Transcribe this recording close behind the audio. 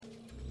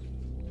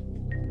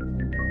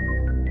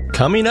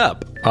Coming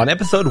up on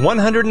episode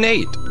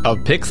 108 of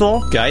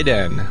Pixel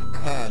Gaiden,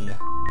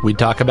 we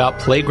talk about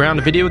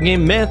playground video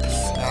game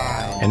myths,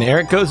 and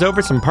Eric goes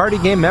over some party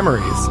game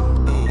memories.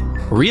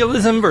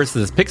 Realism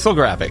versus pixel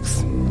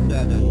graphics.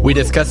 We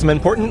discuss some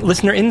important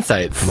listener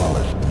insights.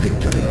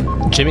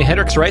 Jimi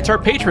Hendrix writes our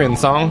Patreon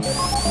song.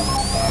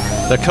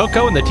 The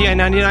Coco and the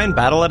Ti99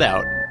 battle it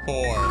out.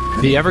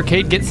 The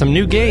Evercade gets some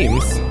new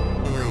games.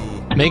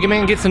 Mega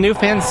Man gets a new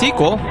fan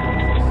sequel.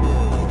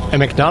 And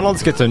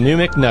McDonald's gets a new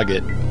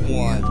McNugget.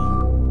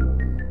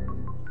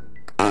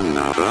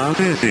 Another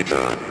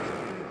visitor.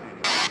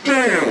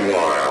 Stay a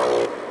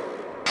while.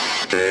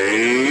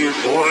 Stay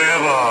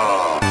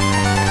forever.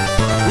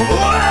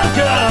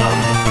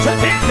 Welcome to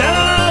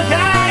Pixel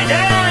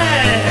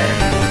Gaiden!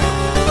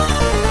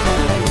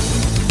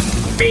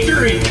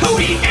 Featuring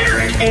Cody,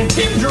 Eric, and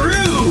Tim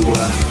Drew.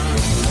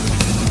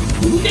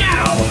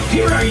 Now,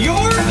 here are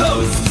your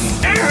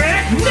hosts,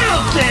 Eric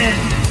Nelson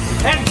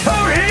and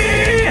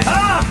Cody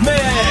Hoffman.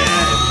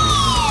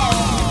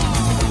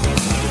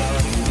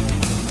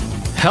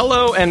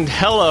 Hello and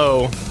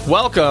hello.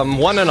 Welcome,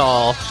 one and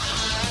all,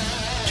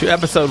 to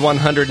episode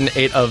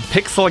 108 of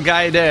Pixel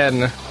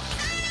Gaiden.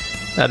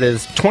 That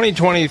is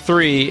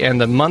 2023, and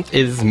the month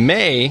is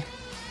May.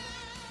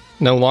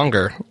 No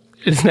longer.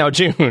 It is now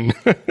June.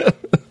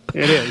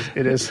 It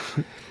is.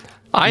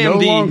 I am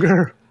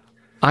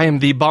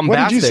the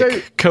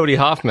bombastic Cody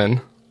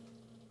Hoffman.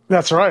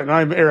 That's right, and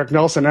I'm Eric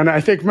Nelson. And I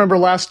think, remember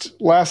last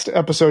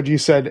episode you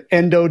said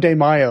Endo de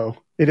Mayo.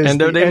 It is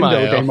Endo de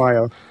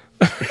Mayo.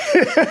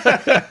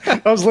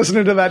 I was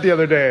listening to that the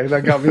other day.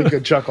 That got me a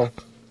good chuckle.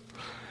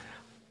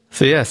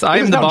 So yes, I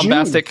am the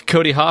bombastic June.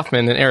 Cody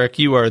Hoffman, and Eric,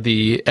 you are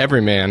the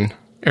everyman,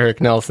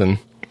 Eric Nelson.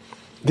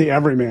 The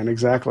everyman,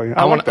 exactly.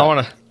 I want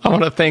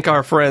to thank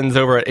our friends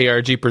over at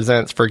ARG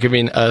Presents for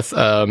giving us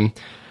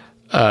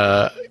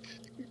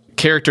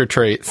character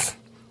traits,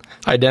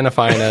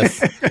 identifying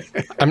us.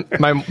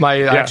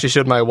 I actually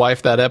showed my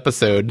wife that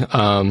episode.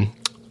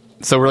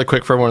 So really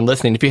quick for everyone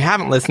listening, if you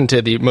haven't listened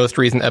to the most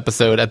recent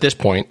episode at this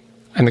point,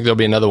 I think there'll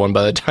be another one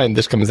by the time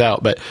this comes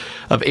out, but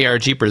of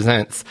ARG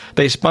Presents,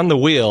 they spun the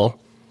wheel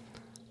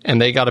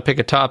and they got to pick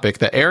a topic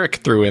that Eric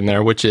threw in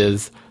there, which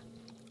is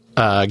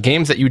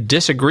games that you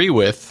disagree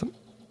with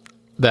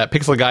that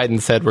Pixel Gaiden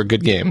said were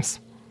good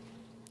games.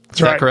 Is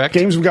that correct?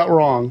 Games we got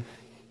wrong.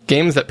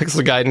 Games that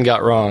Pixel Gaiden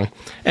got wrong.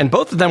 And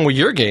both of them were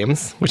your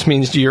games, which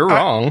means you're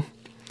wrong.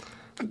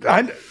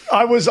 I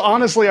was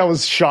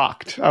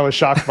shocked. I was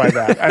shocked by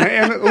that.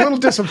 and a little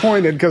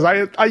disappointed because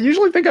I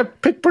usually think I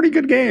pick pretty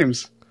good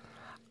games.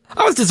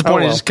 I was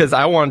disappointed just because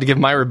I wanted to give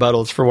my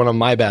rebuttals for one of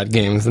my bad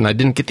games, and I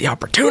didn't get the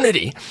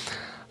opportunity.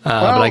 But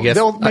I guess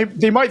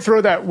they might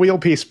throw that wheel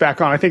piece back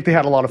on. I think they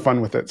had a lot of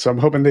fun with it, so I'm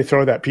hoping they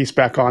throw that piece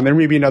back on. There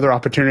may be another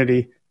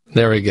opportunity.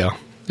 There we go.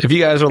 If you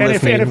guys are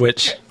listening,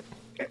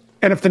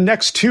 And if the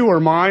next two are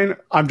mine,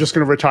 I'm just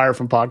going to retire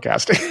from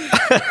podcasting.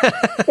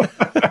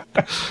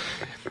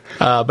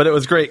 But it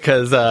was great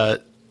because,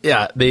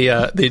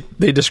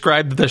 they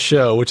described the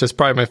show, which is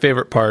probably my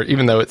favorite part,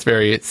 even though it's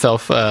very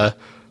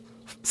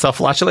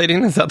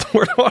self-flatulating. Is that the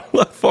word I want to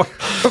look for?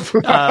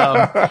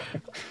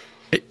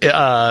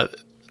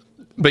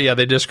 But yeah,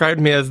 they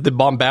described me as the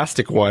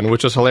bombastic one,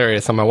 which was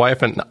hilarious. And my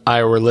wife and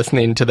I were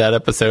listening to that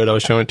episode. I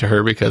was showing it to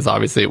her because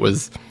obviously it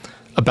was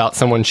about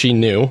someone she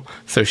knew.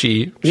 So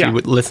she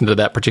would listen to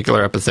that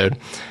particular episode.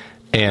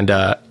 And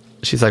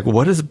she's like,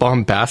 what does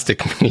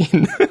bombastic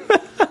mean?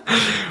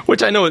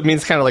 Which I know it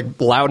means kind of like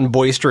loud and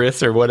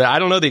boisterous or what. I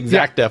don't know the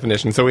exact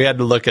definition. So we had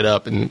to look it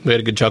up and we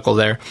had a good chuckle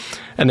there.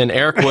 And then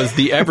Eric was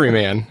the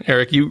everyman.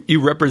 Eric,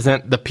 you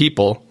represent the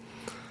people.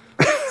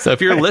 So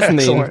if you're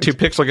listening to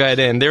Pixel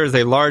Gaiden, there is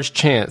a large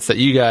chance that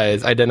you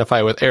guys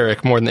identify with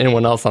Eric more than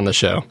anyone else on the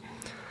show.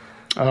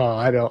 Oh,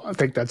 I don't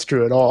think that's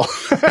true at all.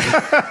 They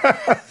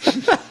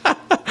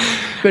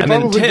and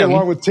probably get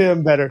along with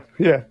Tim better.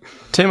 Yeah.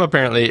 Tim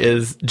apparently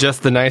is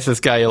just the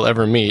nicest guy you'll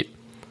ever meet.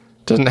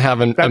 Doesn't have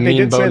a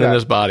mean bone in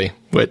his body,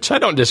 which I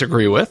don't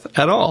disagree with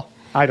at all.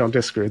 I don't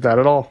disagree with that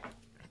at all.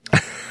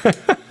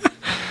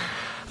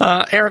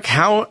 Eric,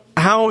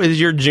 how is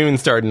your June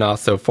starting off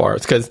so far?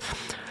 It's because,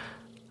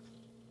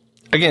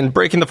 again,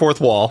 breaking the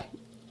fourth wall.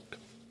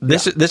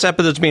 This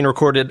episode's being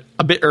recorded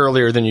a bit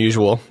earlier than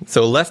usual,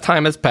 so less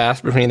time has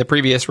passed between the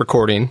previous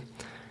recording.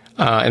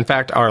 In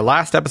fact, our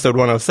last episode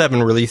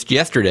 107 released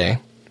yesterday.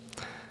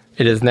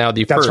 It is now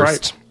the first.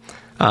 That's right.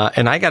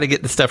 And I got to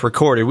get the stuff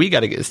recorded. We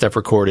got to get the stuff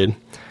recorded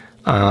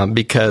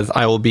because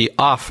I will be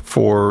off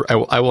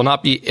I will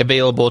not be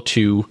available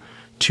to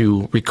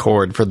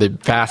record for the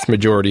vast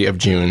majority of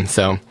June.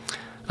 So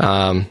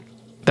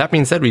that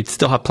being said, we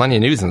still have plenty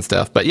of news and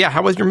stuff. But yeah,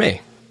 how was your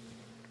May?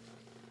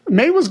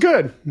 May was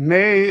good.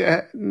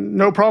 May,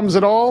 no problems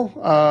at all.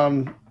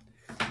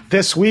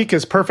 This week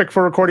is perfect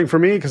for recording for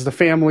me because the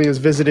family is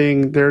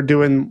visiting.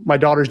 My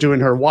daughter's doing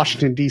her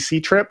Washington,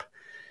 D.C. trip.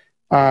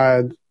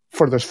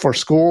 For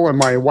school, and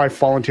my wife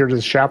volunteered as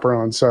a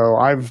chaperone. So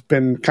I've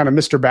been kind of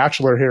Mr.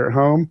 Bachelor here at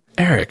home.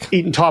 Eric.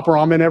 Eating top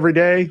ramen every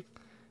day.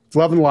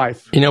 Loving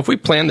life. You know, if we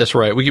planned this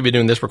right, we could be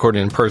doing this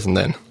recording in person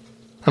then.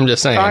 I'm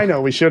just saying. I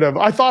know we should have.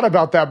 I thought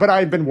about that, but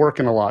I've been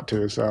working a lot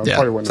too, so yeah,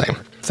 probably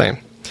wouldn't. Same.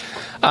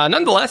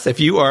 Nonetheless, if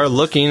you are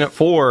looking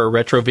for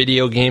retro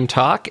video game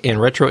talk and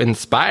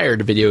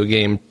retro-inspired video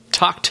game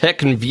talk,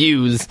 tech, and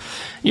views,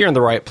 you're in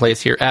the right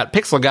place here at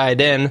Pixel Guy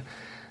Den.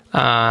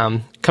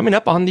 Coming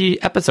up on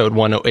the episode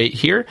 108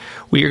 here,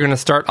 we are going to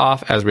start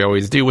off, as we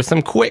always do, with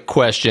some quick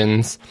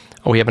questions.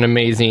 We have an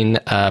amazing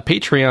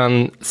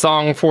Patreon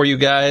song for you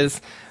guys,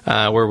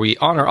 where we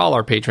honor all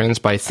our patrons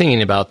by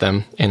singing about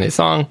them in a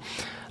song.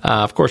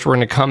 Of course, we're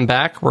going to come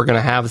back. We're going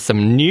to have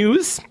some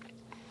news.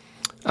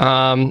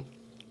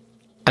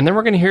 And then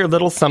we're going to hear a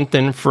little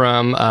something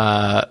from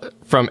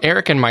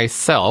Eric and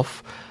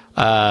myself.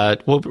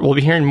 We'll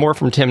be hearing more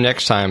from Tim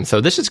next time. So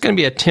this is going to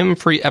be a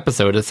Tim-free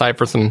episode, aside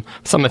from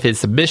some of his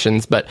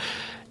submissions. But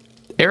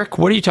Eric,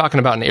 what are you talking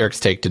about in Eric's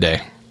Take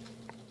today?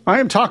 I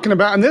am talking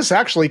about, and this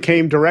actually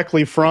came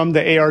directly from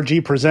the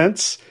ARG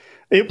Presents.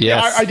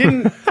 Yes.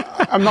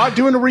 I'm not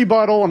doing a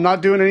rebuttal. I'm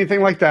not doing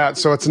anything like that.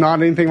 So it's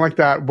not anything like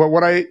that. But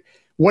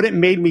what it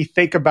made me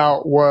think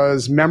about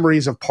was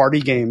memories of party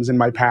games in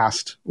my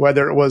past,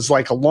 whether it was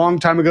like a long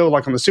time ago,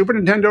 like on the Super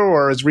Nintendo,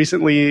 or as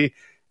recently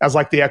as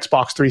like the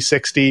Xbox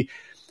 360.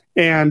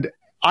 And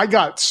I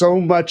got so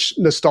much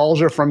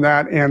nostalgia from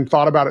that and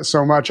thought about it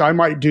so much. I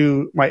might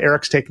do my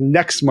Eric's Take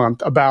next month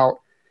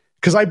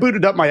because I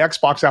booted up my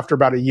Xbox after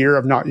about a year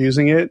of not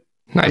using it.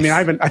 Nice.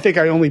 I mean, I think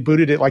I only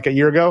booted it like a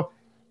year ago.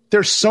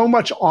 There's so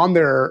much on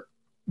there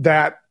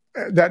that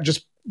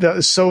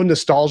is so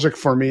nostalgic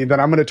for me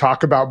that I'm going to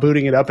talk about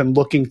booting it up and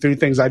looking through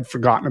things I'd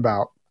forgotten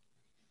about.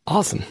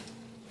 Awesome.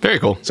 Very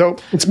cool. So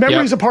it's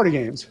memories of party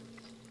games.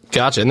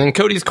 Gotcha. And then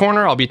Cody's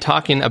Corner, I'll be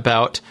talking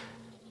about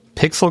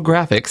pixel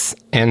graphics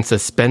and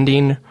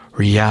suspending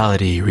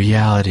reality.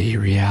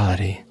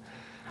 I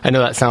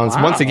know that sounds,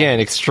 once again,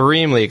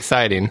 extremely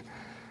exciting.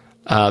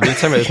 This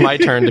time it's my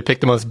turn to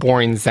pick the most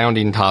boring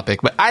sounding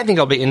topic, but I think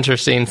it'll be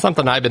interesting,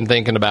 something I've been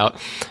thinking about.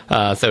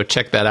 So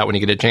check that out when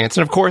you get a chance.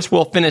 And of course,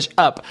 we'll finish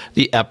up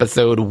the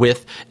episode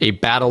with a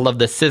battle of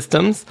the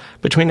systems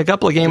between a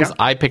couple of games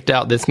I picked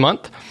out this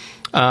month.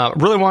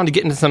 Really wanted to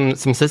get into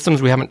some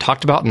systems we haven't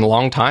talked about in a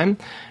long time.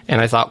 And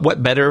I thought,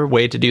 what better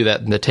way to do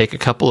that than to take a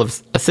couple of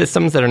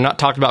systems that are not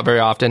talked about very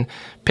often,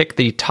 pick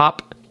the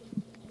top,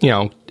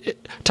 I'll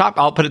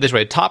put it this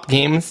way, top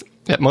games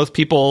that most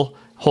people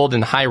hold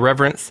in high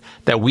reverence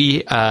that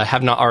we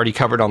have not already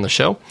covered on the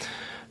show.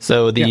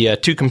 So the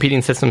two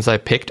competing systems I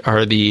picked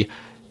are the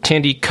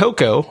Tandy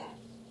Coco,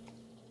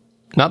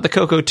 not the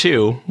Coco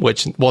 2,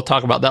 which we'll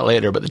talk about that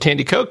later, but the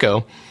Tandy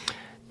Coco,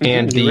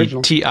 and the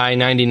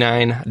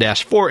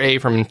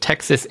Ti99-4A from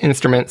Texas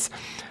Instruments.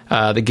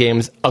 The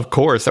games, of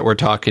course, that we're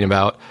talking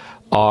about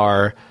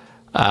are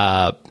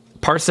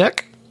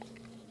Parsec,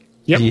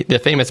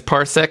 the famous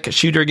Parsec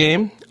shooter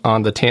game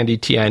on the Tandy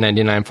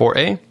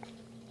Ti99-4A,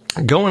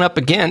 going up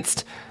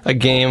against a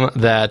game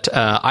that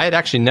I had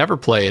actually never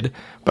played,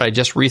 but I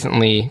just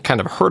recently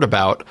kind of heard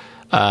about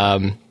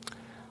on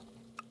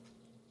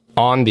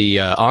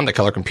the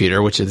color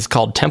computer, which is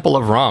called Temple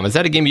of Rom. Is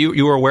that a game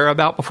you were aware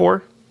about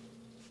before?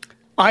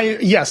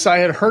 Yes, I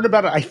had heard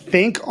about it, I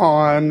think,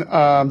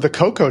 on the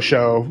Coco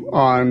show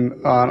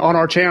on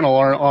our channel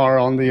or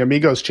on the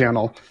Amigos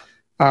channel.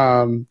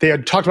 They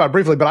had talked about it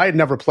briefly, but I had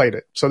never played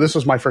it. So this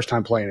was my first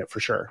time playing it for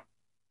sure.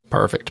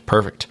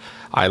 Perfect.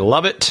 I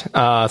love it.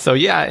 That's a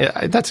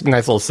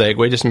nice little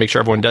segue, just to make sure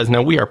everyone does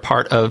know we are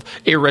part of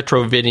a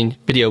retro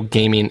video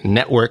gaming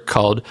network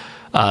called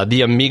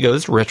the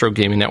Amigos Retro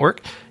Gaming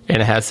Network.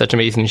 And it has such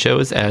amazing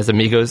shows as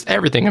Amigos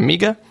Everything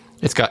Amiga.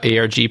 It's got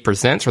ARG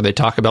Presents, where they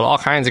talk about all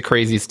kinds of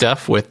crazy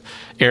stuff with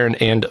Aaron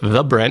and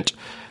the Brent.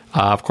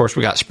 Of course,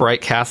 we got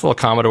Sprite Castle, a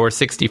Commodore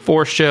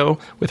 64 show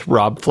with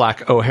Rob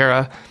Flack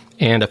O'Hara,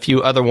 and a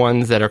few other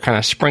ones that are kind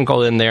of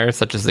sprinkled in there,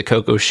 such as the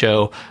Coco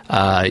Show,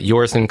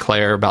 Yours and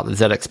Claire about the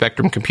ZX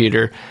Spectrum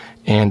computer,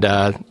 and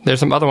there's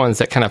some other ones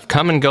that kind of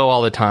come and go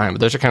all the time, but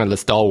those are kind of the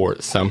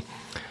stalwarts. So,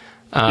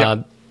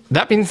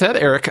 that being said,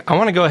 Eric, I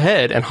want to go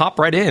ahead and hop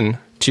right in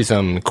to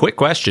some quick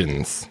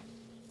questions.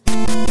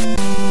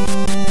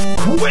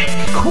 Quick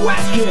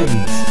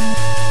questions!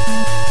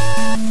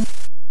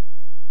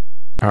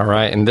 All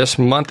right, and this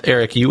month,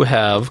 Eric, you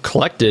have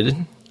collected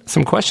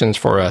some questions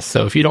for us.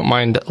 So if you don't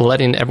mind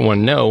letting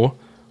everyone know,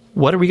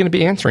 what are we going to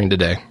be answering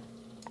today?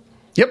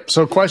 Yep.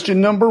 So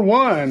question number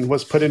 1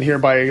 was put in here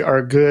by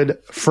our good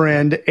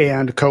friend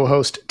and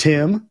co-host,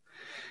 Tim.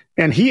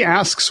 And he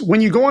asks,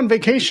 when you go on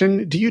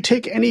vacation, do you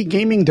take any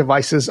gaming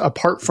devices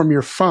apart from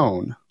your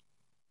phone?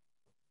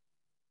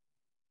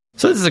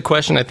 So this is a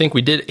question I think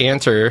we did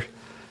answer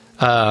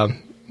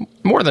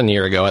more than a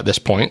year ago at this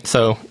point.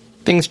 So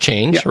things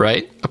change,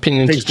 right?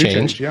 Opinions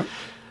change. Yep.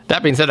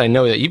 That being said, I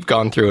know that you've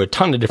gone through a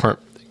ton of different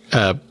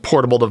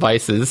portable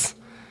devices,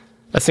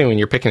 assuming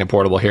you're picking a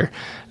portable here,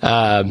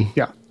 over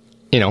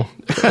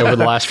the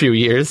last few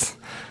years.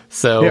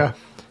 So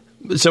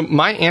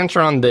my answer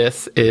on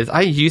this is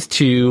I used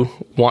to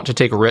want to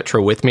take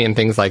retro with me and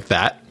things like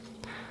that.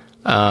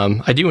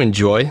 I do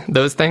enjoy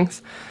those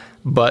things,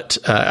 but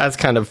as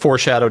kind of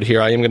foreshadowed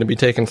here, I am going to be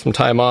taking some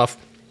time off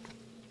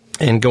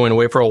and going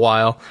away for a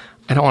while.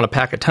 I don't want to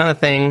pack a ton of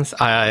things.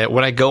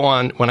 When I go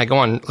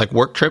on like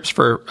work trips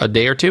for a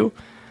day or two,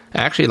 I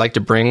actually like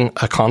to bring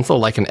a console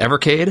like an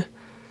Evercade,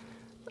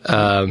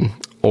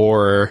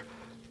 or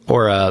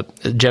a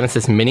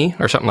Genesis Mini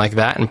or something like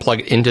that, and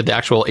plug it into the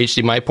actual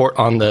HDMI port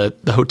on the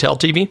hotel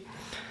TV.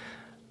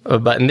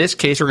 But in this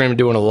case, we're going to be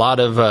doing a lot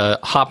of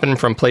hopping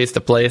from place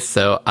to place,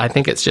 so I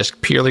think it's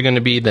just purely going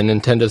to be the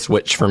Nintendo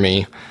Switch for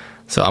me.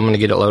 So I'm going to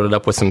get it loaded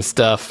up with some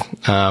stuff.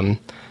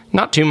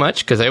 Not too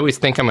much, because I always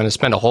think I'm going to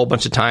spend a whole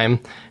bunch of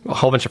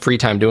free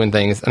time doing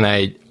things, and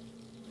I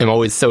am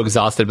always so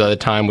exhausted by the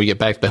time we get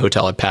back to the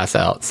hotel I pass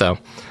out. So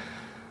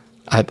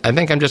I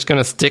think I'm just going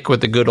to stick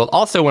with the good old...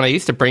 Also, when I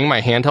used to bring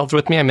my handhelds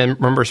with me, I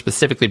remember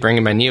specifically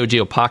bringing my Neo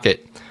Geo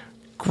Pocket.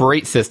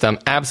 Great system,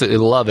 absolutely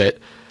love it.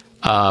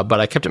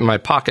 But I kept it in my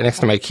pocket next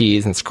to my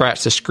keys and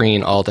scratched the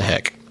screen all to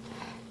heck,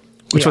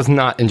 which was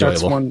not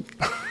enjoyable.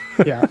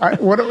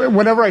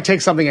 Whenever I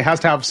take something, it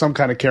has to have some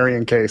kind of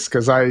carrying case,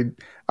 because I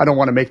don't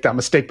want to make that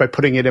mistake by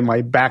putting it in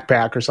my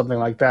backpack or something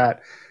like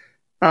that.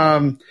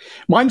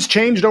 Mine's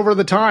changed over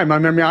the time. I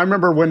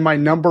remember when my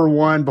number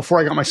one, before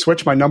I got my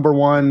Switch, my number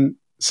one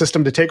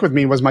system to take with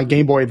me was my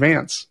Game Boy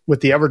Advance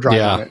with the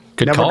EverDrive on it.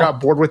 Never got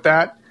bored with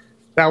that.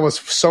 That was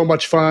so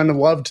much fun. I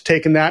loved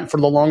taking that. And for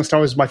the longest time,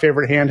 it was my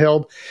favorite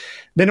handheld.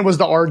 Then it was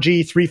the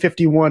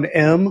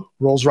RG351M,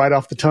 rolls right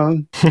off the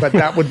tongue. But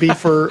that would be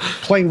for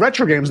playing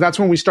retro games. That's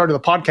when we started the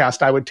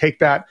podcast. I would take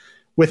that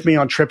with me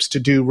on trips to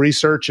do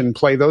research and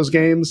play those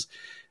games.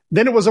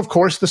 Then it was, of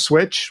course, the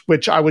Switch,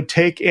 which I would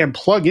take and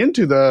plug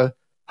into the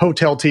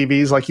hotel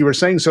TVs, like you were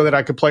saying, so that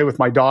I could play with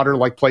my daughter,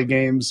 like play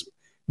games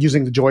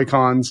using the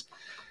Joy-Cons.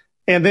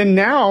 And then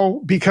now,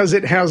 because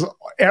it has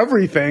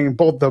everything,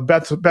 both the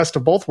best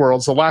of both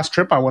worlds, the last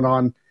trip I went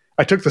on,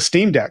 I took the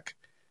Steam Deck,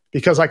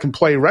 because I can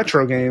play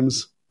retro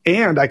games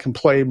and I can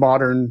play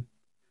modern,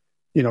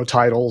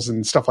 titles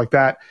and stuff like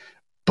that.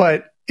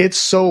 But it's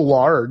so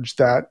large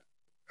that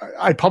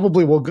I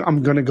probably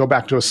I'm going to go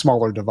back to a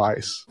smaller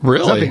device.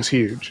 Really? That thing's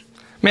huge.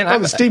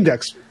 Man, the Steam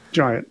Deck's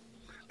giant.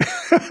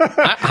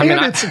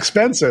 It's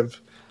expensive.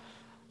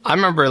 I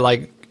remember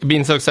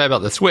being so excited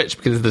about the Switch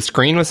because the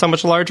screen was so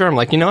much larger. I'm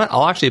like, you know what?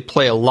 I'll actually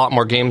play a lot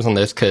more games on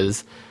this,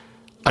 because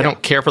I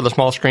don't care for the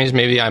small screens.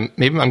 Maybe I'm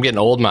getting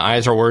old. My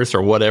eyes are worse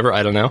or whatever.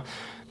 I don't know.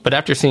 But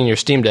after seeing your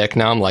Steam Deck,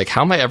 now I'm like,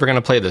 how am I ever going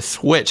to play the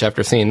Switch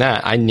after seeing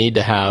that? I need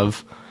to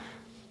have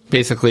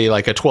basically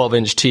like a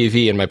 12-inch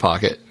TV in my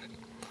pocket.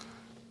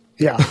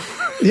 Yeah.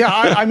 Yeah,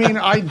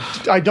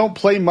 I don't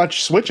play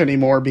much Switch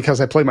anymore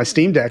because I play my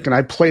Steam Deck, and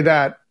I play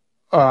that.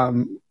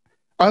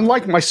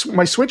 Unlike my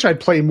Switch, I'd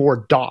play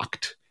more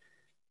docked,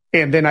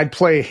 and then I'd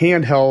play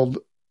handheld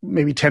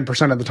maybe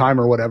 10% of the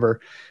time or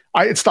whatever.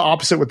 It's the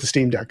opposite with the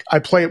Steam Deck. I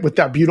play it with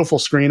that beautiful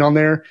screen on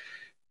there.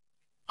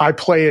 I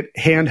play it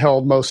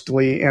handheld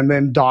mostly, and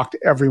then docked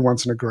every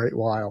once in a great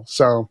while.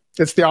 So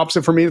it's the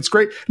opposite for me. It's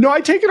great. No,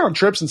 I take it on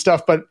trips and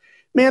stuff, but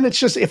man, it's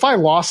just, if I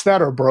lost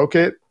that or broke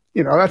it,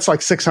 that's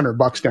like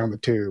 $600 down the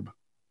tube.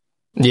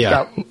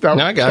 Yeah.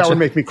 That would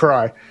make me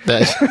cry.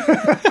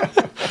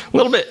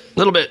 Little bit.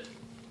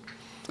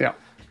 Yeah.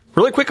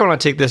 Really quick, I want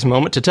to take this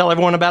moment to tell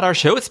everyone about our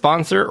show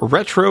sponsor,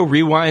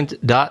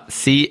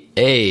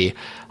 RetroRewind.ca.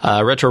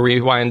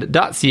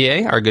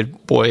 RetroRewind.ca, our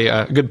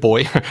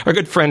our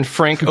good friend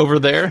Frank over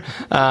there,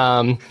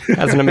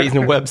 has an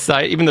amazing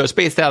website. Even though it's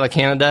based out of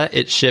Canada,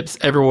 it ships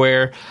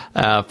everywhere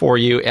for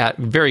you at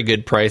very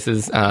good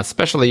prices,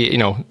 especially,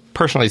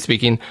 personally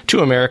speaking,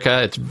 to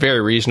America. It's very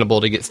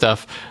reasonable to get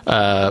stuff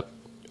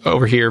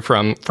over here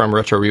from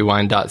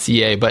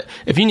RetroRewind.ca. But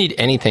if you need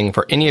anything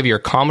for any of your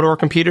Commodore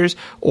computers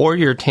or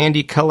your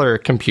Tandy Color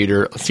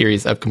computer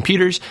series of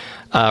computers,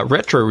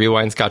 Retro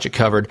Rewind's got you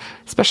covered,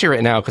 especially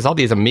right now, because all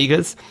these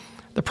Amigas,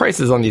 the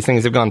prices on these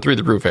things have gone through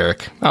the roof,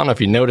 Eric. I don't know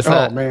if you noticed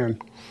that. Oh, man.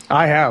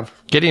 I have.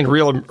 Getting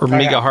real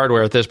Amiga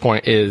hardware at this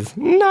point is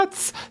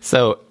nuts.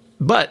 So,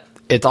 but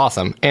it's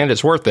awesome, and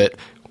it's worth it.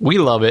 We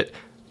love it.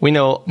 We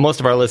know most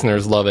of our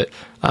listeners love it.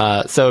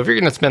 So if you're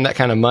going to spend that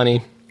kind of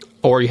money,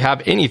 or you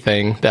have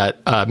anything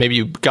that maybe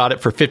you got it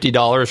for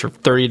 $50 or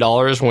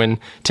 $30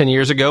 10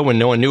 years ago when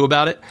no one knew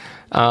about it,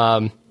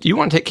 you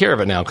want to take care of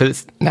it now,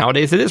 because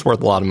nowadays it is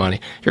worth a lot of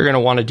money. You're going to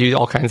want to do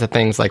all kinds of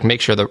things like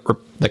make sure the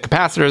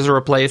capacitors are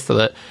replaced so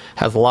that it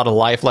has a lot of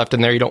life left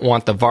in there. You don't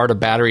want the Varda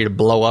battery to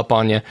blow up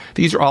on you.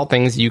 These are all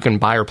things you can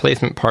buy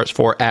replacement parts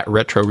for at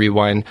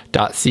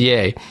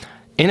RetroRewind.ca.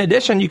 In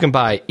addition, you can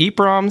buy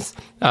EEPROMs.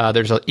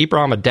 There's an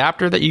EEPROM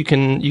adapter that you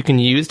can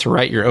use to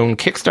write your own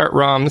Kickstart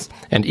ROMs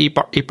and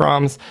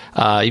EEPROMs.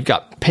 You've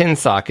got pin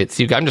sockets.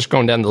 I'm just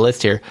going down the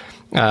list here.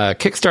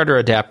 Kickstarter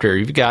adapter.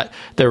 You've got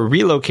the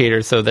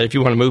relocator, so that if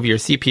you want to move your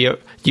CPU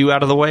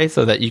out of the way,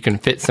 so that you can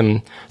fit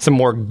some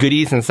more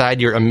goodies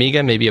inside your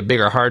Amiga, maybe a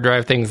bigger hard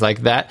drive, things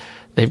like that.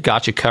 They've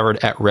got you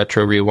covered at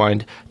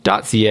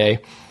RetroRewind.ca.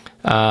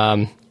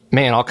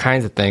 Man, all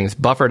kinds of things.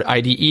 Buffered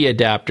IDE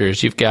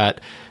adapters. You've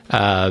got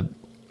an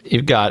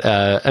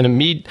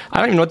AMI. I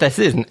don't even know what this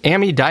is. An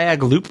AMI diag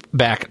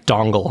loopback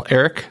dongle,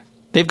 Eric.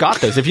 They've got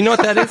those. If you know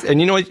what that is,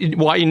 and you know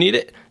why you need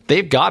it,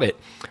 they've got it.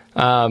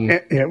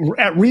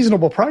 At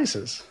reasonable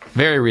prices.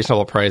 Very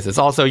reasonable prices.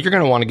 Also, you're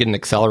going to want to get an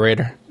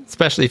accelerator,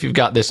 especially if you've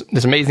got this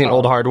amazing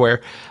old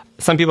hardware.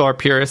 Some people are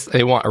purists.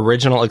 They want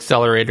original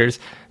accelerators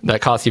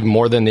that cost even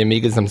more than the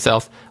Amigas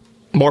themselves.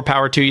 More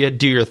power to you.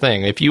 Do your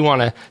thing. If you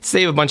want to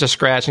save a bunch of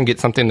scratch and get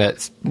something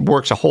that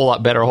works a whole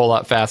lot better, a whole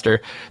lot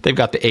faster, they've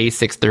got the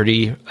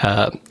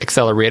A630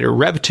 accelerator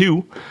Rev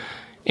 2.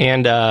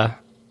 And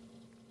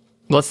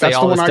let's say that's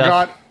all the one this stuff.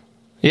 I got.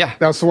 Yeah,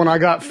 that's the one I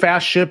got.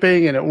 Fast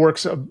shipping, and it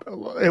works.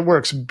 It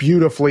works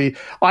beautifully.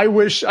 I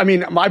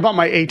bought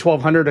my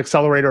A1200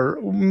 accelerator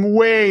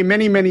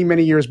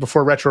many years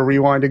before Retro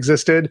Rewind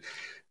existed.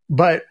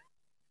 But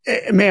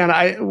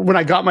man, when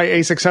I got my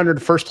A600,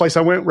 the first place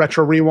I went,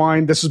 Retro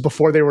Rewind. This is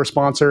before they were a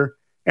sponsor,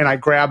 and I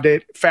grabbed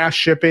it. Fast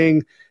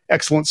shipping,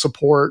 excellent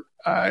support.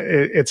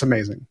 It's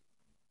amazing.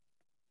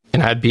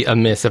 And I'd be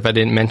amiss if I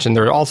didn't mention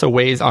there are also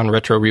ways on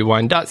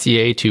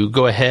RetroRewind.ca to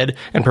go ahead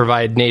and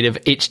provide native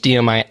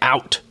HDMI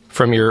out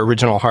from your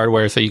original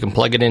hardware so you can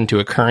plug it into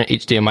a current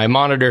HDMI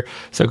monitor.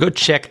 So go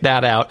check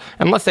that out.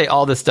 And let's say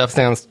all this stuff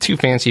sounds too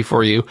fancy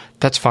for you,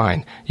 that's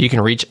fine. You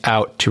can reach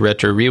out to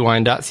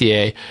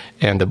RetroRewind.ca,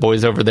 and the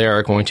boys over there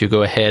are going to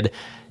go ahead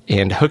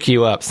and hook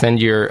you up.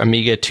 Send your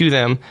Amiga to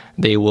them.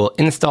 They will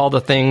install the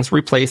things,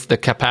 replace the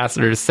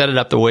capacitors, set it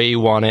up the way you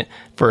want it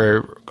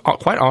for,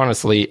 quite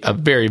honestly, a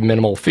very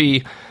minimal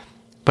fee.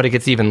 But it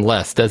gets even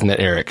less, doesn't it,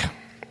 Eric?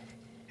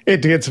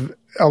 It gets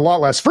a lot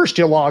less. First,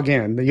 you log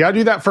in. You got to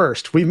do that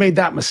first. We've made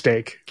that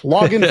mistake.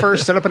 Log in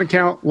first, set up an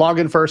account, log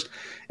in first,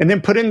 and then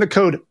put in the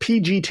code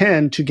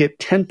PG10 to get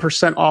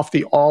 10% off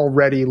the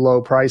already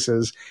low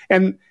prices.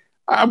 And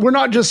we're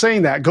not just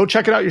saying that. Go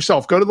check it out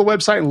yourself. Go to the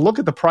website and look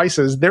at the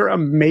prices. They're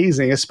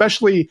amazing,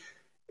 especially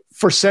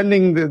for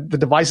sending the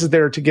devices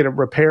there to get it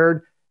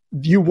repaired.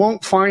 You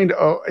won't find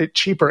it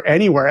cheaper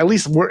anywhere, at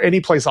least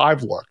any place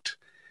I've looked.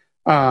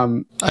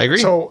 I agree.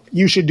 So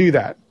you should do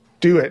that.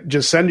 Do it.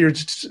 Just send your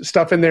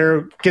stuff in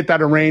there. Get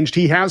that arranged.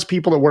 He has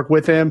people that work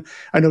with him.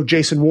 I know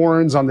Jason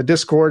Warren's on the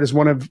Discord is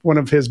one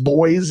of his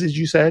boys, as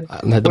you said.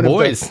 The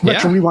boys.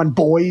 Retro Rewind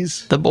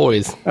boys. The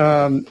boys.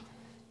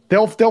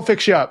 They'll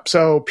fix you up.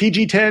 So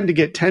PG10 to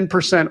get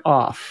 10%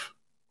 off.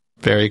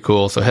 Very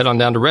cool. So head on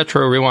down to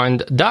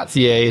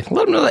RetroRewind.ca.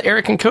 Let them know that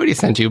Eric and Cody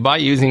sent you by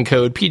using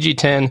code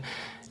PG10.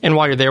 And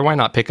while you're there, why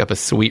not pick up a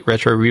sweet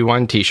Retro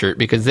Rewind t-shirt?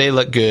 Because they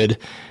look good.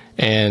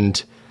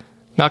 And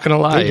not going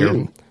to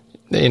lie,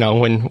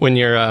 when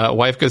your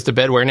wife goes to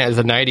bed wearing it as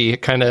a nightie, it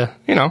kind of,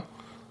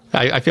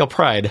 I feel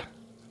pride.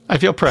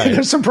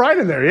 There's some pride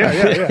in there.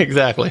 Yeah.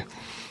 Exactly.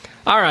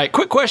 All right.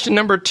 Quick question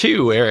number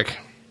 2, Eric.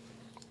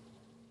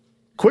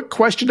 Quick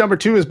question number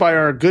 2 is by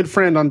our good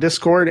friend on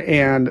Discord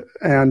and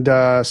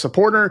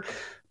supporter,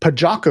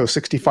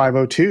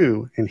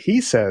 Pajako6502. And he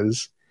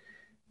says,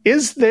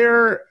 is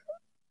there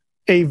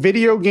a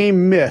video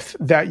game myth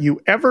that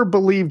you ever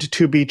believed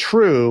to be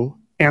true?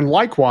 And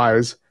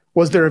likewise,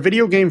 was there a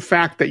video game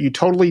fact that you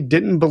totally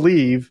didn't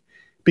believe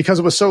because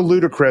it was so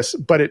ludicrous,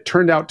 but it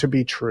turned out to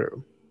be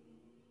true?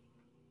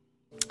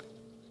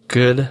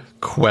 Good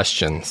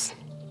questions.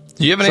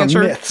 Do you have an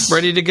answer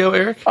ready to go,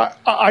 Eric?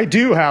 I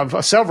do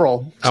have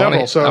several. I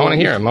want to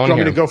hear them. Do you want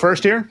me to go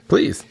first here?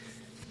 Please.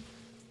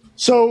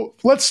 So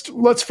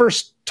let's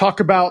first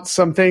talk about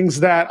some things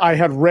that I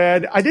had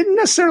read. I didn't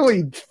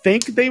necessarily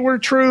think they were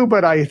true,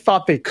 but I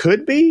thought they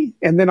could be.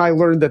 And then I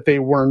learned that they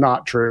were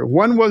not true.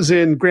 One was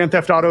in Grand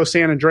Theft Auto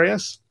San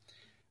Andreas.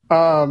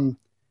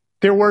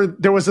 There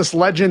was this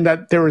legend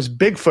that there was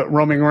Bigfoot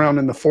roaming around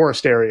in the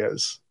forest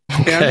areas.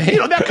 Okay.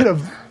 And that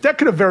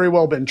could have very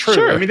well been true.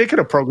 Sure. I mean, they could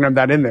have programmed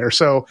that in there.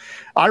 So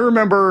I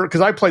remember,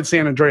 because I played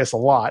San Andreas a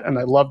lot and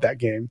I loved that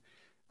game.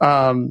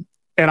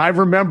 And I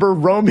remember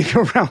roaming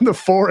around the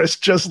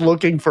forest just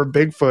looking for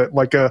Bigfoot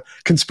like a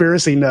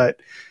conspiracy nut.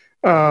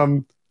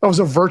 I was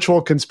a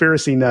virtual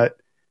conspiracy nut.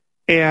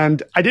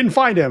 And I didn't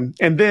find him.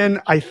 And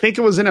then I think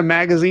it was in a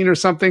magazine or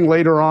something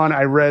later on,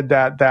 I read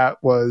that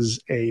was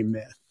a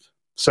myth.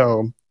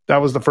 So that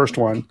was the first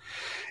one.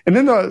 And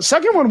then the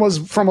second one was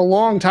from a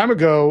long time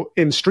ago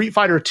in Street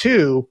Fighter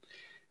 2,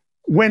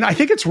 when I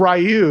think it's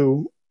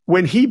Ryu,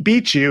 when he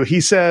beats you, he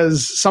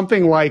says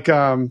something like,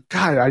 God,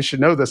 I should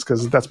know this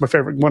because that's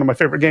one of my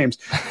favorite games.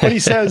 But he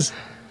says,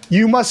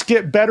 you must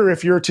get better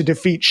if you're to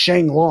defeat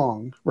Shang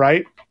Long,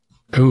 right?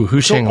 Ooh,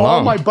 who's Shang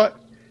Long?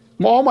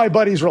 All my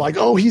buddies were like,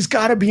 oh, he's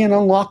got to be an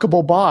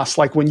unlockable boss.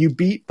 Like when you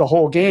beat the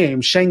whole game,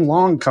 Shang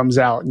Long comes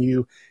out and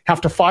you have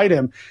to fight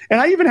him.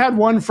 And I even had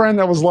one friend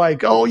that was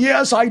like, oh,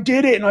 yes, I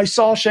did it. And I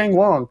saw Shang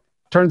Long.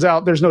 Turns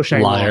out there's no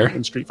Shang Long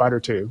in Street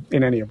Fighter 2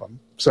 in any of them.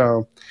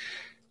 So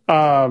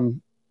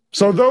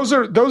those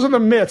are the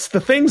myths. The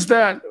things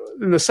that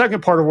in the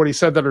second part of what he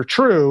said that are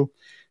true,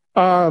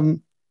 I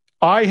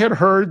had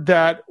heard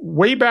that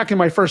way back in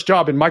my first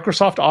job in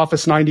Microsoft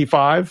Office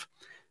 95,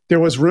 there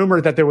was rumor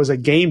that there was a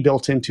game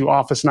built into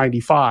Office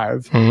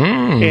 95.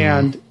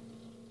 And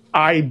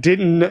I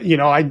didn't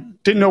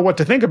know what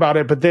to think about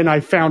it, but then I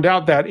found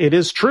out that it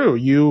is true.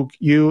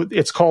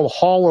 It's called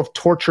Hall of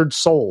Tortured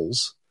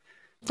Souls.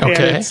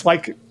 Okay. And it's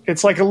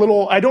like a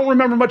little, I don't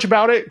remember much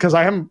about it because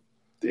I haven't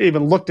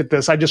even looked at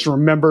this. I just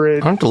remember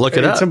it. I have to look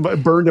it up.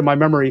 It's burned in my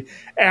memory.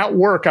 At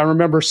work, I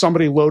remember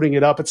somebody loading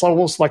it up. It's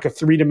almost like a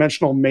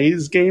 3-dimensional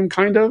maze game,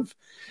 kind of.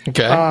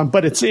 Okay.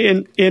 But it's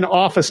in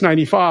Office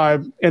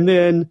 95. And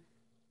then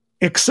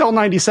Excel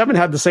 97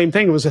 had the same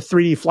thing. It was a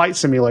 3D flight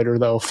simulator,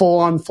 though.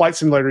 Full-on flight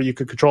simulator. You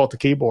could control at the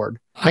keyboard.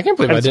 I can't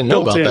believe I didn't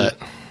know about that.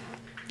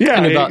 Yeah. I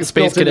knew about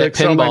Space Cadet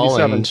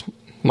Pinball and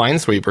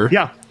Minesweeper.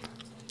 Yeah.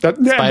 Spider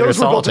those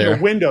were built Solitaire.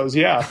 into Windows,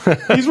 yeah.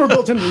 These were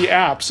built into the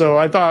app, so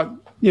I thought,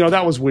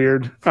 that was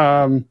weird.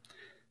 But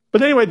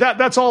anyway,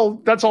 that's all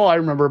I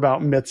remember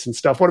about myths and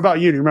stuff. What about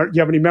you? Do you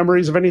have any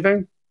memories of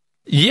anything?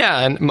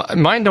 Yeah, and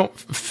mine don't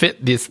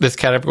fit this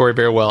category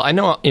very well. I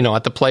know,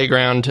 at the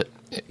playground,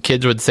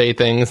 kids would say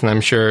things, and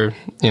I'm sure,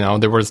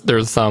 there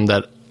was some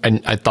that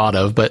I thought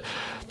of, but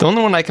the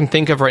only one I can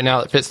think of right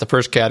now that fits the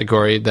first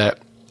category that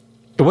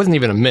it wasn't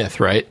even a myth,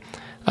 right?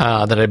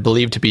 That I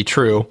believe to be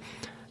true.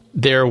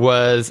 There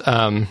was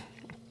I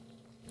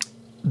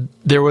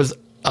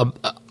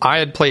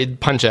had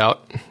played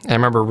Punch-Out! And I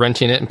remember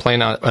renting it and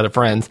playing out at a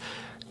friend's,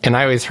 and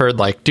I always heard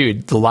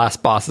dude, the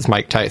last boss is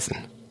Mike Tyson.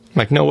 I'm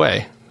like, no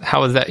way.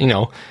 How is that? And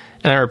I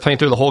remember playing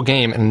through the whole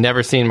game and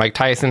never seen Mike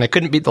Tyson. I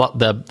couldn't beat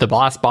the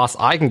last boss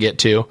I can get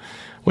to,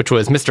 which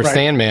was Mr. Right.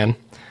 Sandman.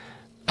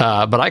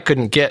 But I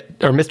couldn't get,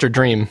 or Mr.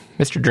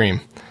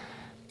 Dream.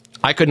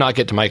 I could not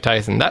get to Mike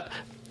Tyson. That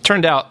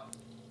turned out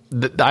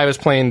I was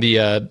playing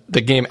the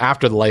game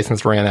after the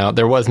license ran out.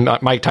 There was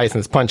Mike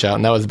Tyson's Punch-Out!,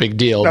 and that was a big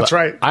deal. That's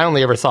right. I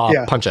only ever saw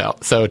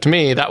Punch-Out!. So to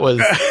me, that was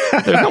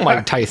there's no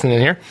Mike Tyson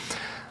in here.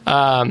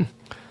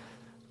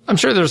 I'm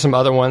sure there's some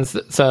other ones.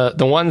 The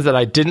ones that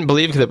I didn't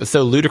believe because it was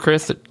so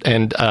ludicrous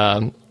and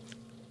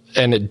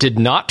it did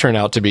not turn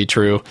out to be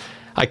true.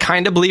 I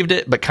kind of believed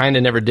it, but kind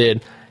of never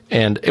did.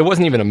 And it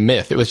wasn't even a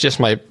myth. It was just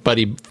my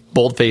buddy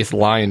Boldface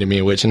lying to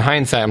me, which in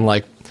hindsight, I'm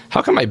like,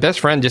 how come my best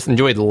friend just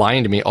enjoyed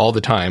lying to me all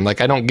the time? I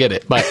don't get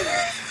it. But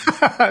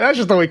that's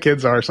just the way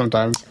kids are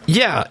sometimes.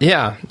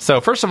 Yeah.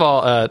 So first of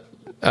all,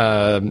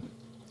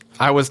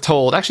 I was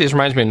told, actually this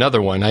reminds me of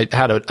another one. I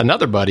had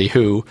another buddy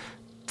who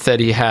said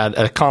he had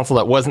a console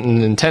that wasn't a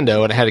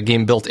Nintendo and it had a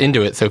game built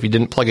into it. So if you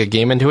didn't plug a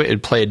game into it,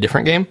 it'd play a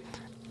different game.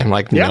 I'm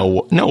like,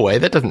 no way.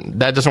 That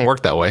doesn't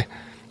work that way.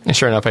 And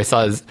sure enough, I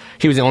saw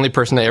he was the only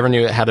person I ever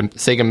knew that had a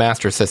Sega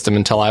Master System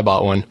until I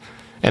bought one.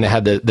 And it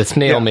had the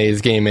snail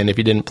maze game in if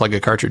you didn't plug a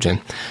cartridge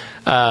in.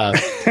 But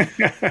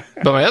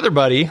my other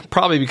buddy,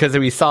 probably because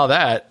we saw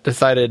that,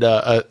 decided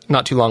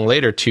not too long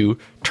later to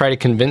try to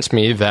convince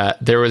me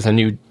that there was a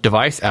new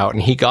device out,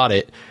 and he got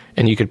it,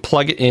 and you could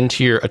plug it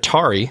into your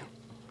Atari,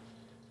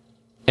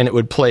 and it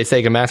would play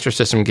Sega Master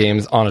System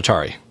games on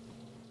Atari.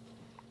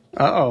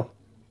 Uh-oh.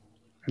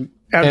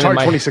 Atari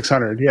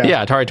 2600, yeah.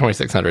 Yeah, Atari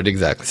 2600,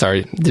 exactly.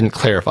 Sorry, didn't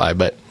clarify,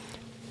 but...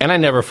 And I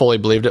never fully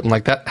believed it. I'm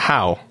like,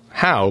 how?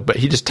 But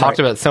he just talked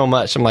about it so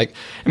much. I'm like,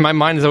 and my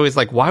mind is always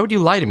like, why would you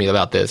lie to me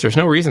about this? There's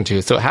no reason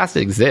to. So it has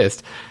to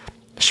exist.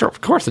 Sure,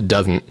 of course it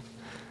doesn't.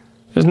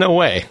 There's no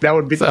way. That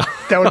would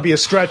be a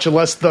stretch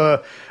unless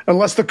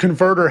the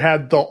converter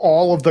had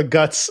all of the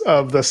guts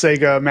of the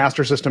Sega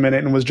Master System in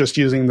it and was just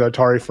using the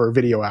Atari for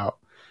video out.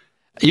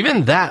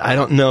 Even that, I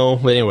don't know.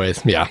 But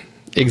anyways, yeah,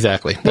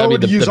 exactly. That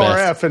would use the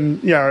RF,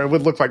 and it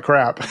would look like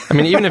crap. I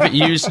mean, even if it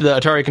used the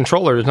Atari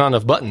controller, there's not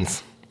enough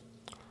buttons.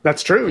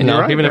 That's true. You're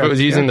right, even if it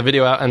was using the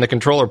video out and the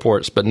controller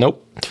ports, but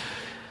nope.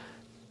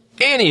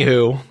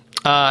 Anywho,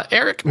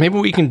 Eric, maybe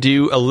we can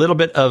do a little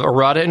bit of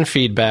errata and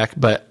feedback,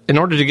 but in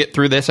order to get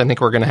through this, I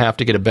think we're going to have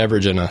to get a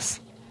beverage in us.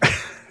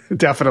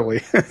 Definitely.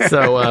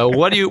 So,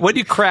 what do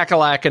you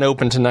crack-a-lack and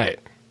open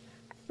tonight?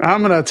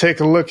 I'm going to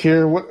take a look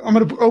here. I'm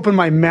going to open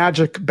my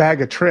magic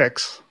bag of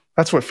tricks.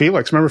 That's what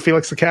Felix. Remember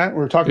Felix the cat? We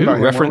were talking about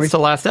him. Reference to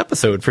last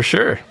episode for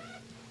sure.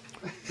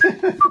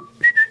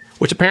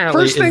 Which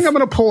apparently first thing I'm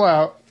going to pull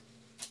out.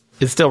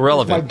 It's still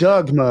relevant. My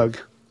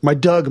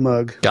Doug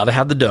mug. Gotta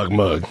have the Doug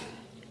mug.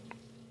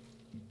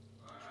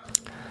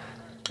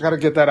 I gotta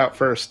get that out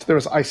first. There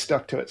was ice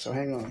stuck to it, so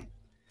hang on.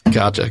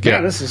 Gotcha.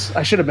 Yeah,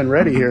 I should have been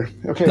ready here.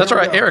 Okay. That's all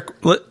right, Eric.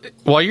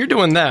 While you're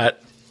doing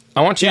that,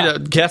 I want you to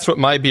guess what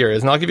my beer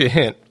is, and I'll give you a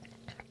hint.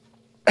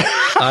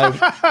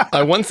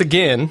 I once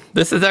again,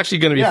 this is actually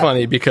going to be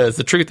funny because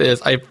the truth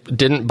is I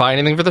didn't buy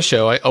anything for the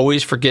show. I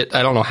always forget.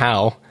 I don't know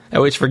how. I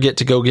always forget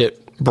to go get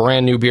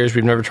brand new beers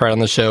we've never tried on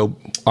the show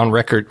on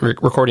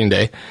recording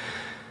day.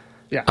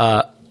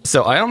 Yeah.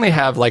 So I only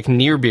have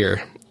near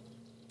beer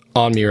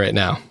on me right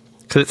now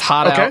because it's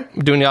hot out.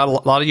 I'm doing a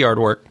lot of yard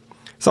work.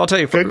 So I'll tell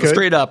you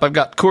straight up, I've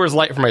got Coors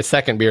Light for my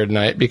second beer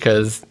tonight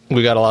because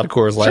we got a lot of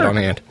Coors Light on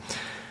hand.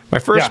 My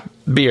first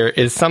beer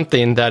is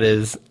something that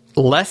is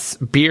less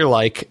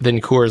beer-like than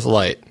Coors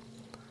Light.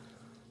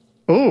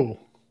 Ooh.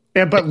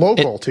 But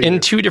local to you. In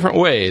two different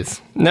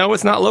ways. No,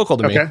 it's not local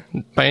to me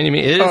by any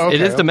means.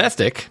 It is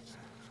domestic.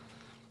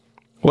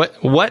 What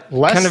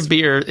kind of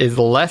beer is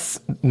less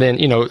than,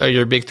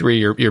 your big three,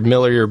 your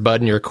Miller, your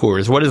Bud, and your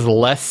Coors? What is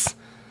less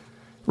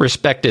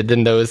respected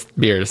than those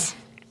beers?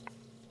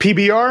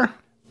 PBR?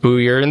 Ooh,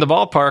 you're in the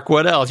ballpark.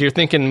 What else? You're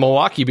thinking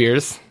Milwaukee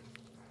beers.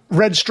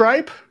 Red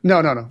Stripe?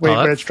 No. Wait,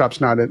 Red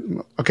Stripe's not it.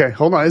 Okay,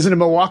 hold on. Is it a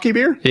Milwaukee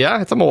beer?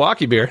 Yeah, it's a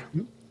Milwaukee beer.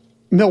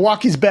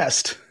 Milwaukee's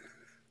best.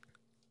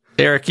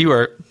 Eric, you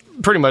are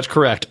pretty much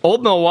correct.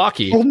 Old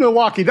Milwaukee. Old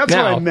Milwaukee. That's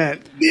what I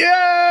meant.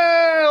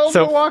 Yeah, Old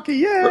Milwaukee.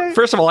 Yeah.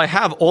 First of all, I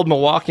have Old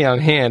Milwaukee on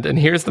hand, and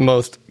here's the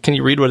most. Can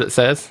you read what it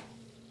says?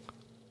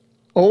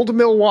 Old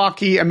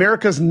Milwaukee,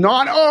 America's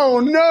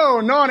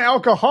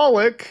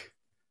non-alcoholic.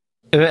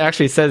 And it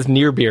actually says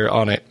near beer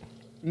on it.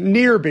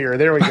 Near beer.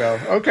 There we go.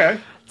 Okay.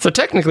 So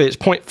technically, it's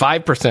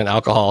 0.5%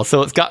 alcohol.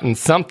 So it's gotten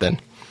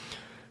something.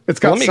 It's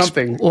got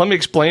something. Let me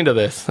explain to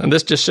this, and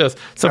this just shows.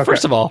 So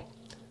first of all,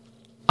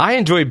 I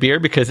enjoy beer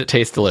because it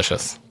tastes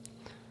delicious.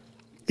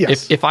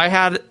 Yes. If I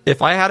had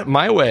it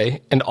my way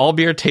and all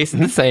beer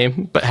tasted the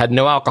same but had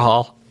no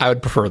alcohol, I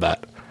would prefer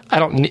that.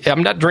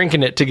 I'm not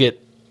drinking it to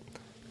get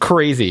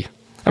crazy.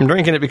 I'm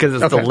drinking it because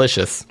it's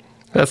delicious.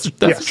 That's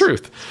the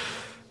truth.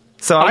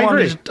 So I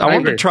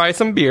wanted to try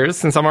some beers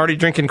since I'm already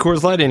drinking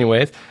Coors Light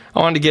anyways. I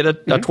wanted to get a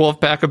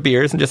 12-pack of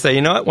beers and just say,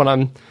 you know what,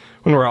 when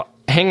we're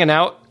hanging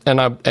out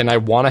and I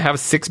want to have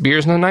 6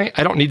 beers in a night,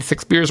 I don't need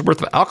 6 beers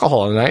worth of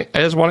alcohol in a night. I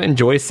just want to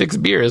enjoy 6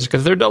 beers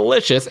because they're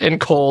delicious and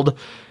cold,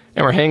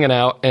 and we're hanging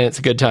out and it's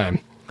a good time.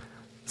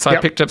 So I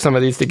picked up some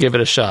of these to give it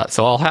a shot.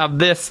 So I'll have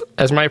this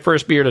as my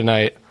first beer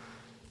tonight.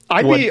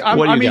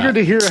 I'm eager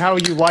to hear how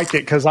you like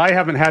it because I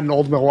haven't had an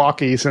Old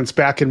Milwaukee since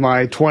back in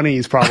my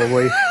 20s,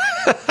 probably,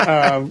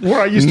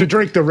 where I used to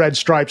drink the Red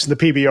Stripes and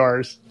the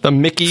PBRs, the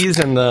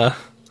Mickeys, and the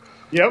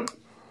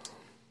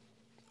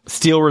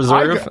Steel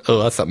Reserve.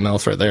 That's something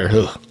else right there.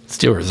 Ugh.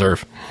 Steel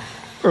Reserve.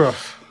 Ugh.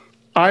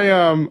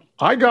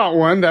 I got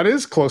one that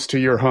is close to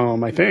your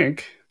home, I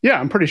think. Yeah,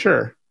 I'm pretty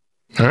sure.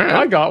 All right.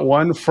 I got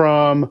one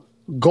from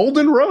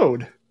Golden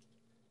Road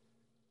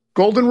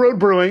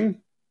Brewing.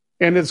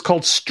 And it's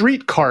called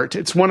Street Cart.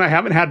 It's one I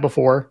haven't had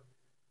before.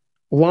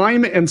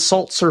 Lime and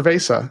salt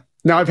cerveza.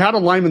 Now, I've had a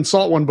lime and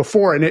salt one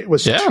before, and it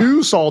was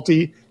too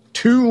salty,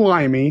 too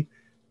limey.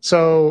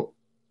 So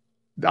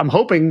I'm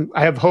hoping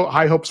I have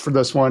high hopes for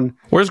this one.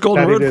 Where's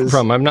Golden Road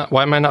from?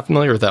 Why am I not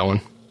familiar with that one?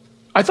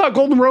 I thought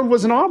Golden Road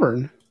was in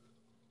Auburn.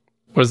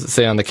 What does it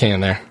say on the can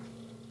there?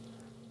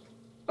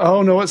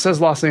 Oh, no, it says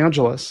Los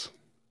Angeles.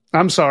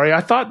 I'm sorry.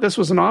 I thought this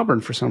was in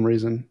Auburn for some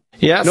reason.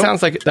 Yeah,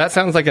 sounds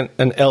like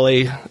an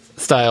LA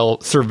style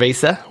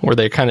cerveza where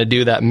they kind of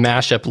do that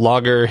mashup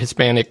lager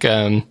Hispanic,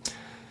 lime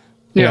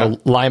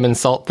and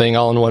salt thing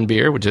all in one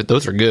beer.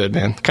 Those are good,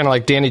 man. Kind of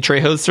like Danny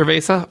Trejo's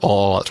cerveza.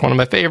 Oh, it's one of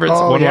my favorites.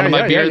 One of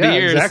my beer of the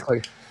years.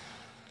 Exactly.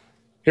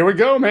 Here we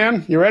go,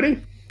 man. You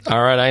ready?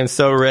 All right, I am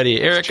so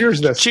ready, Eric.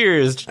 Cheers! This.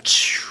 Cheers.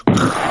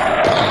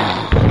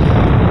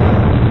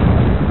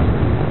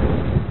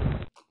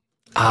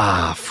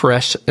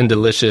 Fresh and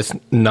delicious,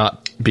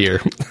 not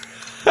beer.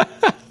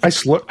 I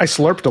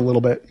slurped a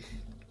little bit.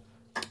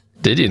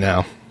 Did you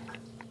now?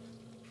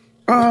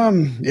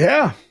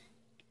 Yeah.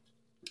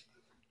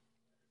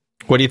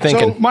 What are you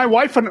thinking? So my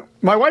wife and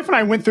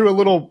I went through a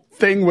little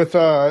thing with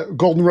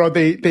Golden Road.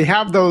 They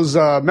have those.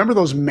 Remember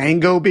those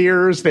mango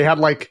beers? They had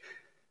like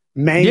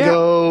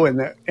mango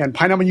and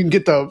pineapple. You can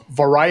get the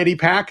variety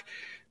pack.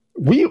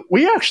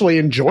 We actually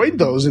enjoyed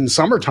those in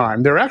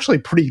summertime. They're actually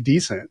pretty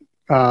decent.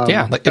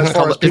 Isn't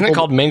it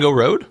called Mango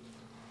Road?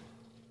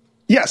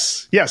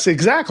 Yes,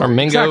 exactly. Or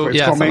Mango, exactly.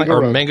 It's called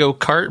Mango Road. Mango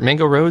Cart,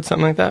 Mango Road,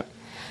 something like that.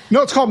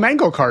 No, it's called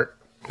Mango Cart.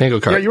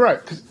 Mango Cart. Yeah, you're right.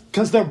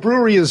 Because the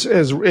brewery is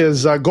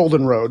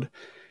Golden Road,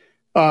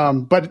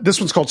 but this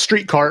one's called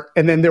Street Cart,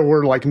 and then there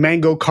were like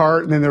Mango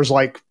Cart, and then there's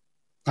like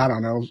I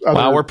don't know.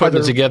 Wow, we're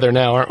putting it together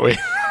now, aren't we?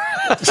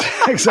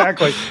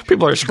 Exactly.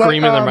 People are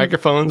screaming in their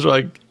microphones,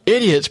 like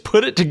idiots.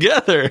 Put it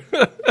together.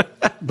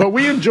 But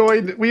we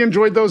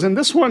enjoyed those, and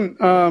this one.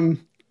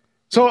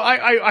 So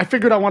I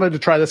figured I wanted to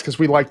try this because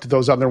we liked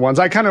those other ones.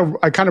 I kind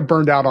of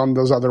burned out on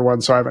those other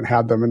ones, so I haven't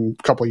had them in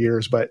a couple of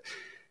years. But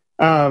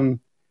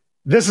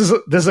this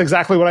is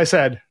exactly what I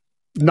said.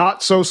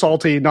 Not so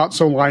salty, not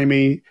so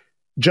limey,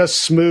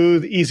 just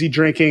smooth, easy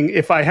drinking.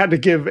 If I had to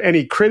give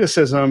any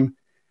criticism,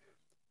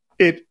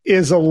 it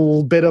is a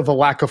little bit of a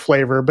lack of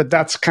flavor, but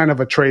that's kind of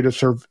a trait of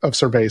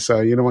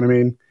cerveza. You know what I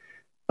mean?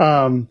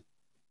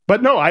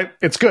 But no,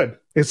 it's good.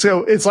 It's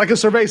like a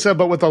cerveza,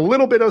 but with a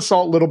little bit of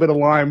salt, a little bit of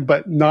lime,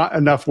 but not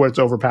enough where it's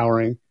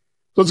overpowering.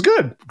 So it's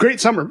good.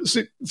 Great summer. It's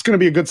going to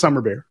be a good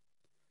summer beer.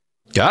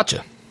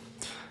 Gotcha.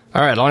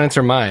 All right, I'll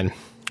answer mine.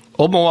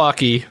 Old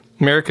Milwaukee,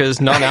 America's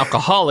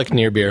non-alcoholic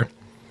near beer.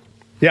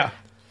 Yeah.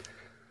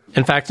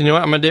 In fact, you know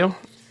what I'm going to do?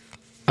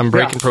 I'm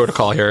breaking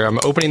protocol here. I'm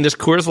opening this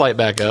Coors Light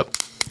back up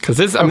because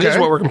this is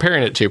what we're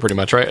comparing it to pretty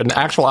much, right? An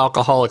actual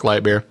alcoholic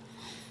light beer.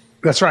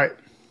 That's right.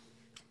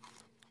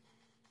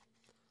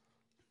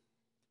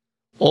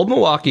 Old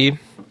Milwaukee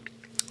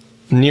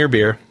near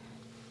beer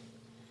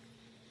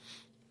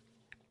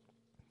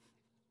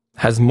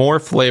has more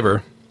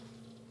flavor.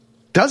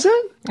 Does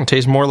it? It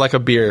tastes more like a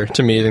beer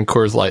to me than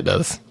Coors Light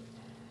does.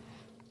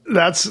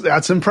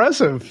 That's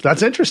impressive.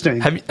 That's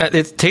interesting.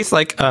 It tastes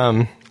like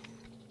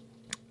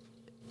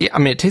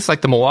it tastes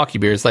like the Milwaukee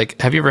beers. Like,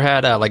 have you ever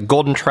had like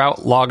Golden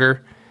Trout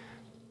Lager?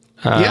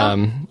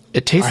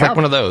 It tastes like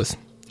one of those.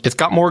 It's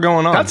got more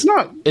going on. That's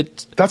not bad.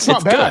 Good. That's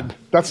not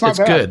it's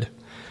bad. Good.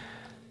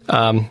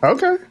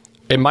 Okay.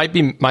 It might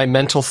be my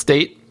mental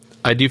state.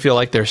 I do feel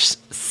like there's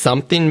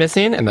something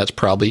missing, and that's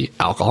probably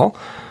alcohol.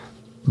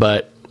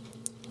 But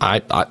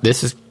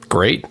this is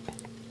great.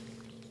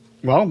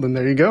 Well, then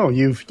there you go.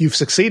 You've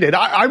succeeded.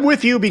 I'm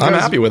with you because I'm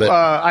happy with it.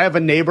 I have a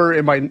neighbor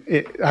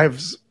I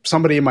have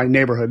somebody in my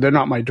neighborhood. They're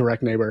not my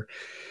direct neighbor,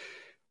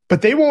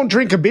 but they won't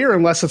drink a beer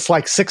unless it's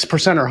like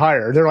 6% or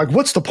higher. They're like,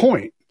 "What's the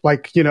point?"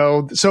 Like,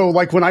 so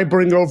like when I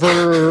bring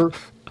over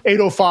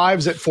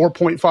 805s at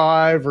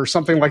 4.5 or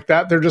something like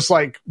that, they're just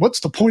like,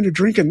 "What's the point of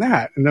drinking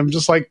that?" And I'm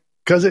just like,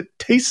 "Because it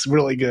tastes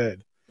really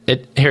good."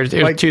 Here's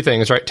like, two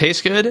things, right?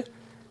 Tastes good,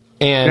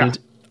 and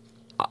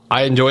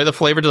I enjoy the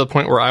flavor to the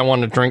point where I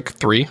want to drink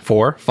 3,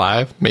 4,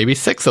 5, maybe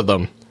 6 of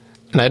them.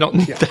 And I don't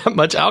need that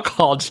much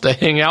alcohol just to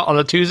hang out on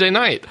a Tuesday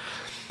night.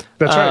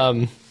 That's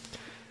right.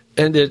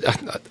 And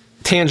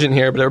tangent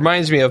here, but it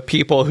reminds me of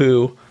people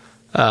who,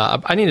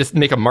 I need to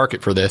make a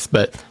market for this,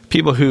 but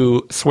people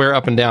who swear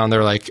up and down,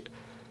 they're like,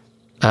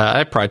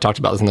 I probably talked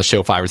about this on the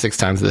show 5 or 6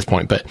 times at this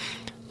point, but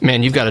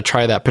man, you've got to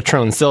try that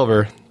Patron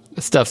Silver.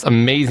 This stuff's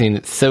amazing.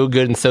 It's so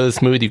good and so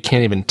smooth, you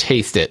can't even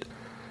taste it.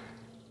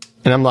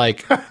 And I'm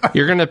like,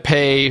 you're going to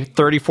pay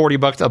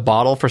 $30-$40 a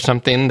bottle for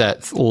something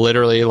that's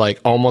literally like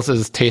almost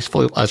as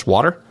tasteful as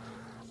water?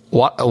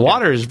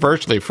 Water is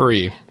virtually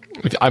free.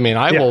 I mean,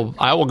 I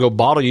will go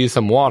bottle you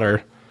some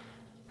water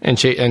and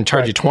charge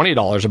you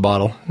 $20 a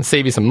bottle and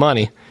save you some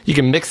money. You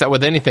can mix that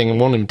with anything and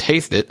won't even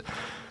taste it.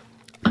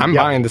 I'm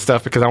buying this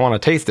stuff because I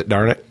want to taste it,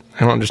 darn it.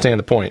 I don't understand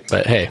the point,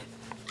 but hey.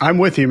 I'm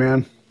with you,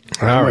 man.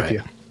 I'm with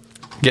you.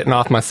 Getting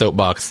off my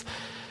soapbox.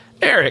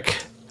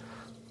 Eric.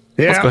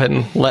 Yeah. Let's go ahead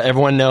and let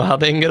everyone know how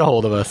they can get a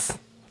hold of us.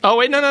 Oh,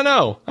 wait,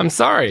 no. I'm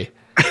sorry.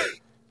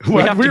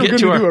 We got to get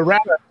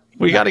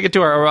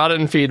to our errata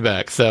and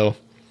feedback. So,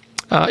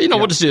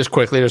 we'll just do this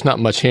quickly. There's not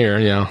much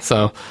here,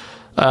 So,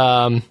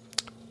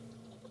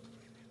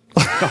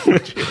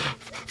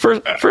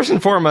 first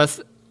and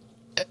foremost,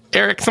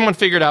 Eric, someone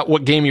figured out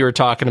what game you were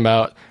talking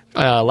about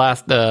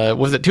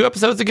was it 2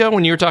 episodes ago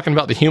when you were talking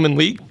about the Human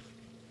League?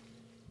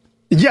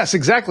 Yes,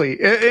 exactly.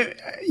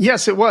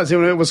 Yes, it was.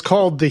 It was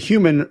called the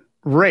Human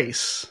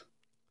Race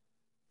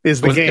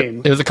is the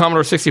game. It was a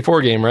Commodore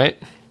 64 game,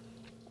 right?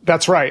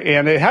 That's right.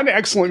 And it had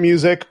excellent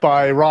music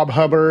by Rob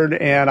Hubbard,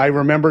 and I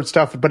remembered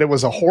stuff, but it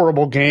was a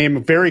horrible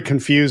game, very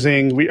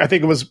confusing. I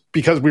think it was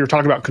because we were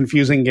talking about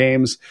confusing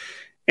games.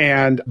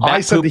 And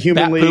I said the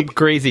Human League. Poop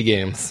crazy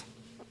games.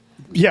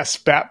 Yes,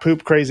 Bat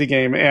Poop Crazy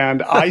Game.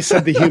 And I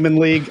said the Human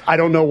League. I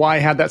don't know why I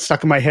had that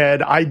stuck in my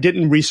head. I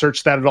didn't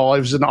research that at all. It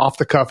was an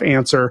off-the-cuff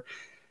answer.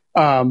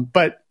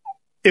 But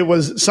it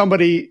was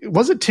somebody,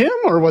 was it Tim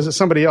or was it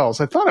somebody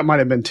else? I thought it might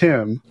have been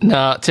Tim.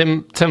 No,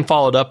 Tim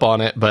followed up on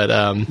it, but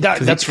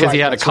because he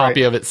had a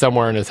copy of it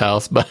somewhere in his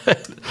house, but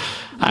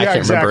I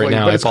can't remember it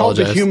now. But I apologize. It's called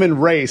the Human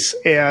Race,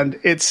 and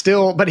it's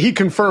still, but he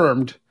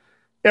confirmed,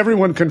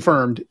 everyone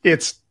confirmed,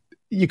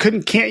 you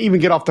can't even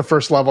get off the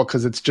first level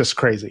because it's just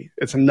crazy.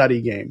 It's a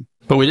nutty game.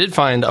 But we did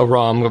find a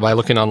ROM by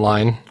looking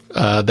online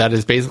that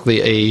is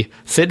basically a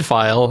SID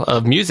file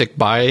of music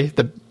by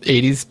the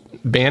 80s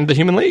band The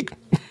Human League.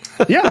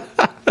 Yeah,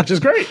 which is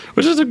great.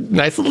 Which is a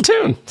nice little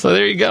tune. So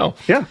there you go.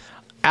 Yeah.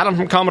 Adam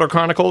from Commodore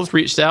Chronicles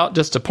reached out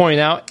just to point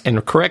out,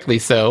 and correctly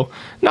so,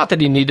 not that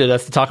he needed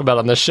us to talk about it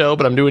on this show,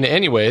 but I'm doing it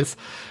anyways,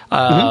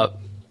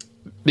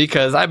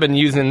 because I've been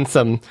using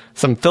some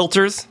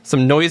filters,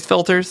 some noise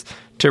filters,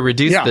 to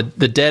reduce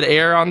the dead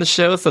air on the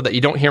show so that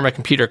you don't hear my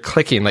computer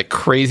clicking like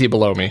crazy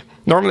below me.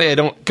 Normally I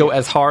don't go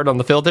as hard on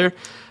the filter,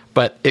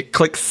 but it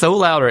clicks so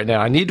loud right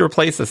now. I need to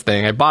replace this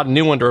thing. I bought a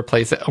new one to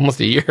replace it almost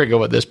a year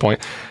ago at this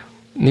point.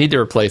 Need to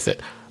replace it.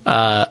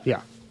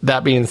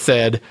 That being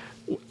said,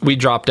 we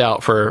dropped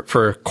out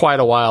for quite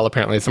a while,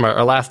 apparently.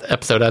 Our last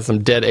episode has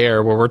some dead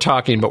air where we're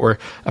talking, but we're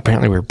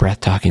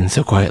breath talking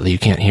so quietly you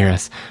can't hear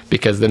us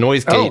because the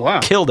noise gate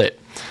killed it.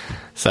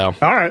 So,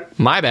 all right.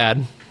 My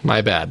bad.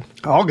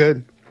 All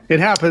good. It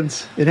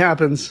happens.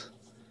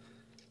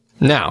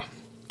 Now,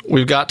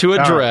 we've got to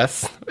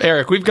address,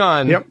 Eric, we've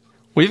gone,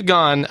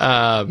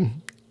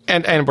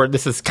 and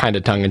this is kind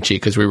of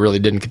tongue-in-cheek because we really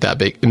didn't get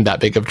in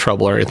that big of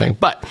trouble or anything,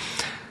 but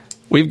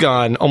we've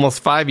gone almost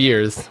 5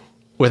 years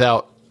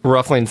without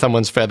ruffling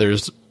someone's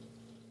feathers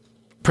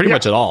pretty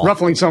much at all.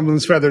 Ruffling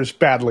someone's feathers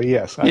badly,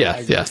 yes.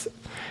 Yes.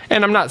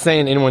 And I'm not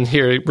saying anyone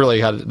here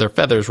really had their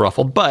feathers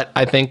ruffled, but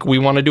I think we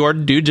want to do our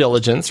due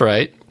diligence,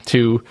 right,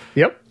 to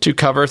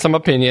cover some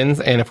opinions.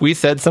 And if we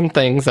said some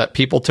things that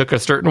people took a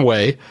certain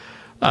way,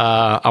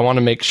 I want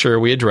to make sure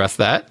we address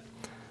that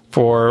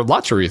for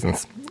lots of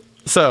reasons.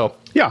 So,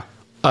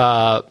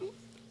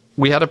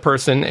 we had a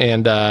person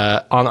and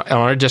on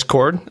our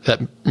Discord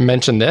that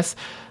mentioned this.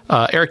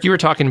 Eric, you were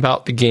talking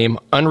about the game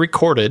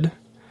Unrecorded,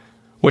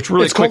 which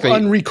really quickly...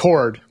 Called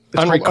Unrecord.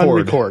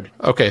 Unrecord.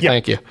 Okay,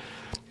 thank you.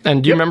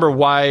 And do you remember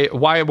why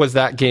was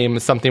that game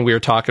something we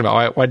were talking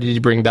about? Why did you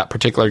bring that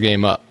particular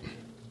game up?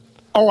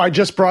 Oh, I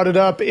just brought it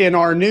up in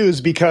our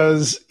news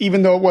because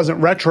even though it wasn't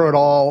retro at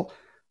all,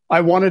 I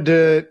wanted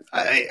to,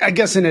 I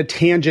guess in a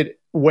tangent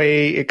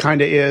way, it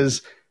kind of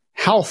is.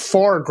 how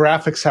far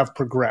graphics have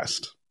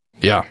progressed.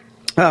 Yeah.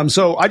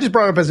 So I just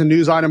brought it up as a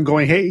news item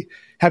going, hey,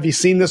 have you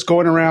seen this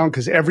going around?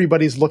 Because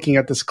everybody's looking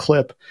at this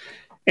clip,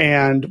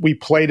 and we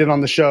played it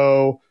on the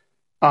show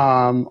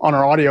on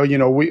our audio. You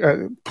know, we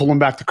pulling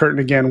back the curtain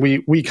again.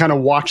 We kind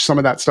of watched some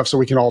of that stuff so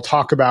we can all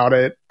talk about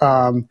it.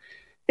 And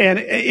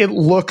it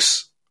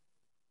looks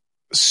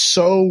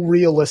so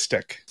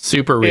realistic.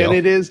 Super real. And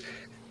it is.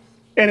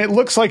 And it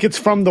looks like it's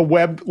from the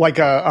web, like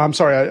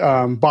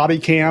a body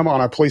cam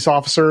on a police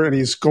officer, and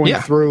he's going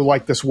through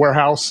like this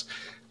warehouse.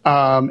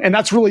 And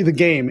that's really the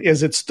game,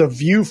 is it's the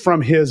view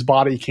from his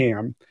body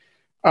cam.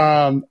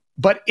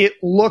 But it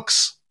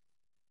looks,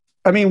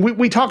 I mean,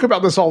 we talk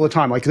about this all the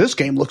time. Like, this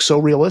game looks so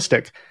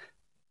realistic.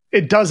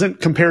 It doesn't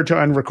compare to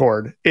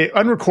Unrecord.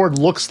 Unrecord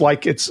looks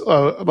like it's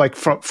like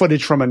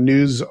footage from a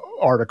news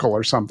article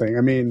or something.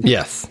 I mean,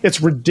 yes,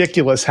 it's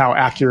ridiculous how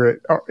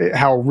accurate,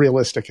 how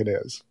realistic it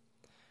is.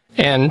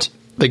 And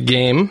the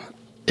game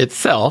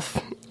itself,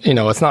 you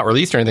know, it's not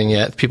released or anything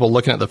yet. It's people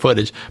looking at the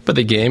footage, but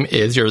the game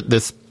is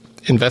this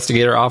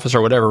investigator, officer,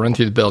 or whatever, run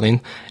through the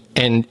building,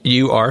 and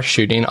you are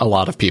shooting a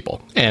lot of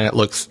people, and it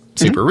looks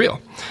super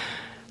real.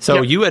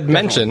 So you had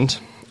mentioned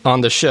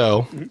on the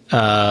show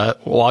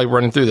while you're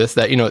running through this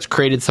that, you know, it's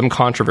created some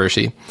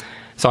controversy.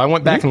 So I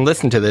went back and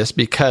listened to this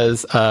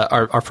because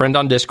our friend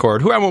on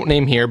Discord, who I won't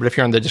name here, but if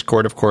you're on the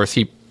Discord, of course,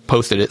 he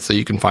posted it so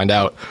you can find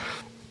out,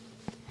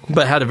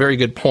 but had a very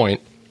good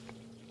point.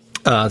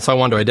 So I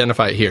wanted to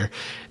identify it here.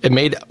 And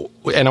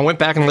I went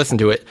back and listened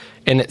to it,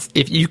 and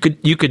if you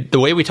could, the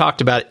way we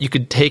talked about it, you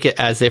could take it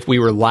as if we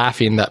were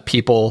laughing that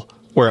people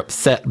were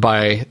upset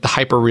by the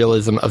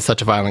hyper-realism of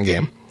such a violent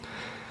game.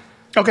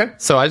 Okay.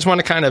 So I just want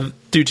to kind of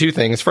do two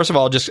things. First of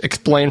all, just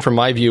explain from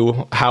my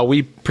view how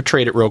we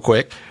portrayed it real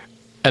quick,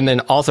 and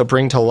then also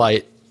bring to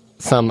light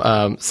some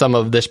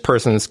of this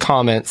person's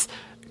comments,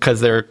 because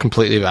they're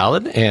completely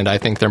valid, and I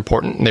think they're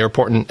important. And they're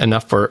important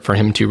enough for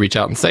him to reach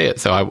out and say it.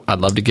 So I'd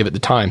love to give it the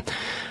time.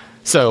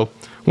 So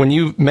when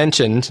you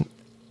mentioned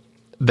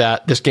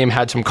that this game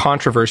had some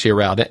controversy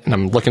around it, and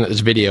I'm looking at this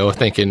video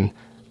thinking,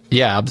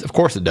 yeah, of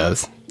course it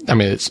does. I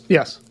mean, it's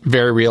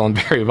very real and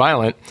very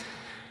violent.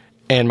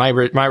 And my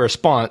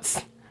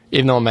response,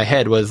 even though in my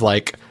head, was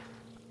like,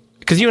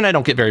 because you and I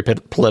don't get very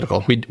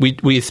political.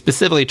 We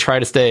specifically try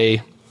to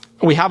stay.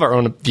 We have our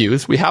own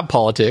views. We have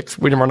politics.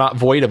 We're not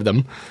void of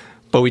them.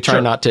 But we try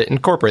not to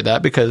incorporate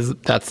that because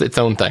that's its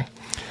own thing.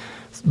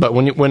 But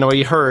when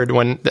we heard,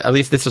 at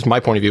least this is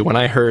my point of view, when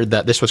I heard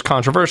that this was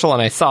controversial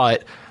and I saw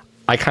it,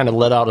 I kind of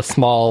let out a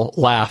small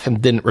laugh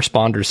and didn't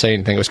respond or say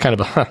anything. It was kind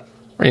of a,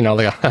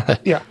 like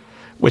a,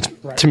 which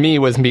to me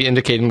was me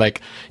indicating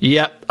like,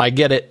 yep, I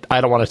get it.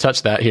 I don't want to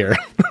touch that here.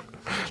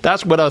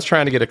 That's what I was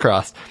trying to get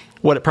across.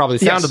 What it probably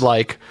sounded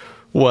like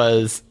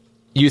was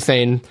you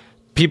saying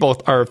people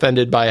are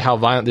offended by how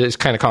violent it is,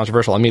 kind of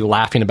controversial, and me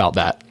laughing about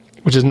that,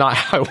 which is not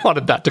how I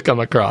wanted that to come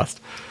across.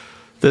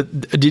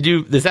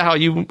 Is that how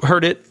you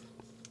heard it?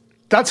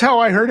 That's how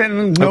I heard it.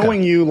 And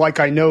knowing you like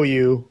I know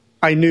you,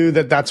 I knew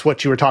that that's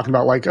what you were talking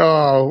about. Like,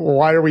 oh,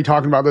 why are we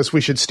talking about this?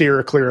 We should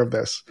steer clear of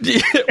this.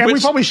 And we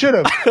probably should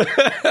have.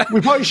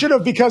 We probably should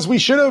have, because we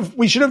should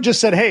have just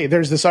said, hey,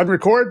 there's this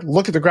Unrecord.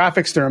 Look at the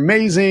graphics. They're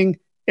amazing.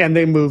 And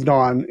they moved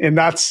on. And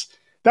that's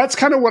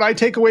kind of what I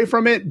take away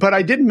from it. But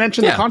I didn't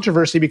mention the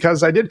controversy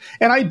because I did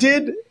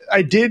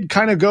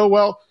kind of go,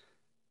 well,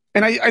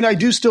 and I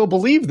do still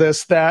believe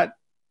this, that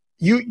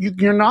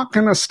you're not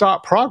going to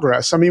stop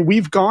progress. I mean,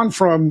 we've gone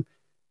from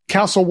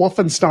Castle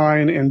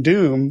Wolfenstein and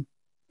Doom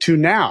to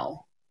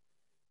now,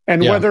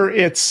 and whether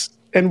it's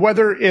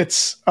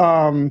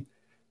a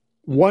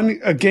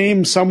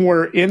game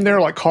somewhere in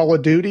there like Call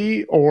of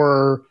Duty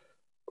or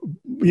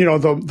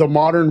the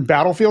modern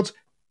Battlefields,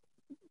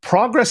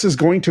 progress is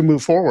going to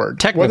move forward,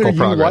 technical whether you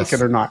progress,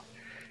 like it or not.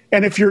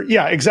 And if you're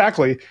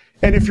exactly,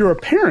 and if you're a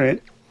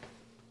parent,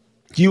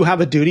 you have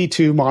a duty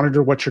to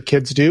monitor what your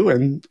kids do,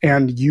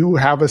 and you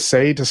have a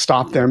say to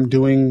stop them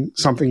doing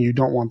something you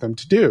don't want them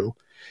to do.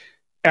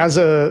 As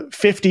a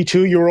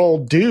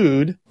 52-year-old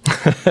dude,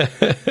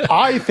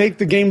 I think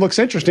the game looks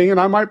interesting and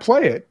I might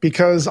play it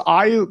because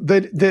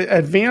the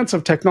advance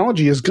of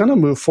technology is going to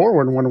move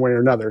forward one way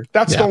or another.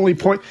 That's the only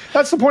point.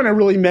 That's the point I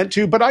really meant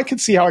to, but I could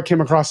see how I came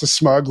across as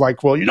smug,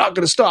 like, well, you're not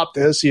going to stop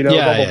this,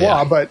 blah,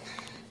 blah,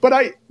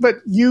 blah. But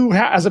you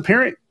as a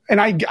parent, and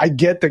I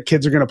get that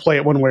kids are going to play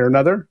it one way or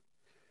another.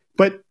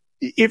 But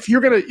if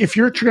you're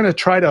gonna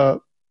try to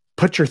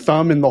put your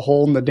thumb in the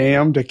hole in the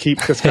dam to keep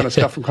this kind of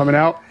stuff from coming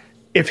out,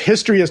 if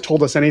history has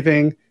told us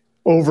anything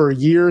over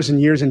years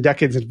and years and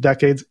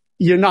decades,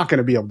 you're not going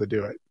to be able to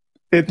do it.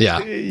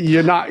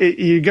 You're not.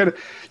 You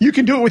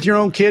can do it with your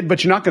own kid,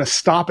 but you're not going to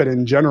stop it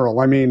in general.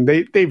 I mean,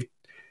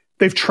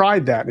 they've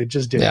tried that and it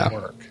just didn't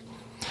work.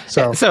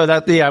 So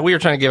that we were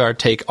trying to give our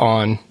take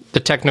on the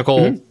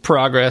technical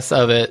progress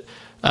of it.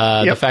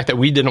 The fact that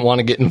we didn't want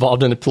to get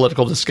involved in a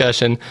political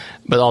discussion,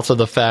 but also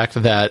the fact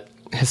that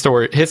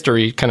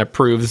history kind of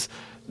proves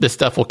this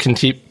stuff will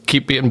keep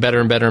keep getting better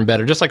and better and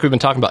better. Just like we've been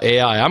talking about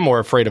AI. I'm more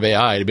afraid of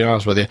AI, to be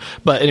honest with you.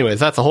 But anyways,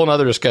 that's a whole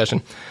nother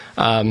discussion.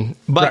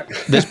 But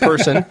this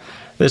person,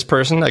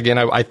 again,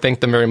 I thank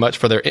them very much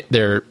for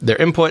their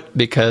input,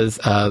 because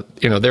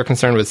they're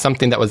concerned with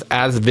something that was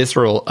as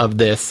visceral of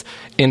this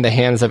in the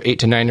hands of 8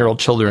 to 9-year-old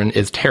children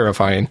is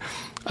terrifying.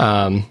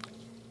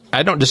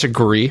 I don't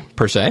disagree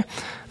per se.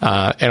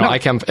 I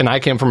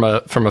came from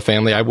a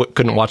family. I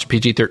couldn't watch a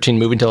PG-13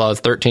 movie until I was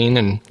 13,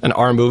 and an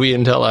R movie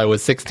until I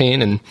was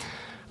 16. And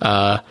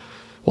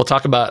we'll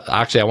talk about.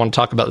 Actually, I want to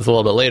talk about this a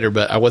little bit later.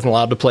 But I wasn't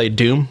allowed to play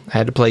Doom. I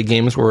had to play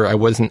games where I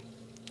wasn't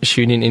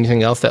shooting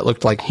anything else that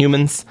looked like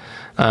humans.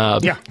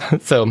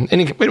 So,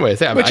 anyways,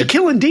 yeah. But you're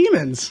killing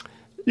demons.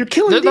 You're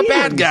killing demons. They're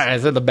the bad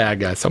guys. They're the bad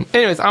guys. So,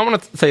 anyways, I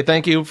want to say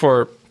thank you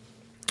for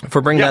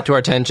bringing that to our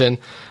attention.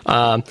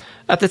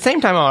 At the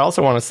same time, I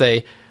also want to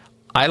say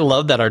I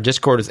love that our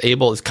Discord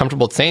is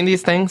comfortable saying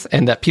these things,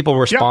 and that people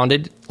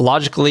responded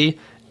logically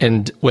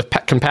and with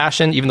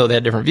compassion, even though they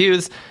had different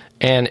views.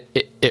 And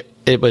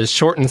it was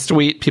short and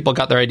sweet. People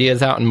got their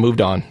ideas out and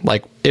moved on.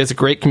 Like, it was a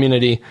great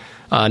community.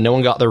 No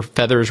one got their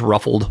feathers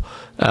ruffled,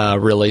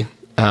 really.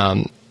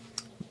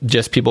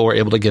 Just people were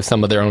able to give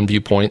some of their own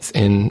viewpoints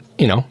in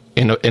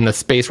a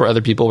space where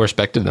other people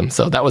respected them.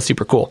 So that was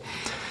super cool.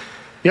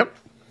 Yep.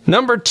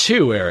 Number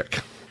 2, Eric.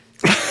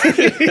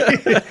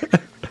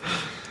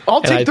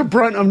 I'll take the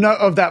brunt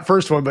of that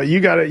first one, but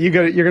you're going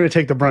to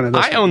take the brunt of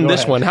this. I own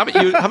this one. How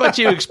about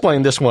you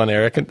explain this one,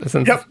 Eric?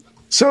 Yep.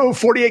 So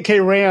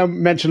 48K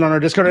RAM mentioned on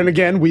our Discord. And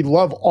again, we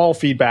love all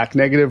feedback,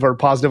 negative or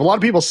positive. A lot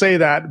of people say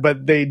that,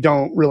 but they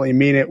don't really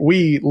mean it.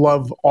 We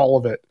love all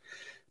of it.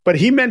 But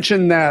he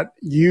mentioned that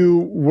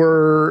you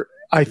were,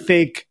 I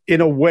think, in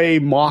a way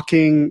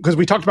mocking, because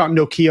we talked about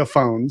Nokia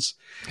phones.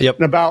 Yep.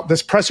 And about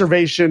this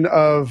preservation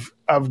of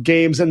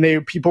games,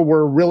 and people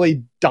were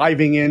really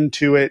diving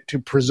into it to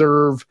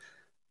preserve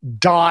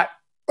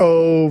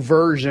 .0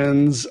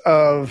 versions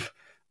of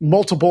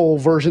multiple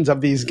versions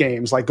of these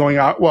games, like going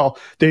out. Well,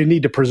 they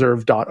need to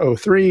preserve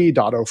 .03,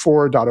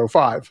 .04,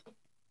 .05,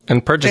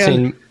 and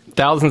purchasing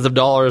thousands of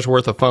dollars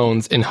worth of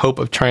phones in hope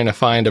of trying to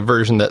find a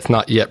version that's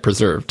not yet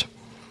preserved.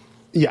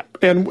 Yeah,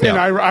 and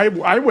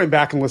I went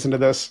back and listened to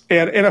this,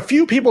 and a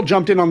few people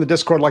jumped in on the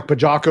Discord, like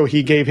Pajako.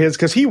 He gave his,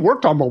 because he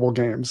worked on mobile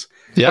games,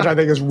 which I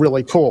think is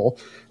really cool.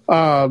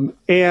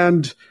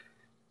 And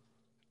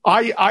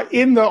I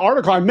in the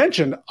article I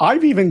mentioned,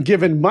 I've even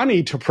given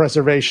money to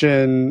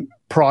preservation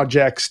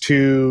projects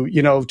to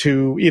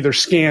either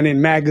scan in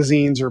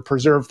magazines or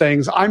preserve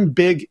things.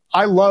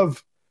 I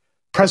love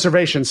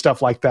preservation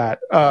stuff like that.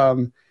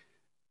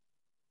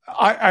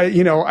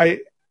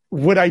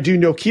 Would I do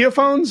Nokia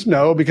phones?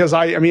 No, because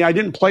I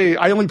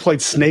only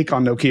played Snake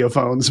on Nokia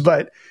phones,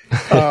 but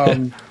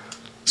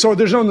so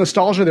there's no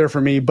nostalgia there for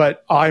me,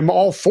 but I'm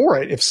all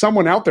for it. If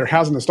someone out there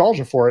has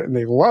nostalgia for it and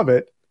they love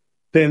it,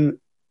 then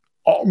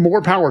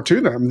more power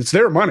to them. It's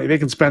their money. They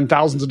can spend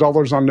thousands of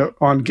dollars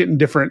on getting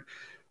different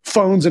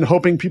phones and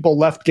hoping people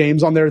left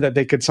games on there that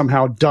they could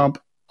somehow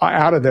dump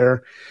out of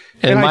there.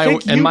 And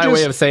my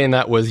way of saying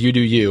that was, you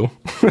do you.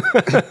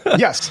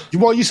 Yes.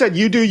 Well, you said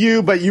you do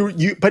you, but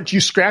you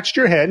scratched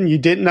your head and you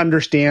didn't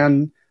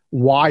understand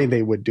why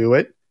they would do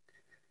it.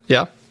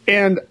 Yeah.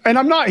 And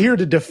I'm not here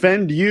to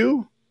defend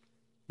you,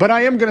 but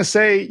I am going to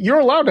say you're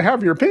allowed to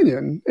have your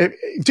opinion.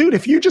 Dude,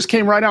 if you just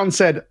came right out and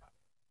said,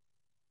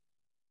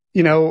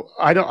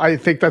 I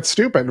think that's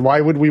stupid.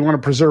 Why would we want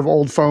to preserve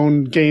old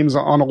phone games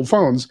on old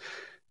phones?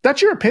 That's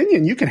your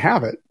opinion. You can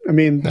have it. I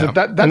mean, that's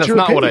not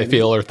opinion. What I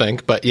feel or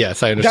think, but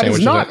yes, I understand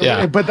what you meant.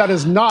 Yeah. But that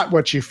is not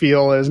what you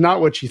feel, is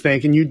not what you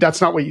think, and that's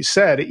not what you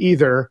said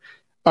either.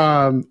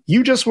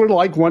 You just were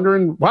like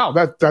wondering, wow,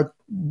 that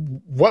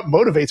what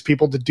motivates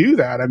people to do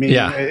that? I mean,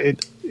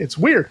 it's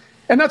weird,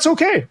 and that's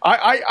okay.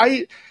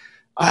 I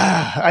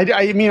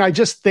mean, I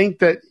just think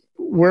that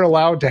we're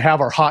allowed to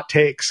have our hot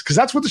takes, because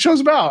that's what the show's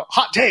about.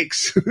 Hot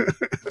takes.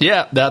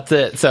 Yeah, that's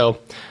it. So.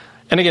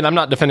 And again, I'm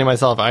not defending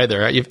myself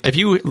either. If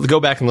you go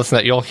back and listen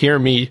to that, you'll hear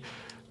me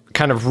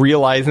kind of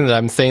realizing that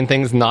I'm saying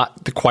things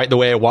not quite the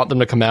way I want them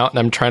to come out, and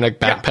I'm trying to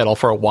backpedal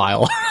for a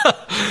while.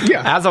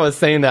 As I was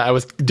saying that, I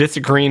was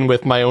disagreeing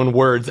with my own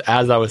words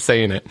as I was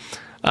saying it.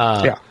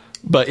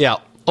 But yeah,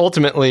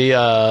 ultimately,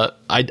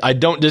 I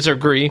don't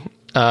disagree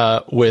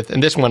with,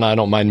 and this one I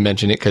don't mind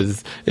mentioning it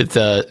because it's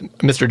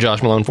Mr.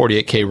 Josh Malone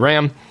 48K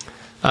RAM.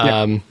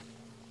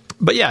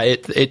 But yeah,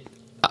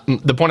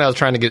 the point I was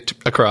trying to get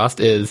across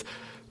is,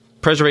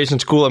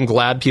 preservation's cool. I'm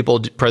glad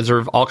people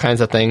preserve all kinds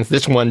of things.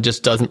 This one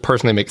just doesn't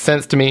personally make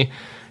sense to me,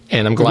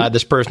 and I'm glad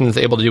this person is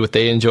able to do what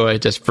they enjoy.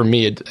 Just for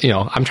me,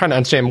 I'm trying to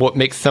understand what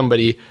makes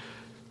somebody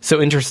so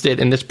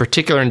interested in this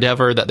particular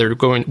endeavor that they're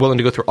willing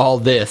to go through all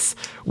this,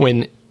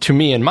 when, to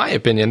me, in my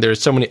opinion,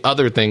 there's so many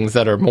other things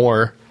that are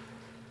more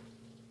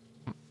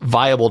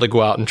viable to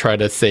go out and try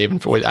to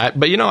save. But I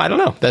don't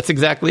know. That's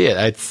exactly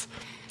it.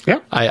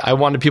 I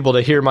wanted people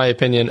to hear my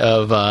opinion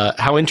of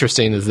how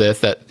interesting is this,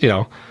 that,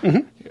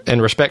 and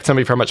respect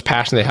somebody for how much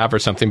passion they have for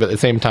something, but at the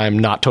same time,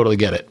 not totally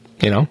get it,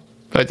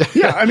 But,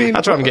 yeah, I mean,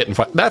 that's what I'm getting.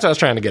 That's what I was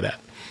trying to get at.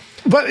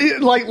 But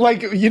I'm going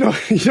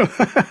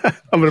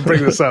to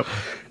bring this up.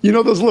 You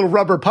know those little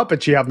rubber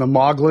puppets you have, the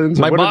Moglins?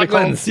 My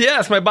Moglins.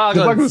 Yes, my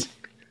Moglins.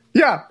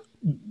 Yeah.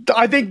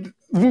 I think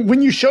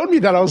when you showed me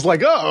that, I was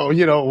like, oh,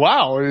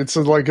 wow, it's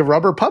like a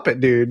rubber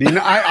puppet, dude.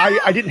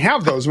 I didn't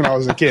have those when I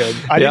was a kid.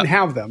 I didn't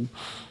have them.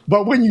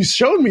 But when you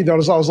showed me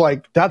those, I was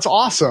like, that's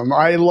awesome.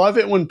 I love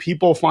it when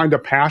people find a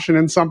passion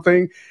in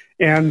something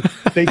and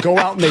they go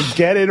out and they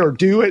get it or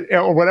do it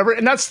or whatever.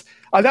 And that's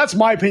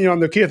my opinion on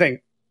the Nokia thing.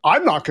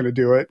 I'm not going to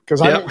do it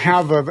because I don't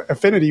have an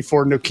affinity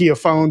for Nokia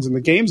phones and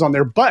the games on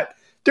there. But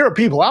there are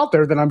people out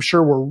there that I'm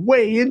sure were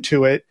way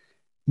into it.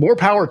 More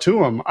power to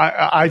them.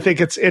 I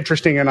think it's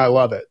interesting and I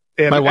love it.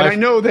 And I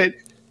know that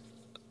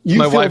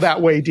you feel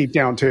that way deep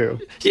down too.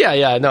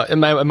 Yeah. No, and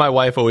my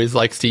wife always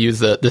likes to use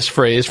this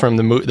phrase from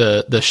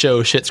the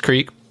show Schitt's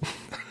Creek.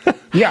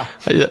 Yeah.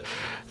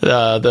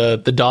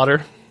 The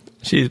daughter.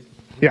 She.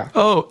 Yeah.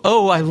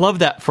 Oh, I love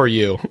that for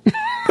you.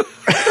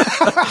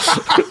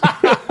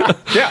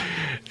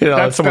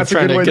 Yeah. Someone's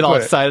trying to get all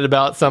excited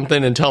about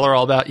something and tell her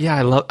all about. Yeah,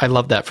 I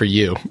love that for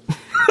you.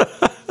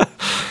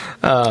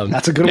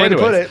 That's a good way to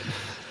put it.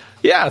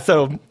 Yeah.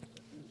 So.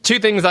 Two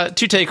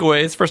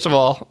takeaways. First of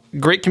all,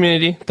 great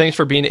community. Thanks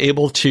for being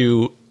able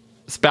to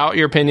spout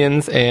your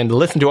opinions and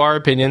listen to our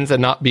opinions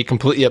and not be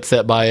completely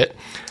upset by it.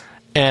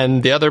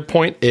 And the other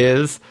point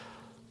is,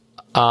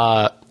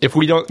 if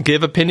we don't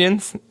give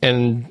opinions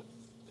and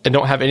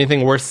don't have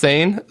anything worth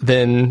saying,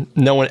 then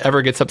no one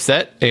ever gets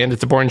upset and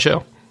it's a boring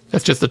show.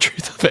 That's just the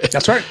truth of it.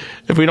 That's right.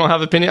 If we don't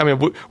have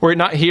opinion, we're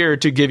not here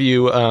to give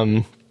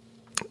you,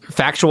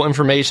 factual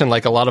information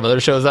like a lot of other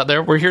shows out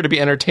there. We're here to be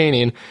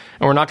entertaining, and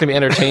we're not going to be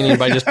entertaining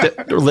by just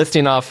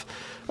listing off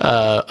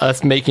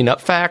us making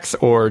up facts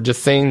or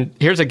just saying,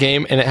 here's a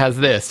game and it has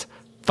this.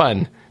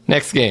 Fun.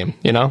 Next game,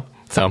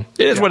 So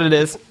it is what it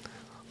is.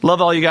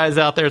 Love all you guys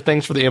out there.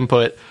 Thanks for the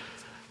input.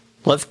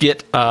 Let's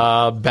get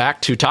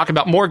back to talk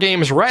about more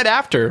games right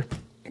after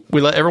we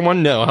let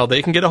everyone know how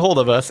they can get a hold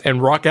of us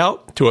and rock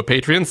out to a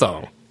Patreon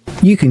song.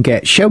 You can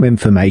get show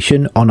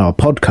information on our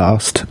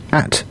podcast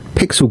at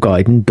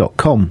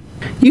pixelguiden.com.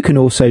 You can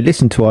also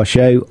listen to our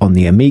show on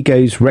the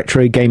Amigos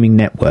Retro Gaming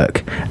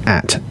Network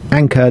at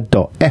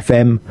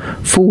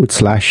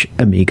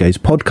anchor.fm/Amigos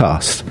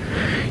Podcast.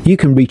 You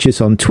can reach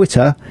us on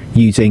Twitter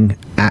using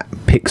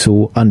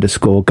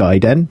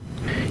 @pixel_guiden.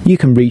 You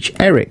can reach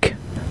Eric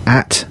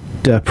at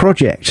the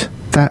project.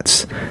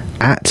 That's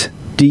at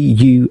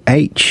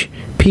DUHPROJECT.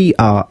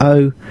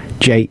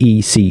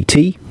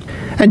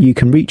 And you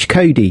can reach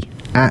Cody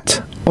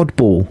at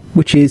Oddball,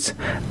 which is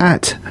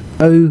at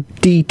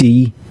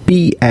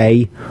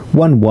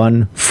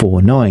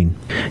ODDBA1149.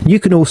 You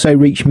can also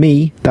reach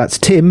me, that's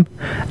Tim,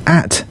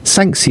 at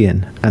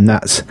Sanxion, and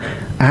that's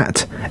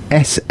at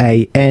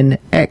SANXION.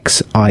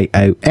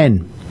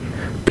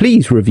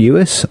 Please review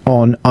us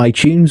on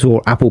iTunes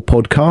or Apple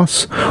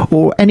Podcasts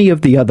or any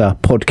of the other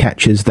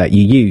podcatchers that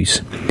you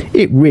use.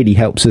 It really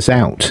helps us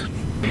out.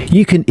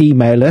 You can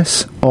email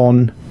us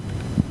on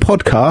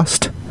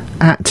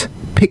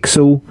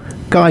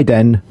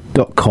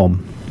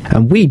podcast@pixelguiden.com.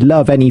 And we'd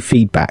love any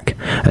feedback.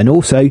 And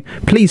also,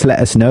 please let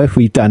us know if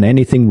we've done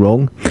anything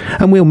wrong,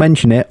 and we'll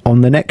mention it on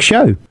the next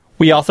show.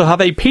 We also have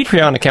a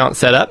Patreon account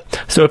set up,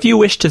 so if you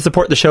wish to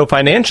support the show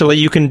financially,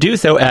 you can do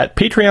so at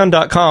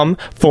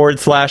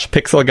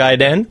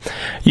patreon.com/pixelguiden.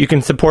 You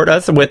can support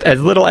us with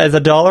as little as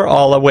 $1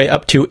 all the way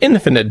up to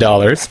infinite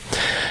dollars.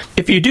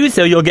 If you do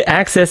so, you'll get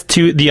access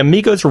to the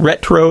Amigos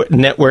Retro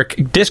Network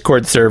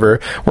Discord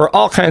server, where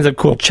all kinds of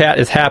cool chat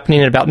is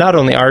happening about not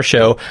only our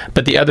show,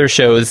 but the other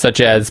shows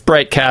such as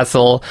Bright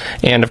Castle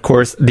and, of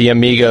course, the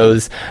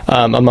Amigos,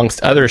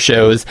 amongst other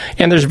shows.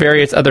 And there's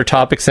various other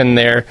topics in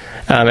there,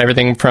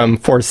 everything from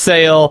for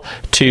sale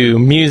to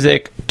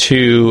music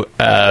to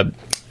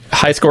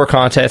high score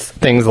contests,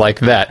 things like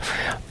that.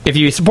 If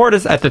you support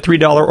us at the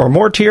 $3 or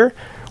more tier,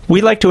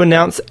 we like to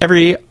announce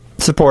every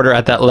supporter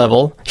at that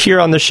level here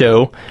on the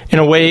show in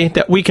a way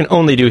that we can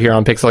only do here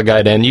on Pixel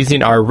Guiden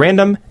using our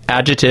random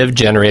adjective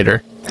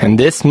generator. And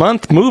this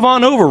month, move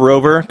on over,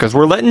 Rover, because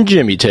we're letting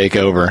Jimmy take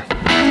over.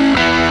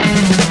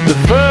 The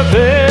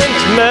perfect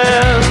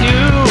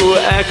Matthew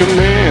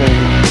Ackerman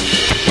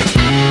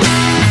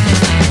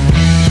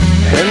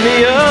and the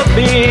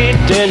upbeat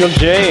Daniel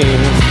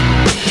James,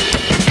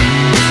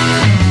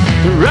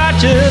 the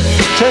righteous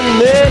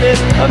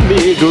 10-minute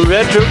Amiga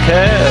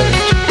Retrocast,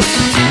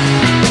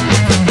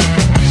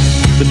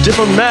 the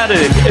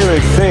diplomatic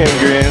Eric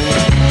Sandgren,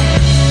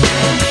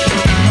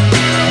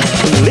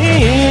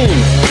 Lean,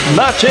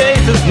 my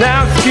chase is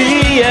now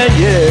ski, yeah.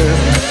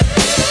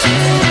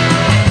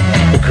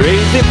 The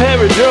crazy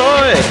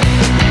Parajoy,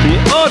 the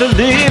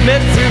orderly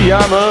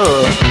Mitsuyama,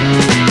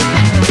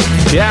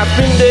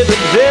 Captain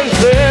David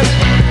Vincent,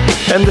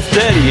 and the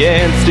steady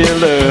Ann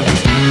Stiller,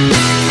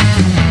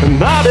 the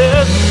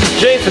modest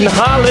Jason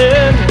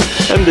Holland,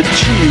 and the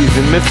cheese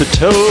and Mr.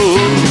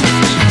 Toast,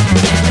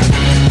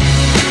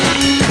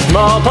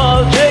 Small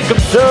Paul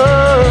Jacobson,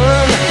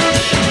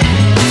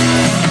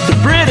 the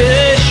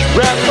British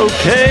rap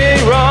okay,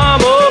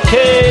 Rom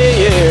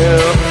okay,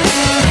 yeah.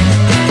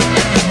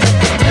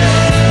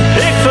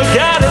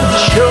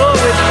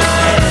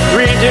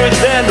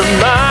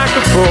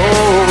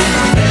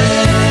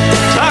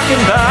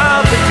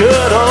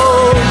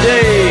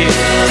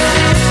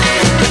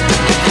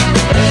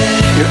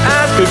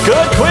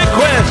 good quick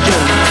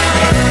questions.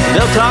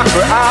 They'll talk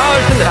for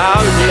hours and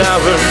hours and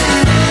hours.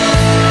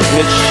 And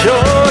it's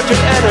sure to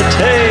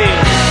entertain.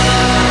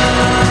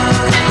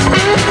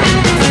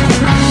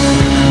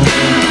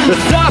 The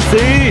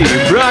saucy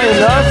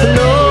Brian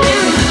Arsenault,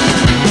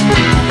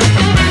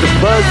 the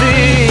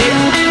fuzzy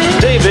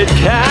David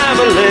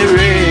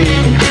Cavalieri,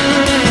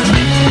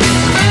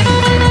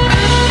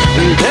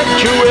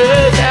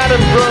 impetuous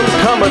Adam from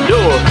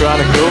Commodore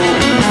Chronicles,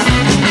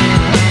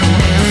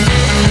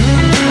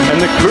 and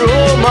the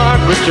cruel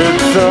Mark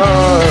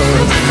Richardson,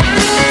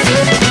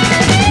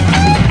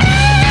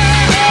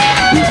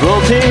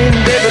 revolting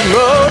David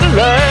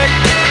Modelek,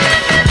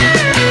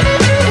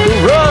 the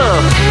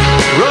rough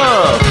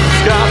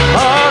Scott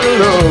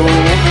Harlow,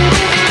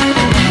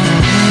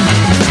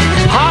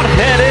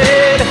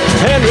 hot-headed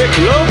Henrik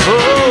Lopo,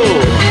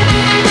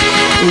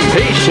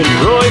 impatient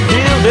Roy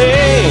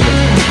Fielding,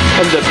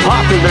 and the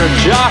popular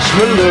Josh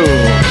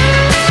Malone.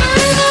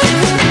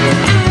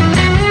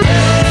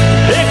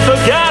 They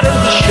forgot to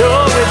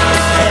show it,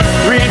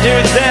 3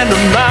 dudes and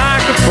a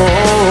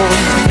microphone,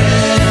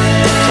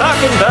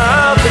 talking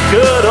about the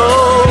good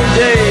old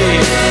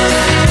days.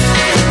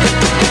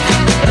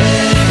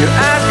 You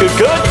ask a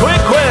good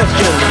quick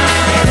question,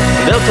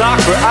 they'll talk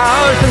for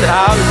hours and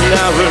hours and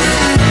hours,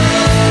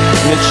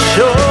 and it's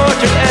sure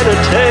to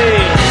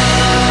entertain.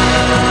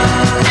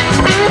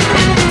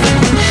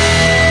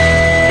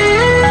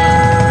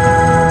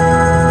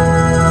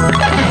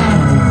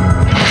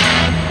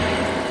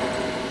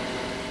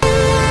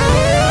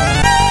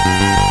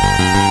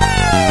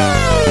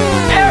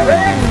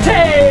 Eric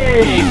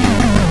Tape!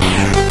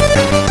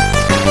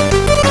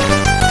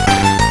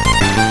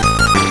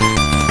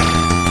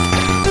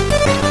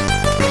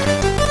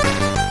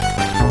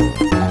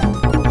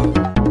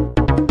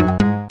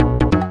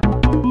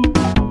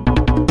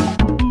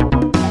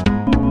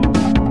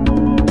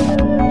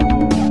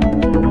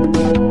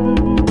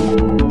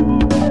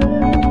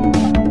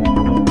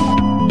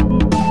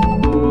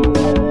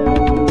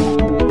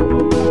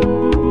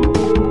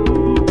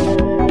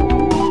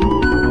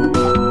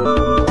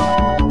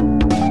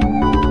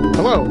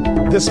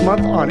 This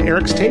month on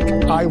Eric's Take,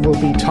 I will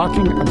be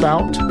talking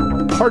about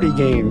party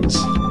games.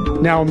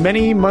 Now,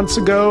 many months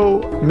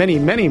ago,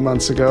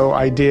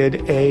 I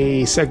did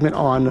a segment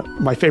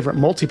on my favorite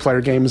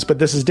multiplayer games, but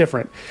this is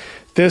different.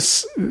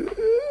 This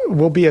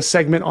will be a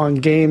segment on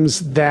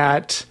games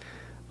that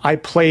I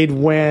played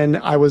when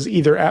I was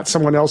either at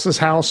someone else's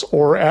house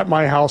or at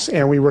my house,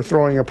 and we were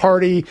throwing a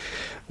party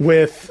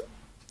with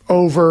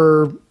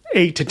over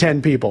 8 to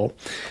 10 people.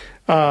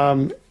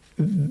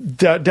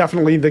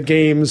 Definitely the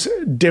games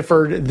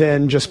differed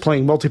than just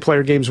playing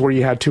multiplayer games where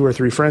you had 2 or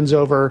 3 friends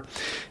over.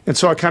 And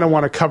so I kind of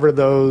want to cover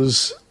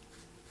those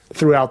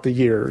throughout the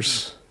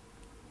years.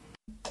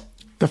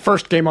 The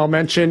first game I'll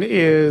mention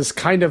is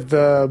kind of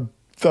the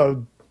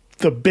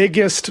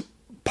biggest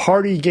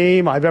party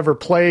game I've ever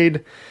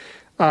played.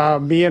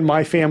 Me and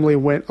my family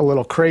went a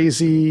little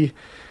crazy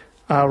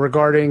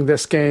regarding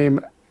this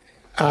game.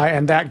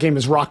 And that game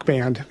is Rock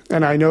Band.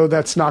 And I know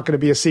that's not going to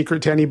be a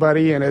secret to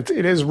anybody. And it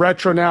is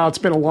retro now. It's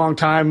been a long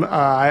time.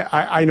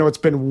 I know it's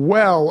been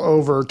well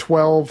over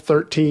 12,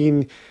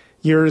 13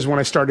 years when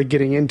I started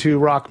getting into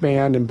Rock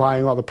Band and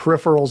buying all the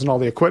peripherals and all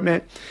the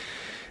equipment.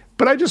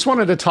 But I just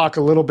wanted to talk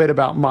a little bit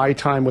about my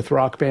time with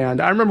Rock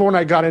Band. I remember when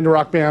I got into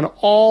Rock Band,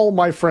 all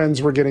my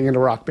friends were getting into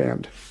Rock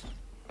Band.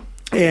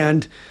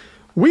 And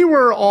we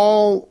were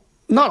all...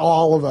 not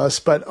all of us,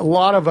 but a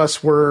lot of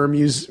us were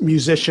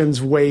musicians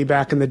way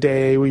back in the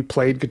day. We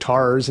played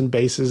guitars and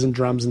basses and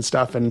drums and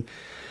stuff. And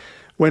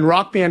when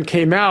Rock Band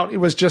came out, it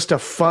was just a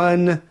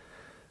fun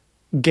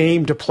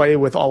game to play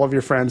with all of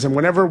your friends. And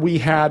whenever we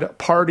had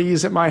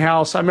parties at my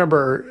house, I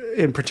remember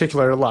in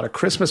particular a lot of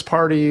Christmas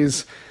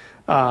parties,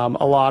 a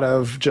lot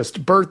of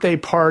just birthday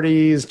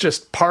parties,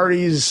 just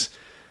parties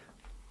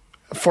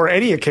for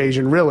any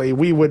occasion, really.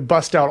 We would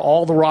bust out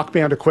all the Rock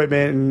Band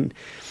equipment,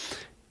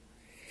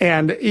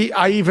 and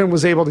I even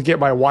was able to get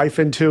my wife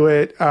into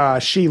it.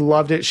 She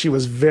loved it. She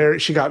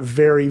got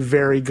very,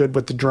 very good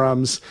with the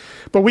drums.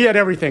 But we had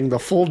everything, the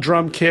full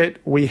drum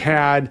kit. We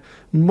had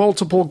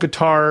multiple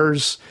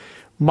guitars,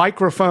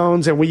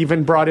 microphones, and we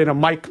even brought in a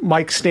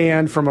mic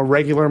stand from a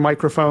regular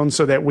microphone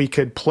so that we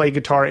could play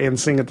guitar and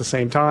sing at the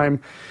same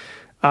time.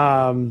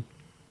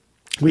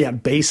 We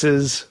had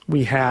basses.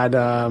 We had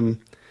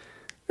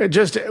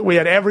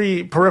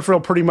every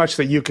peripheral pretty much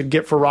that you could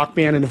get for Rock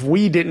Band. And if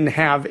we didn't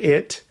have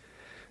it,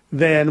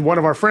 then one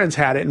of our friends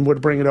had it and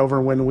would bring it over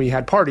when we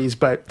had parties.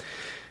 But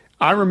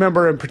I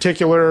remember in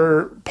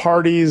particular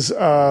parties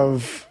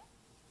of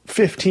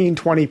 15,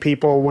 20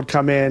 people would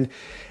come in,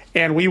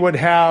 and we would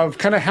have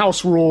kind of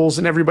house rules,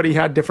 and everybody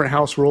had different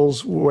house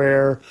rules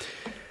where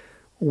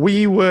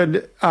we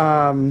would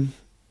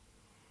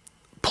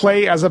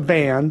play as a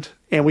band,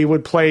 and we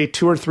would play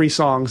 2 or 3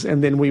 songs,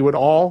 and then we would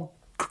all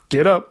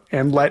get up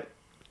and let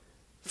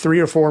 3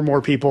 or 4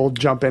 more people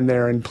jump in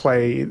there and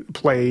play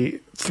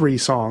 3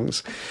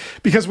 songs,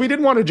 because we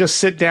didn't want to just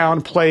sit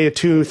down, play a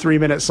 2-3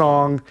 minute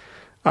song,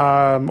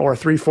 or a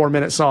 3-4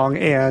 minute song,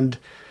 and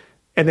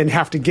and then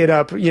have to get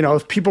up.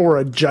 If people were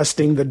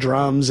adjusting the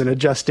drums and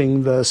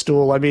adjusting the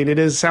stool. I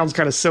mean, sounds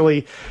kind of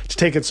silly to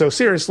take it so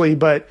seriously,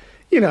 but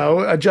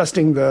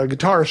adjusting the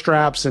guitar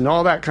straps and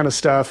all that kind of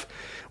stuff.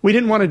 We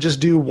didn't want to just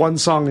do one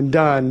song and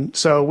done.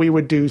 So we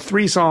would do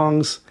 3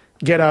 songs,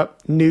 get up,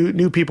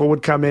 new people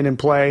would come in and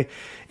play,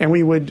 and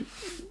we would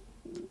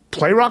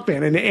play Rock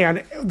Band.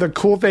 And the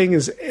cool thing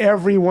is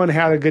everyone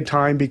had a good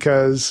time,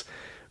 because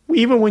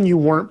even when you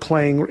weren't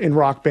playing in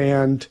Rock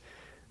Band,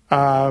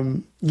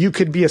 you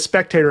could be a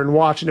spectator and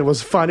watch, and it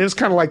was fun. It was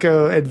kind of like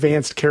a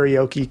advanced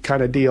karaoke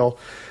kind of deal.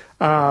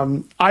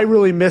 I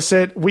really miss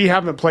it. We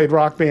haven't played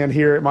Rock Band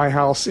here at my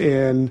house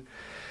in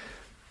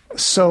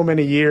so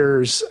many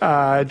years.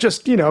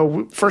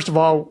 First of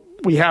all,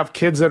 we have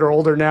kids that are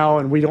older now,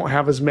 and we don't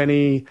have as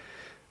many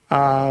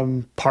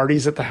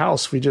parties at the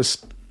house. We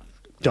just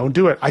don't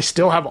do it. I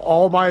still have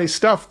all my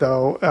stuff,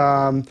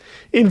 though,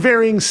 in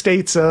varying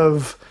states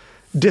of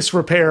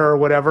disrepair or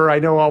whatever. I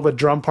know all the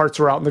drum parts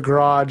were out in the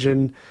garage,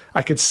 and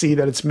I could see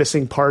that it's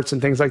missing parts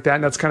and things like that,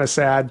 and that's kind of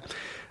sad.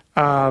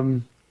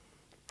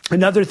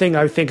 Another thing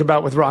I think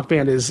about with Rock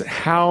Band is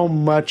how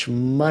much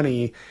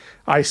money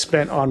I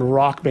spent on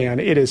Rock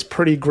Band. It is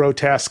pretty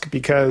grotesque,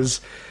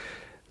 because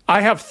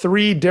I have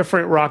 3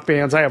 different Rock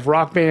Bands. I have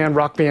Rock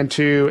Band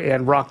 2,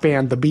 and Rock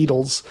Band The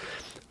Beatles.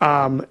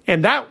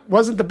 And that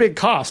wasn't the big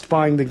cost,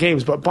 buying the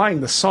games, but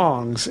buying the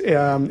songs.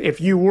 If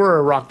you were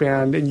a Rock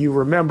Band and you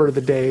remember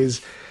the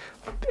days,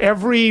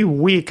 every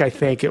week, I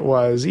think it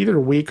was, either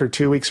a week or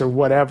 2 weeks or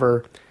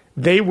whatever,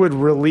 they would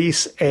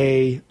release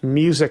a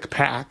music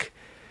pack.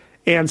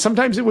 And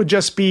sometimes it would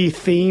just be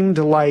themed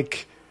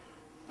like,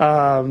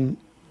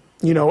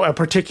 a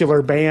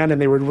particular band,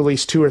 and they would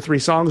release 2 or 3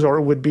 songs, or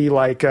it would be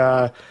like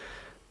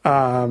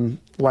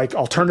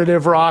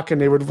alternative rock,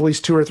 and they would release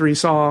 2 or 3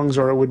 songs,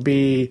 or it would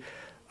be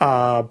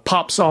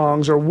pop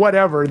songs or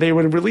whatever. They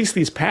would release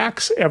these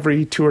packs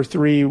every 2 or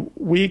 3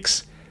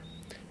 weeks.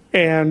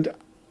 And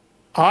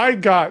I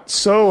got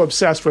so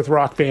obsessed with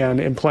Rock Band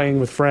and playing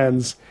with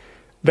friends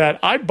that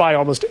I'd buy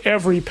almost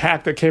every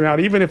pack that came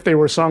out, even if they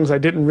were songs I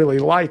didn't really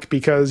like,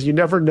 because you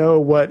never know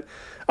what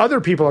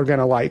other people are going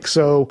to like.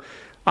 So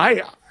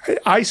I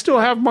still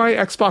have my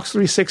Xbox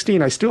 360,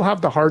 and I still have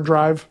the hard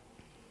drive.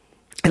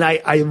 And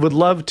I would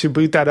love to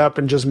boot that up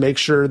and just make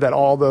sure that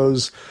all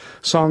those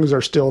songs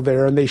are still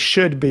there, and they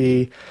should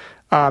be,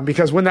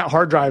 because when that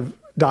hard drive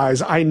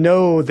dies,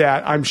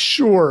 I'm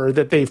sure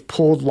that they've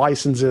pulled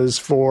licenses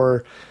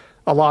for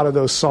a lot of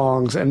those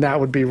songs, and that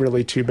would be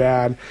really too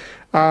bad.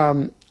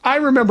 I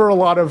remember a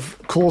lot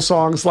of cool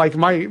songs, like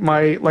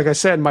like I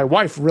said, my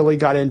wife really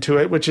got into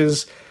it, which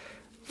is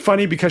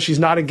funny because she's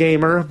not a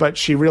gamer, but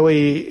she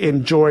really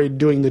enjoyed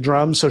doing the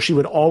drums, so she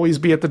would always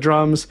be at the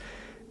drums.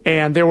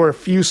 And there were a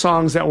few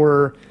songs that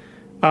were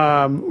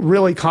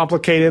really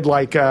complicated,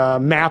 like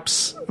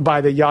Maps by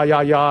the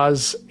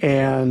Ya-Ya-Ya's,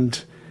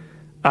 and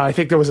I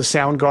think there was a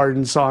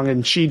Soundgarden song,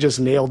 and she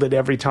just nailed it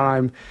every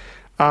time.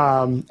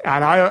 And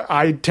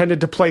I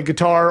tended to play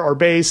guitar or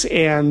bass,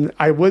 and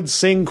I would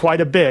sing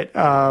quite a bit.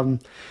 And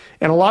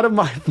a lot of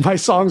my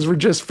songs were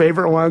just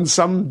favorite ones,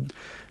 some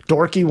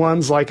dorky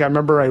ones. Like I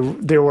remember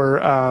there were,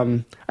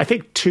 I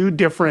think 2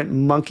 different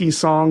Monkey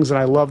songs, and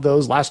I love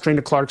those, Last Train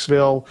to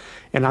Clarksville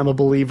and I'm a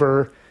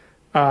Believer.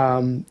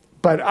 But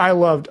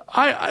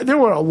there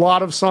were a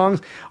lot of songs.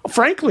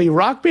 Frankly,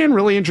 Rock Band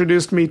really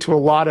introduced me to a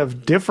lot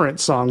of different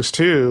songs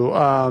too.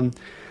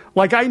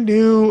 Like I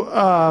knew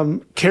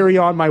Carry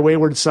On My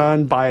Wayward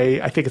Son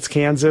by, I think it's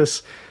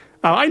Kansas.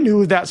 I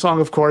knew that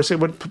song, of course. It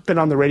would have been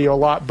on the radio a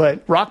lot,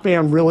 but Rock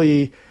Band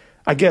really,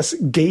 I guess,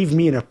 gave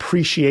me an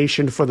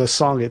appreciation for the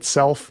song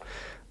itself.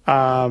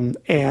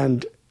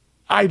 And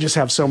I just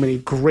have so many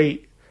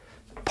great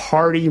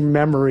party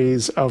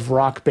memories of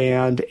Rock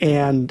Band,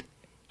 and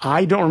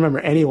I don't remember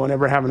anyone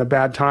ever having a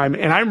bad time.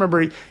 And I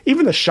remember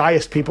even the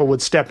shyest people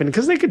would step in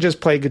because they could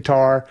just play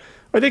guitar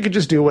or they could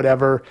just do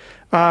whatever.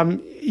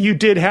 You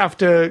did have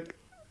to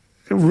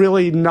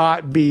really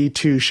not be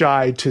too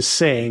shy to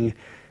sing.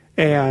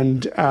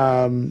 And,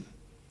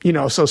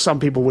 so some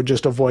people would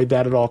just avoid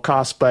that at all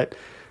costs. But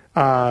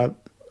I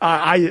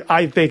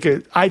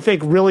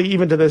think really,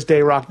 even to this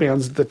day, Rock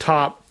Band's the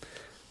top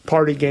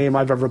party game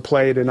I've ever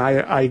played. And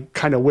I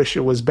kind of wish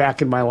it was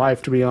back in my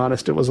life, to be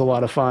honest. It was a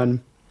lot of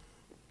fun.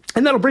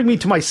 And that'll bring me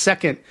to my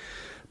second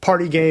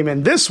party game.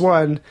 And this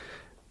one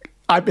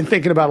I've been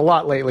thinking about a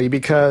lot lately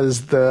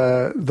because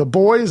the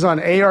boys on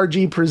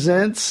ARG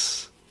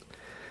Presents,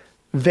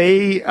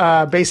 they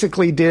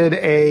basically did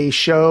a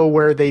show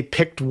where they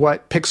picked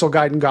what Pixel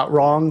Gaiden got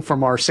wrong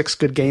from our 6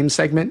 Good Games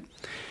segment.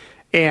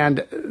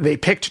 And they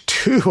picked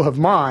 2 of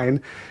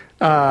mine.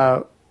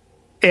 And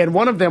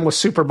one of them was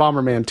Super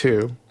Bomberman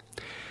 2.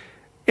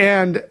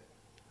 And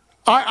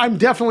I'm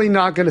definitely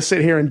not going to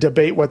sit here and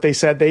debate what they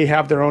said. They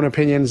have their own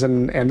opinions,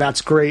 and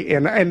that's great.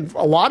 And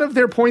a lot of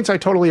their points I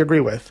totally agree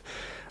with.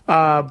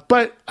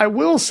 But I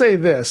will say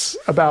this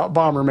about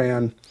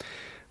Bomberman.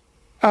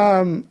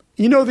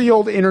 The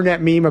old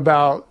internet meme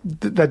about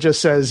that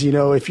just says,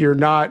 if you're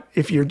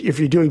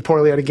doing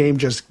poorly at a game,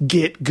 just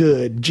get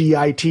good,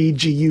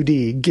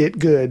 GITGUD, get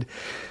good.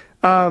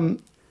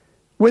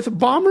 With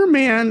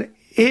Bomberman,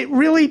 it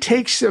really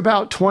takes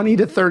about 20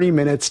 to 30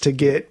 minutes to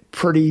get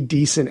pretty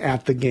decent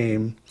at the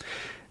game.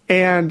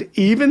 And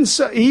even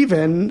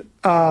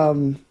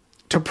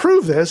to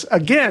prove this,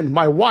 again,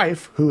 my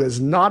wife, who is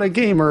not a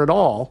gamer at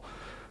all,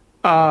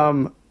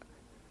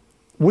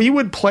 we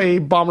would play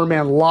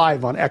Bomberman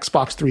live on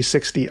Xbox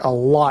 360 a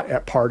lot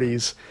at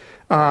parties,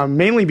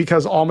 mainly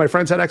because all my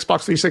friends had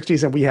Xbox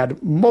 360s and we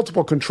had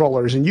multiple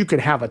controllers, and you could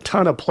have a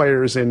ton of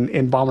players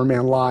in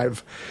Bomberman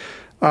live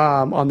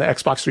on the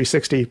Xbox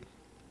 360.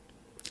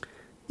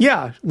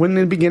 Yeah, when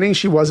in the beginning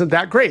she wasn't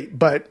that great,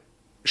 but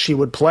she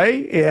would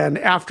play, and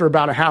after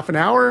about a half an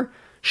hour,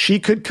 she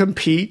could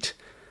compete.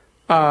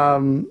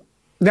 Now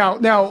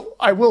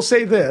I will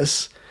say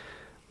this: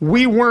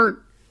 we weren't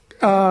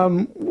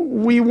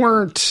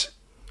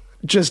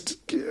just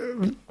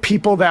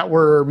people that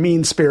were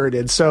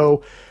mean-spirited.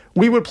 So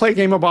we would play a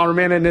game of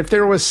Bomberman, and if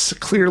there was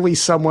clearly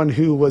someone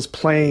who was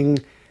playing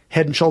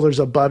head and shoulders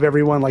above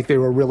everyone, like they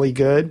were really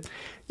good,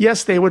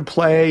 yes, they would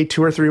play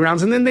 2 or 3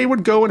 rounds, and then they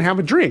would go and have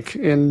a drink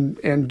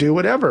and do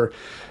whatever.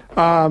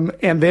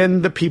 And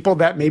then the people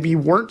that maybe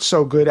weren't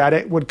so good at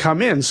it would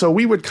come in. So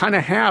we would kind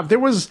of there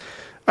was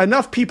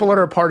enough people at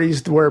our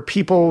parties where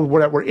people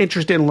that were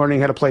interested in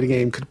learning how to play the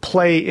game could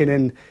play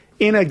in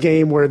a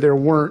game where there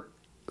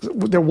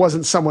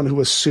wasn't someone who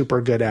was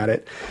super good at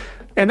it.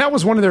 And that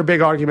was one of their big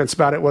arguments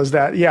about it, was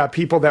that, yeah,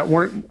 people that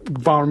weren't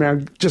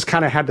Bomberman just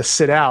kind of had to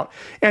sit out.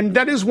 And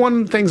that is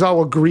one of the things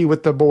I'll agree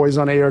with the boys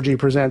on ARG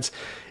Presents.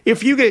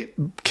 If you get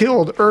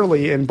killed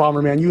early in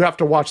Bomberman, you have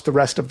to watch the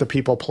rest of the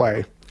people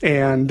play.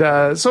 And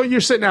so you're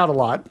sitting out a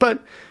lot.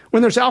 But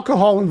when there's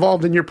alcohol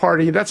involved in your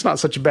party, that's not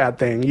such a bad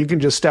thing. You can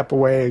just step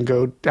away and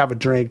go have a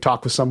drink,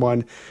 talk with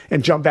someone,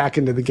 and jump back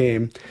into the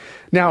game.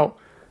 Now,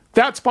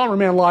 that's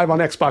Bomberman Live on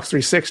Xbox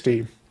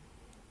 360.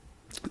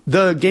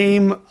 The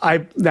game,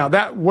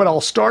 what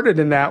all started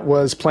in that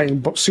was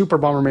playing Super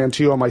Bomberman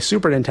 2 on my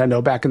Super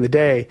Nintendo back in the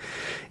day.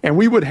 And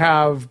we would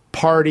have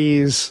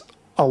parties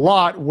a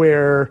lot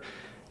where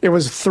it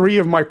was 3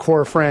 of my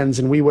core friends,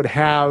 and we would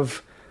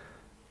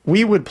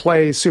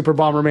play Super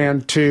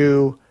Bomberman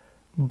 2,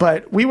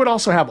 but we would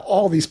also have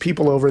all these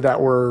people over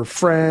that were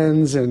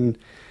friends and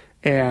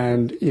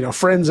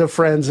friends of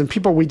friends and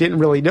people we didn't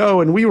really know,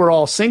 and we were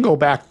all single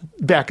back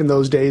in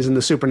those days, in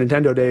the Super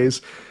Nintendo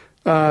days.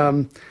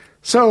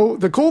 So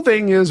the cool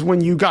thing is,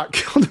 when you got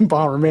killed in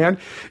Bomberman,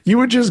 you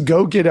would just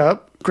go get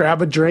up, grab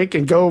a drink,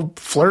 and go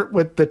flirt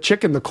with the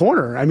chick in the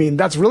corner. I mean,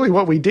 that's really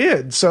what we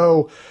did.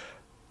 So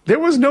there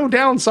was no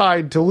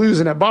downside to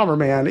losing at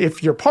Bomberman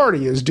if your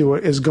party is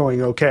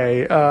going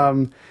okay.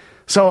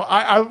 So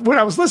I when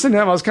I was listening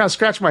to him, I was kind of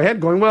scratching my head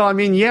going, well, I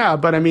mean, yeah,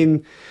 but I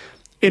mean,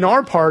 in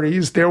our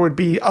parties, there would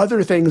be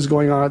other things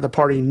going on at the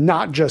party,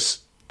 not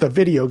just the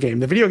video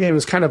game. The video game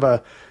is kind of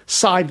a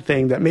side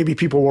thing that maybe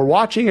people were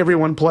watching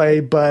everyone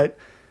play, but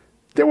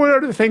there were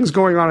other things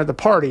going on at the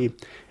party.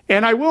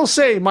 And I will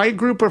say, my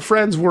group of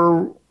friends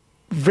were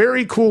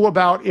very cool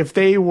about, if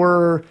they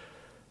were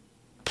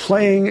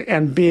playing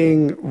and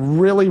being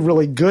really,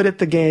 really good at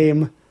the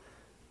game,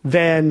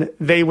 then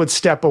they would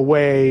step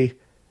away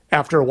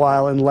after a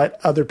while and let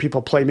other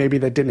people play maybe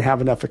that didn't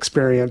have enough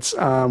experience.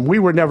 We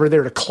were never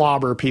there to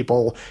clobber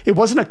people. It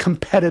wasn't a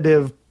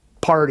competitive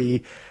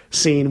party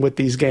scene with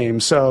these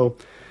games. So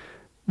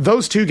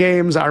those 2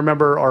 games I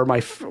remember are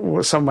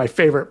some of my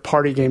favorite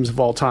party games of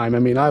all time. I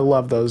mean, I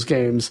love those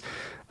games.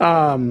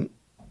 Now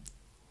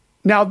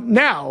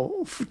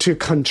to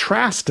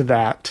contrast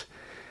that,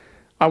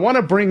 I want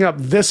to bring up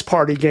this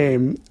party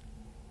game.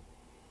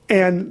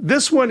 And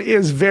this one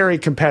is very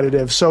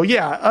competitive. So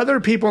yeah, other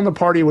people in the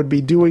party would be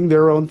doing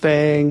their own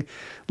thing,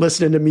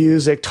 listening to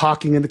music,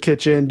 talking in the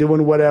kitchen,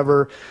 doing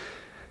whatever.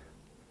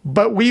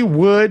 But we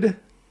would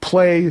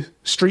play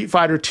Street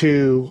Fighter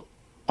 2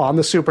 on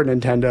the Super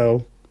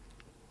Nintendo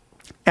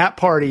at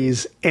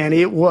parties, and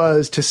it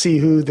was to see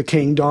who the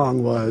King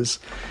Dong was.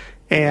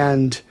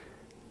 And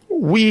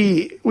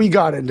we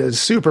got into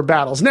super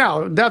battles.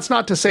 Now, that's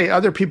not to say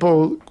other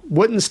people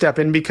wouldn't step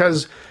in,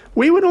 because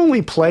we would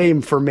only play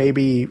for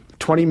maybe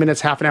 20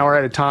 minutes, half an hour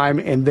at a time,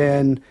 and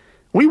then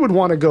we would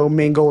want to go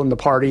mingle in the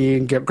party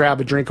and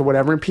grab a drink or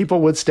whatever, and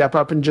people would step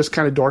up and just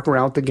kind of dork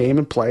around with the game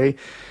and play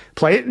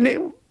it,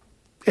 and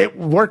it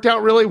worked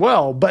out really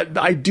well. But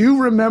I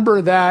do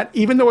remember that,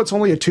 even though it's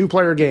only a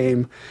 2-player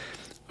game,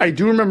 I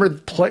do remember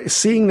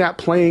seeing that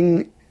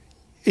playing.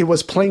 It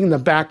was playing in the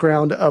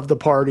background of the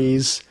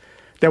parties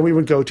that we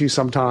would go to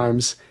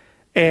sometimes,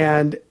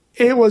 and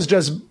it was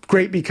just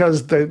great,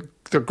 because the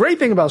great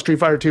thing about Street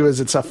Fighter 2 is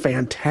it's a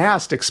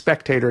fantastic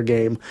spectator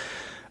game.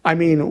 I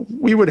mean,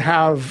 we would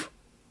have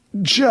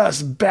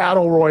just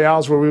battle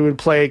royales where we would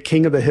play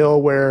King of the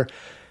Hill, where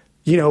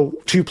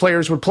 2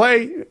 players would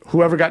play,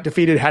 whoever got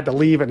defeated had to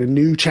leave, and a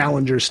new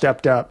challenger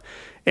stepped up.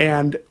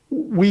 And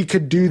we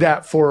could do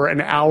that for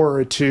an hour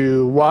or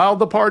 2 while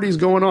the party's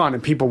going on,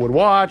 and people would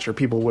watch, or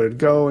people would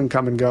go and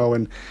come and go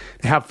and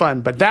have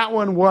fun. But that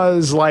one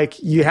was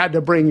like, you had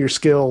to bring your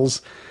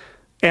skills.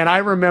 And I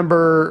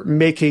remember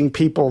making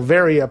people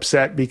very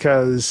upset,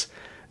 because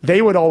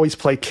they would always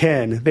play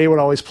Ken. They would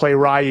always play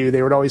Ryu.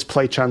 They would always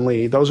play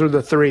Chun-Li. Those are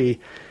the three.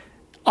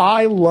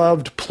 I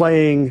loved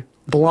playing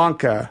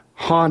Blanca,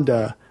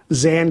 Honda,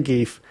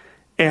 Zangief,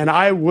 and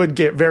I would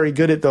get very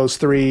good at those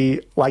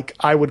three. Like,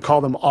 I would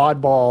call them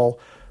oddball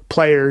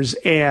players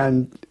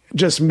and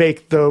just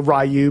make the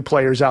Ryu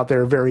players out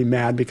there very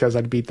mad because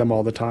I'd beat them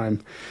all the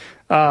time.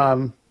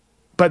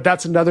 But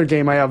that's another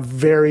game I have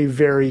very,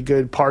 very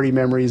good party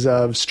memories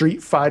of.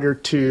 Street Fighter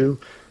 2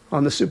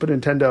 on the Super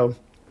Nintendo.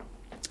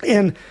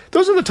 And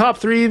those are the top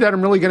three that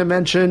I'm really going to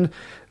mention.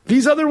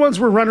 These other ones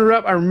were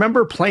runner-up. I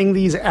remember playing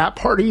these at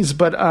parties,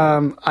 but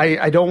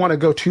I don't want to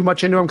go too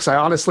much into them because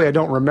I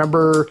don't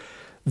remember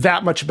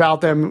that much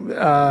about them,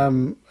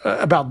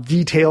 about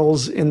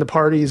details in the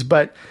parties.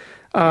 But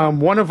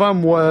one of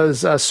them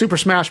was Super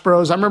Smash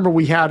Bros. I remember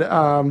we had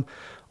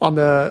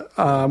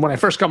when I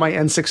first got my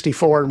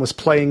N64 and was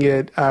playing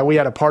it, we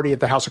had a party at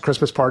the house, a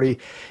Christmas party,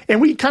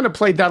 and we kind of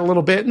played that a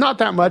little bit. Not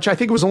that much. I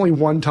think it was only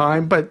one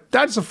time, but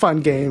that's a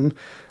fun game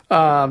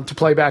to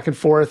play back and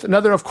forth.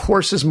 Another, of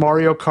course, is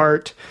Mario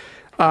Kart.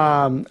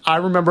 I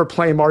remember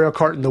playing Mario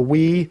Kart in the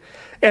Wii,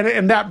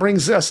 and that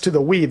brings us to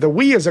the Wii. The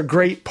Wii is a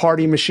great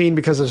party machine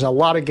because there's a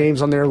lot of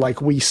games on there like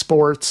Wii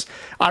Sports.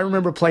 I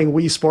remember playing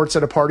Wii Sports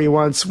at a party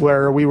once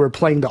where we were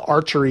playing the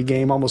archery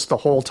game almost the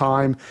whole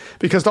time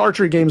because the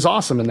archery game's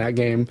awesome in that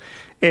game.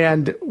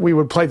 And we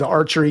would play the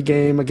archery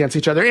game against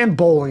each other, and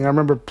bowling. I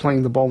remember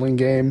playing the bowling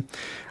game.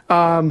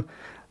 My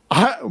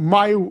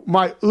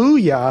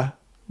Ouya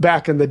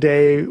back in the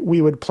day,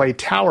 we would play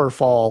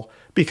Towerfall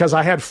because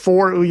I had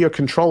 4 Ouya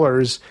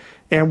controllers.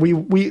 And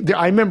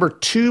I remember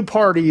 2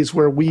 parties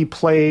where we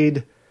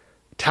played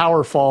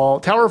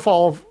Towerfall.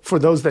 Towerfall, for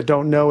those that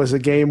don't know, is a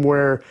game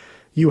where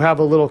you have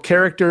a little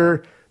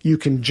character, you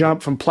can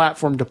jump from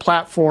platform to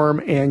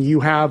platform, and you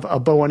have a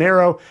bow and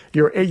arrow.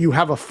 You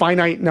have a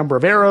finite number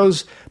of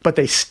arrows, but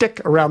they stick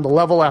around the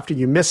level after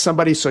you miss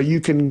somebody, so you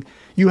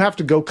have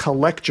to go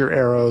collect your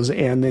arrows,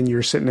 and then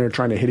you're sitting there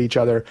trying to hit each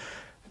other.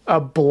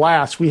 A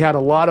blast. We had a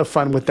lot of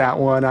fun with that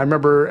one. I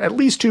remember at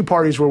least 2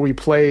 parties where we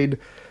played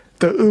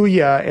the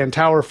Ouya and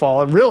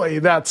Towerfall, and really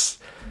that.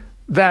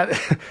 I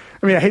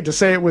mean, I hate to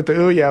say it with the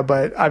Ouya,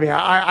 but I mean,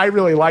 I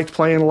really liked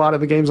playing a lot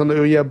of the games on the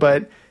Ouya,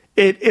 but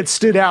it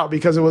stood out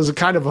because it was a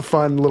kind of a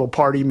fun little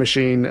party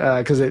machine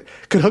because it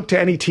could hook to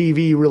any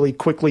TV really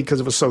quickly because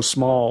it was so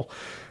small.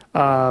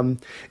 And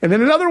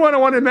then another one I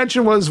wanted to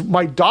mention was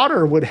my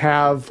daughter would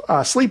have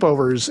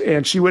sleepovers,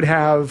 and she would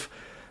have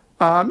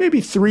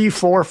maybe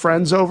 3-4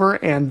 friends over,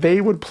 and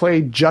they would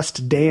play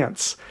Just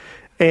Dance.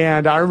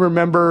 And I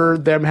remember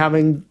them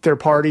having their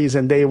parties,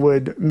 and they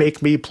would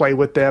make me play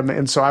with them.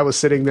 And so I was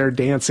sitting there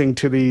dancing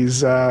to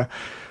these like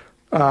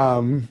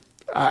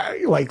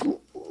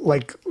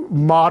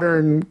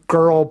modern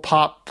girl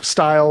pop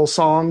style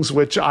songs,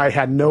 which I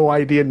had no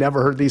idea,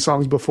 never heard these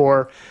songs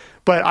before.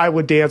 But I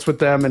would dance with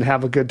them and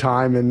have a good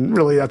time. And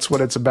really, that's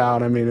what it's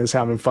about. I mean, it's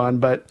having fun.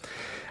 But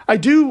I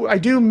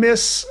do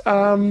miss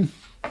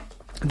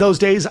those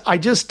days.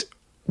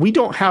 We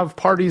don't have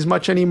parties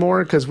much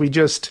anymore because we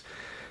just,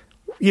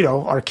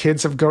 our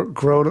kids have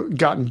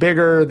gotten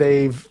bigger.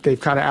 They've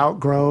kind of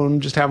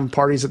outgrown just having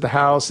parties at the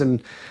house,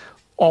 and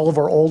all of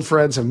our old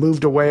friends have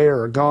moved away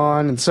or are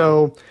gone. And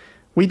so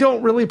we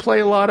don't really play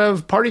a lot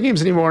of party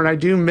games anymore. And I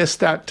do miss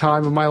that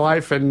time of my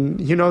life. And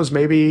who knows,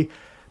 maybe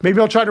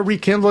I'll try to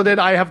rekindle it.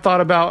 I have thought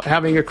about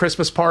having a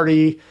Christmas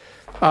party,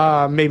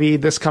 maybe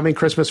this coming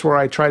Christmas, where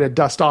I try to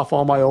dust off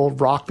all my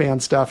old Rock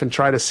Band stuff and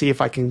try to see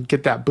if I can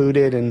get that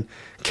booted and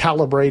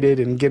calibrated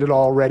and get it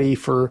all ready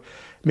for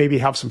maybe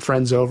have some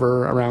friends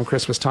over around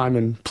Christmas time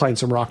and playing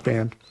some Rock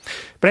Band.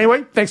 But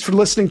anyway, thanks for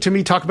listening to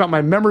me talk about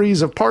my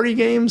memories of party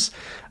games,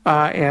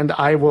 and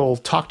I will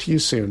talk to you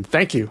soon.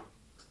 Thank you.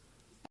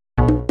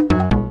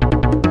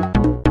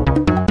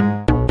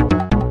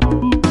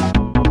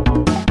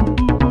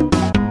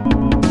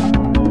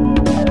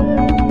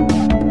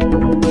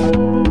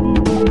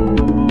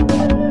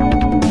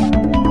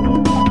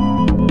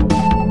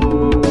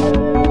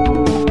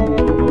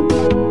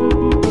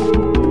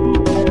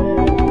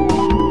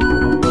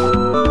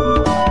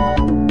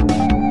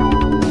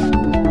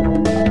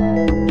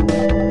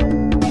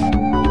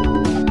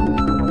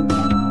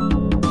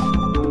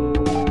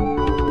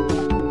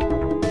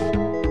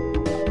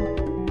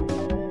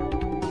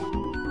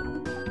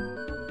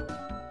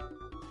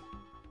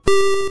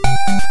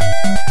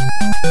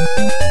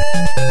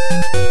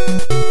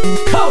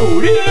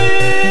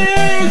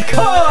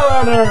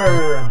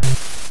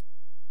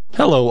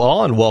 Hello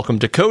all, and welcome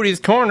to Cody's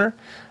Corner.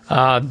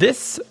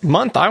 This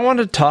month I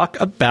wanted to talk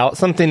about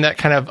something that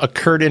kind of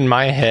occurred in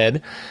my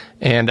head,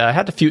 and I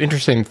had a few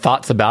interesting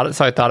thoughts about it,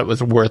 so I thought it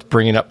was worth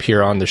bringing up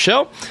here on the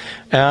show.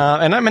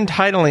 And I'm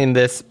entitling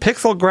this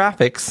Pixel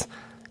Graphics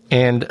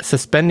and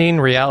Suspending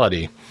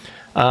Reality.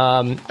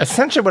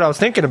 Essentially what I was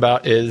thinking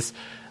about is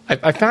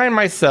I find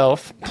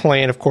myself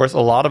playing, of course, a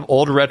lot of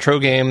old retro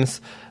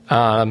games,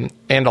 and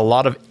a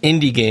lot of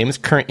indie games,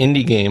 current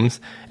indie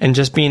games, and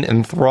just being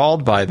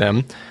enthralled by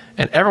them.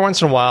 And every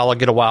once in a while, I'll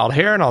get a wild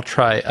hair and I'll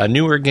try a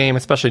newer game,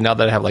 especially now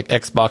that I have like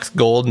Xbox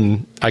Gold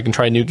and I can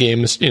try new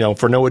games,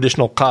 for no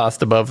additional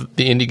cost above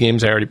the indie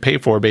games I already pay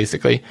for,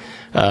 basically.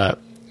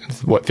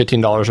 It's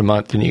 $15 a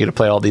month, and you get to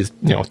play all these,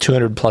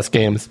 200 plus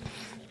games.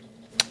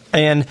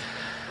 And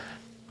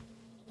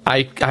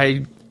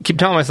I keep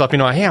telling myself,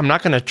 hey, I'm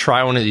not going to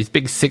try one of these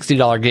big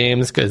 $60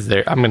 games because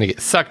I'm going to get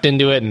sucked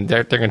into it and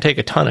they're going to take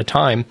a ton of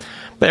time.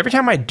 But every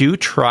time I do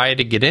try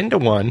to get into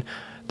one,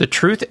 the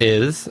truth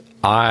is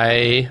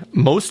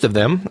most of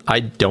them I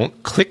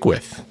don't click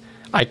with.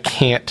 I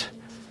can't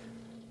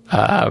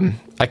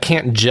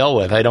gel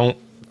with. I don't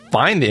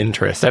find the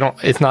interest.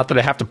 It's not that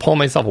I have to pull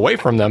myself away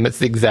from them. It's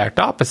the exact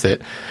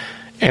opposite.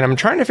 And I'm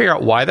trying to figure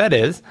out why that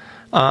is.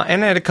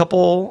 And I had a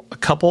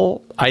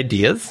couple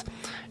ideas.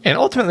 And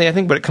ultimately, I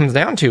think what it comes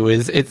down to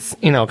is it's,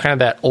 kind of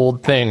that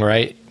old thing,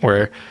 right?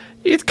 Where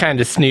it's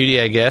kind of snooty,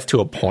 I guess,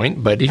 to a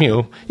point. But,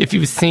 if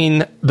you've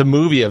seen the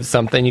movie of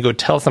something, you go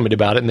tell somebody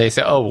about it and they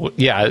say, oh,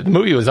 yeah, the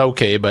movie was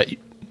okay, but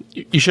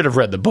you should have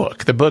read the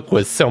book. The book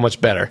was so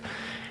much better.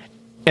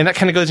 And that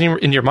kind of goes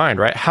in your mind,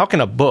 right? How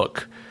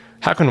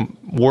can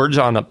words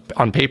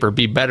on paper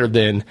be better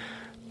than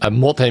a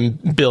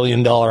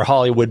multi-billion-dollar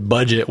Hollywood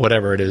budget,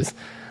 whatever it is?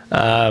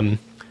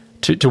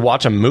 To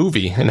watch a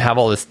movie and have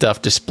all this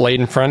stuff displayed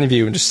in front of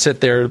you and just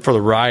sit there for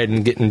the ride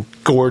and getting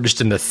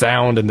gorged in the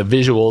sound and the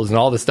visuals and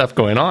all this stuff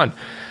going on.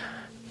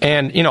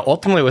 And,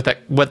 ultimately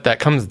what that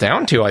comes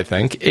down to, I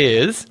think,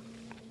 is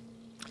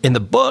in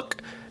the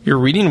book, you're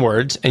reading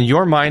words and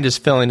your mind is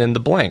filling in the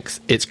blanks.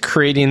 It's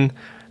creating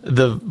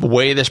the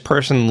way this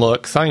person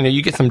looks.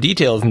 You get some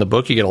details in the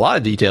book, you get a lot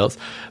of details,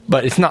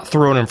 but it's not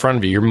thrown in front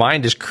of you. Your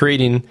mind is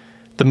creating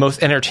the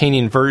most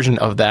entertaining version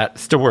of that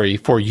story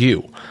for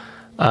you.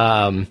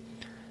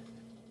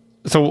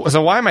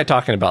 So why am I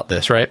talking about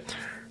this, right?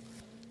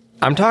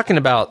 I'm talking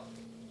about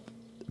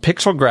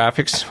pixel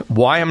graphics,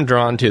 why I'm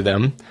drawn to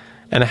them,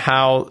 and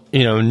how,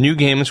 new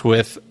games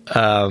with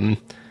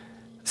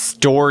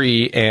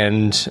story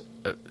and,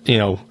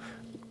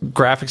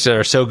 graphics that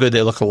are so good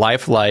they look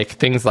lifelike,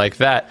 things like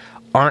that,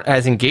 aren't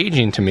as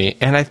engaging to me.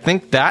 And I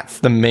think that's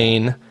the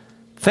main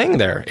thing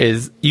there,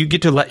 is you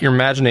get to let your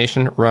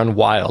imagination run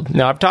wild.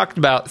 Now, I've talked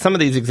about some of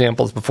these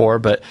examples before,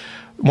 but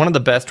one of the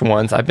best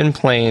ones, I've been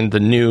playing the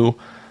new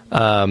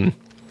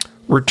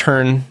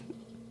Return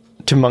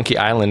to Monkey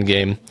Island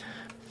game.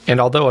 And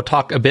although I'll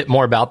talk a bit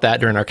more about that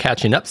during our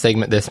catching up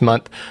segment this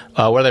month,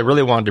 what I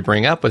really wanted to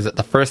bring up was that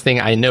the first thing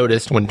I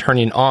noticed when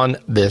turning on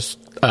this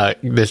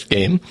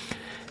game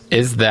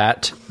is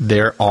that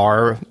there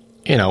are,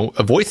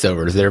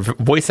 voiceovers. There are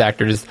voice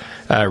actors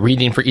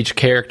reading for each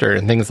character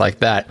and things like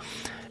that.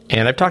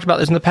 And I've talked about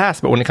this in the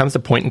past, but when it comes to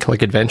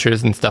point-and-click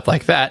adventures and stuff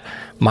like that,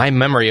 my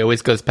memory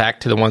always goes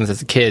back to the ones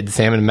as a kid,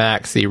 Sam and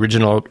Max, the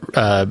original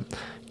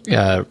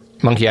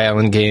Monkey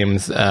Island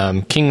games,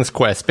 King's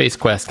Quest, Space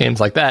Quest, games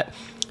like that.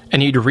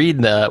 And you'd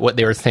read what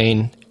they were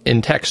saying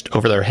in text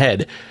over their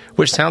head,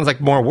 which sounds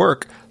like more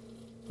work,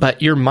 but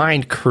your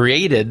mind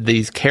created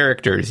these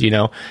characters.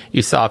 You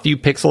saw a few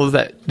pixels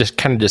that just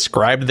kind of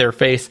described their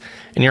face,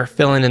 and you're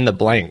filling in the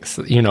blanks.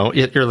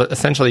 You're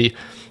essentially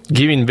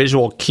giving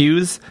visual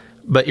cues,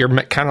 but you're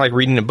kind of like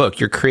reading a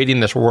book. You're creating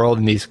this world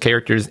and these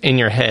characters in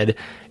your head,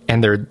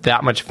 and they're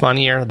that much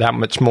funnier, that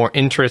much more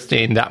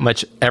interesting, that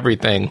much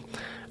everything.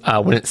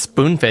 When it's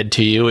spoon-fed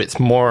to you, it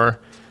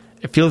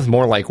feels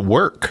more like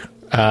work,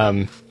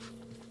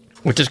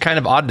 which is kind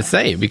of odd to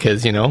say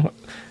because,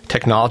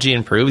 technology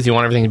improves. You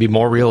want everything to be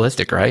more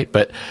realistic, right?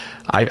 But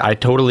I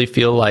totally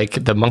feel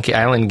like the Monkey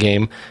Island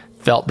game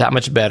felt that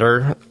much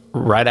better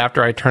right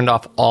after I turned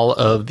off all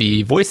of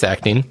the voice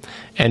acting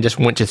and just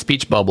went to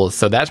speech bubbles.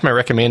 So that's my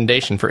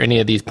recommendation for any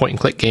of these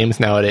point-and-click games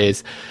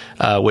nowadays,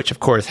 which, of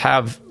course,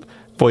 have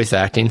voice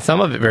acting, some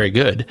of it very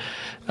good,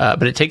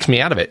 but it takes me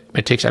out of it.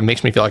 It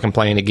makes me feel like I'm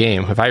playing a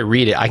game. If I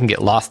read it, I can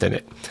get lost in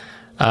it.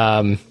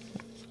 So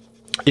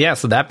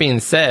that being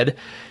said,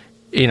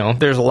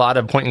 there's a lot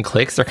of point and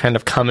clicks. They're kind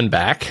of coming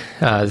back.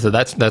 So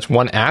that's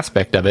one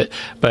aspect of it.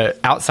 But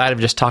outside of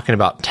just talking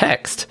about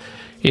text,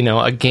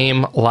 a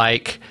game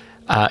like,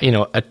 a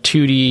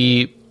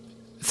 2D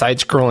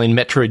side-scrolling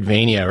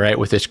Metroidvania, right,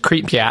 with this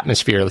creepy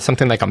atmosphere,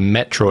 something like a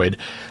Metroid,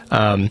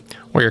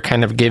 where you're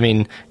kind of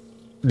giving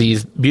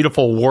these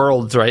beautiful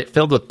worlds, right,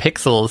 filled with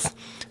pixels.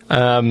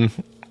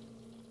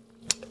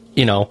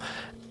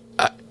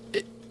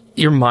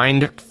 Your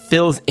mind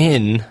fills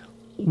in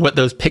what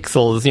those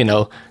pixels,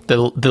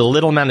 the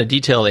little amount of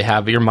detail they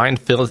have, your mind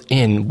fills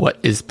in what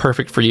is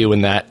perfect for you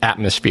in that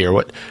atmosphere,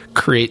 what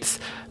creates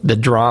the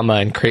drama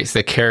and creates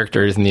the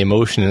characters and the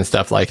emotion and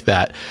stuff like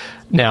that.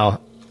 Now,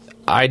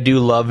 I do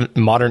love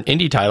modern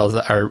indie titles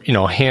that are,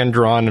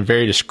 hand-drawn and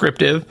very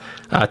descriptive,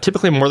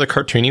 typically more the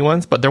cartoony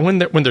ones, but when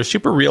they're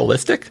super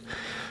realistic,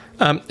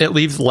 it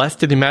leaves less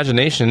to the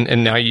imagination,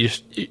 and now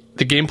the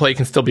gameplay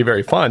can still be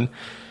very fun,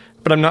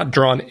 but I'm not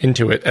drawn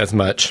into it as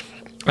much.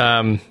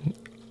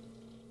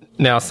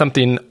 Now,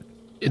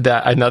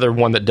 another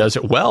one that does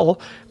it well,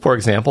 for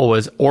example,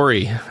 was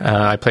Ori.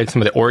 I played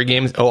some of the Ori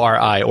games,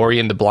 Ori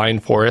and the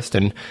Blind Forest,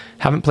 and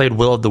haven't played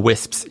Will of the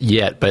Wisps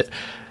yet, but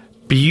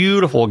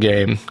beautiful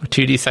game,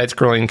 2D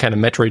side-scrolling kind of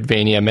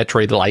Metroidvania,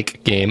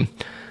 Metroid-like game,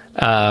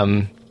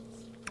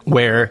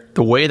 where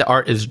the way the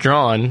art is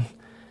drawn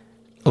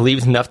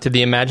leaves enough to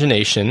the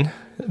imagination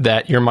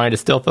that your mind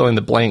is still filling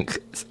the blanks,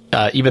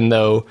 even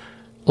though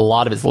a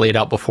lot of it's laid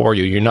out before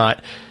you.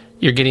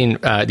 You're getting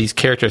these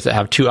characters that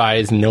have 2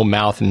 eyes, no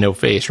mouth, and no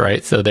face,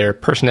 right? So their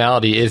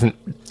personality isn't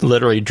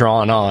literally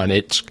drawn on.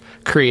 It's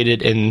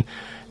created in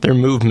their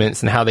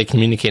movements and how they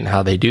communicate and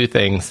how they do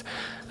things.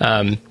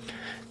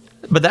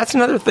 But that's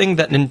another thing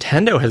that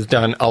Nintendo has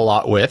done a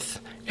lot with,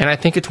 and I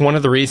think it's one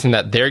of the reasons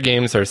that their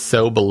games are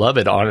so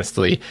beloved,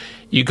 honestly.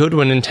 You go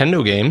to a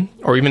Nintendo game,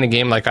 or even a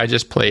game like I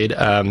just played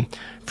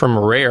from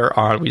Rare,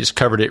 we just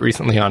covered it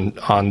recently on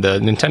the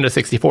Nintendo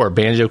 64,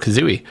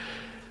 Banjo-Kazooie.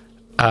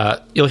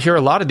 You'll hear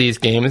a lot of these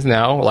games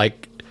now,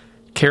 like,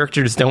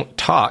 characters don't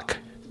talk.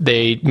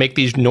 They make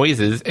these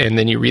noises, and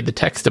then you read the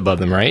text above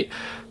them, right?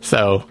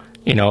 So,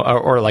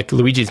 or like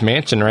Luigi's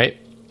Mansion, right?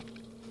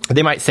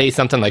 They might say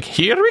something like,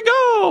 "Here we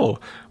go,"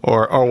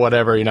 or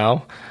whatever,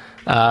 and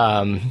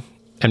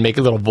make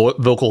little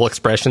vocal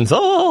expressions,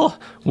 oh,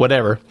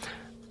 whatever.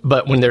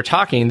 But when they're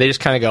talking, they just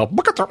kind of go,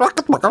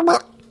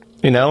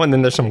 and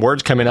then there's some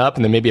words coming up,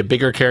 and then maybe a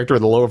bigger character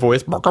with a lower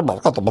voice,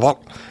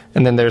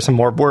 and then there's some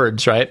more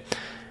words, right?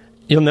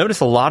 You'll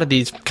notice a lot of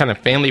these kind of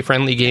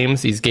family-friendly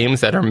games, these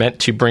games that are meant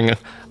to bring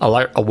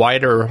a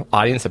wider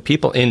audience of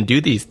people in,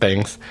 do these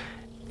things.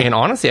 And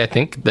honestly, I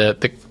think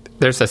that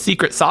there's a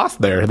secret sauce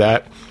there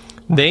that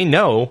they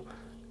know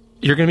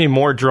you're going to be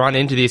more drawn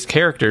into these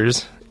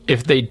characters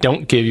if they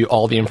don't give you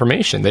all the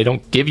information. They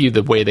don't give you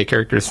the way the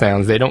character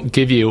sounds. They don't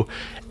give you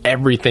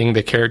everything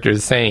the character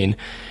is saying.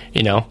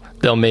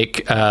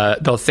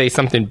 They'll say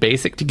something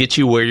basic to get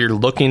you where you're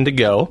looking to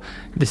go.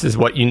 This is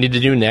what you need to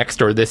do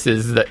next, or this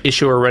is the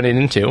issue we're running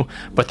into.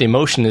 But the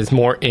emotion is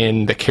more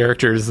in the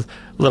character's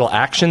little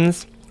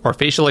actions or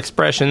facial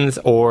expressions,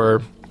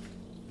 or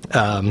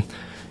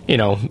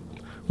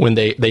when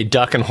they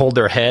duck and hold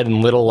their head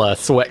and little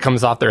sweat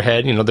comes off their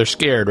head, they're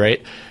scared,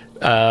 right?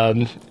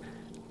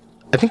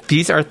 I think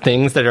these are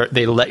things that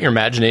they let your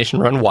imagination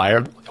run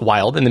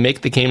wild, and they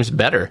make the games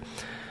better.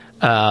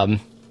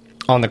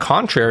 On the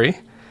contrary,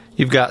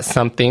 you've got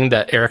something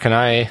that Eric and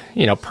I,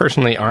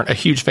 personally aren't a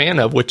huge fan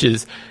of, which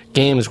is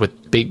games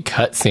with big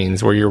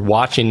cutscenes where you're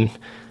watching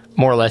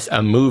more or less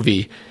a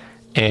movie,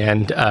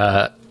 and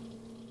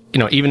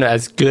even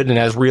as good and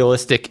as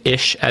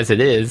realistic-ish as it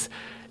is,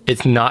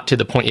 it's not to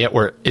the point yet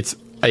where it's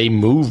a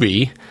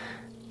movie,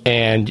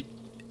 and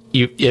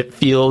it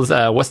feels,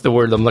 what's the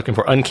word I'm looking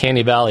for?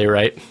 Uncanny valley,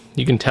 right?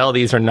 You can tell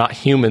these are not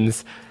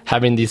humans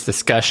having these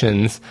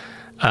discussions.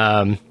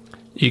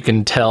 You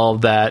can tell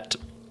that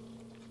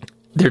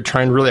they're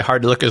trying really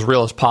hard to look as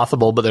real as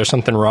possible, but there's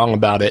something wrong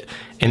about it,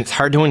 and it's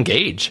hard to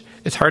engage.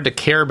 It's hard to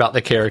care about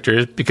the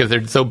characters because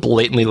they're so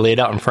blatantly laid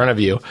out in front of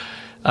you.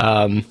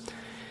 In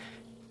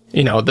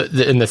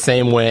the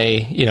same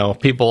way,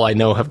 people I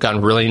know have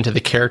gotten really into the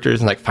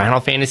characters in like Final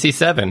Fantasy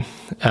VII.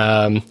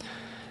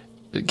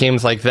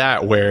 Games like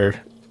that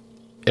where,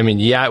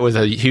 it was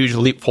a huge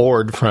leap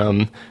forward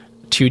from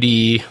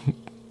 2D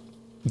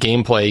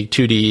gameplay,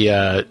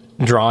 2D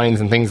drawings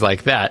and things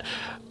like that,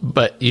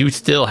 but you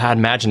still had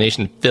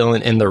imagination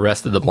filling in the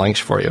rest of the blanks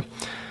for you.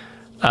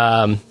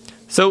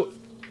 So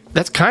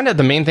that's kind of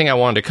the main thing I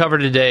wanted to cover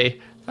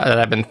today that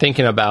I've been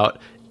thinking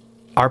about.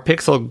 Are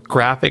pixel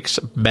graphics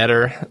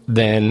better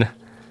than,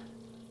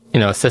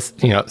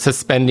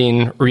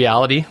 suspending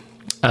reality?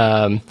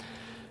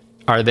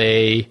 Are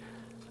they...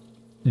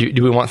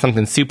 Do we want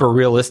something super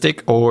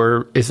realistic,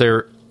 or is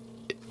the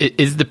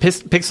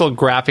pixel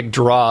graphic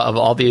draw of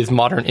all these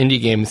modern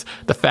indie games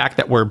the fact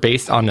that we're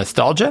based on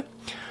nostalgia,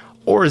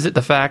 or is it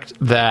the fact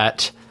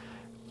that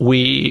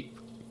we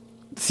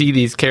see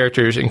these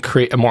characters and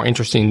create a more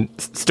interesting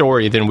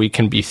story than we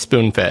can be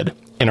spoon-fed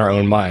in our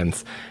own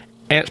minds?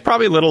 And it's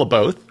probably a little of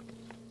both.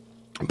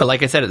 But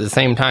like I said, at the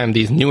same time,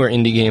 these newer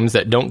indie games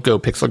that don't go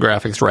pixel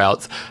graphics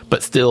routes,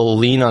 but still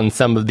lean on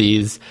some of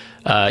these,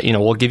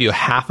 we'll give you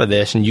half of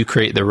this and you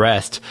create the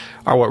rest,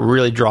 are what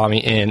really draw me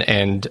in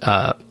and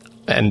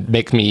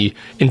make me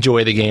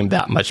enjoy the game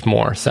that much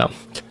more. So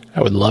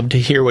I would love to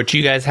hear what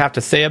you guys have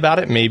to say about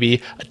it.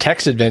 Maybe a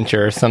text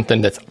adventure or something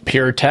that's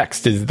pure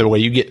text is the way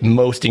you get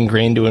most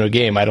ingrained into a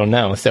game. I don't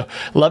know. So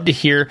love to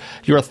hear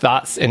your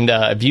thoughts and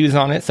views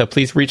on it. So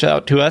please reach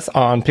out to us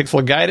on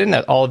Pixel Gaiden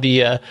at all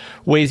the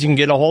ways you can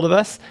get a hold of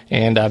us.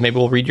 And maybe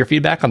we'll read your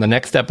feedback on the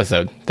next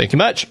episode. Thank you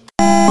much.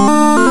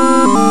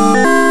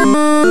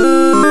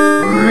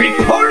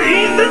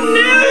 Reporting the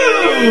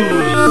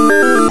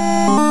news!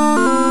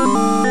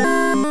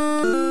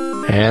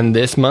 And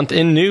this month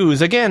in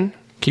news again.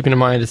 Keeping in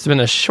mind, it's been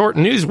a short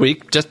news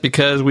week just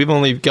because we've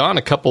only gone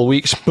a couple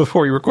weeks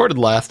before we recorded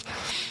last.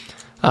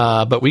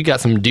 But we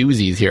got some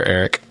doozies here,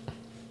 Eric.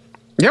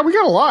 Yeah, we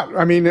got a lot.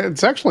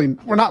 It's actually,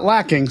 we're not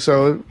lacking,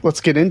 so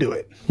let's get into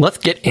it. Let's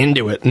get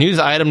into it. News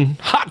item,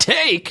 hot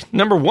take,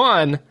 number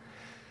 1.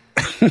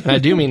 I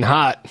do mean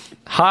hot.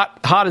 Hot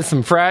as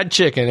some fried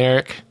chicken,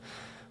 Eric.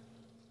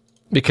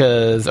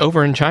 Because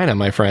over in China,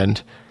 my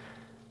friend,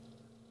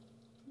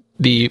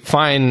 the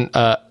fine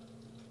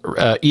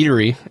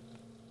eatery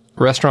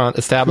restaurant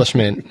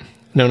establishment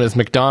known as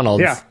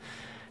McDonald's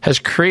has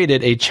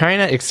created a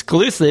China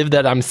exclusive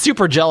that I'm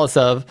super jealous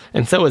of,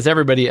 and so is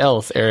everybody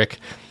else, Eric.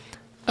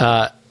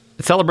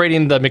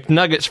 Celebrating the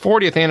McNuggets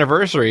 40th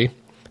anniversary,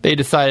 they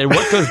decided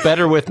what goes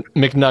better with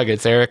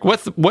McNuggets, Eric.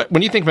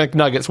 When you think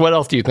McNuggets, what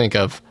else do you think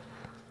of?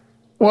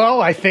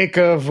 Well, I think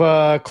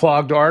of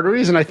clogged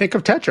arteries, and I think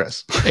of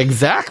Tetris.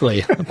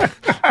 Exactly.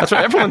 That's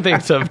what everyone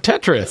thinks of,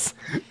 Tetris.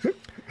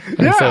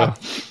 And so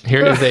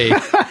here is a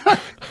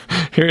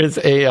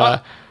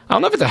I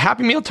don't know if it's a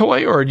Happy Meal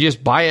toy or you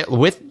just buy it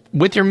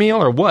with your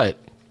meal or what.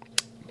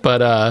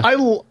 But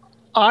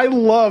I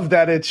love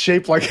that it's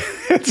shaped like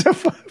it's a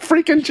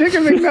freaking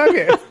chicken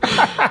McNugget.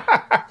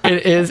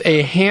 It is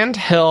a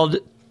handheld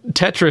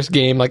Tetris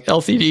game, like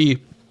LCD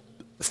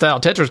style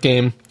Tetris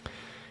game,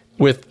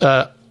 with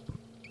 4,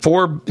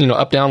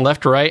 up, down,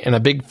 left, right, and a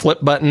big flip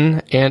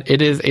button, and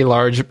it is a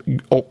large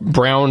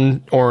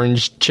brown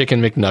orange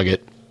chicken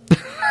McNugget.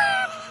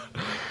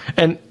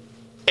 and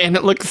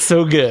it looks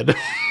so good.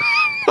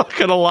 Not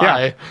gonna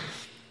lie. Yeah.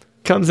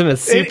 Comes in a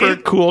super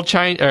cool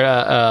kind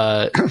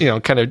of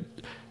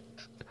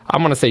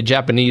I'm gonna say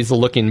Japanese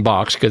looking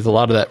box because a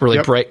lot of that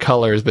really bright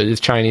colors, but it's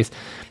Chinese.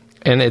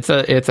 And it's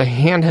a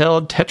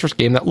handheld Tetris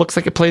game that looks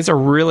like it plays a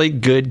really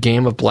good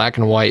game of black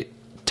and white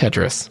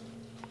Tetris.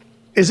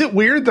 Is it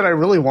weird that I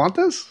really want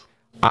this?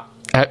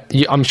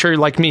 I'm sure,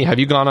 like me, have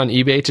you gone on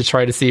eBay to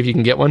try to see if you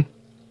can get one?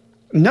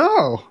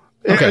 No.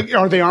 Okay.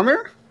 Are they on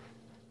there?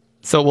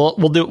 So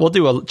we'll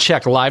do a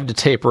check live to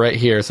tape right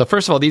here. So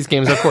first of all, these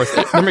games, of course,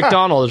 they're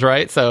McDonald's,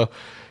 right? So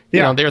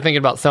they were thinking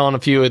about selling a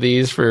few of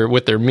these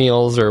with their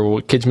meals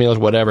or kids' meals,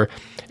 whatever.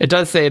 It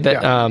does say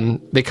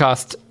that they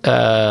cost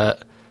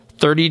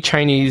 30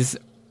 Chinese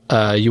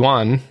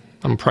yuan.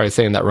 I'm probably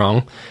saying that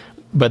wrong,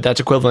 but that's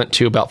equivalent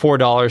to about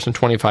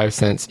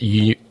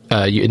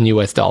 $4.25 in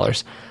US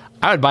dollars.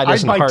 I would buy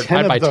this in a heart.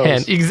 I'd buy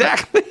 10.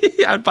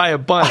 Exactly. I'd buy a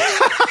bunch.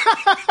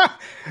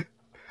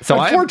 So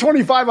at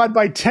 $4.25, I'd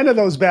buy 10 of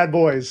those bad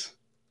boys.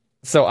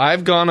 So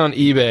I've gone on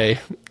eBay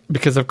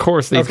because, of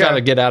course, these got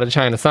to get out of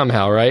China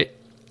somehow, right?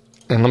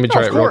 And let me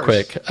try it real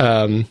quick.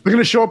 They're going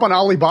to show up on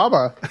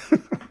Alibaba.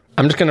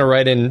 I'm just going to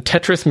write in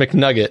Tetris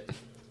McNugget.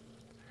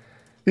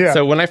 Yeah.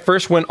 So when I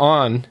first went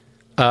on,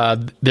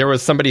 there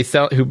was somebody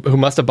who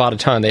must have bought a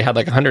ton. They had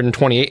like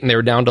 128, and they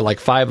were down to like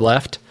 5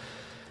 left,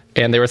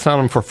 and they were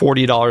selling them for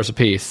 $40 a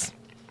piece.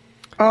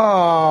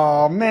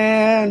 Oh,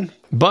 man.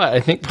 But I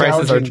think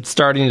prices are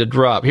starting to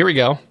drop. Here we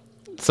go.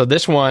 So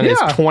this one is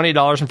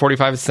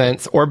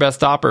 $20.45 or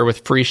best offer with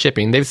free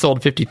shipping. They've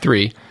sold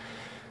 53.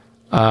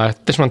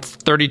 This one's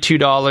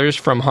 $32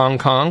 from Hong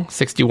Kong,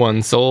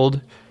 61 sold.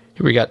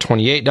 Here we got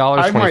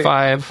 $28,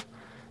 25.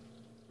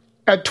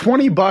 At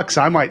 $20,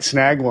 I might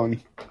snag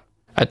one.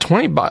 At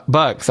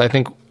 $20, I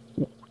think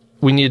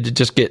we need to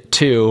just get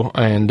 2,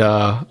 and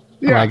I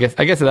guess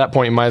at that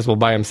point you might as well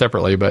buy them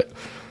separately. But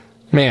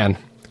man,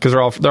 because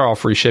they're all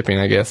free shipping,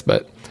 I guess.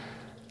 But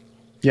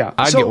yeah,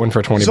 I'd get one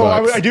for $20. So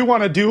I do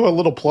want to do a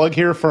little plug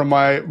here for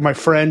my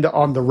friend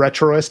on the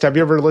Retroist. Have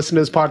you ever listened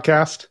to his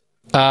podcast?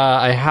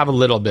 I have a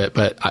little bit,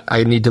 but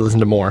I need to listen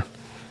to more.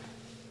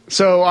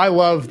 So I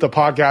love the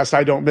podcast.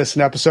 I don't miss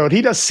an episode.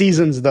 He does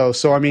seasons though.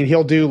 So, I mean,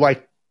 he'll do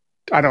like,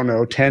 I don't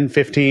know, 10,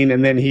 15,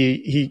 and then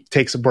he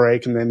takes a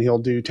break and then he'll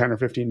do 10 or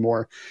 15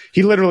 more.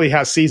 He literally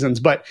has seasons,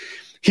 but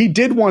he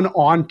did one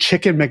on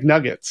chicken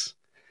McNuggets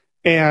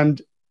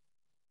and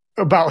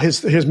about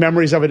his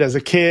memories of it as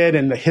a kid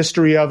and the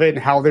history of it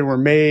and how they were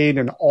made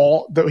and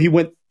he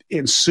went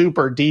in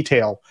super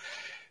detail.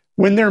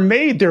 When they're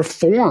made, they're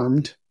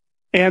formed,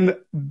 and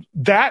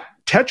that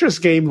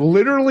Tetris game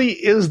literally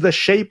is the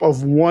shape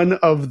of one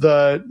of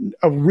the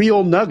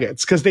real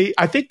nuggets, because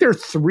I think there are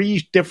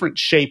 3 different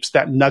shapes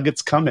that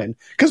nuggets come in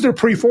because they're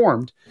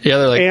preformed. Yeah,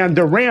 they're like, and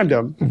they're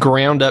random,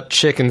 ground up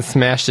chicken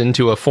smashed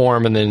into a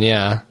form and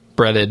then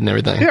breaded and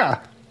everything. Yeah.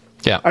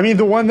 I mean,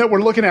 the one that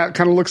we're looking at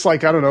kind of looks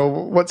like, I don't know,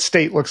 what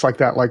state looks like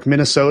that? Like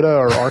Minnesota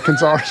or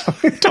Arkansas or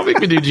something? Don't make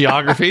me do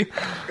geography.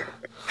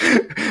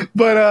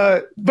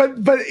 But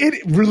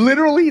it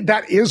literally,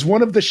 that is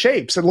one of the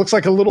shapes. It looks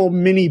like a little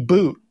mini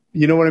boot.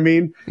 You know what I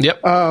mean?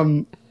 Yep.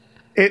 That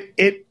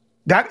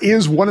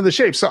is one of the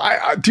shapes. So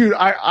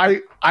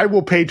I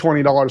will pay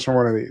 $20 for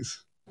one of these.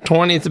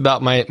 20 is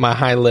about my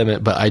high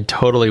limit, but I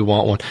totally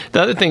want one.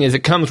 The other thing is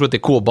it comes with a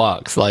cool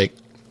box. Like,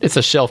 it's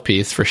a shelf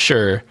piece for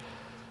sure.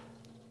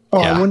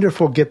 Oh, yeah. I wonder if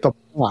we'll get the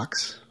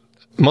box.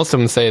 Most of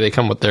them say they're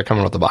coming with the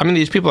box. I mean,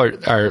 these people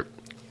are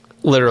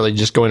literally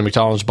just going to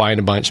McDonald's, buying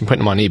a bunch, and putting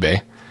them on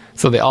eBay.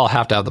 So they all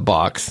have to have the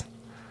box.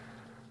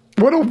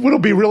 What'll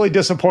be really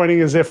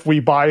disappointing is if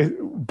we buy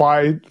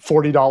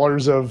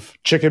 $40 of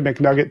Chicken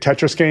McNugget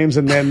Tetris games,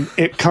 and then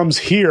it comes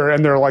here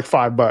and they're like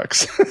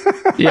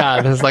 $5. Yeah,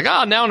 and it's like,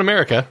 now in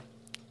America,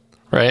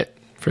 right?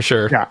 For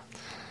sure. Yeah.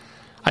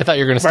 I thought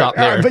you were going to stop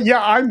there. But yeah,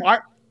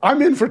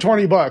 I'm in for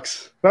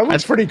 $20. That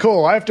looks pretty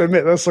cool. I have to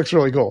admit, this looks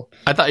really cool.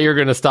 I thought you were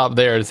going to stop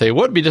there and say,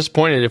 would be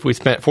disappointed if we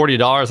spent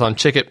 $40 on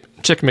Chicken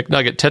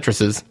McNugget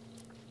Tetrises.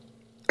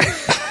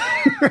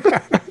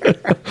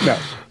 No.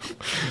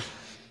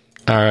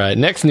 All right,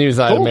 next news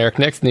item, Eric.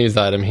 Next news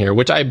item here,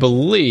 which I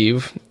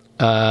believe,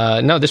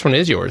 no, this one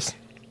is yours.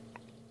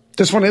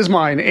 This one is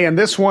mine, and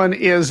this one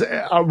is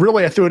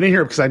really I threw it in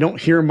here because I don't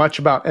hear much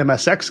about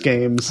MSX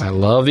games. I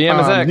love the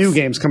MSX. New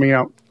games coming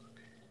out.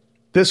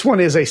 This one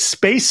is a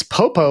Space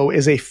Popo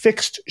is a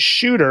fixed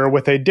shooter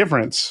with a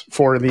difference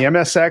for the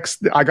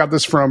MSX. I got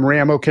this from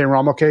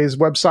RamOK's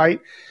website.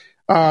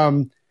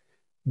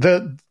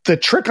 The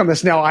trick on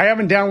this now, I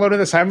haven't downloaded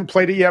this. I haven't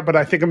played it yet, but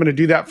I think I'm going to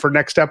do that for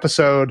next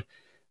episode.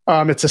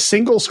 It's a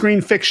single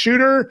screen fixed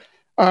shooter.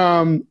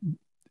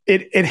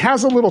 It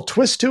has a little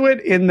twist to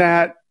it in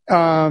that,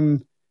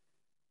 from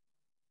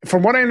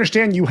what I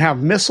understand, you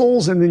have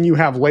missiles and then you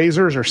have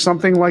lasers or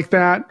something like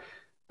that.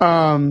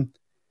 And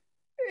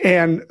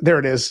there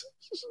it is.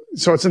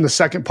 So it's in the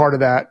second part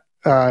of that.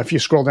 If you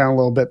scroll down a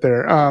little bit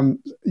there,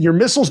 your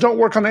missiles don't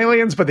work on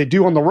aliens, but they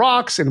do on the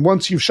rocks. And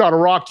once you've shot a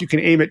rock, you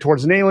can aim it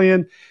towards an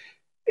alien.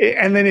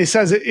 And then it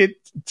says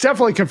it's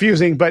definitely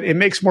confusing, but it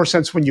makes more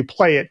sense when you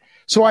play it.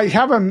 So I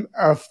have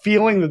a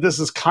feeling that this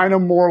is kind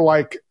of more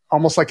like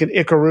almost like an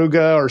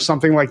Ikaruga or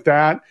something like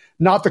that.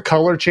 Not the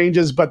color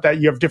changes, but that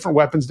you have different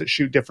weapons that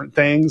shoot different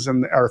things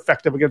and are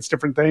effective against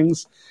different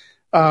things.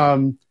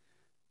 But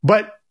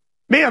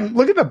man,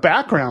 look at the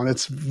background.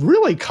 It's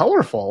really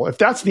colorful. If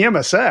that's the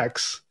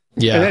MSX,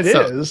 yeah, and it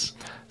is.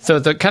 So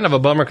it's a kind of a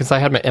bummer because I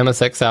had my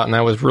MSX out and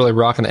I was really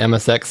rocking the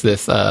MSX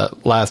this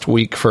last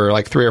week for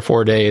like 3 or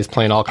 4 days,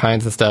 playing all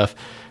kinds of stuff.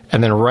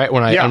 And then right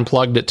when I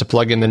unplugged it to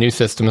plug in the new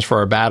systems for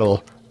our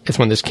battle, is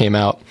when this came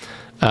out.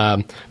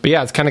 But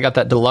yeah, it's kind of got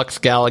that deluxe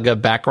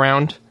Galaga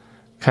background,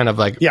 kind of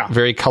like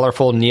very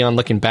colorful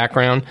neon-looking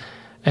background.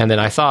 And then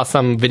I saw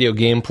some video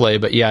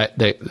gameplay, but yeah,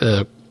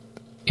 the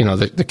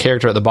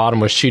character at the bottom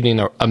was shooting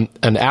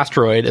an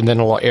asteroid, and then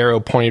a little arrow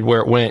pointed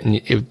where it went, and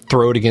it would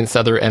throw it against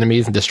other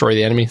enemies and destroy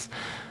the enemies.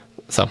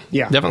 So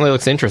definitely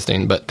looks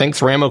interesting. But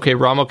thanks,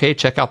 RamOK.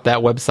 Check out that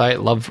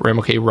website. Love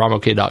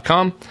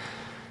RamOK.com.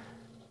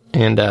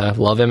 And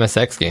love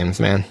MSX games,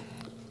 man.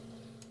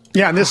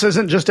 Yeah, and this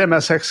isn't just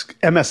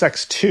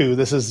MSX2.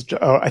 This is,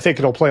 I think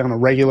it'll play on a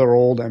regular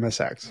old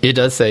MSX. It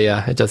does say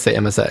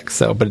MSX.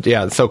 So, but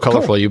yeah, it's so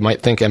colorful. You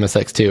might think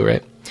MSX2,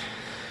 right?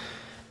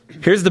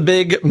 Here's the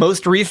big,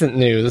 most recent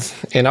news,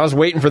 and I was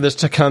waiting for this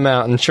to come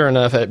out, and sure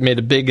enough, it made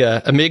a big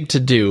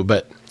to-do,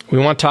 but we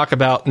want to talk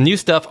about new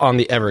stuff on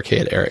the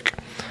Evercade, Eric.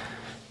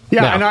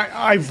 Yeah, now,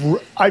 and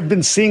I've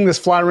been seeing this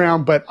fly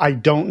around, but I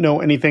don't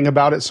know anything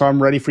about it, so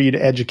I'm ready for you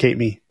to educate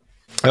me.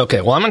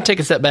 Okay, well, I'm going to take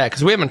a step back,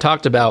 because we haven't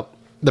talked about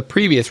the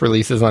previous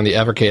releases on the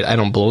Evercade, I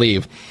don't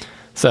believe.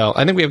 So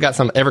I think we've got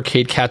some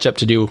Evercade catch-up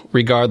to do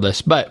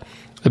regardless, but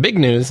the big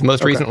news,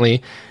 most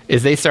recently,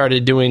 is they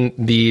started doing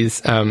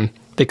these...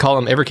 they call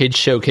them Evercade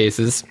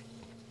showcases,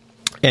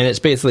 and it's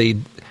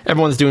basically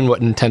everyone's doing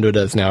what Nintendo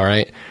does now,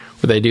 right?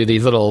 Where they do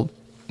these little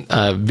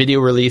video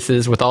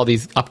releases with all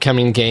these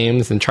upcoming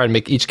games and try to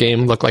make each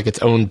game look like its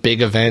own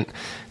big event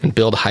and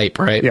build hype,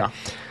 right? Yeah.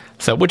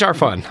 So, which are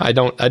fun. I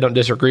don't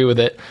disagree with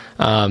it.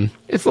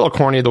 It's a little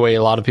corny the way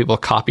a lot of people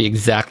copy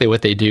exactly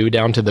what they do,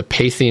 down to the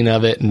pacing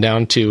of it and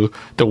down to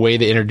the way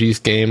they introduce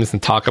games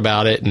and talk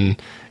about it.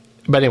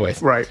 But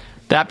anyways, right.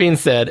 That being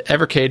said,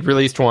 Evercade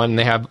released one.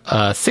 They have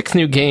 6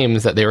 new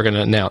games that they were going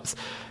to announce.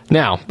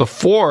 Now,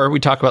 before we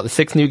talk about the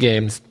 6 new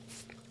games,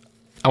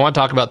 I want to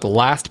talk about the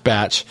last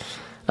batch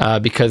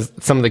because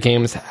some of the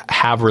games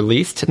have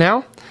released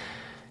now,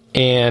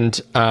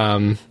 and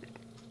I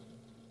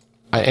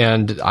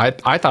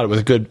thought it was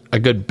a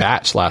good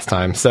batch last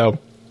time. So,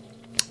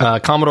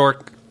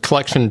 Commodore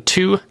Collection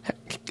 2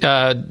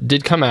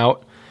 did come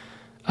out.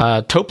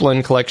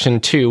 Toplin Collection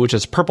 2, which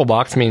is Purple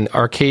Box,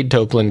 arcade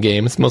Toplin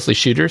games, mostly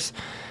shooters.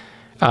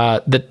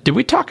 Did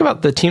we talk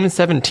about the Team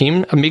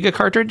 17 Amiga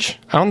cartridge?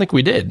 I don't think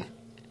we did.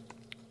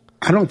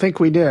 I don't think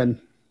we did.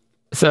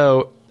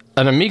 So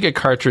an Amiga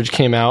cartridge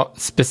came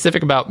out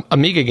specific about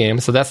Amiga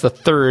games. So that's the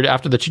third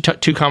after the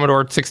two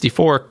Commodore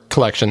 64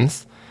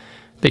 collections.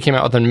 They came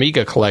out with an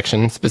Amiga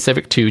collection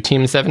specific to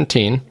Team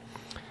 17.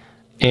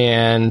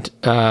 And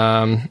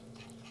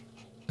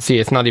see,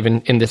 it's not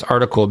even in this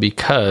article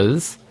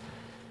because...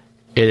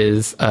 it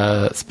is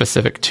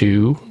specific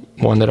to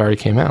one that already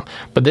came out.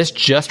 But this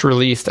just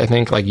released, I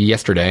think, like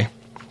yesterday.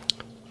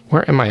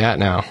 Where am I at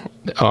now?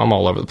 Oh, I'm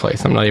all over the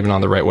place. I'm not even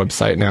on the right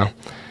website now.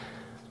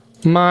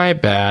 My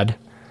bad.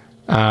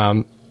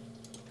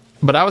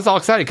 But I was all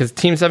excited because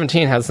Team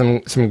 17 has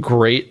some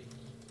great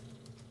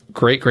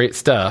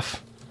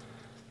stuff.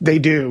 They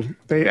do.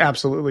 They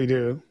absolutely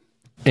do.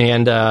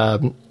 And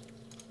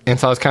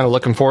so I was kind of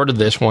looking forward to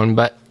this one,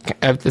 but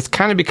it's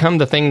kind of become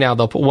the thing now.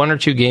 They'll put 1 or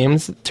 2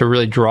 games to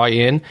really draw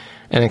you in,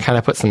 and then kind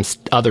of put some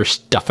other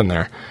stuff in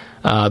there.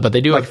 But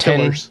they do like have 10.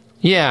 Fillers.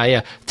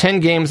 Yeah, 10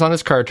 games on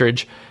this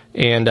cartridge,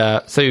 and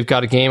so you've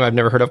got a game I've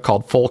never heard of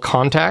called Full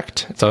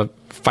Contact. It's a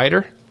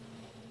fighter.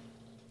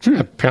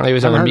 Apparently, it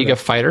was an Amiga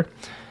fighter.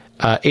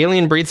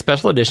 Alien Breed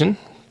Special Edition.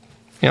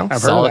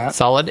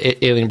 Solid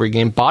Alien Breed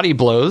game. Body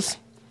Blows,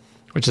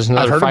 which is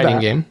another fighting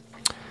game.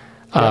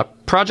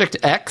 Project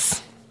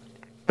X.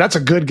 That's a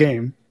good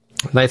game.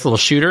 Nice little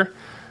shooter.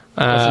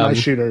 That's a nice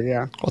shooter,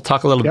 yeah. We'll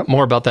talk a little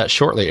more about that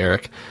shortly,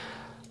 Eric.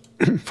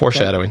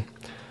 Foreshadowing.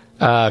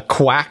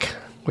 Quack,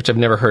 which I've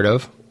never heard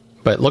of,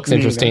 but looks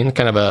interesting.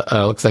 Kind of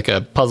looks like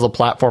a puzzle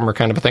platformer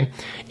kind of a thing.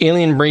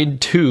 Alien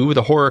Breed 2,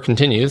 the horror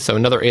continues, so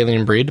another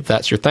Alien Breed, if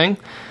that's your thing.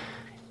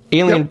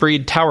 Alien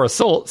Breed Tower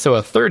Assault, so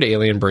a third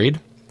Alien Breed.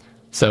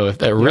 So if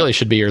that really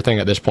should be your thing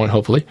at this point,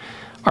 hopefully.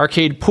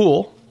 Arcade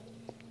Pool,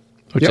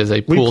 which is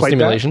a pool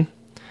simulation.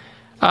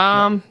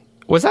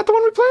 Was that the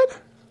one we played?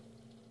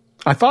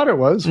 I thought it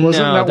was.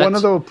 Wasn't that one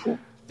of the...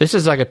 This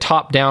is like a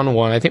top-down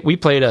one. I think we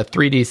played a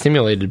 3D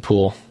simulated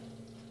pool.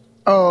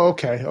 Oh,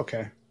 okay.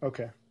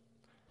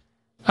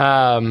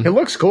 It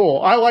looks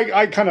cool.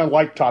 I kind of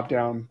like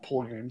top-down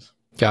pool games.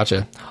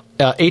 Gotcha.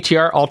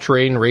 ATR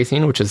All-Terrain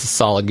Racing, which is a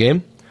solid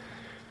game.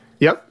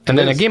 Yep. And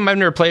then a game I've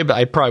never played, but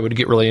I probably would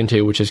get really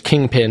into, which is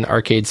Kingpin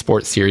Arcade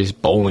Sports Series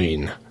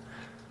Bowling.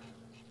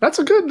 I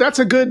think that's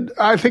a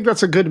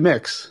good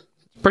mix.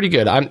 Pretty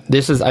good. I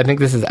think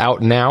this is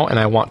out now, and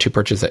I want to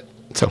purchase it.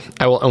 So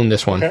I will own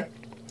this one. Okay.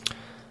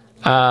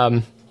 Let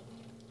me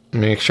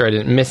make sure I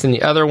didn't miss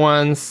any other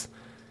ones.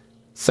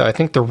 So I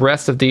think the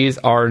rest of these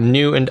are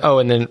new. And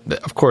then,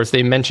 of course,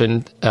 they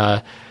mentioned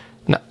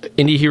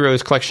Indie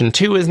Heroes Collection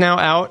 2 is now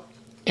out.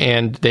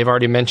 And they've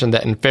already mentioned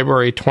that in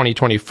February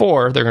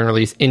 2024, they're going to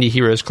release Indie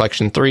Heroes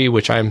Collection 3,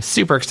 which I'm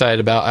super excited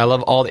about. I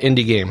love all the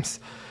indie games.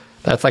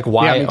 That's like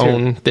why I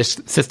own this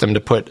system, to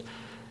put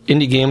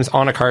indie games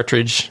on a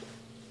cartridge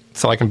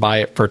so I can buy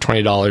it for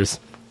 $20.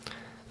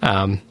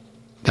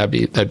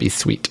 That'd be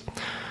sweet.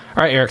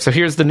 All right, Eric, so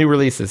here's the new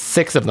releases.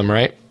 6 of them,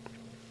 right?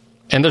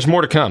 And there's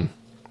more to come.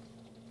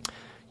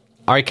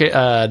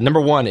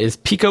 Number 1 is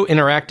Pico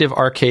Interactive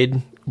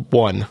Arcade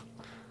 1.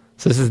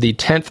 So this is the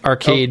 10th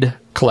arcade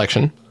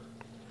collection.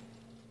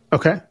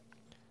 Okay.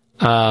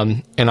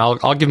 And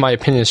I'll give my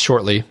opinions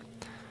shortly.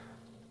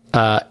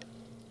 And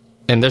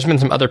there's been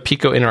some other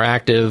Pico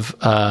Interactive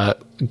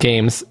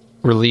games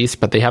released,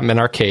 but they haven't been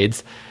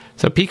arcades.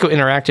 So Pico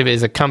Interactive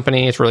is a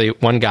company. It's really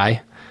one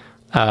guy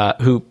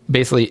who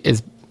basically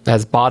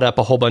has bought up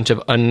a whole bunch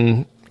of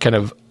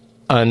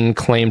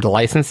unclaimed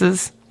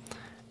licenses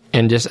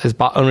and just has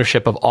bought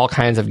ownership of all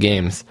kinds of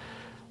games.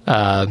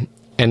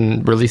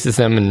 And releases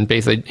them, and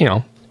basically,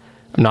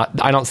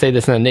 I don't say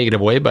this in a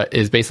negative way, but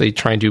is basically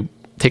trying to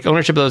take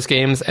ownership of those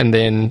games and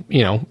then,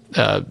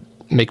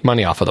 make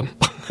money off of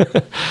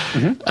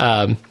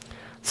them.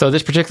 So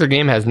this particular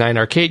game has 9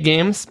 arcade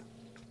games.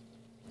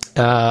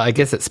 I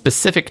guess it's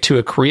specific to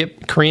a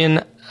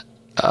Korean.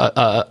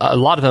 A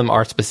lot of them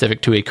are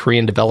specific to a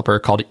Korean developer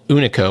called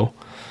Unico,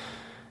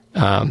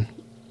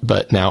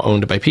 but now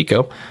owned by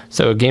Pico.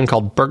 So a game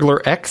called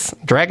Burglar X,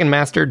 Dragon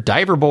Master,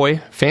 Diver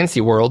Boy,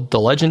 Fancy World, The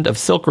Legend of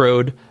Silk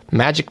Road,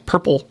 Magic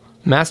Purple,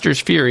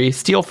 Master's Fury,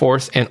 Steel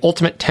Force, and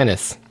Ultimate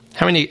Tennis.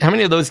 How many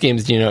of those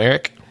games do you know,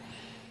 Eric?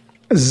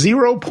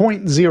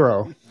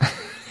 0.0.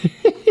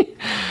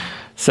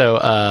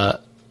 So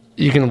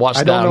you can watch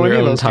that on your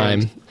own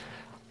time. Games.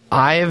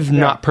 I've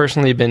not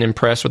personally been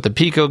impressed with the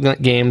Pico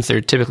games.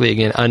 They're typically,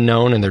 again,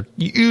 unknown, and they're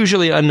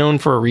usually unknown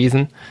for a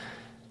reason.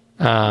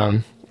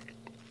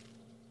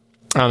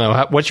 I don't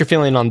know. What's your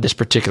feeling on this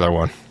particular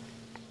one?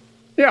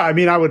 Yeah, I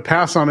mean, I would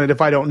pass on it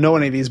if I don't know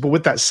any of these. But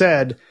with that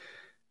said,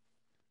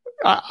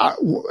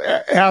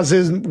 as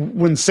is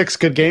when 6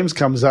 Good Games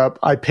comes up,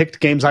 I picked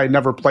games I had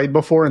never played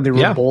before, and they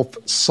were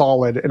both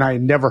solid, and I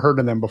had never heard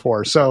of them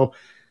before. So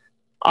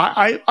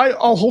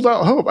I'll hold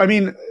out hope. I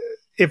mean,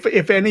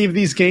 if any of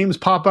these games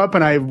pop up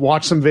and I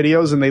watch some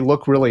videos and they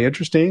look really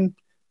interesting,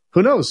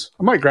 who knows?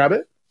 I might grab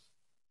it.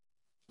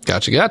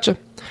 Gotcha.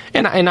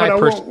 And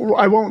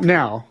I won't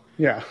now.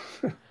 Yeah.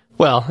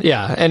 Well,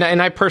 yeah, and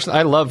I personally,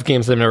 I love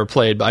games that I've never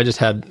played, but I just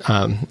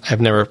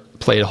I've never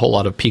played a whole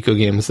lot of Pico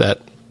games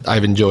that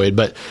I've enjoyed.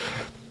 But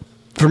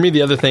for me,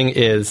 the other thing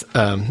is,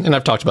 and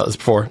I've talked about this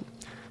before,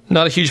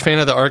 not a huge fan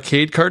of the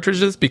arcade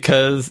cartridges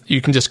because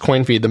you can just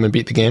coin feed them and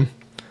beat the game.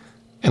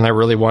 And I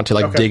really want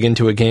to dig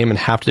into a game and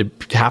have to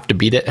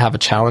beat it, have a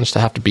challenge to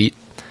have to beat.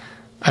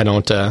 I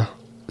don't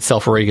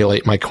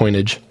self-regulate my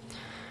coinage.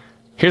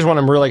 Here's one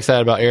I'm really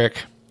excited about,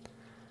 Eric.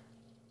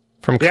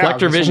 From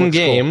Collector Vision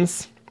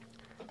Games, cool.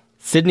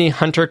 Sydney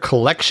Hunter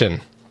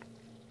Collection.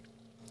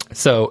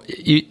 So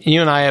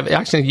you and I have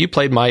actually, you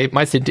played my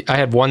Sydney. I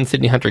had one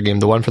Sydney Hunter game,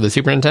 the one for the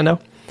Super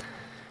Nintendo.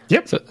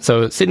 Yep.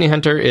 So Sydney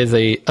Hunter is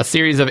a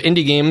series of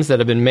indie games that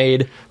have been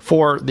made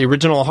for the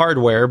original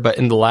hardware, but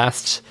in the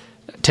last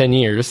 10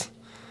 years.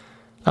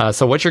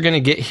 So what you're going to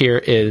get here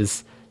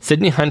is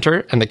Sydney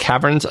Hunter and the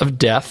Caverns of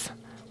Death,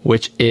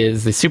 which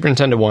is the Super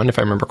Nintendo one, if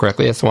I remember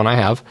correctly. That's the one I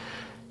have.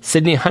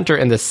 Sydney Hunter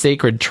and the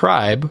Sacred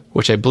Tribe,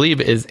 which I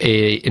believe is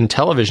a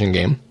Intellivision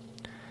game.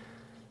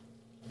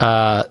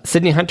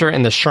 Sydney Hunter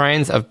and the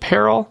Shrines of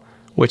Peril,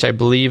 which I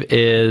believe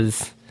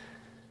is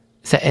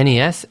that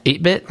NES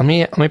 8-bit?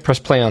 Let me press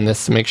play on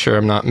this to make sure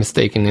I'm not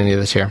mistaking any of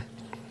this here.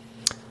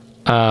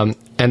 And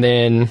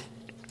then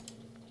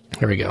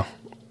here we go.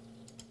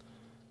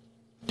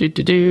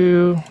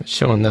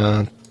 Showing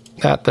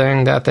that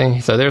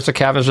thing. So there's the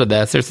Caverns of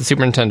Death. There's the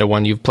Super Nintendo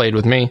one you've played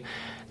with me.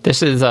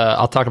 This is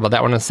I'll talk about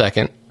that one in a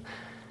second.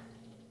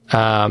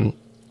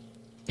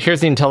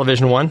 Here's the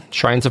Intellivision one,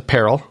 Shrines of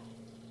Peril.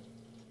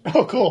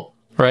 Oh, cool.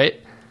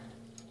 Right?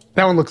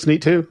 That one looks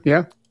neat, too.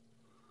 Yeah.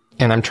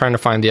 And I'm trying to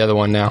find the other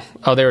one now.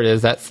 Oh, there it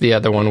is. That's the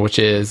other one, which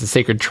is the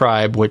Sacred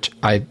Tribe, which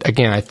I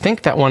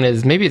think that one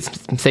is, maybe it's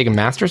Sega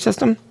Master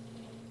System?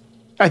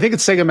 I think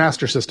it's Sega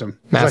Master System.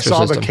 I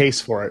saw the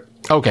case for it.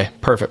 Okay,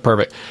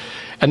 perfect.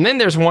 And then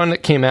there's one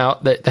that came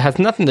out that has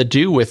nothing to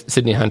do with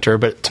Sydney Hunter,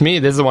 but to me,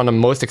 this is the one I'm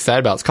most excited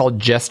about. It's called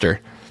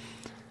Jester.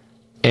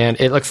 And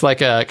it looks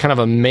like a kind of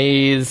a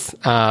maze,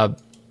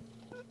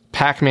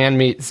 Pac-Man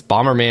meets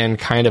Bomberman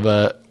kind of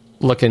a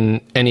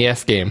looking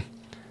NES game.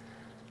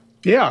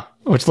 Yeah.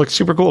 Which looks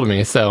super cool to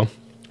me. So,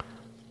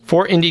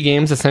 4 indie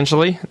games,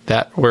 essentially,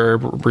 that were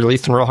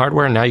released in real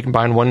hardware, and now you can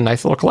buy in one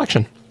nice little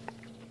collection.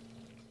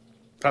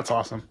 That's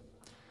awesome.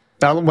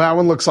 That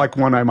one looks like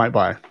one I might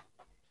buy.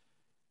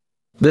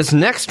 This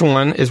next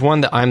one is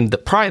one that I'm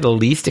probably the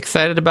least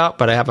excited about,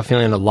 but I have a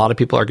feeling a lot of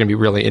people are going to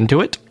be really into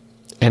it.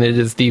 And it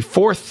is the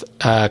 4th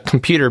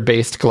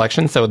computer-based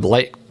collection, so the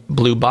light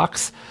blue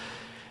box.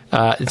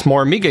 It's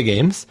more Amiga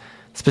games,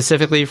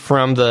 specifically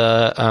from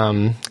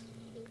the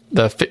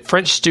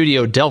French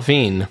studio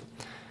Delphine.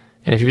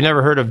 And if you've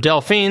never heard of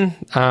Delphine,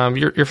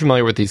 you're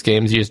familiar with these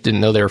games. You just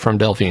didn't know they were from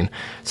Delphine.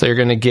 So you're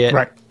going to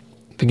get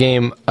the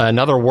game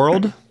Another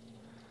World.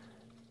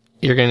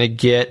 You're going to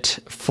get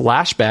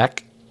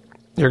Flashback.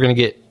 You're going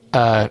to get,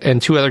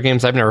 and 2 other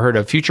games I've never heard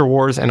of, Future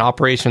Wars and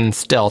Operation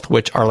Stealth,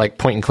 which are like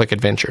point-and-click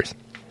adventures.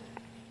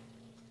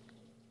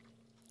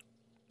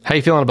 How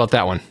you feeling about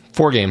that one?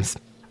 4 games.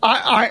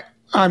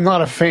 I'm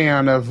not a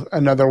fan of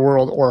Another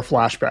World or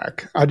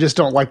Flashback. I just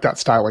don't like that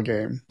style of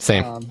game.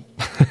 Same.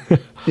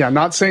 Yeah,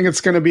 not saying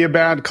it's going to be a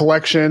bad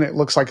collection. It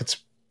looks like it's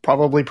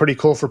probably pretty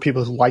cool for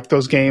people who like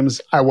those games.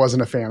 I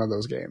wasn't a fan of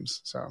those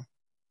games, so.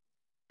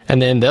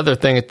 And then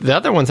the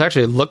other ones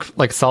actually look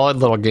like solid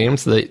little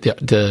games.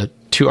 The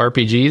 2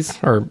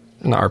 RPGs, or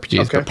not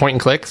RPGs, but point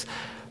and clicks.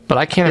 But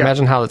I can't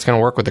imagine how that's going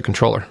to work with the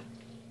controller.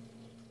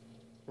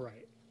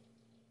 Right.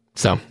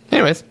 So,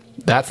 anyways,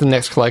 that's the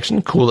next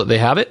collection. Cool that they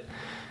have it.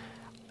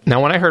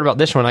 Now, when I heard about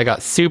this one, I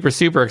got super,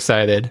 super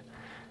excited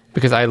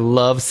because I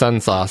love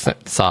Sunsoft.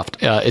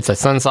 It's a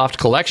Sunsoft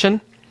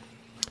collection,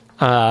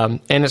 and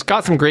it's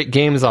got some great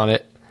games on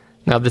it.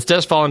 Now, this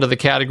does fall into the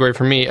category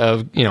for me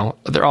of,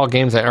 they're all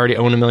games I already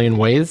own a million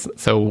ways,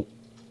 so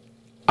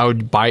I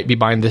would be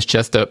buying this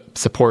just to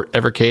support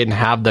Evercade and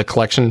have the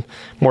collection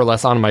more or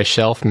less on my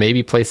shelf,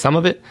 maybe play some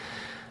of it.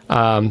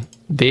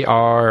 They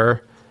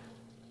are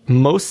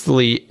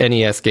mostly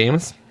NES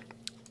games,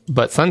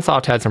 but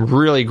Sunsoft had some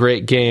really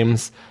great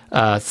games.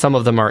 Some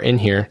of them are in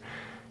here.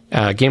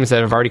 Games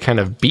that I've already kind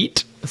of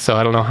beat, so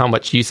I don't know how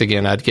much use,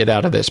 again, I'd get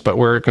out of this, but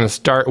we're going to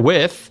start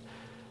with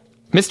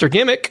Mr.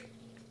 Gimmick.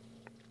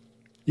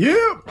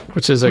 Yeah,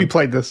 we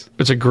played this.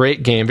 It's a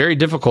great game, very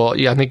difficult.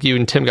 Yeah, I think you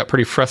and Tim got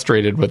pretty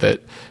frustrated with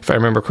it, if I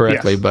remember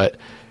correctly. Yes.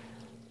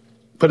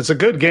 But it's a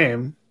good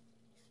game.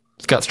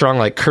 It's got strong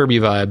like Kirby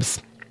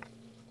vibes.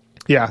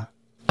 Yeah.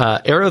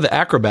 Arrow the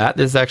Acrobat.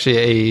 This is actually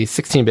a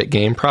 16-bit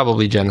game,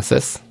 probably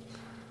Genesis.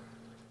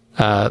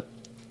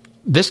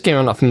 This game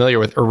I'm not familiar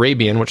with.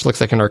 Arabian, which looks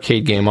like an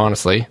arcade game,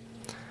 honestly.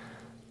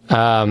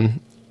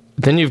 Then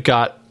you've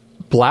got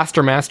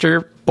Blaster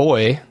Master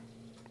Boy,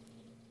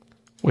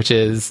 which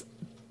is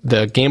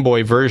the Game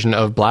Boy version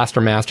of Blaster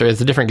Master. It's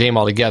a different game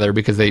altogether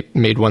because they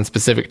made one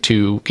specific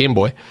to Game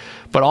Boy.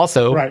 But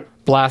also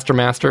Blaster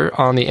Master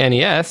on the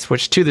NES,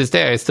 which to this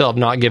day I still have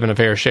not given a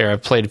fair share.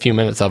 I've played a few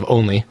minutes of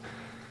only.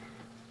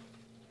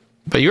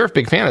 But you're a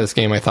big fan of this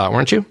game, I thought,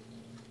 weren't you?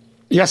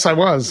 Yes, I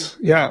was.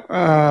 Yeah.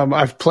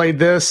 I've played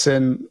this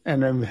and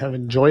have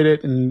enjoyed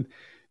it. And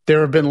there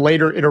have been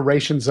later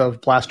iterations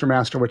of Blaster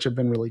Master, which have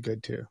been really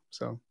good too.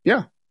 So,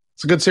 yeah,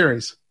 it's a good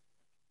series.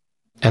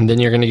 And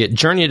then you're going to get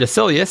Journey to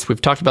Silius.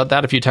 We've talked about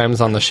that a few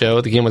times on the show.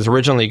 The game was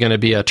originally going to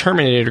be a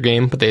Terminator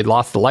game, but they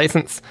lost the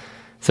license.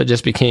 So it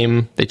just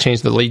they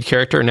changed the lead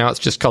character, and now it's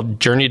just called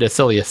Journey to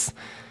Silius.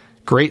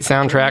 Great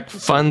soundtrack,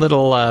 fun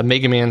little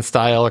Mega Man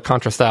style or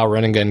Contra style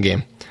run and gun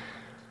game.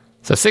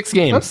 So 6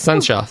 games,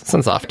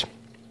 Sunsoft.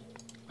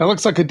 That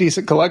looks like a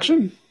decent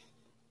collection.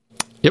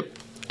 Yep.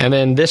 And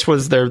then this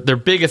was their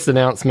biggest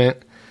announcement,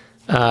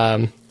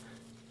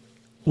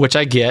 which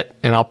I get,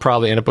 and I'll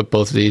probably end up with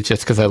both of these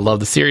just because I love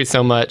the series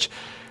so much.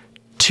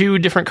 2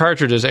 different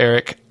cartridges,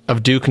 Eric,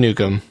 of Duke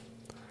Nukem.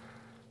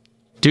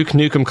 Duke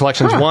Nukem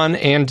Collections 1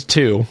 and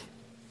 2.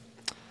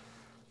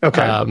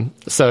 Okay.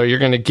 So you're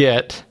going to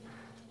get...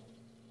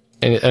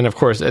 And of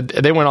course,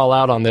 they went all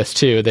out on this,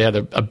 too. They had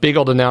a big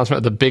old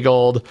announcement, the big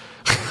old...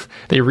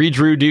 They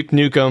redrew Duke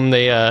Nukem.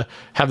 They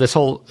have this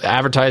whole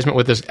advertisement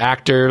with this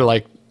actor,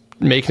 like,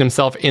 making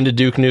himself into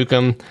Duke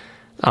Nukem.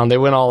 They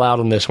went all out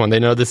on this one. They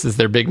know this is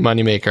their big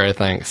moneymaker, I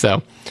think.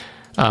 So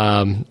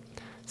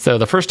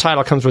the first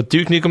title comes with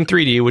Duke Nukem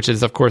 3D, which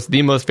is, of course,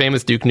 the most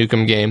famous Duke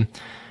Nukem game.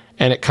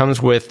 And it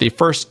comes with the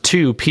first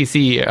 2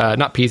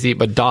 not PC,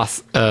 but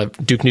DOS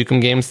Duke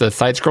Nukem games, the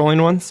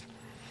side-scrolling ones.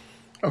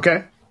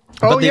 Okay.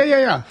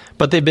 Yeah.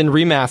 But they've been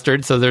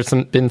remastered, so there's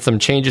been some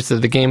changes to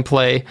the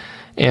gameplay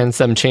and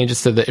some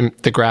changes to the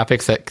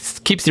graphics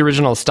that keeps the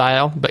original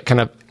style, but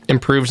kind of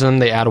improves them.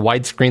 They add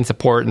widescreen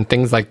support and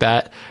things like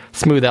that,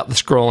 smooth out the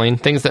scrolling,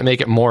 things that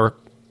make it more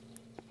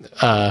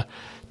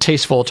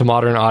tasteful to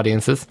modern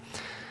audiences.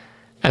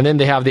 And then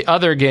they have the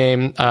other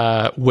game,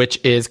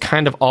 which is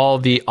kind of all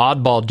the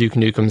oddball Duke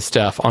Nukem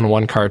stuff on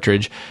one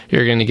cartridge.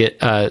 You're going to get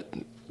the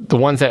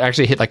ones that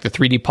actually hit like the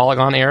 3D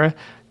polygon era,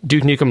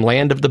 Duke Nukem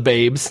Land of the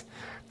Babes.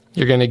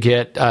 You're going to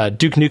get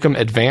Duke Nukem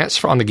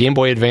Advance on the Game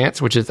Boy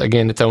Advance, which is,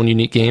 again, its own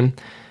unique game.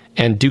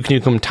 And Duke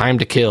Nukem Time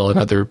to Kill,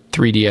 another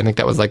 3D. I think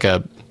that was like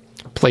a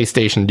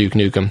PlayStation Duke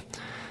Nukem.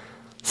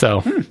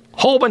 So,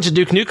 whole bunch of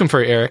Duke Nukem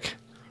for Eric.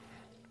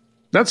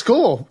 That's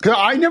cool. 'Cause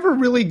I never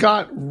really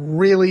got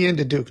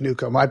into Duke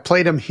Nukem. I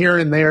played him here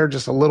and there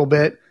just a little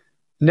bit.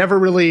 Never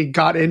really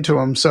got into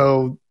him,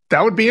 so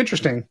that would be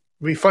interesting.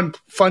 It'd be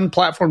fun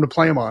platform to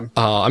play him on.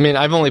 I mean,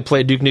 I've only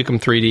played Duke Nukem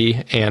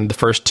 3D and the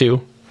first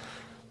two,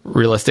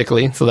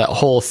 realistically. So that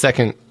whole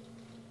second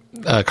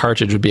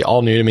cartridge would be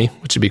all new to me,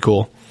 which would be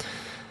cool.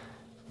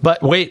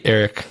 But wait,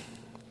 Eric,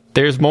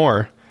 there's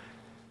more.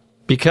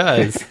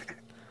 Because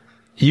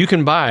you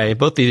can buy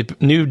both the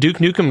new Duke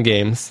Nukem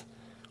games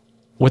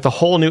with a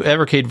whole new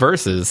Evercade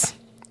Versus.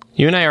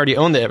 You and I already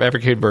own the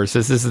Evercade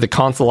Versus. This is the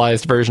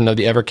consoleized version of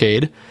the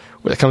Evercade.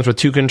 It comes with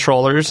 2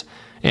 controllers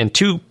and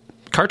 2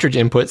 cartridge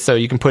inputs, so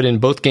you can put in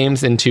both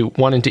games into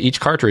each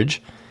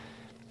cartridge.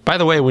 By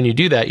the way, when you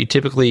do that, you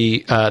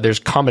typically there's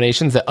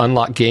combinations that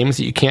unlock games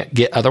that you can't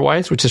get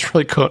otherwise, which is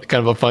really kind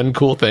of a fun,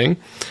 cool thing.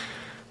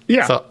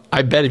 Yeah. So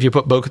I bet if you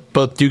put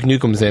both Duke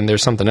Nukems in,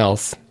 there's something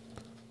else.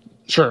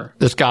 Sure.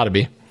 There's got to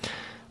be.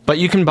 But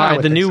you can buy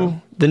the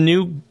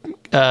new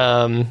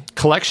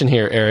collection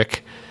here,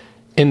 Eric,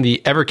 in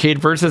the Evercade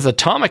Versus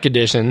Atomic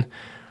Edition,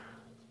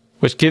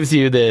 which gives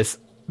you this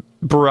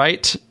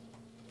bright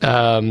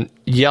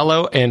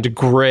yellow and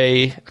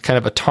gray kind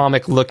of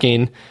atomic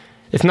looking.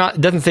 It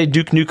doesn't say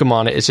Duke Nukem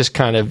on it. It's just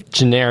kind of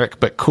generic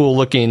but cool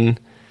looking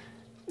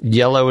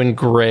yellow and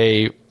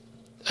gray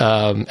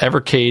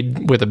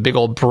Evercade with a big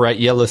old bright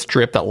yellow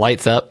strip that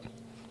lights up.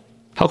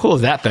 How cool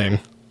is that thing?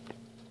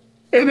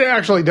 It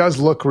actually does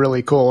look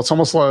really cool. It's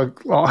almost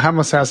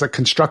almost has a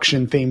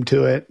construction theme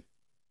to it.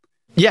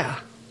 Yeah.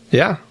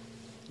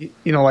 You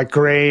know, like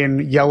gray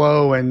and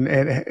yellow and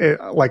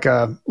like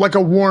a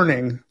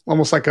warning,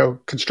 almost like a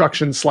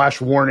construction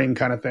 / warning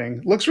kind of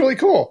thing. Looks really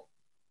cool.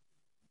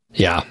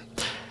 Yeah.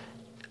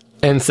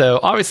 And so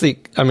obviously,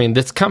 I mean,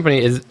 this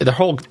company is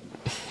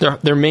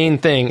their main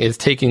thing is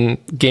taking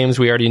games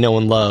we already know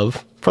and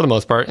love for the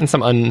most part, and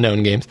some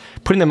unknown games,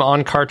 putting them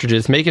on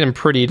cartridges, making them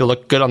pretty to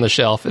look good on the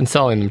shelf and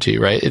selling them to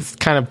you, right?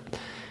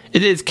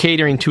 It is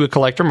catering to a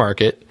collector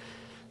market.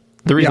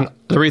 The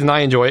reason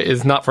I enjoy it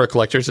is not for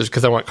collectors, it's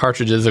because I want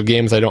cartridges of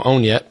games I don't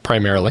own yet,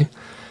 primarily.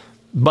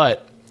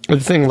 But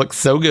this thing looks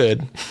so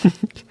good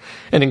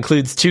and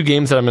includes 2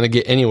 games that I'm going to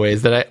get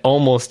anyways that I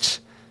almost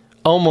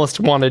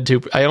wanted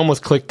to. I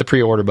almost clicked the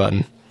pre-order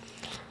button.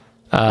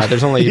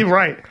 There's only You're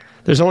right.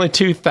 There's only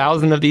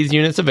 2,000 of these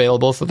units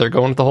available, so they're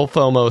going with the whole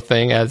FOMO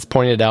thing, as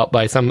pointed out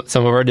by some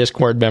of our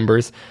Discord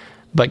members.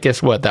 But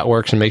guess what? That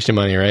works and makes you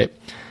money, right?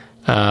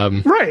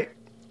 Right.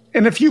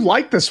 And if you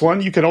like this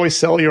one, you could always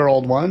sell your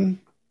old one.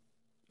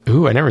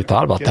 Ooh, I never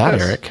thought about that,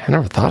 Eric. I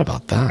never thought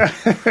about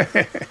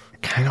that.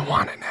 Kind of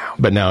want it now.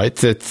 But no,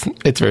 it's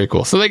very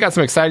cool. So they got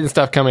some exciting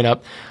stuff coming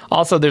up.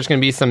 Also, there's going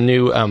to be some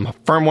new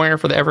firmware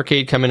for the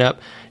Evercade coming up.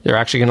 They're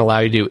actually going to allow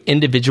you to do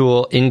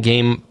individual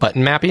in-game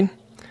button mapping,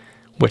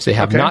 which they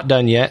have not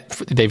done yet.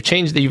 They've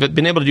changed. You've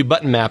been able to do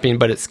button mapping,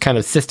 but it's kind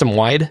of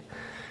system-wide.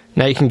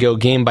 Now you can go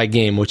game by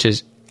game, which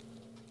is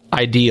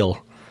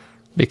ideal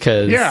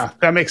because... Yeah,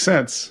 that makes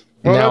sense.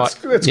 Well, now, it's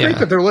great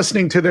that they're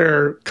listening to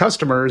their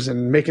customers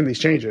and making these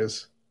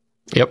changes.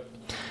 Yep.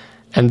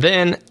 And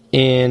then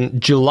in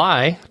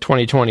July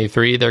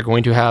 2023, they're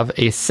going to have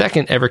a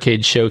second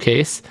Evercade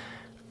showcase.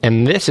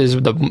 And this is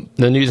the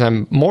news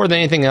I'm more than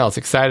anything else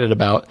excited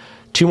about.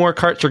 2 more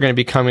carts are going to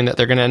be coming that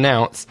they're going to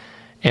announce.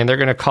 And they're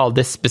going to call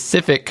this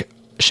specific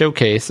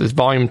showcase, as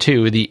Volume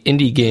 2, the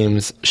Indie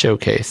Games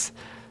Showcase.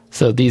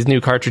 So these new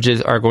cartridges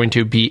are going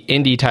to be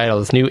indie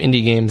titles, new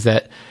indie games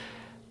that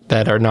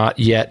are not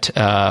yet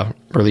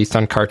released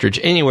on cartridge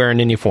anywhere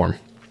in any form,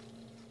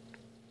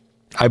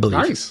 I believe.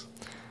 Nice.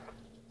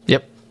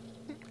 Yep.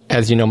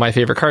 As you know, my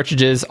favorite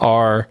cartridges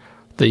are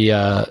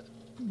the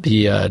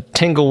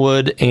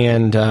Tanglewood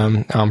and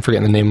I'm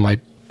forgetting the name of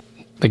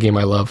the game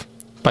I love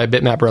by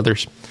Bitmap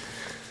Brothers.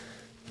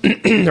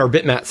 Or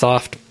Bitmat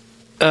Soft.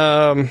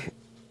 The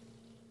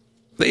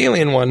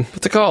alien one.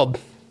 What's it called?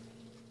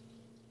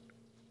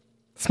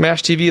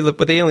 Smash TV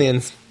with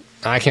aliens.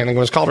 I can't think of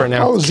what it's called right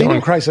now. Oh,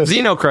 Xenocrisis.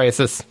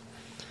 Xenocrisis.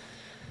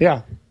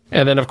 Yeah.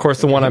 And then, of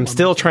course, the one I'm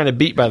still trying to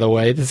beat, by the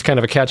way. This is kind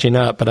of a catching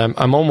up, but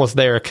I'm almost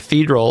there.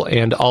 Cathedral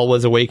and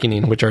Alwa's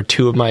Awakening, which are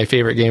 2 of my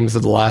favorite games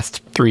of the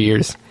last 3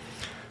 years.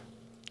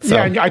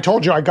 So, yeah, I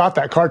told you I got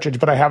that cartridge,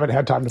 but I haven't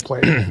had time to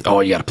play it.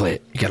 Oh, you got to play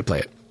it. You got to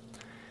play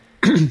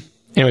it.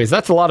 Anyways,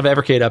 that's a lot of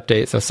Evercade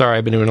updates. So sorry,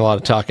 I've been doing a lot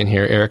of talking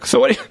here, Eric. So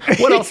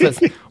what else?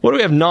 What do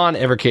we have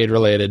non-Evercade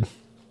related?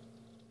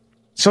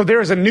 So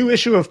there's a new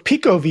issue of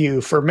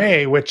PicoView for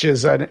May, which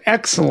is an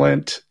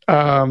excellent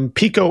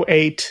Pico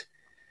 8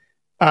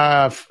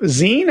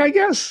 zine, I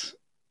guess.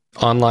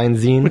 Online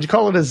zine. Would you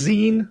call it a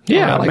zine?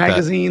 Yeah, like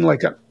magazine,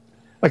 that.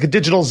 like a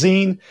digital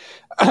zine.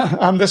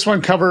 This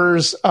one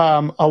covers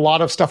a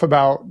lot of stuff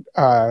about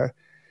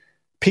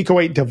Pico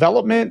 8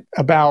 development.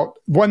 About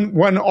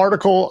one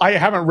article. I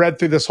haven't read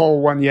through this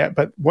whole one yet,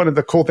 but one of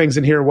the cool things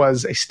in here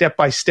was a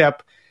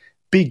step-by-step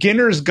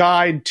beginner's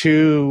guide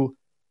to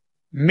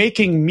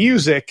making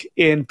music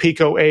in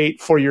Pico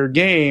 8 for your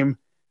game,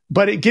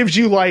 but it gives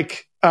you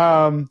like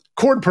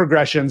chord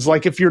progressions.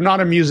 Like if you're not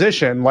a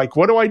musician, like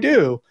what do I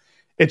do?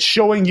 It's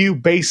showing you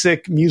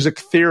basic music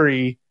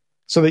theory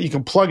so that you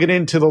can plug it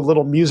into the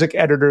little music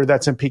editor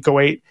that's in Pico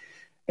 8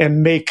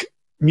 and make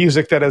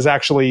music that is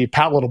actually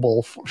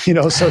palatable,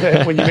 so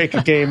that when you make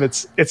a game,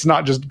 it's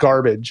not just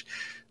garbage.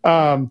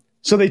 So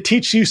they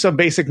teach you some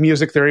basic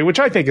music theory, which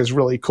I think is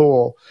really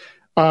cool.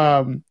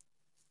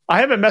 I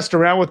haven't messed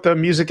around with the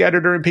music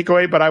editor in Pico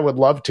 8, but I would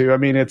love to. I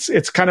mean,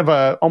 it's kind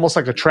of almost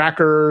like a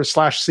tracker /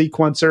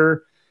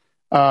 sequencer.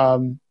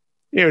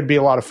 It would be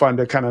a lot of fun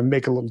to kind of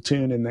make a little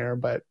tune in there,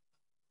 but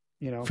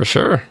for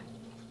sure.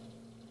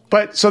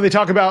 But so they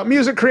talk about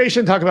music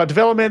creation, talk about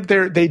development.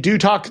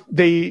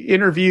 They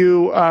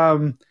interview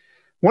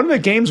one of the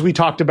games we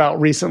talked about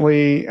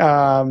recently,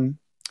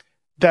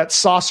 that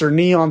Saucer,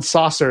 Neon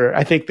Saucer.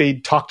 I think they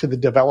talked to the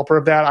developer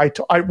of that.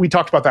 We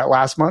talked about that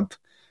last month.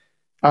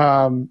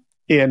 In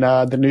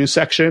the news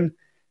section,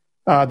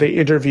 they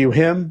interview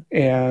him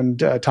and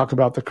talk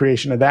about the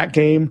creation of that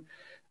game.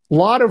 A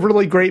lot of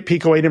really great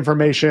Pico 8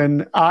 information.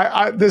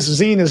 This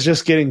zine is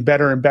just getting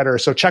better and better.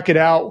 So check it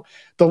out.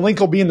 The link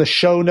will be in the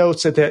show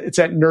notes. It's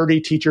at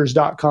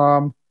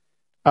nerdyteachers.com.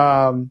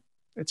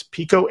 It's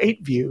Pico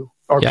 8 View,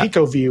 or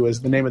Pico View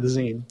is the name of the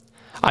zine.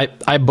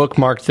 I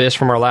bookmarked this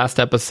from our last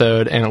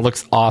episode, and it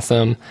looks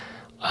awesome.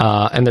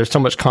 And there's so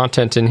much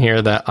content in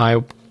here that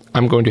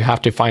I'm going to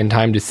have to find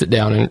time to sit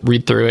down and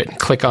read through it and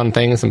click on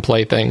things and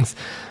play things.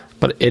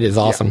 But it is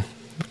awesome.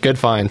 Yeah. Good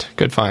find.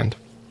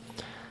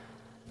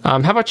 How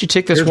about you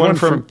take this one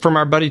from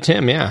our buddy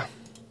Tim? Yeah.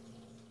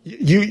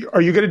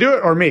 Are you going to do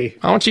it or me?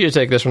 I want you to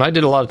take this one. I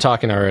did a lot of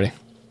talking already.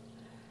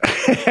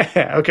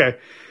 Okay.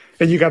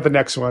 And you got the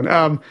next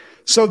one.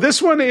 So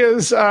this one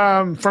is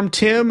from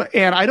Tim,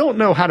 and I don't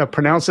know how to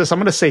pronounce this. I'm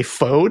going to say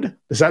Fode.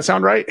 Does that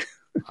sound right?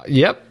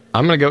 Yep.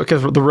 I'm going to go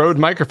because the Rode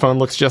microphone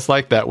looks just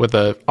like that with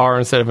a R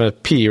instead of a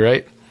P,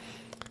 right?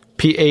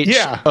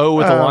 PHO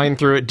with a line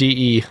through it,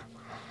 DE.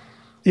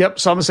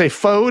 Yep. So I'm going to say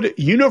Fode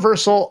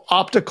Universal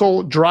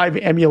Optical Drive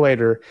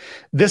Emulator.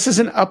 This is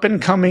an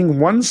up-and-coming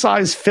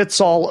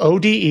one-size-fits-all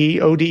ODE.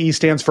 ODE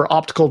stands for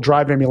Optical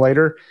Drive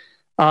Emulator.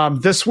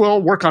 This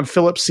will work on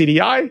Philips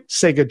CDI,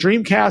 Sega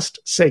Dreamcast,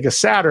 Sega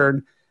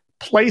Saturn,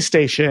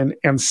 PlayStation,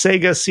 and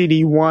Sega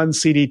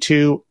CD1,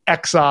 CD2,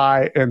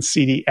 XI, and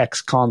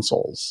CDX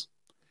consoles.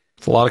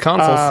 It's a lot of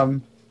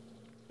consoles.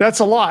 That's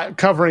a lot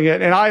covering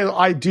it. And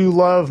I do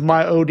love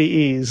my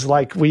ODEs.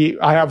 Like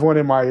I have one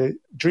in my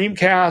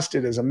Dreamcast.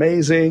 It is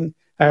amazing.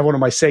 I have one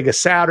in my Sega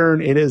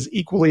Saturn. It is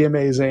equally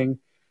amazing.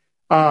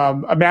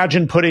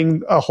 Imagine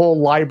putting a whole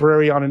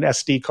library on an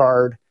SD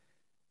card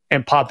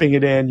and popping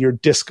it in your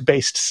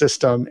disk-based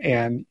system,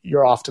 and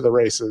you're off to the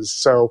races.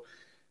 So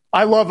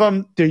I love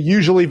them. They're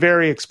usually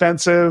very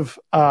expensive.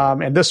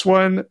 And this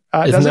one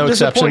doesn't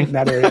disappoint in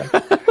that area.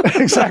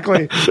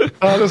 Exactly.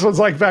 This one's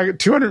like back at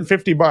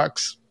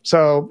 $250.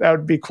 So that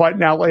would be quite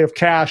an outlay of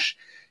cash.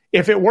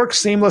 If it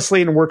works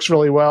seamlessly and works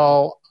really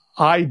well,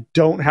 I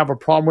don't have a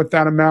problem with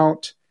that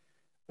amount.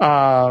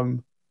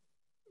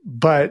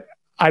 But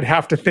I'd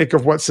have to think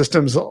of what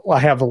systems I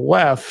have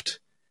left.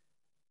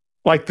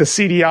 Like the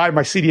CDI,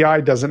 my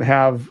CDI doesn't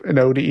have an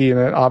ODE in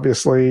it,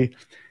 obviously.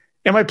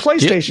 And my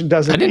PlayStation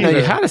doesn't either. I didn't know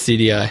you had a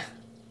CDI.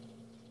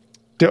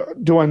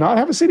 Do I not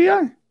have a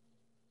CDI?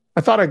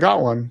 I thought I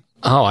got one.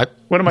 Oh,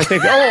 what am I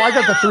thinking? Oh, I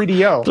got the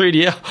 3DO.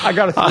 3DO. I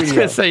got a 3DO. I was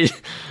going to say,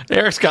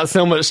 Eric's got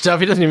so much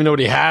stuff, he doesn't even know what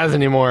he has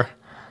anymore.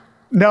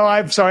 No,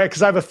 I'm sorry,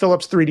 because I have a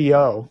Philips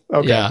 3DO.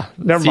 Okay, yeah,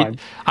 never mind.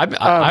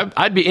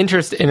 I'd be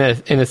interested in a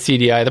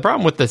CDI. The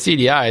problem with the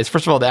CDI is,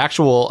 first of all, the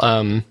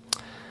actual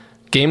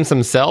games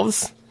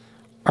themselves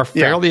are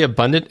fairly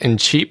abundant and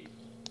cheap,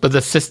 but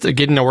the system,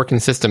 getting a working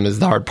system is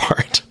the hard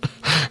part.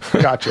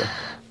 Gotcha.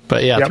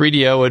 But yeah,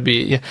 3DO would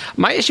be. Yeah.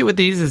 My issue with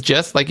these is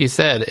just like you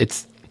said,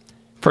 it's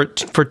for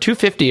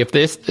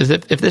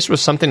 $250. If this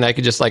was something that I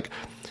could just like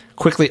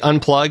quickly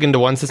unplug into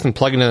one system,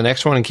 plug into the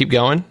next one, and keep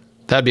going,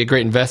 that'd be a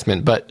great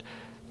investment. But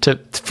I'd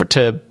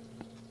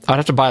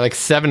have to buy like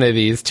 7 of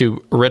these to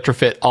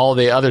retrofit all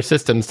the other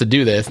systems to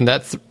do this, and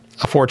that's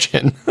a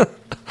fortune.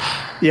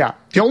 Yeah.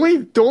 The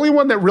only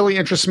one that really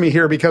interests me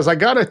here, because I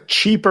got a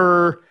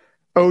cheaper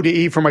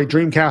ODE for my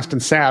Dreamcast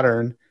and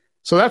Saturn,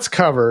 so that's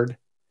covered.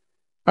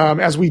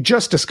 As we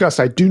just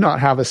discussed, I do not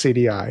have a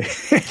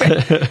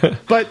CDI.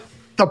 But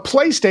the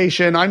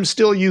PlayStation, I'm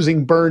still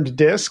using burned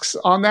discs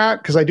on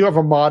that because I do have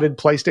a modded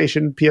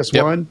PlayStation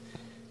PS1.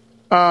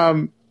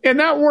 And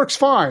that works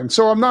fine.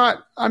 So I'm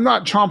not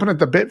chomping at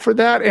the bit for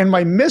that. And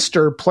my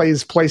Mister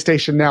plays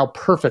PlayStation Now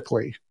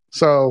perfectly.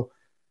 So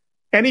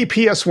any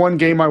PS1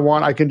 game I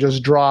want, I can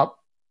just drop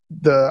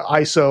the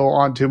ISO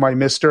onto my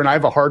Mister, and I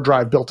have a hard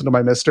drive built into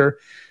my Mister.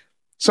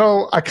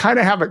 So I kind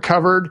of have it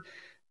covered.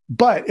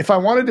 But if I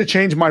wanted to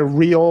change my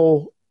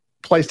real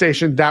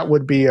PlayStation, that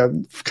would be a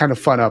kind of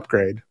fun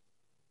upgrade.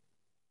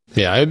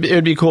 Yeah, it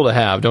would be cool to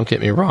have. Don't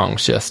get me wrong.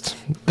 It's just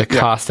the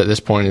cost at this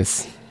point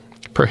is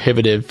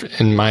prohibitive,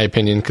 in my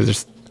opinion, because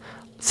there's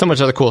so much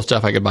other cool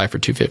stuff I could buy for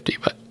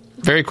 $250. But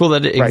very cool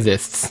that it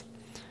exists.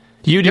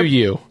 You do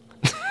you.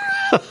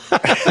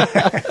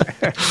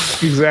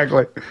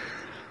 Exactly.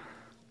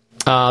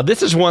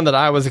 This is one that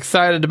I was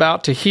excited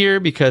about to hear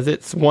because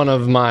it's one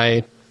of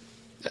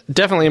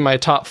definitely my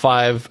top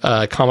 5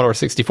 Commodore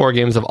 64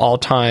 games of all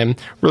time,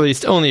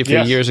 released only a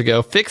few years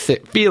ago.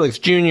 Fix-It Felix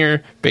Jr.,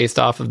 based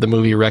off of the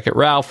movie Wreck-It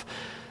Ralph,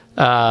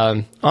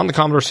 on the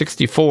Commodore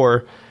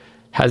 64,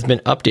 has been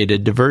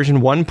updated to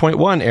version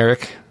 1.1,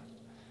 Eric.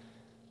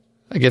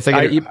 I guess I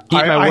got to eat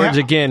my words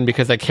again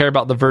because I care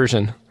about the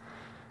version.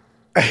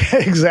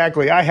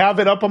 Exactly. I have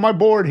it up on my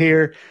board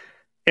here,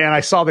 and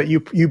I saw that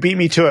you beat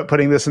me to it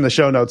putting this in the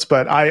show notes,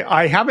 but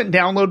I haven't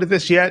downloaded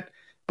this yet,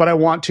 but I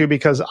want to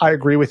because I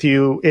agree with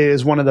you. It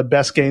is one of the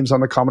best games on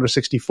the Commodore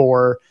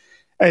 64.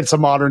 It's a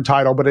modern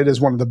title, but it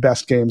is one of the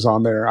best games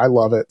on there. I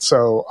love it.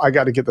 So I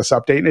got to get this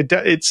update, and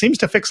it seems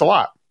to fix a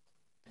lot.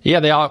 Yeah,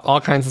 they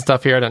all kinds of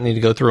stuff here. I don't need to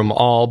go through them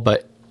all,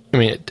 but I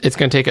mean, it's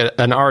going to take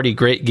an already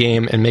great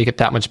game and make it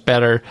that much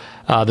better.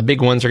 The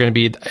big ones are going to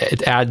be,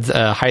 it adds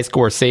a high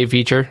score save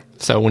feature.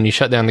 So when you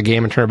shut down the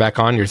game and turn it back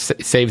on, your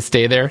saves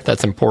stay there.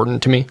 That's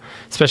important to me,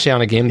 especially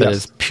on a game that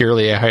is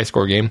purely a high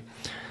score game.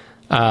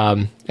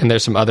 And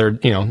there's some other,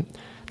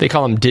 they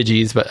call them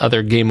digis, but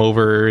other game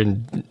over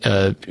and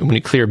when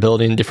you clear a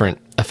building, different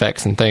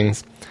effects and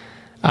things.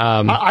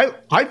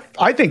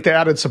 I think the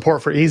added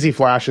support for Easy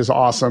Flash is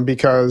awesome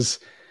because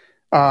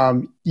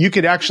you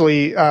could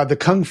actually, the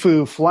Kung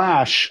Fu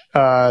Flash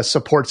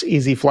supports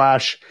Easy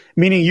Flash,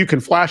 meaning you can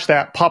flash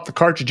that, pop the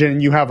cartridge in,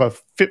 and you have a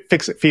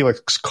Fix-It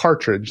Felix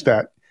cartridge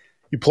that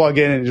you plug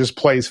in and it just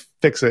plays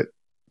Fix-It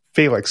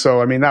Felix.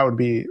 So, I mean, that would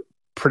be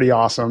pretty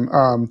awesome.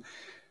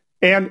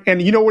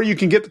 And you know where you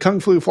can get the Kung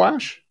Fu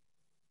Flash?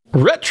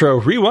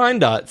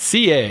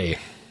 RetroRewind.ca.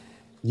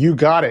 You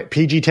got it.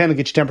 PG-10 will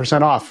get you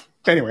 10% off.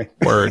 Anyway.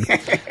 Word.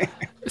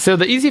 So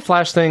the Easy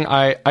Flash thing,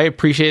 I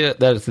appreciate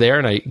it that it's there,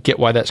 and I get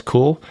why that's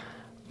cool.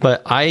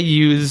 But I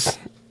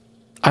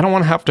don't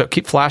want to have to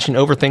keep flashing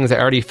over things I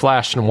already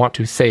flashed and want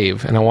to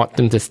save, and I want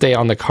them to stay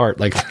on the cart.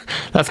 Like,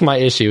 that's my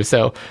issue.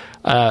 So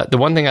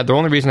the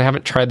only reason I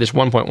haven't tried this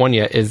 1.1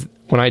 yet is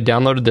when I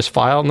downloaded this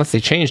file, unless they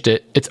changed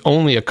it, it's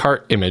only a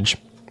cart image.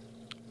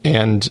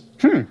 And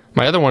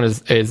my other one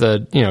is a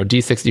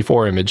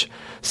D64 image.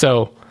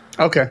 So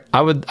okay,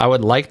 I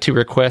would like to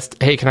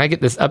request, hey, can I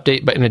get this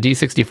update but in a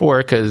D64,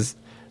 because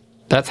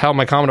that's how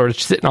my Commodore is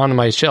sitting on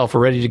my shelf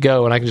ready to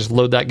go, and I can just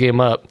load that game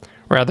up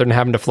rather than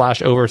having to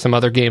flash over some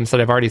other games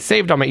that I've already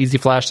saved on my Easy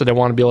Flash that I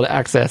want to be able to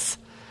access.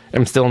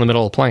 I'm still in the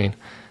middle of playing.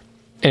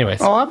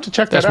 Anyways, I'll have to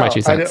check that out.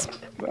 That's my 2 cents.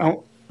 I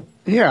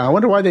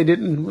wonder why they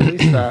didn't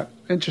release that.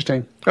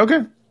 Interesting.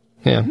 Okay.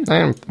 Yeah,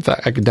 in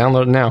fact, I could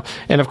download it now.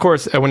 And of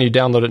course, when you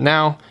download it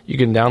now, you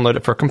can download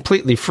it for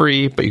completely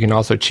free, but you can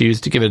also choose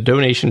to give a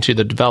donation to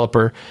the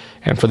developer.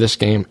 And for this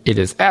game, it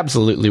is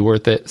absolutely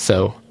worth it.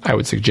 So I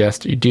would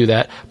suggest you do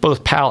that.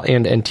 Both PAL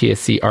and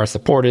NTSC are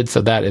supported,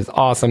 so that is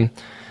awesome.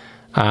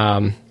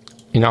 I'm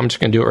just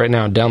going to do it right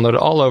now and download it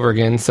all over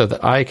again so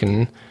that I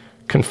can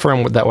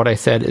confirm that what I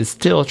said is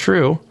still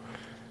true.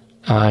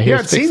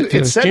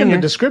 It said in the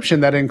description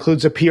that it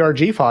includes a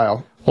PRG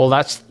file. Well,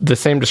 that's the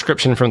same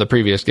description from the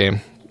previous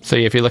game. So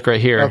if you look right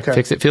here,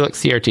 Fix-It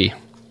Felix CRT.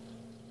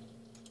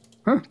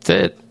 Huh. That's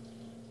it.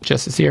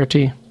 Just a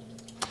CRT.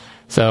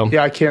 So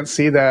yeah, I can't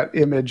see that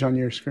image on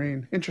your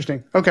screen.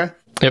 Interesting. Okay.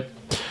 Yep.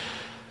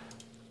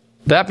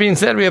 That being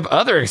said, we have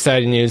other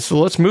exciting news. So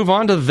let's move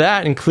on to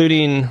that,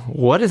 including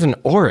what is an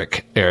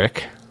ORIC,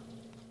 Eric?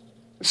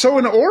 So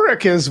an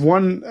ORIC is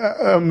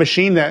a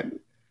machine that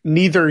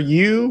neither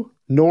you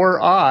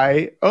nor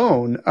I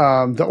own.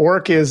 The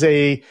ORIC is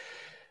a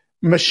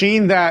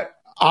machine that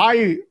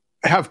I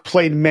have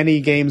played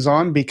many games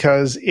on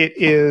because it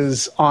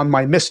is on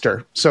my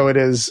Mister. So it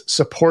is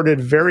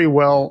supported very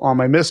well on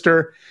my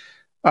Mister.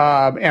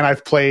 And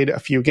I've played a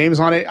few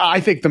games on it. I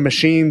think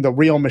the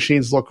real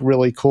machines look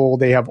really cool.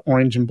 They have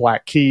orange and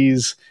black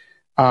keys.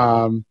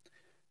 So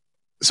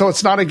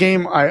it's not a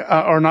game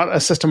or not a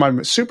system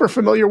I'm super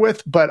familiar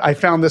with, but I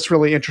found this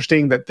really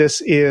interesting that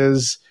this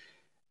is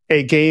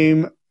a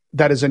game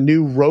that is a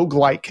new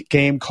roguelike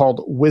game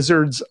called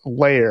Wizard's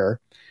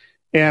Lair.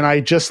 And I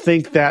just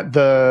think that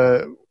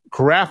the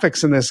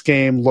graphics in this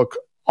game look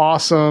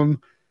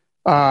awesome.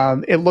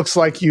 It looks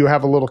like you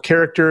have a little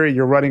character.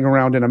 You're running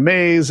around in a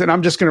maze. And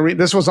I'm just going to read.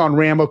 This was on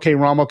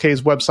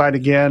RamOK's website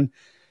again.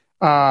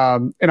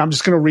 And I'm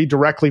just going to read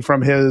directly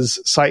from his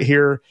site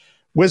here.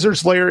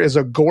 Wizard's Lair is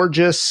a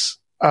gorgeous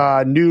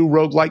new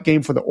roguelike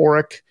game for the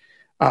ORIC.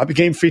 The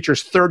game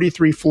features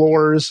 33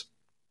 floors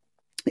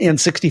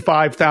and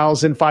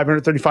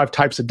 65,535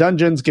 types of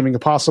dungeons, giving a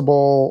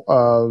possible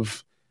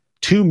of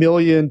 2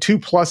 million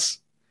plus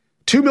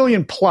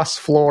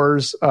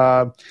floors.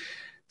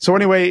 So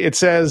anyway, it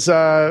says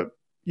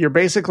you're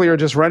basically are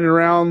just running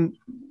around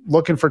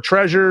looking for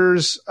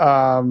treasures.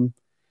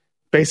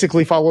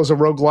 Basically follows a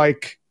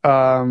roguelike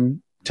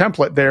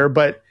template there,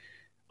 but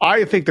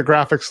I think the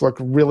graphics look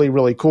really,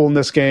 really cool in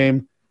this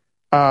game.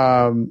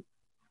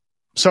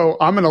 So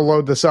I'm going to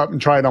load this up and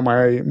try it on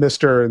my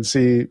Mister and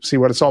see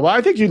what it's all about.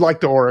 I think you'd like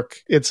the Oric.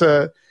 It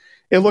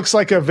looks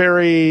like a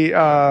very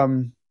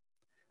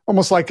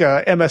almost like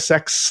a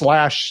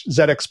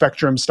MSX/ZX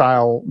Spectrum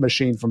style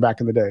machine from back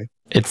in the day.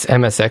 It's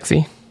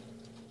MSXy.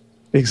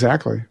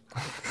 Exactly.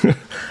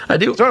 I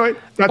do. So anyway,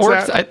 that's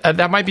Orics, that.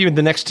 That might be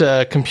the next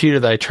computer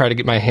that I try to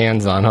get my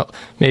hands on.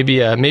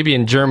 Maybe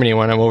in Germany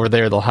when I'm over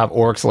there, they'll have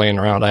Orics laying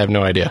around. I have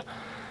no idea.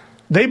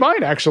 They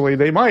might, actually.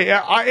 They might.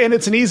 And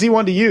it's an easy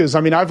one to use.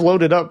 I mean, I've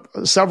loaded up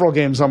several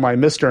games on my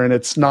Mister, and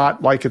it's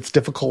not like it's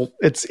difficult.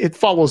 It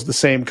follows the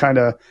same kind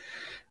of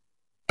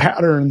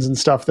patterns and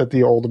stuff that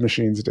the old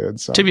machines did.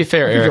 So to be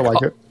fair,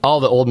 Eric, all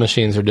the old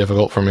machines are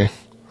difficult for me.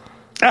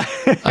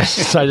 I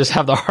just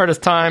have the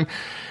hardest time.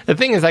 The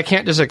thing is, I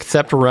can't just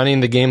accept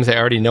running the games I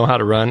already know how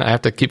to run. I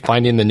have to keep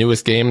finding the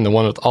newest game and the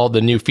one with all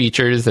the new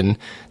features and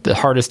the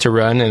hardest to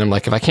run. And I'm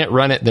like, if I can't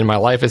run it, then my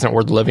life isn't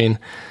worth living.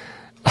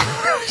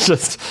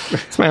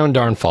 It's my own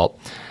darn fault.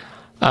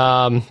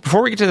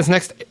 Before we get to this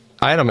next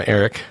item,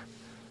 Eric.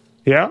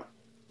 Yeah?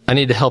 I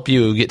need to help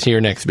you get to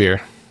your next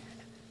beer.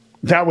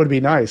 That would be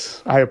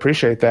nice. I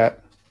appreciate that.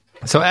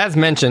 So as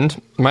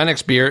mentioned, my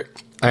next beer,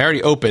 I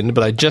already opened,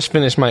 but I just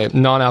finished my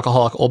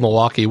non-alcoholic Old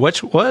Milwaukee,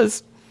 which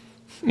was,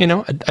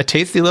 a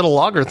tasty little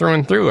lager through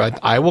and through.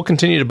 I will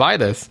continue to buy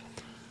this.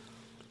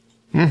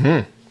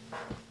 And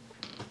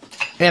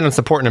I'm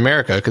supporting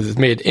America because it's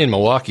made in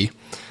Milwaukee.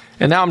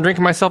 And now I'm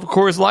drinking myself a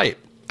Coors Light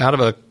out of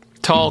a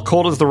tall,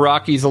 cold as the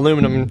Rockies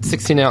aluminum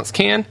 16-ounce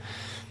can.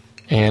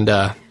 And,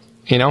 I'll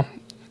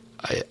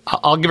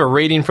give a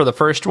rating for the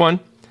first one.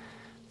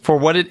 For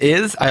what it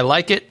is, I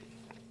like it.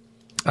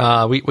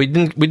 We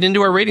didn't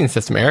do our rating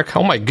system, Eric.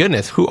 Oh my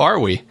goodness, who are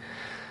we?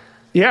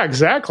 Yeah,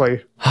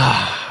 exactly.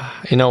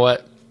 You know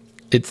what?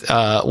 It's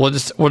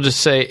we'll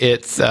just say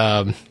it's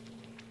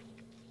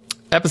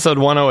episode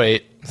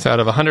 108. So out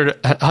of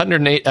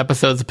 108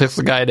 episodes of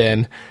Pixel Guide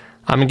in,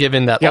 I'm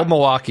giving that Old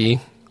Milwaukee.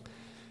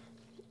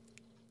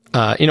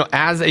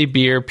 As a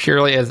beer,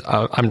 purely as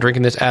I'm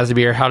drinking this as a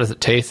beer. How does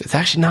it taste? It's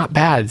actually not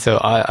bad. So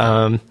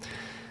I'll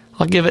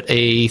give it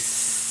a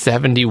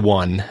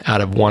 71 out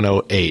of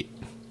 108.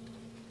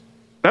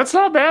 That's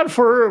not bad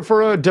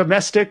for a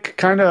domestic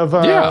kind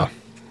of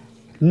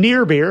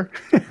near beer.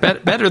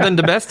 Better than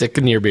domestic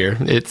near beer.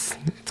 It's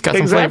got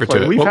some flavor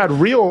to it. We've had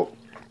real,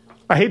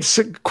 I hate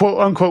to quote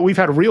unquote, we've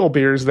had real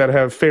beers that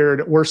have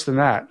fared worse than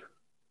that.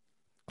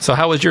 So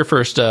how was your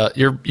first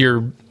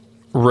your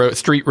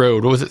street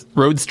road? What was it?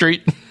 Road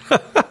Street?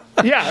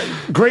 Yeah,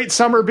 great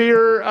summer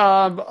beer.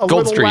 A Gold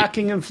little Street.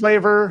 lacking in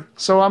flavor.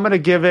 So I'm going to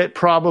give it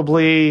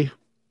probably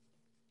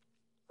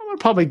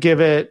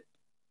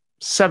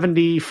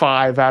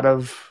 75 out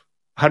of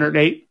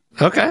 108.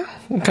 Okay.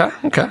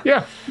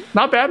 Yeah,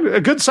 not bad. A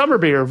good summer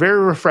beer. Very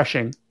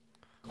refreshing.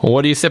 Well,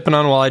 what are you sipping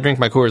on while I drink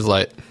my Coors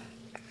Light?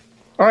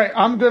 All right,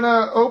 I'm going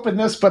to open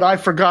this, but I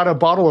forgot a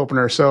bottle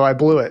opener, so I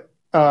blew it.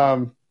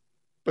 But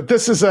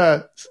this is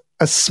a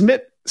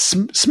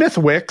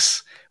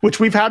Smithwick's, which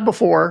we've had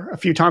before a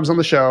few times on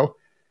the show.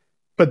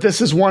 But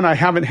this is one I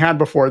haven't had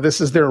before.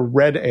 This is their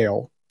red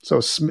ale. So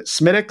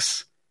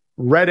Smithwick's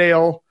red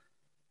ale.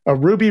 A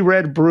ruby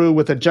red brew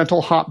with a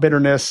gentle hop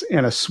bitterness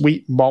and a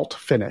sweet malt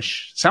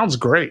finish. Sounds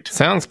great.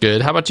 Sounds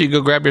good. How about you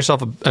go grab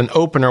yourself an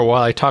opener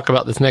while I talk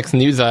about this next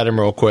news item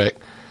real quick?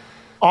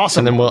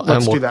 Awesome. And then we'll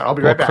do that. I'll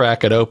be right back. We'll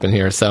crack it open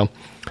here. So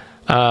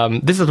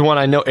this is one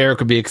I know Eric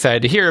would be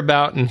excited to hear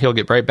about, and he'll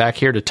get right back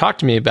here to talk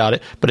to me about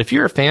it. But if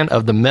you're a fan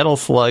of the Metal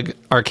Slug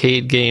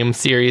arcade game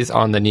series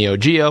on the Neo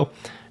Geo,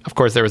 of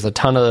course, there was a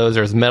ton of those.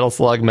 There's Metal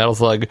Slug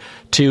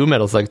 2,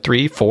 Metal Slug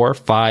 3, 4,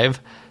 5,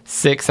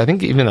 6, I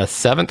think even a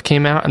 7th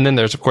came out, and then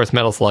there's of course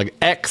Metal Slug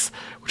X,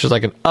 which is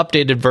like an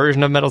updated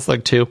version of Metal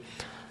Slug 2.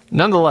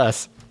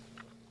 Nonetheless,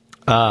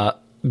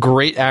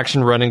 great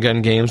action run and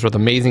gun games with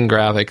amazing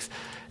graphics,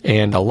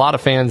 and a lot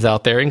of fans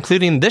out there,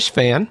 including this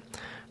fan,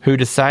 who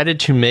decided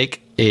to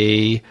make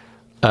an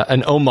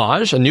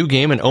homage, a new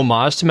game, an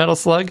homage to Metal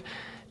Slug.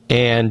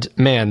 And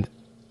man,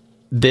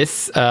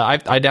 this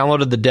I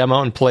downloaded the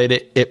demo and played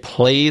it. It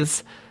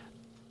plays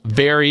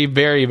very,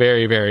 very,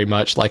 very, very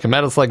much like a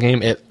Metal Slug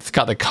game. It's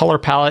got the color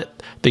palette,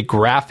 the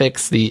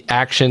graphics, the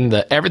action,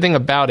 everything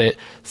about it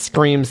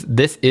screams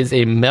this is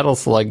a Metal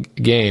Slug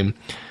game.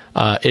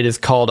 It is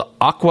called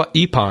Aqua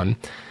Ippon.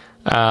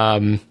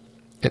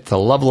 It's a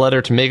love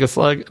letter to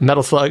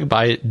Metal Slug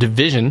by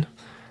Division,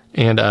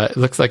 and it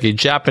looks like a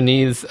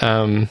Japanese,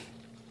 I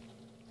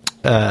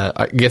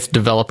guess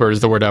developer is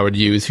the word I would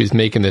use, who's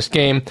making this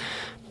game.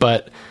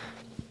 But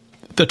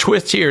the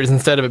twist here is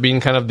instead of it being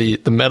kind of the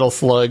Metal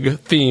Slug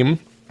theme,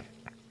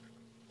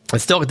 it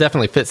still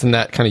definitely fits in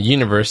that kind of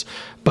universe,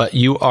 but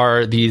you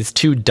are these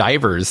two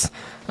divers,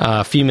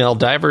 female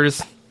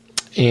divers,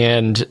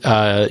 and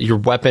your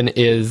weapon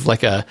is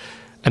like an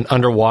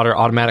underwater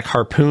automatic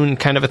harpoon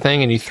kind of a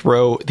thing, and you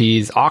throw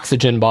these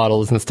oxygen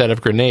bottles instead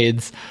of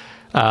grenades.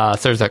 So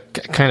there's a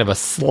kind of a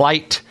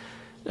slight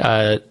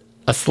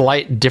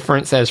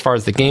difference as far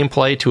as the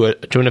gameplay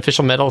to an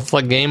official Metal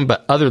Slug game,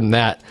 but other than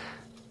that,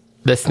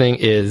 this thing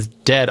is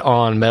dead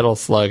on Metal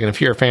Slug, and if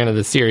you're a fan of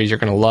the series, you're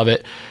going to love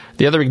it.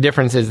 The other big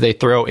difference is they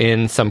throw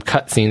in some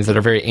cutscenes that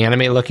are very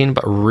anime looking,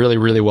 but really,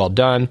 really well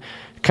done.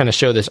 Kind of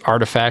show this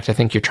artifact I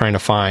think you're trying to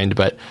find.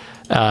 But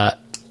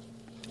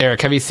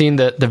Eric, have you seen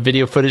the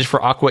video footage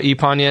for Aqua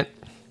Epon yet?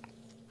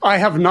 I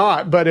have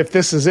not, but if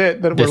this is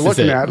it that we're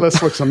looking at,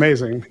 this looks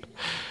amazing.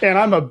 And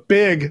I'm a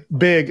big,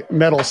 big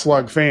Metal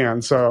Slug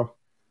fan, so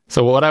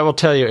what I will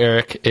tell you,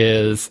 Eric,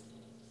 is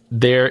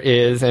there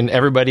is, and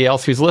everybody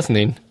else who's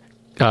listening,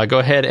 go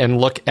ahead and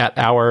look at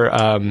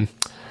our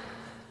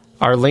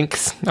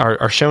links,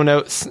 our show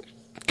notes.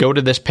 Go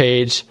to this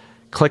page,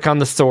 click on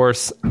the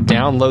source,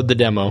 download the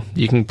demo.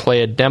 You can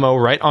play a demo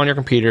right on your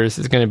computers.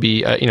 It's going to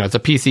be, it's a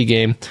PC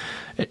game.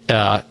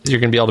 You're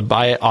going to be able to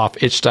buy it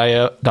off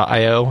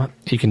itch.io.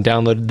 You can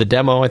download the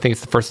demo. I think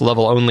it's the first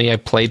level only. I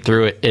played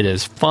through it. It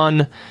is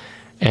fun,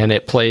 and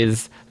it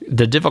plays,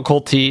 the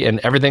difficulty and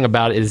everything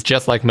about it is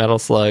just like Metal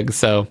Slug.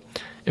 So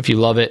if you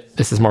love it,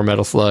 this is more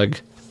Metal Slug.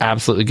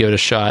 Absolutely give it a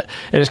shot.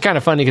 And it's kind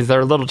of funny because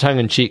they're a little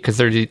tongue-in-cheek because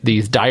they're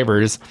these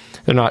divers.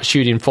 They're not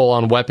shooting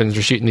full-on weapons.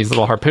 They're shooting these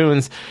little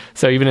harpoons.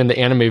 So even in the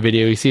anime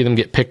video, you see them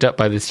get picked up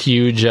by this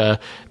huge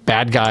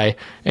bad guy,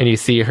 and you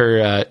see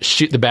her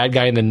shoot the bad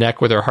guy in the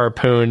neck with her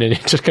harpoon, and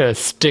it just kind of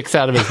sticks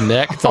out of his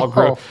neck. It's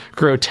all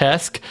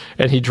grotesque.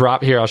 And he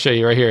dropped... Here, I'll show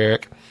you right here,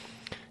 Eric.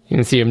 You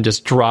can see him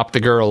just drop the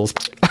girls.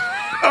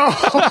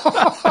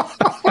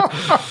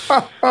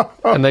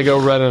 And they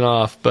go running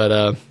off,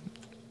 but...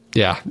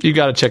 yeah, you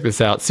got to check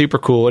this out. Super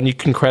cool, and you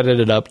can credit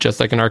it up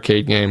just like an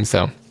arcade game.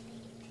 So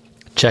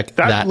check that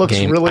game out. That looks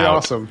really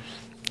awesome.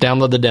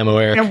 Download the demo,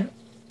 Eric.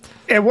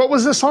 And what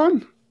was this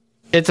on?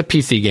 It's a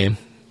PC game,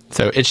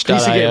 so itch.io.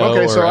 PC game.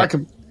 Okay, so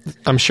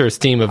I'm sure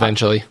Steam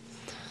eventually.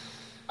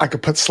 I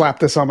could slap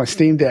this on my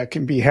Steam Deck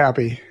and be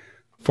happy.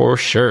 For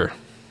sure.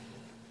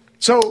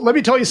 So let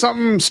me tell you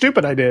something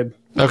stupid I did.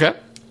 Okay.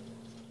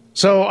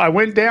 So I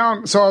went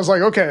down. So I was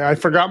like, okay, I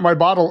forgot my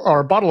bottle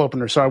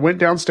opener. So I went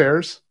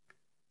downstairs.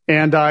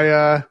 And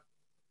where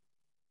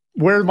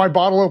my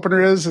bottle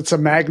opener is, it's a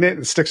magnet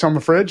and it sticks on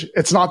the fridge.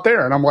 It's not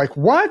there. And I'm like,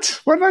 what?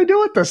 What did I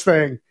do with this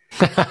thing?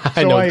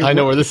 I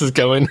know where this is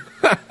going.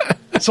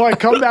 So I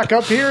come back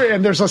up here,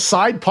 and there's a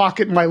side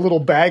pocket in my little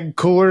bag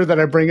cooler that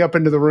I bring up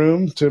into the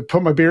room to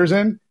put my beers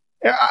in.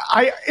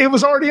 It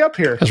was already up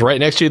here. It was right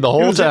next to you the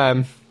whole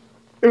time.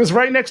 It was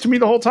right next to me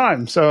the whole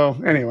time. So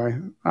anyway,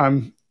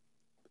 I'm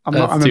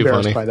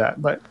embarrassed by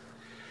that. But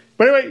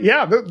anyway,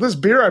 yeah, this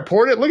beer, I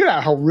poured it. Look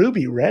at how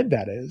ruby red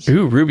that is.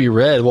 Ooh, ruby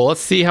red. Well,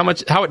 let's see how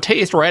it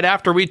tastes right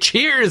after we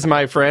cheers,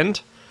 my friend.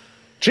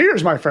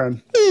 Cheers, my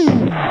friend.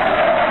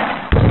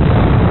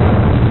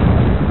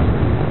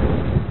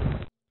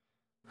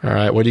 All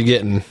right, what are you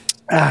getting?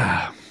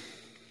 I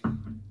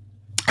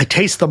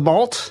taste the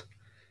malt.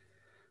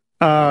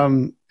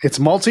 It's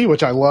malty,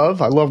 which I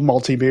love. I love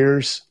malty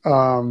beers.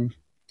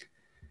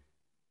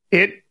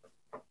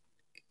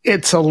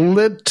 It's a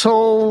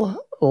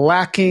little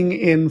lacking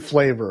in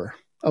flavor.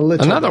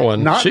 Another bit.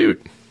 One.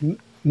 Shoot.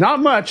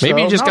 Not much.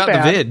 Maybe though. You just not got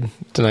bad. the vid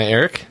tonight,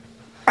 Eric.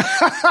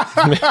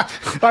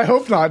 I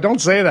hope not. Don't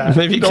say that.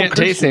 Maybe you can't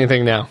taste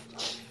anything now.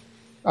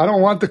 I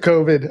don't want the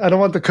COVID. I don't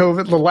want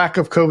the lack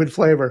of COVID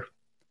flavor.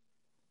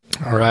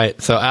 All right.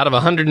 So out of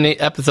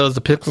 108 episodes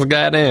the Pixel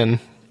got in.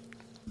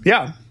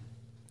 Yeah.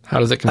 How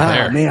does it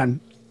compare? Oh, man.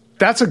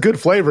 That's a good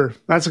flavor.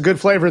 That's a good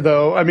flavor,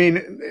 though. I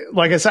mean,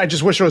 like I said, I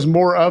just wish there was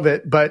more of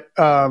it, but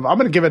I'm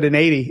going to give it an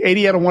 80.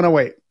 80 out of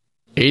 108.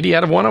 80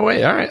 out of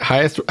 108. All right.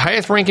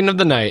 Highest ranking of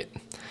the night.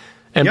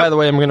 And by the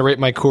way, I'm going to rate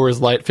my Coors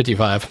Light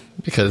 55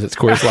 because it's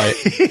Coors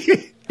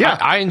Light. Yeah.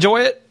 I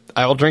enjoy it.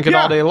 I will drink it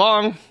all day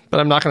long, but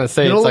I'm not going to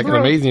say it's like an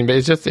amazing, but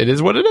it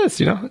is what it is.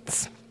 You know,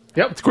 it's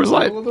Coors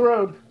Light. Middle of the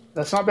road.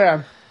 That's not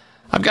bad.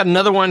 I've got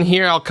another one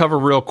here I'll cover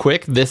real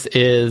quick. This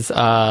is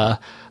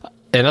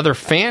another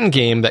fan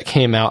game that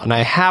came out, and I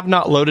have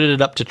not loaded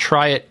it up to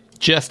try it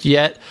just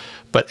yet.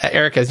 But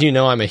Eric, as you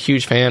know, I'm a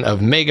huge fan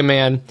of Mega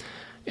Man,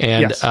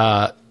 and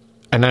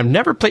and I've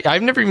never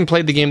even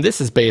played the game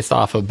this is based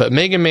off of. But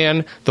Mega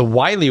Man: The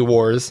Wily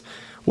Wars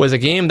was a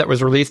game that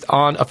was released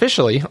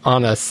officially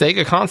on a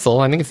Sega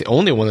console. I think it's the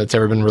only one that's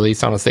ever been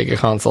released on a Sega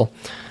console.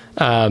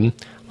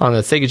 On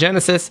the Sega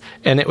Genesis,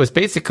 and it was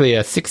basically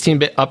a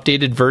 16-bit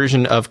updated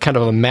version of kind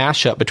of a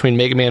mashup between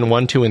Mega Man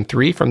 1, 2, and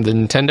 3 from the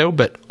Nintendo,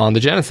 but on the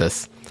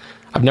Genesis.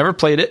 I've never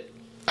played it.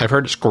 I've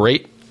heard it's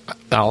great. I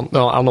don't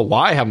know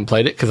why I haven't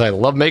played it, because I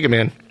love Mega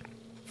Man.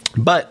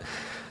 But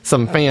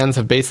some fans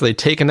have basically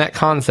taken that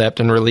concept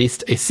and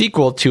released a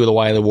sequel to the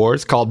Wily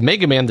Wars called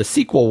Mega Man: The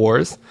Sequel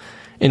Wars,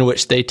 in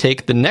which they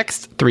take the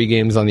next 3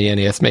 games on the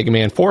NES, Mega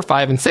Man 4,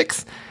 5, and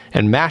 6,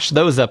 and mash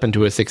those up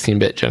into a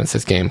 16-bit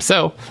Genesis game.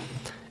 So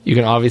You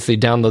can obviously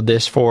download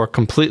this for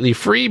completely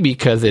free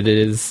because it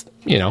is,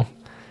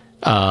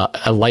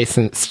 a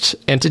licensed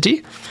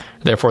entity.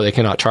 Therefore, they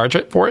cannot charge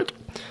it for it.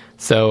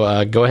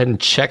 So go ahead and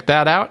check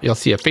that out. You'll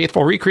see a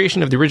faithful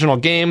recreation of the original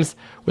games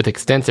with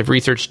extensive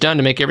research done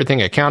to make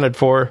everything accounted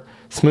for.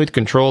 Smooth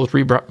controls,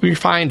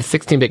 refined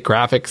 16-bit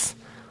graphics,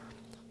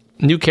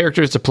 new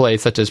characters to play,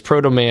 such as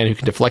Proto Man, who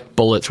can deflect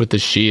bullets with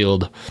his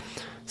shield.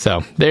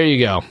 So there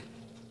you go.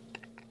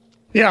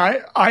 Yeah,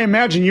 I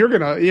imagine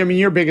you're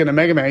you're big into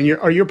Mega Man.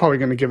 You're probably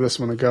gonna give this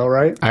one a go,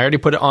 right? I already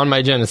put it on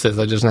my Genesis.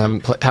 I just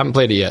haven't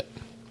played it yet.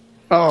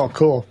 Oh,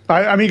 cool.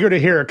 I'm eager to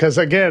hear it because,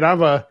 again,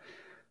 I'm a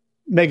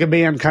Mega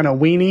Man kind of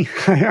weenie.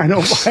 I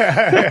know.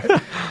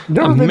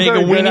 Never been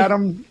very good at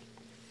them.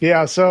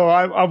 Yeah, so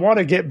I want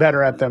to get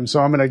better at them. So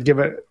I'm going to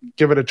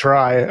give it a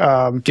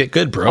try. Get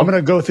good, bro. I'm going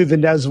to go through the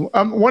NES.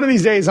 One of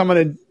these days, I'm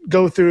going to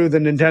go through the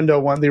Nintendo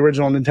one, the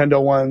original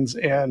Nintendo ones,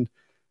 and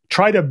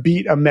try to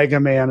beat a Mega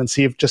Man and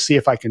see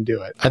if I can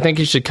do it. I think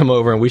you should come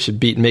over and we should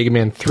beat Mega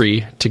Man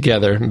 3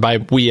 together. By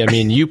we, I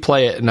mean you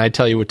play it and I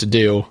tell you what to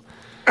do.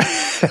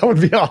 That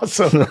would be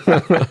awesome.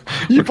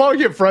 You probably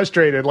get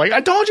frustrated. Like, I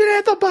told you to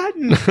hit the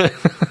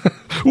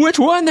button. Which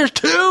one? There's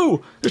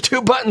two. There's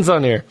two buttons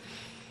on here.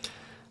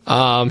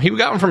 He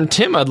got one from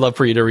Tim. I'd love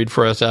for you to read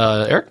for us,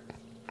 Eric.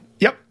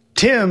 Yep.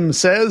 Tim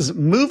says,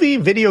 movie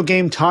video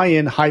game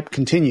tie-in hype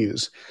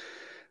continues.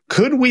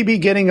 Could we be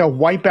getting a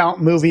Wipeout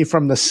movie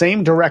from the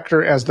same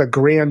director as the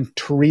Gran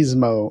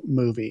Turismo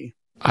movie?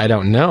 I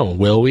don't know.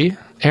 Will we,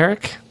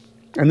 Eric?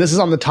 And this is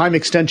on the Time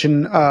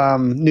Extension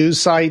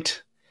news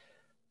site.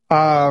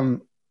 I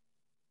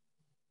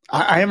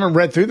haven't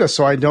read through this,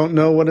 so I don't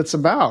know what it's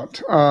about.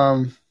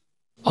 All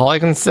I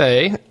can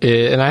say,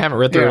 and I haven't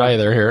read through it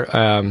either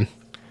here,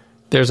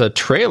 there's a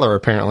trailer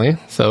apparently.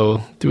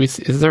 So is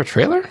there a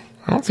trailer?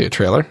 I don't see a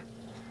trailer.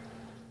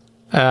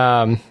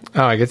 I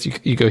guess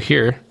you go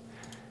here.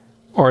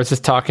 Or is this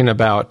talking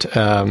about,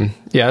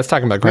 it's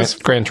talking about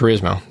Gran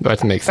Turismo.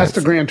 That makes sense. That's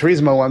the Gran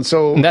Turismo one.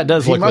 So and that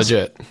does look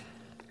legit.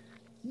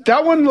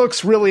 That one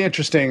looks really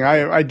interesting.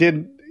 I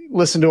did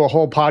listen to a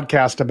whole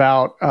podcast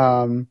about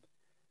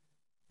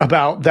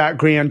that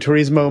Gran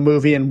Turismo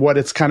movie and what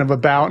it's kind of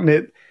about.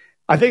 And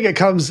I think it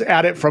comes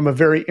at it from a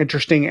very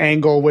interesting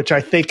angle, which I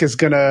think is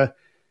going to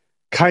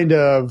kind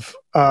of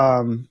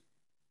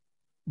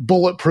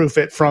bulletproof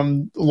it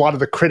from a lot of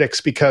the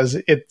critics, because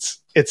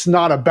it's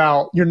not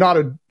about,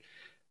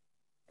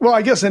 well,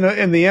 I guess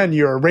in the end,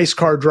 you're a race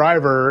car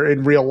driver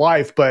in real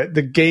life, but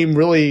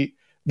the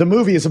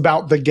movie is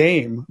about the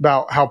game,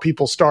 about how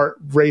people start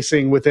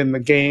racing within the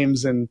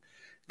games and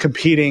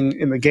competing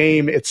in the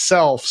game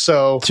itself.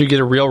 So you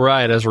get a real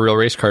ride as a real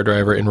race car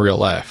driver in real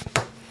life.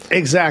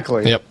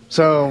 Exactly. Yep.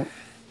 So,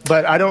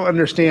 but I don't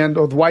understand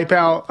with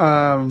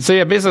Wipeout. So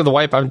yeah, basically the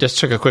Wipeout, I just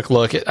took a quick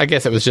look. I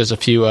guess it was just a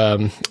few,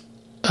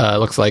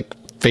 looks like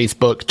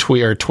Facebook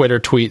tweet or Twitter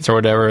tweets or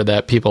whatever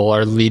that people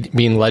are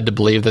being led to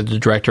believe that the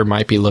director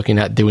might be looking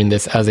at doing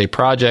this as a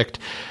project.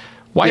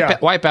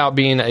 Wipeout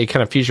being a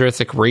kind of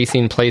futuristic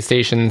racing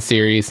PlayStation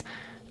series.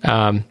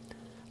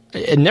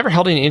 It never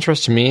held any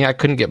interest to me. I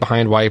couldn't get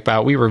behind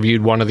Wipeout. We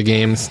reviewed one of the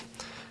games.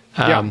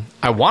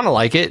 I want to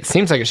like it. It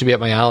seems like it should be up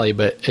my alley,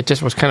 but it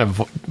just was kind of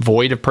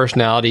void of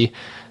personality.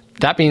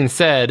 That being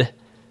said, you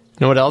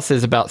know what else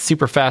is about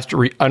super fast,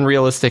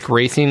 unrealistic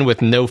racing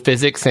with no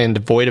physics and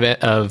void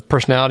of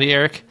personality,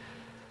 Eric?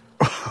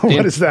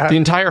 What is that? The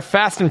entire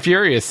Fast and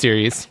Furious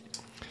series.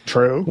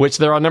 True. Which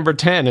they're on number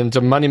 10 and it's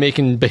a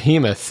money-making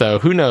behemoth, so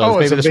who knows?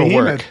 Maybe this will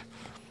work.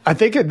 I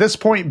think at this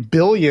point,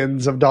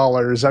 billions of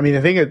dollars. I mean,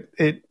 I think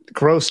it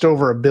grossed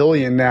over $1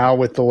 billion now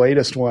with the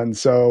latest one.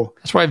 So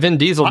that's why Vin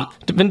Diesel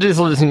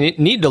doesn't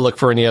need to look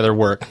for any other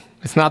work.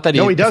 It's not that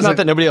it's not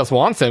that nobody else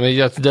wants him. He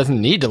just doesn't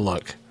need to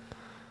look.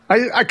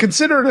 I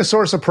consider it a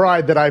source of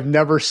pride that I've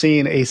never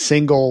seen a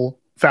single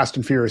Fast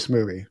and Furious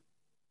movie.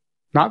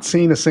 Not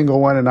seen a single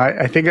one, and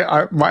I think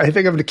I'm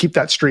going to keep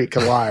that streak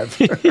alive.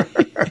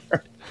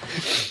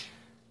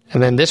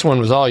 And then this one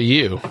was all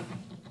you.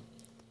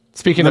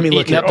 Speaking of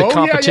eating up the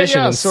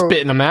competition and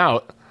spitting them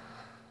out.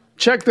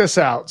 Check this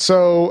out.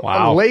 So,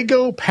 a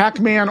Lego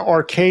Pac-Man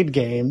arcade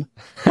game.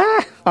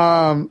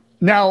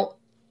 Now,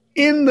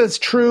 in this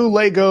true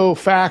Lego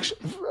fact,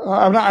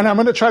 and I'm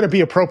going to try to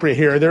be appropriate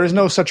here. There is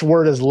no such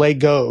word as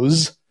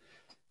Legos.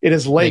 It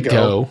is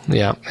Lego.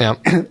 Yeah.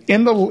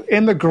 In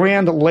the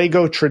grand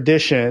Lego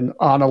tradition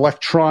on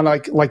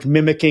electronic, like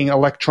mimicking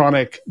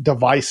electronic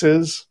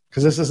devices,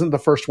 because this isn't the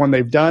first one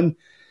they've done.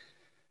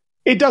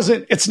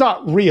 It's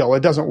not real.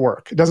 It doesn't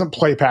work. It doesn't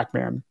play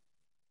Pac-Man.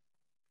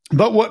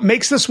 But what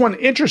makes this one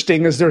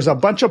interesting is there's a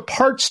bunch of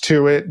parts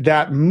to it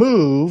that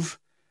move.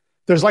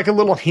 There's like a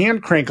little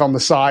hand crank on the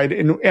side,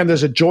 and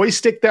there's a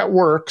joystick that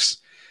works.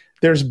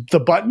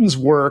 The buttons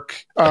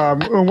work.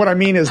 And what I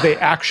mean is they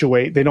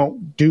actuate. They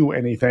don't do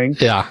anything.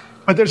 Yeah.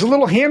 But there's a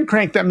little hand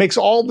crank that makes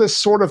all this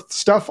sort of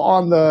stuff first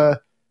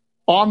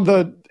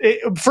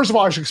of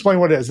all, I should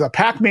explain what it is. The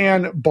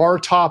Pac-Man bar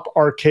top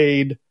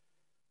arcade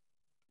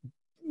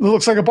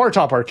looks like a bar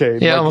top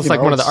arcade. Yeah, almost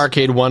like one of the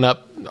arcade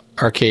 1-up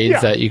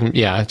arcades that you can.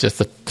 Yeah, just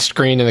the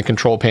screen and the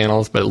control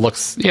panels, but it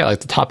looks like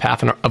the top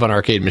half of an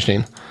arcade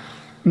machine.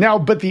 Now,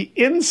 but the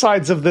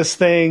insides of this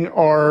thing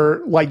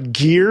are like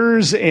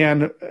gears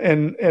and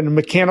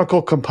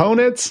mechanical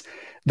components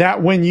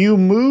that when you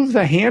move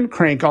the hand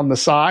crank on the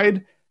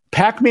side,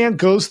 Pac-Man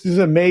goes through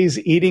the maze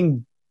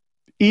eating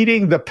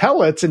the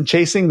pellets and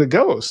chasing the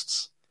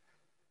ghosts.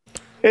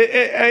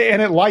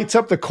 And it lights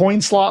up, the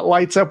coin slot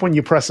lights up when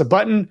you press a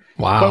button.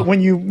 Wow. But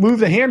when you move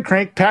the hand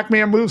crank,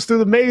 Pac-Man moves through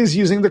the maze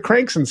using the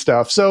cranks and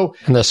stuff.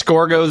 And the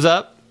score goes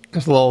up.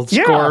 There's a little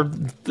score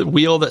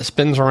wheel that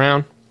spins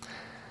around.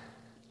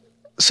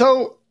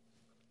 So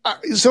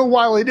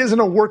while it isn't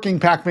a working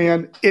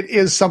Pac-Man, it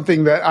is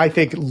something that I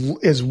think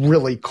is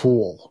really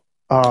cool.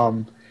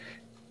 And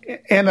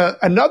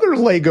another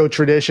Lego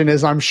tradition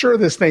is I'm sure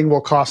this thing will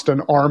cost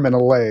an arm and a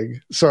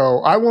leg. So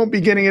I won't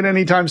be getting it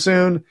anytime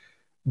soon,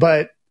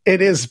 but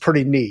it is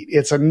pretty neat.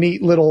 It's a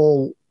neat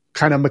little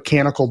kind of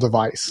mechanical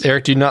device.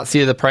 Eric, do you not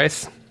see the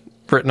price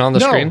written on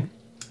the screen?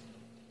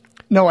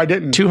 No, I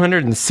didn't.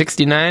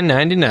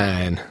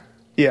 $269.99.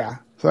 Yeah.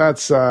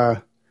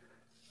 So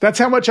that's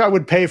how much I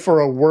would pay for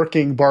a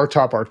working bar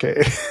top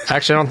arcade.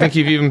 Actually, I don't think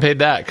you've even paid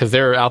that because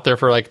they're out there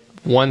for like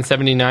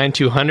 $179,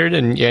 $200,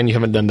 and you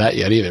haven't done that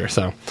yet either.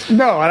 So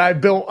no, and I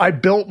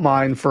built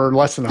mine for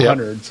less than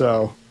 $100.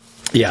 So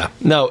yeah,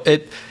 no.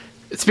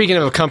 Speaking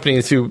of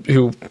companies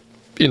who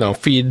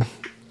feed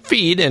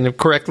and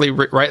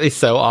rightly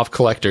so off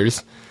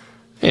collectors,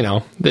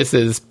 this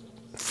is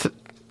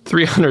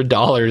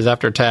 $300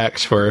 after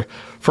tax for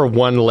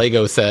one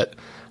Lego set.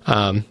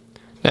 Now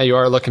you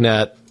are looking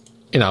at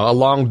a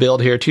long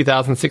build here,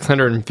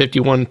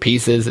 2,651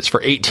 pieces. It's for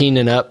 18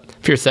 and up.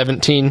 If you're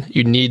 17,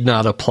 you need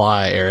not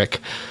apply, Eric.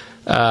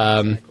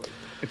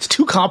 It's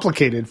too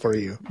complicated for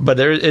you. But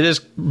it is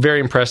very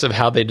impressive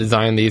how they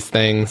design these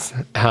things,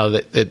 how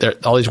they're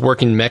all these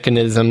working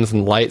mechanisms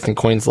and lights and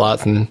coin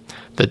slots, and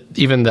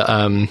even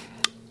the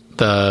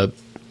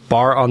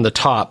bar on the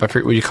top. I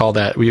forget what you call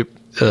that.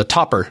 The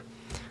topper.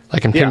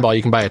 Like in pinball,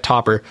 you can buy a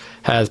topper.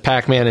 Has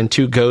Pac-Man and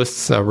two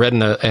ghosts, a red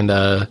and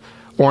a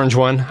orange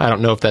one. I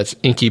don't know if that's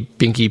Inky,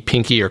 Binky,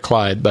 Pinky, or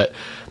Clyde, but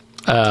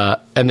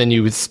and then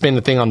you spin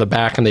the thing on the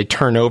back and they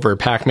turn over.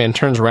 Pac-Man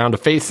turns around to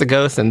face the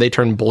ghost and they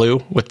turn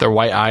blue with their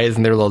white eyes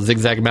and their little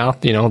zigzag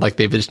mouth, like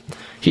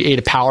he ate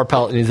a power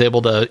pellet and he's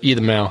able to eat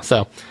them now.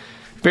 So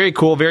very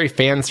cool, very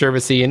fan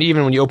servicey. And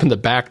even when you open the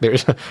back,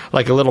 there's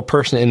like a little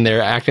person in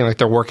there acting like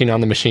they're working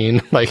on the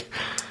machine. Like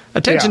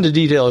attention to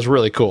detail is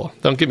really cool.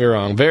 Don't get me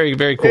wrong. Very,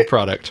 very cool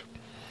product.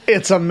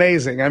 It's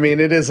amazing. I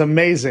mean, it is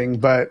amazing,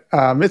 but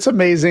it's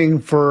amazing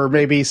for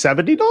maybe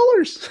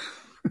 $70.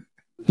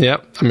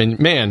 Yep. I mean,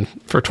 man,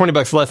 for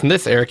 $20 less than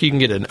this, Eric, you can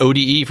get an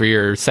ODE for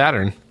your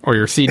Saturn or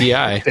your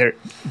CDI.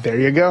 There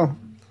you go.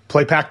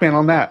 Play Pac-Man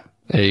on that.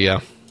 There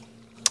you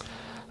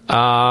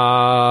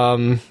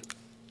go.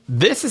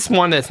 This is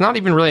one that's not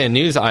even really a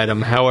news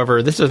item.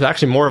 However, this is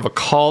actually more of a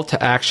call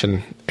to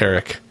action,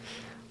 Eric.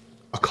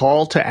 A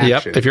call to action.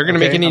 Yep. If you're going to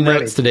make any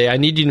notes today, I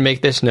need you to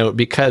make this note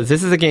because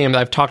this is a game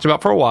that I've talked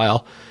about for a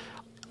while.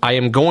 I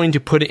am going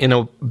to put it in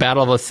a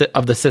battle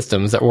of the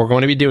systems that we're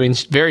going to be doing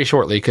very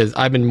shortly because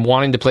I've been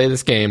wanting to play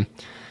this game.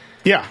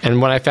 Yeah.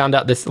 And when I found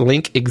out this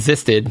link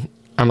existed,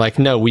 I'm like,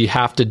 no, we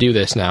have to do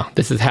this now.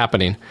 This is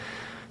happening.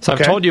 So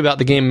I've told you about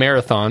the game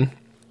Marathon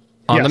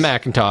on the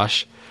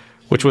Macintosh,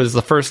 which was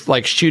the first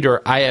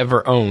shooter I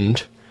ever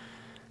owned.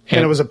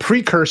 And it was a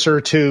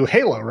precursor to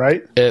Halo,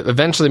 right?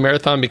 Eventually,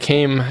 Marathon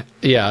became,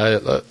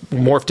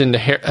 morphed into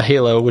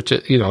Halo, which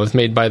was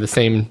made by the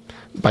same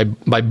by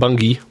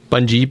Bungie,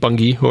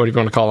 whatever you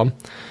want to call them.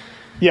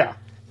 Yeah.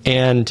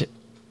 And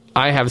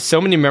I have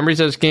so many memories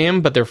of this game,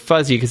 but they're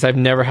fuzzy because I've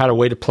never had a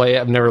way to play it.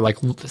 I've never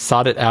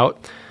sought it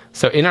out.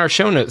 So in our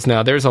show notes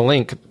now, there's a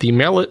link. The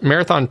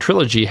Marathon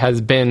trilogy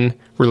has been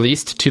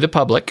released to the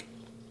public.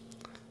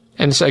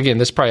 And so, again,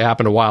 this probably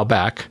happened a while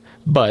back,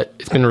 but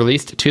it's been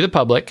released to the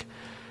public.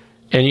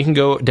 And you can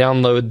go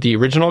download the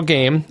original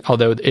game,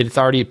 although it's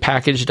already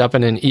packaged up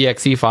in an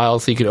exe file,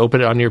 so you can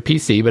open it on your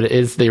PC. But it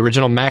is the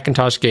original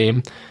Macintosh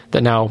game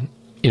that now,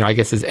 I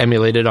guess is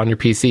emulated on your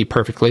PC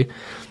perfectly.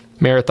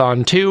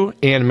 Marathon 2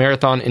 and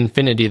Marathon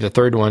Infinity, the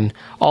third one.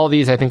 All of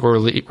these, I think, were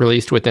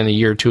released within a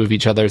year or two of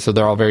each other, so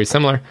they're all very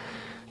similar.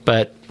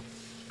 But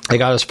I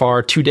got as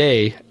far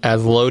today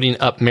as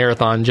loading up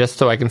Marathon just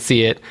so I can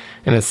see it.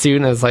 And as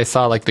soon as I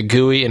saw the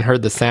GUI and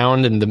heard the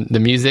sound and the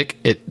music,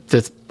 it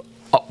just...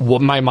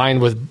 my mind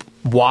was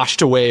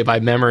washed away by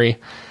memory.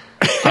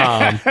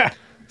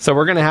 So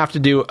we're going to have to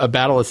do a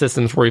battle of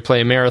systems where we play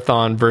a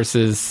Marathon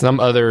versus some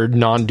other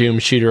non-Doom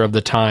shooter of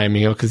the time,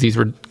 because these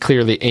were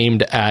clearly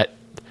aimed at,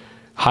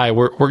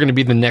 we're going to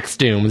be the next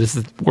Doom.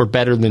 We're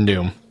better than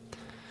Doom.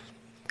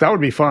 That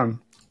would be fun.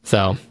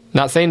 So,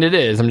 not saying it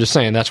is. I'm just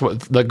saying that's what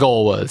the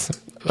goal was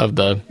of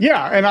the.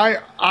 Yeah,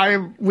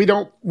 and we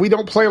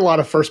don't play a lot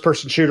of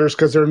first-person shooters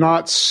because they're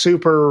not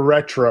super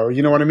retro.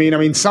 You know what I mean? I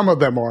mean, some of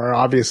them are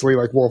obviously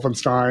like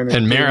Wolfenstein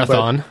and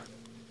Marathon.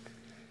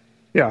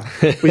 Yeah.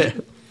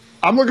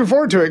 I'm looking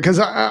forward to it because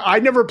I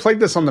never played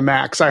this on the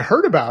Mac. I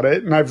heard about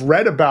it and I've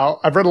read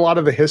a lot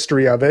of the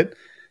history of it.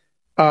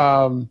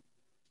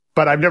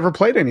 But I've never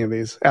played any of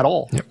these at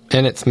all. Yep.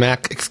 And it's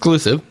Mac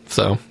exclusive,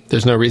 so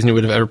there's no reason you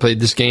would have ever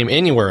played this game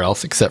anywhere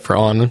else except for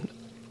on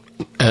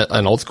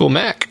an old school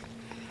Mac.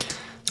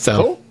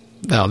 So cool.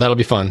 No, that'll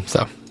be fun.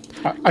 So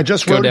I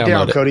just wrote it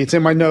down, Cody. It's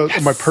in my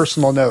notes, my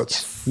personal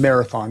notes.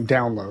 Marathon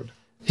download.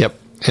 Yep.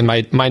 And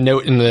my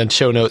note in the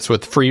show notes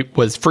was free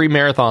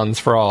marathons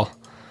for all.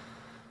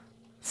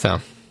 So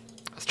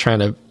I was trying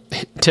to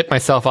tip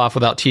myself off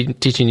without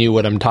teaching you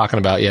what I'm talking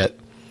about yet.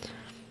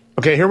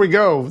 Okay, here we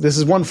go. This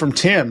is one from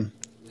Tim.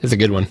 It's a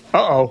good one.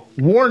 Uh-oh.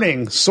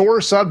 Warning, sore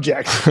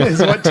subject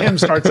is what Tim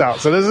starts out.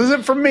 So this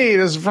isn't from me.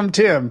 This is from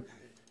Tim.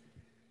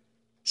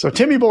 So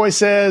Timmy Boy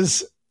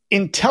says,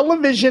 in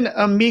television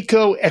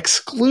Amico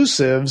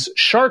exclusives,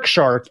 Shark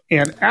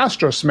and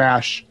Astro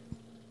Smash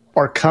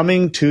are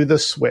coming to the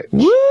Switch.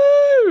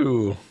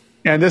 Woo!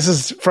 And this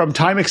is from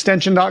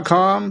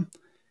timeextension.com.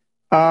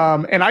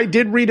 And I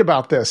did read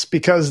about this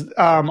because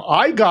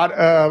I got,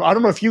 I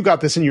don't know if you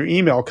got this in your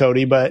email,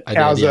 Cody, but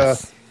the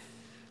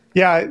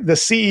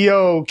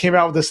CEO came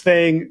out with this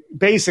thing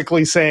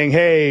basically saying,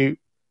 hey,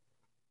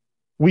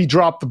 we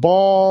dropped the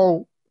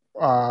ball.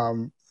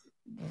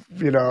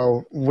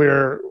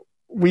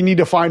 We need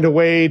to find a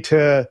way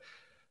to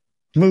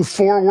move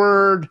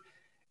forward.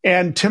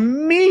 And to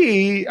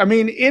me, I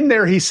mean, in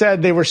there, he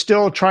said they were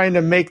still trying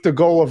to make the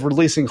goal of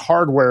releasing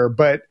hardware,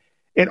 but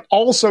it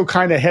also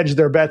kind of hedged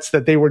their bets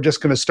that they were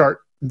just going to start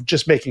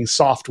just making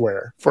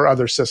software for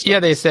other systems. Yeah,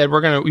 they said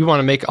we want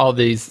to make all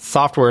these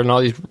software and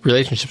all these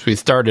relationships we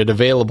started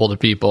available to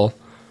people.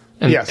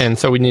 And, and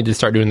so we need to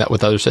start doing that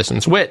with other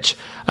systems, which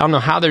I don't know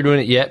how they're doing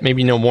it yet.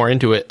 Maybe know more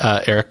into it,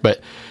 Eric,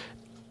 but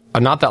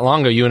not that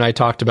long ago, you and I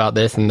talked about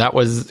this, and that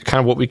was kind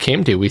of what we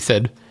came to. We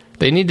said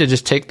they need to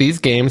just take these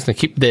games and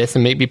keep this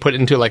and maybe put it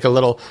into like a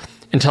little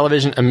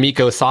Intellivision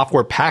Amico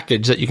software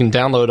package that you can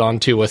download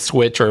onto a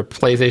Switch or a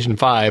PlayStation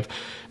 5.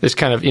 This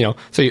kind of,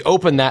 so you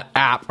open that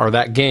app or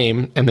that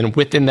game, and then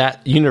within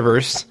that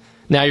universe,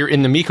 now you're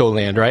in the Amico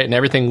land, right? And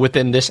everything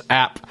within this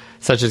app,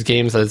 such as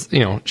games as,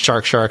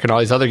 Shark and all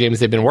these other games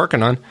they've been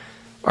working on,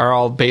 are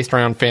all based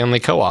around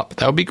family co-op.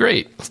 That would be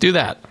great. Let's do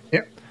that.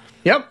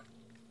 Yep.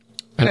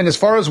 And as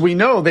far as we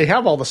know, they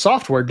have all the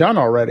software done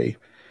already.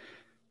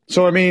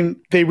 So, I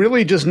mean, they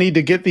really just need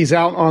to get these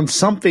out on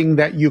something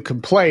that you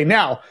can play.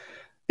 Now,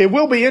 it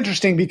will be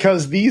interesting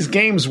because these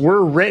games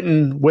were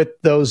written with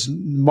those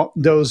new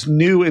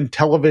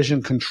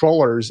Intellivision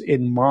controllers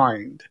in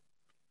mind.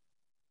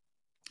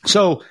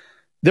 So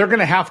they're going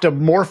to have to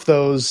morph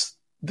those.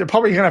 They're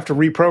probably going to have to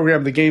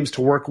reprogram the games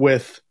to work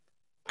with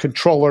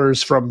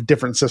controllers from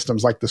different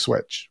systems like the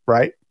Switch,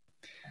 right?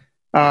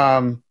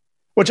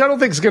 Which I don't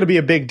think is going to be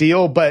a big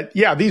deal. But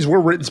yeah, these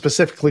were written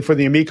specifically for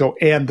the Amico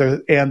and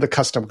the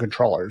custom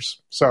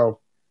controllers. So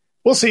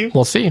we'll see.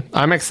 We'll see.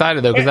 I'm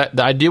excited, though, because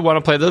I do want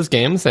to play those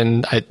games,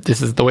 and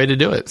this is the way to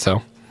do it.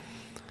 So,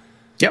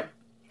 yep.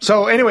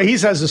 So, anyway, he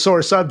says a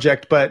sore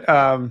subject, but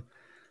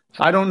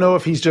I don't know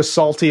if he's just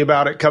salty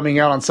about it coming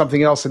out on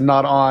something else and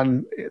not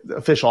on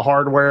official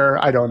hardware.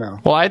 I don't know.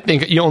 Well, I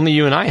think only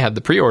you and I had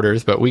the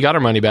pre-orders, but we got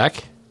our money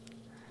back.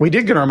 We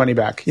did get our money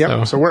back.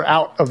 Yep. So we're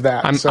out of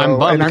that. I'm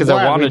bummed because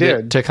I wanted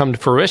it to come to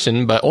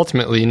fruition, but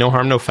ultimately, no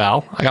harm, no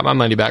foul. I got my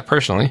money back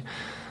personally,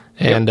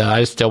 and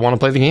I still want to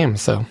play the game.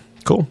 So,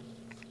 cool.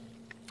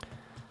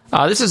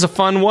 This is a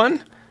fun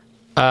one.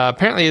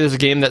 Apparently, there's a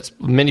game that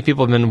many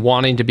people have been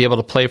wanting to be able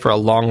to play for a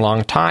long,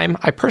 long time.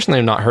 I personally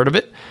have not heard of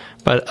it,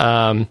 but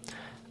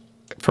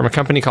from a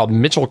company called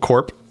Mitchell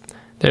Corp,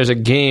 there's a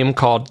game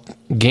called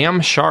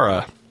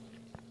Gamshara.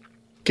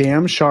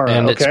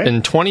 And it's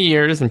been 20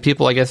 years, and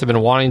people, I guess, have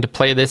been wanting to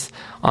play this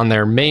on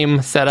their MAME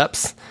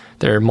setups,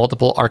 their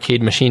multiple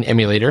arcade machine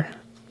emulator,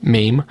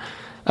 MAME,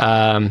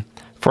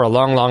 for a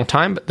long, long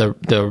time. But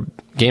the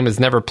game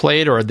is never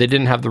played, or they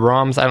didn't have the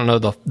ROMs. I don't know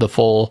the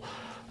full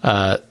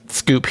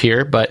scoop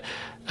here, but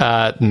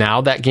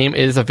now that game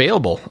is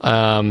available.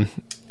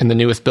 In the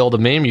newest build of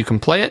MAME, you can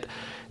play it,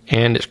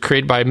 and it's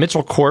created by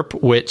Mitchell Corp,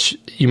 which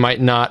you might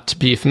not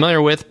be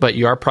familiar with, but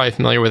you are probably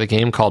familiar with a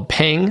game called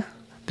Pang.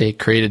 They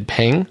created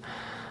Pang.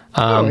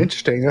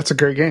 Interesting. That's a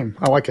great game.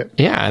 I like it.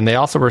 Yeah, and they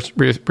also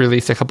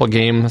released a couple of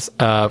games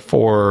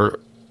for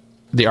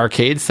the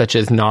arcades, such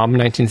as Nom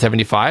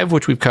 1975,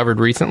 which we've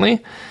covered recently.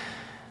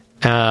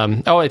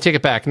 I take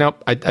it back.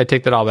 Nope, I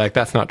take that all back.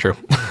 That's not true.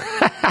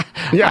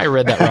 I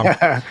read that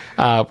wrong.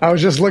 I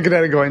was just looking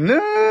at it going,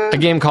 nah. A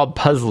game called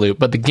Puzzloop,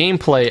 but the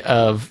gameplay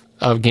of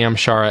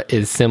Gamshara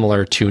is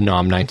similar to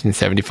Nom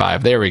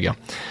 1975. There we go.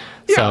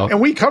 Yeah, and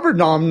we covered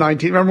Nom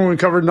 19. Remember when we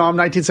covered Nom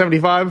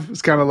 1975?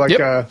 It's kind of like,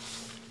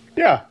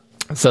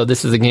 So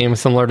this is a game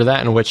similar to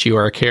that in which you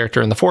are a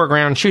character in the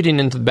foreground, shooting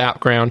into the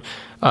background,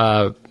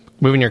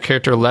 moving your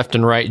character left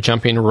and right,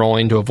 jumping and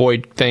rolling to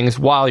avoid things,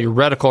 while your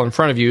reticle in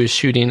front of you is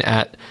shooting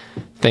at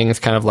things,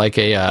 kind of like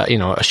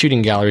a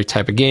shooting gallery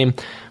type of game.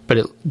 But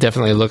it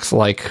definitely looks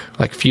like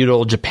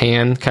feudal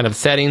Japan kind of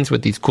settings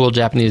with these cool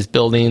Japanese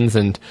buildings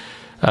and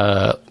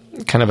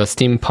kind of a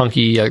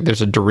steampunky,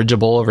 there's a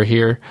dirigible over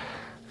here,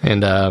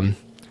 and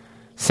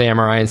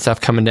samurai and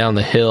stuff coming down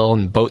the hill,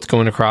 and boats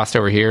going across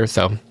over here,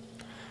 so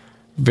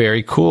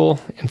very cool.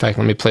 In fact,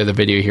 let me play the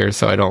video here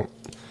so I don't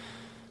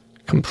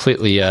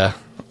completely, there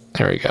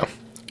we go.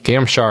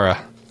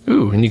 Gamshara.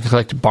 Ooh, and you can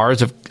collect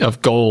bars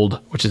of gold,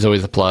 which is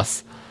always a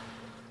plus.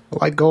 I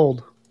like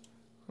gold.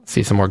 Let's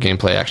see some more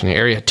gameplay action here.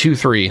 Area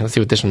 2-3. Let's see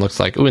what this one looks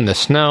like. Ooh, in the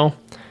snow.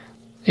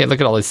 Yeah, look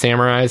at all these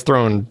samurais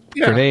throwing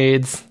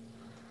grenades.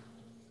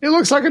 It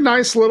looks like a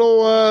nice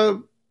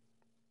little,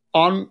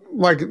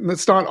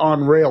 it's not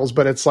on rails,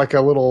 but it's like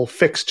a little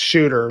fixed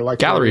shooter. Like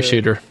gallery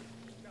shooter.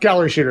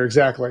 Gallery shooter,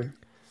 exactly.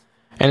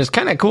 And it's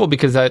kind of cool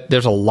because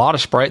there's a lot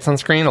of sprites on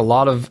screen, a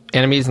lot of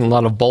enemies, and a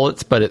lot of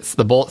bullets, but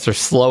the bullets are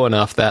slow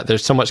enough that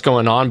there's so much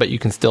going on, but you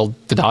can still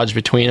dodge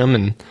between them,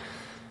 and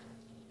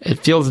it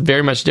feels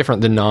very much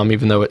different than Nom,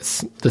 even though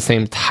it's the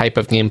same type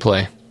of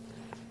gameplay.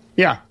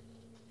 Yeah.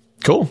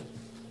 Cool.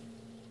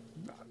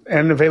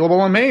 And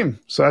available on MAME,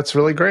 so that's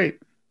really great.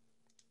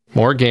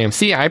 More games.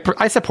 See,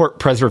 I support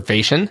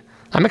preservation.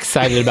 I'm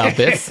excited about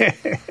this.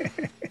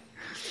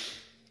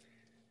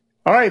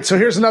 All right, so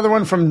here's another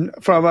one from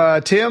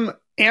Tim.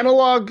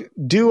 Analog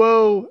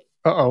Duo.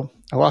 I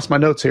lost my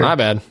notes here. My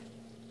bad.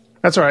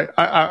 That's all right.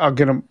 I'll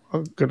get them.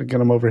 I'm gonna get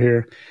them over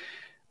here.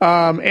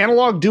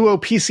 Analog Duo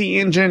PC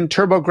Engine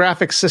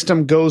TurboGrafx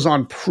system goes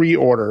on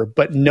pre-order,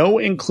 but no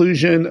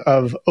inclusion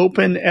of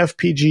Open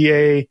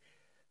FPGA,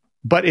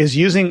 but is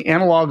using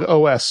Analog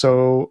OS,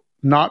 so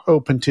not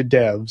open to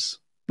devs.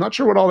 Not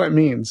sure what all that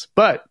means,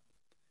 but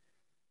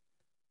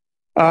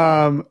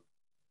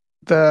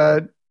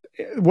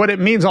what it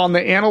means on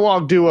the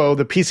Analog Duo,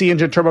 the PC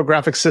Engine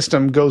TurboGrafx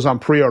system goes on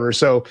pre-order.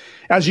 So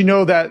as you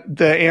know, that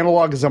the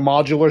Analog is a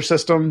modular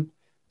system,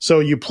 so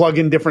you plug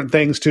in different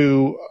things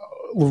to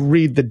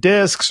read the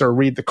discs or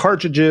read the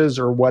cartridges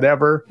or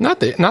whatever. Not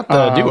the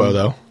Duo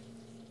though.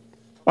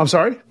 I'm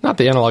sorry? Not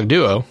the Analog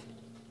Duo.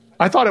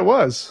 I thought it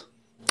was.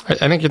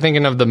 I think you're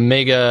thinking of the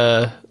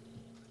Mega,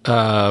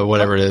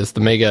 whatever it is,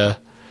 the Mega.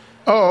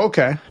 Oh,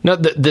 okay. No,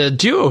 the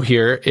Duo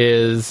here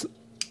is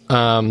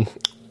the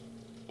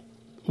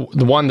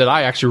one that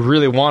I actually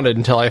really wanted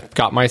until I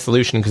got my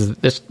solution,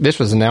 because this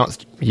was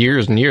announced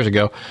years and years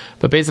ago.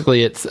 But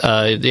basically, it's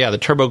the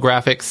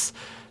TurboGrafx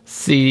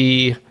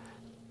CD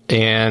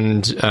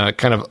and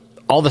kind of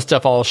all the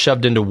stuff all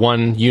shoved into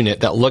one unit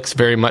that looks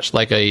very much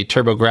like a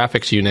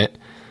TurboGrafx unit.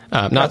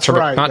 Not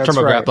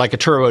TurboGrafx, like a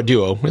Turbo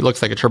Duo. It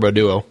looks like a Turbo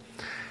Duo.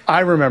 I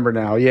remember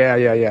now. Yeah.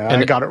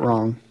 And I got it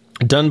wrong.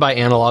 Done by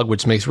Analog,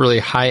 which makes really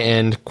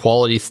high-end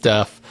quality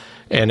stuff.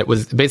 And it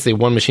was basically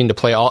one machine to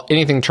play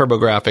anything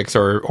TurboGrafx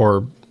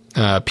or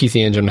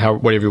PC Engine,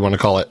 whatever you want to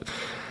call it.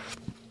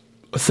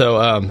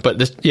 So, but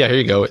this, here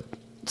you go.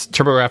 It's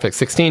TurboGrafx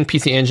 16,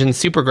 PC Engine,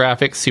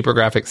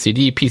 SuperGrafx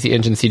CD, PC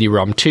Engine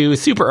CD-ROM 2,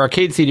 Super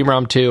Arcade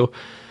CD-ROM 2,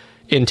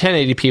 in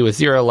 1080p with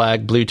zero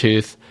lag,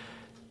 Bluetooth.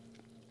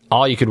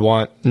 All you could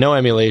want, no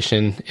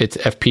emulation. It's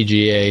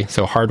FPGA,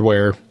 so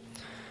hardware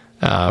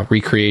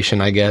recreation,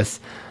 I guess.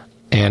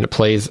 And it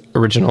plays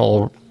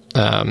original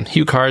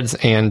Hue cards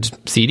and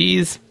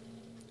CDs,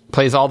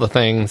 plays all the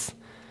things,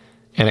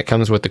 and it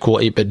comes with the cool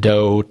 8-bit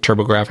DOE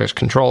TurboGrafx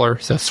controller.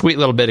 So sweet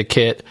little bit of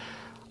kit.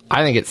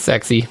 I think it's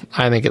sexy.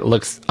 I think it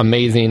looks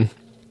amazing.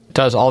 It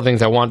does all the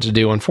things I want to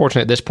do.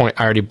 Unfortunately, at this point,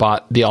 I already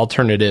bought the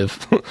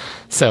alternative,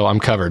 so I'm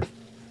covered.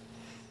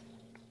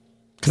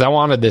 Because I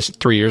wanted this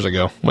 3 years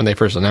ago when they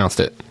first announced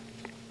it.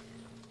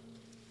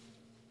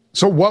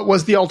 So what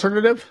was the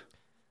alternative?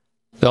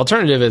 The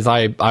alternative is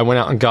I went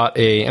out and got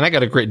I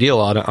got a great deal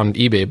on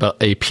eBay, but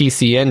a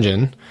PC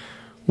Engine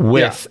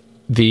with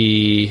I'm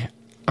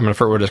going to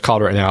forget what it's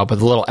called right now, but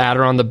the little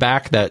adder on the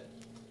back that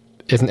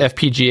is an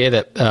FPGA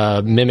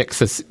that mimics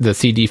the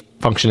CD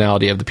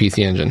functionality of the PC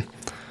Engine.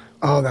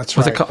 Oh, that's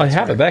right. I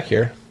have it back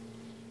here.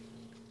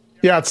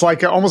 Yeah, it's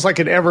like almost like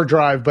an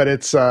EverDrive, but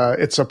it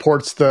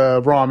supports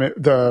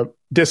the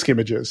disk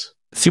images.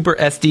 Super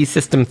SD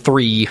System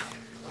 3.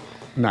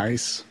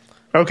 Nice.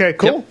 Okay,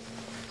 cool. Yep.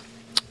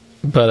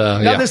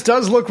 But this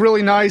does look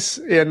really nice,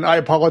 and I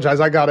apologize.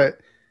 I got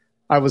it.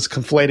 I was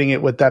conflating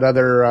it with that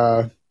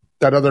other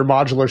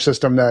modular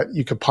system that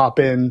you could pop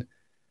in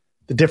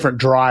the different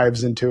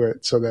drives into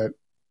it, so that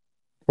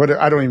I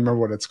don't even remember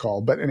what it's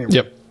called. But anyway.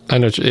 Yep. I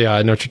know what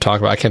you're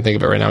talking about. I can't think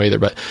of it right now either.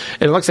 But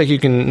it looks like you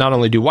can not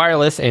only do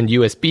wireless and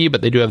USB,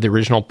 but they do have the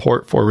original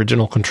port for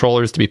original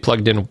controllers to be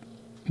plugged in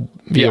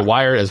via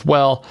wire as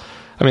well.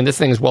 I mean, this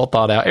thing is well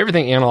thought out.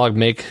 Everything Analog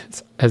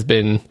makes has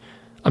been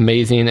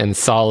amazing and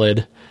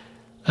solid.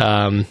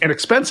 And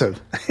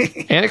expensive.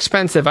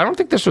 I don't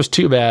think this was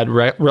too bad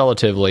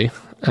relatively.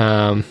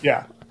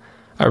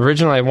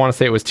 Originally, I want to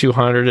say it was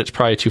 $200. It's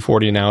probably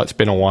 $240 now. It's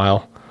been a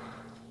while.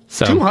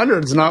 So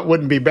 $200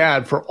 wouldn't be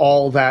bad for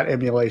all that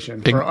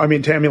emulation.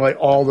 To emulate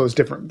all those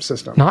different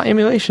systems. Not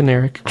emulation,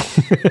 Eric.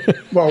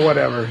 Well,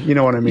 whatever. You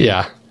know what I mean.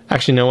 Yeah.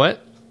 Actually, you know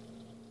what?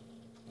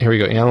 Here we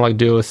go. Analog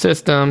Duo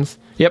Systems.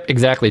 Yep,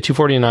 exactly.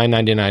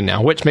 $249.99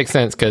 now, which makes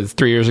sense because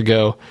 3 years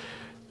ago,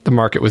 the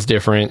market was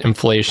different,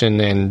 inflation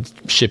and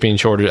shipping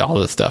shortage, all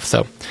this stuff.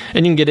 So,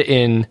 and you can get it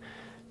in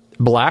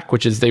black,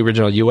 which is the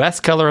original US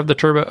color of the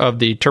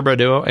Turbo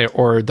Duo,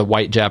 or the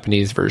white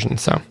Japanese version.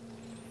 So,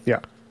 yeah.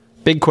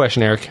 Big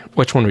question, Eric.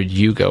 Which one would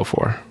you go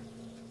for?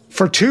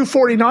 For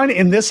 $249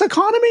 in this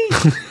economy?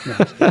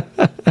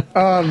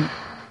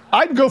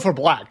 I'd go for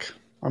black.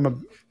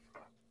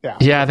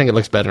 Yeah, I think it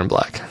looks better in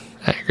black.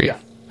 I agree. Yeah.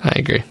 I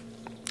agree.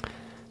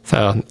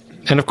 So,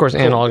 and of course,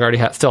 Analog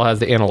already still has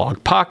the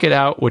Analog Pocket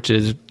out, which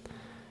is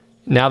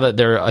now that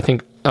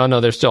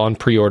they're still on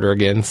pre-order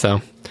again.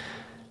 So,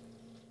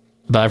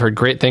 but I've heard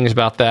great things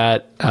about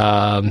that.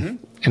 And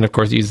of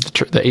course, use the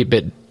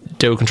 8-bit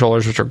DO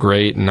controllers, which are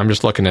great. And I'm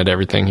just looking at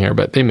everything here,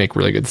 but they make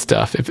really good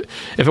stuff. If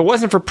it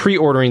wasn't for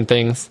pre-ordering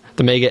things,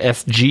 the Mega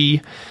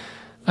SG,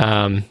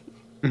 if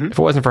it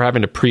wasn't for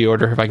having to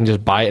pre-order, if I can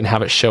just buy it and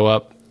have it show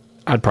up,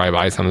 I'd probably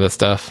buy some of this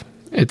stuff.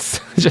 It's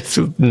just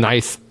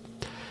nice,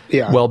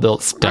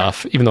 well-built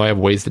stuff, even though I have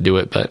ways to do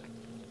it. But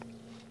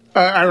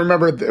I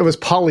remember it was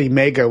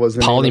Polymega was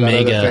the name of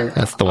that other thing.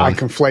 That's the one. I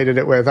conflated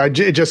it with.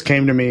 It just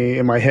came to me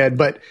in my head.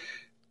 But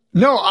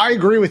no, I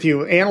agree with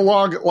you.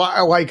 Analog,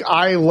 like,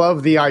 I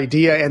love the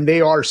idea, and they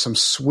are some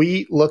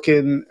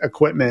sweet-looking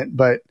equipment.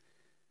 But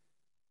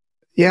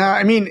yeah,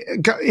 I mean,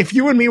 if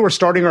you and me were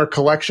starting our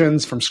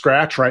collections from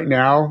scratch right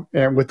now,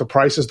 and with the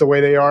prices the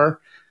way they are,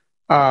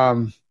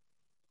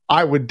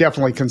 I would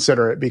definitely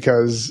consider it,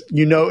 because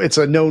it's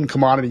a known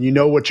commodity. You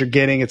know what you're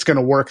getting. It's going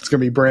to work. It's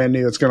going to be brand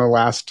new. It's going to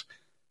last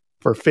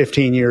for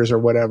 15 years or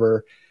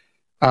whatever.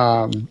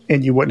 And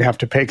you wouldn't have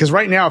to pay. Because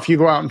right now, if you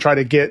go out and try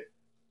to get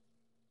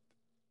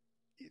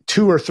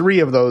 2 or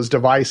 3 of those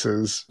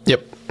devices,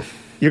 yep,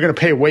 you're going to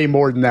pay way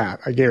more than that.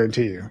 I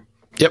guarantee you.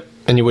 Yep.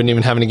 And you wouldn't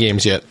even have any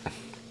games yet.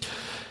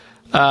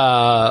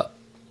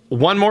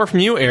 One more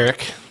from you,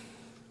 Eric.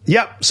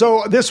 Yep.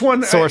 So this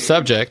one, sore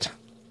subject.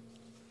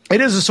 It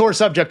is a sore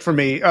subject for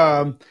me.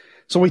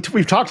 So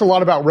we've talked a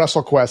lot about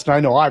WrestleQuest, and I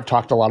know I've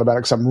talked a lot about it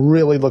because I'm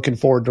really looking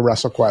forward to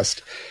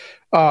WrestleQuest.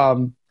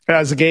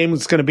 As a game,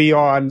 it's going to be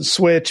on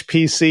Switch,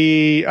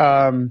 PC.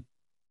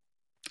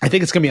 I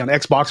think it's going to be on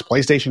Xbox,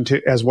 PlayStation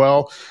 2 as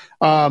well.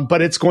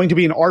 But it's going to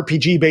be an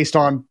RPG based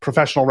on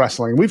professional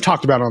wrestling. We've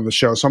talked about it on the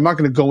show, so I'm not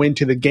going to go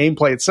into the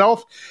gameplay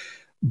itself.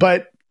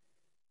 But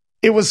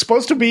it was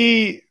supposed to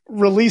be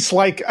released,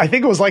 I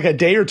think it was a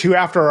day or two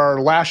after our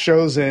last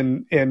shows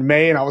in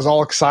May, and I was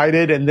all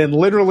excited. And then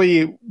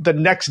literally the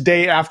next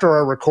day after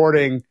our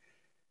recording,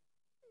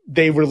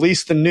 they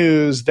released the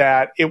news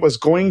that it was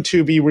going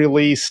to be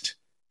released.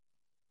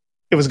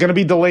 It was going to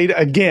be delayed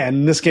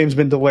again. This game's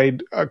been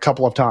delayed a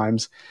couple of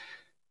times,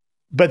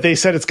 but they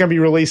said it's going to be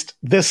released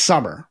this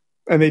summer,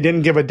 and they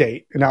didn't give a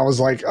date. And I was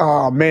like,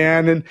 oh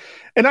man.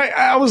 And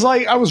I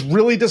was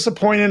really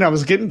disappointed. I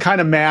was getting kind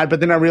of mad, but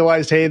then I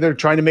realized, hey, they're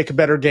trying to make a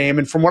better game.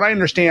 And from what I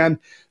understand,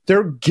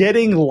 they're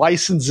getting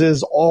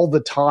licenses all the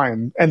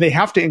time, and they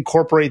have to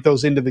incorporate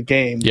those into the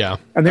game. Yeah.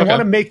 And they want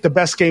to make the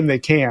best game they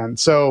can.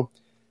 So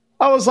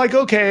I was like,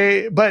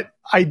 okay, but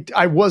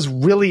I was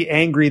really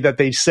angry that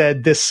they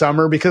said this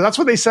summer, because that's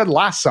what they said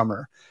last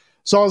summer.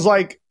 So I was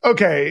like,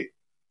 okay,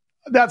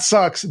 that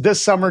sucks.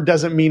 This summer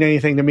doesn't mean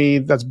anything to me.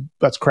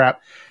 That's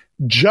crap.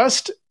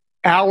 Just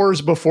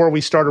hours before we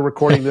started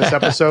recording this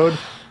episode,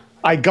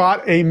 I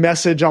got a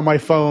message on my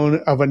phone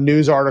of a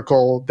news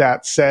article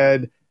that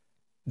said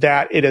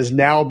that it has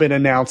now been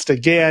announced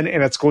again,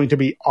 and it's going to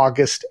be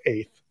August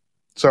 8th.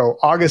 So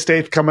August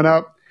 8th coming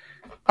up.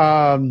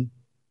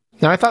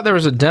 Now, I thought there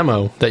was a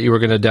demo that you were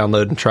going to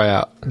download and try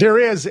out. There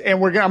is,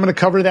 and I'm going to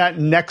cover that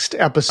next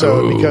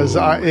episode because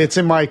it's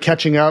in my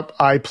catching up.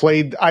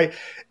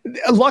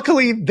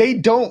 Luckily, they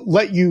don't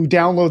let you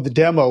download the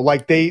demo.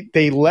 Like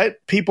they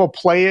let people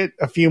play it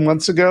a few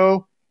months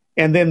ago,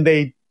 and then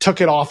they took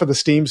it off of the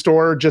Steam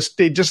store.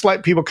 They just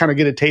let people kind of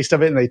get a taste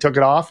of it, and they took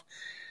it off.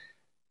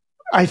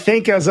 I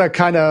think as a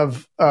kind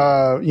of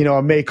a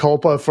mea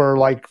culpa for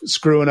like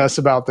screwing us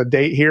about the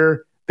date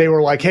here, they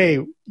were like, hey,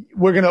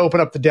 we're going to open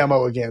up the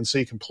demo again so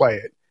you can play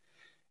it.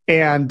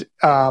 And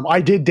I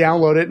did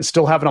download it and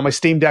still have it on my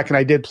Steam Deck, and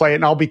I did play it,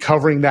 and I'll be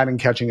covering that and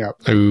catching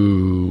up.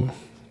 Ooh.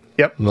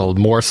 Yep. A little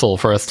morsel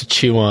for us to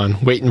chew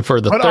on, waiting for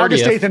the 30th.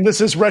 August 8th, and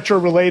this is retro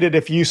related.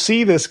 If you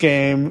see this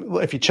game,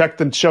 if you check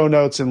the show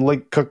notes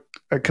and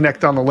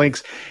connect on the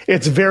links,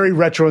 it's very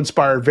retro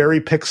inspired,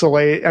 very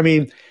pixelated. I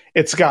mean,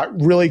 it's got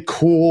really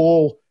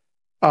cool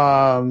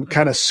kind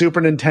of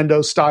Super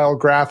Nintendo style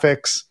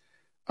graphics.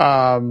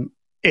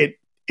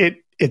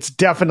 It's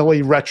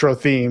definitely retro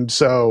themed.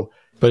 So,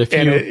 but if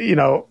you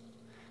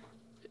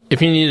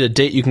need a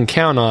date you can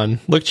count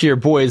on, look to your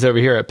boys over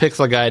here at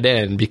Pixel Guide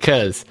N,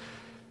 because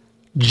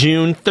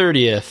June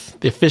 30th,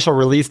 the official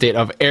release date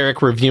of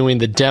Eric reviewing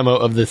the demo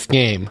of this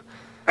game.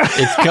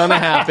 It's gonna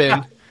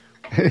happen.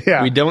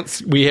 Yeah.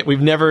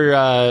 We've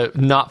never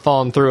not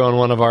fallen through on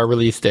one of our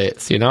release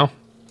dates, Not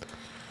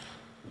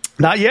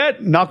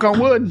yet. Knock on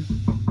wood.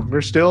 We're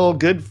still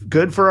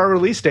good for our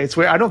release dates.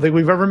 I don't think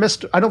we've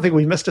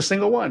missed a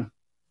single one.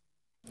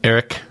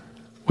 Eric,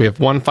 we have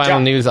one final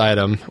news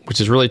item,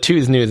 which is really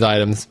two news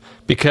items,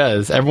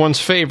 because everyone's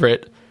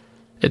favorite,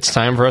 it's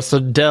time for us to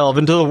delve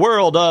into the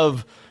world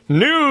of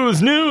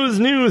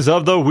News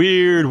of the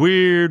weird.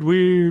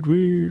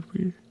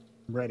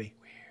 Ready.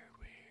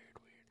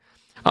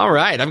 All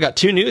right, I've got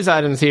 2 news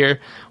items here.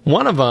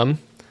 One of them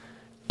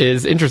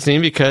is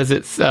interesting because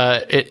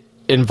it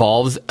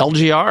involves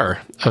LGR,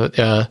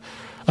 a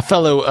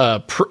fellow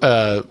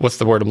what's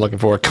the word I'm looking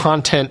for?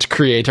 Content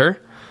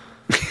creator,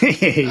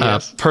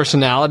 Yes.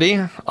 Personality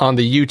on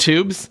the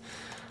YouTubes.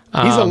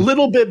 He's a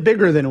little bit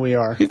bigger than we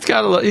are. He's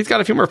got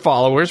a few more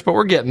followers, but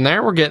we're getting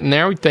there.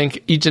 We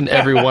thank each and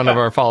every one of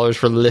our followers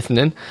for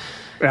listening.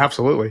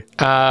 Absolutely.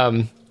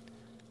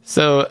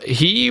 So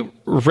he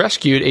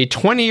rescued a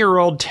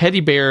 20-year-old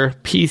teddy bear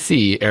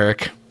PC,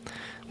 Eric.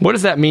 What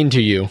does that mean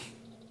to you?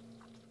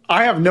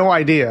 I have no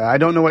idea. I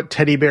don't know what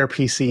teddy bear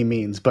PC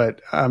means,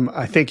 but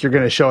I think you're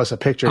going to show us a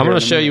picture. I'm going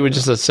to show you in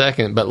just a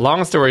second. But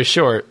long story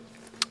short,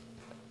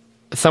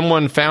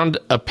 someone found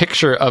a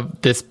picture of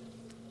this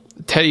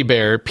teddy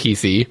bear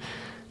PC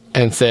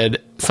and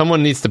said,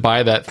 someone needs to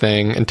buy that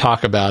thing and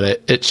talk about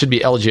it. It should be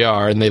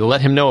LGR. And they let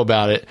him know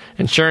about it.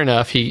 And sure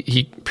enough,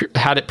 he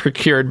had it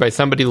procured by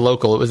somebody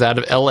local. It was out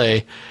of LA,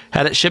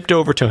 had it shipped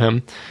over to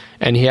him,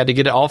 and he had to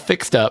get it all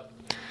fixed up.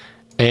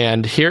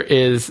 And here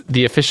is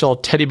the official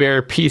teddy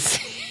bear PC.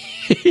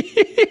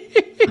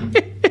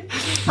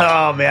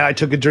 Oh, man, I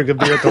took a drink of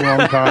beer at the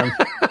wrong time.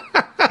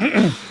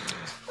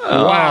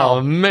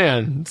 Wow,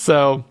 man.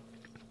 So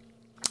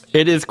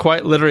it is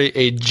quite literally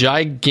a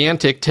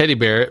gigantic teddy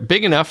bear,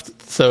 big enough.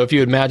 So if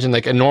you imagine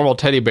like a normal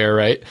teddy bear,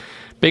 right?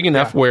 Big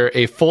enough where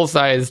a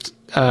full-sized,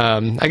 I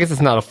guess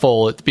it's not a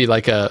full, it'd be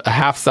like a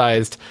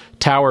half-sized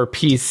tower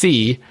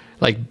PC,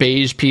 like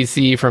beige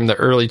PC from the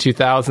early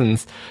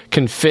 2000s,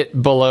 can fit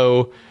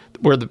below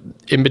where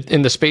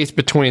in the space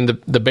between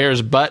the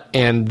bear's butt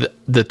and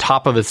the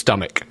top of his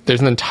stomach.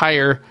 There's an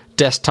entire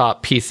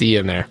desktop PC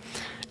in there,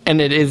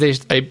 and it is a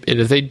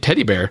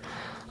teddy bear.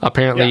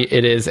 Apparently,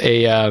 it is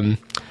an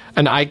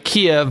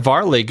IKEA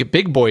Varlig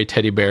Big Boy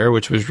teddy bear,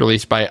 which was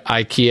released by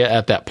IKEA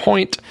at that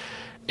point.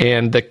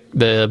 And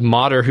the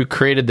modder who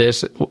created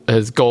this,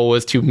 his goal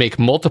was to make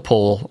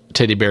multiple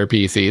teddy bear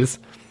PCs,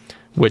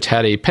 which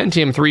had a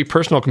Pentium 3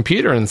 personal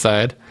computer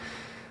inside.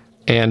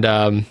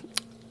 And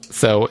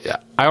so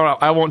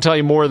I won't tell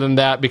you more than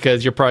that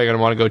because you're probably going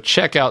to want to go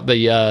check out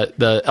the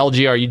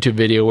LGR YouTube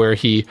video where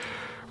he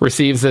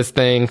receives this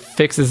thing,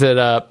 fixes it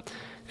up,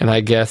 and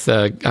I guess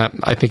I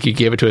think he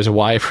gave it to his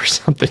wife or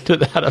something to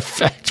that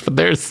effect. But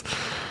there's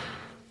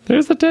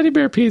the teddy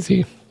bear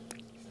PC.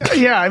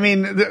 Yeah, I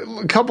mean,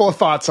 a couple of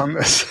thoughts on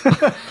this.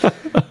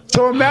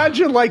 So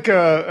imagine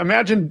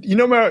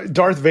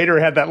Darth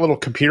Vader had that little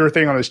computer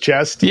thing on his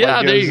chest.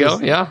 Yeah, there you go.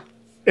 Yeah.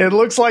 It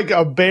looks like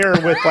a bear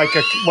with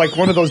like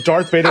one of those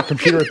Darth Vader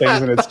computer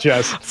things in its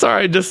chest.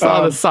 Sorry, I just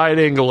saw the side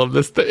angle of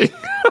this thing.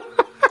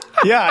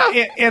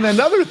 Yeah, and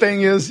another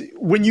thing is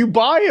when you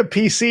buy a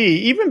PC,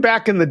 even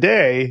back in the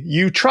day,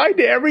 you tried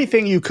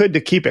everything you could to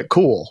keep it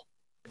cool.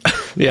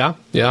 Yeah.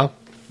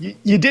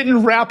 You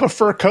didn't wrap a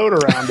fur coat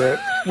around it,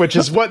 which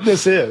is what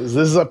this is.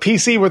 This is a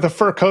PC with a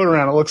fur coat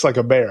around it. Looks like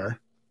a bear.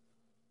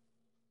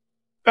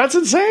 That's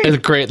insane. It's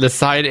great. The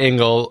side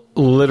angle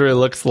literally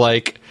looks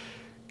like,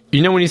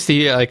 you know when you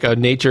see like a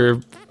nature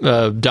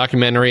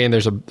documentary and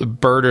there's a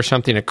bird or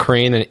something, a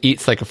crane, and it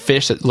eats like a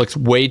fish that looks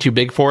way too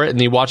big for it,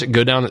 and you watch it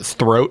go down its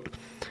throat?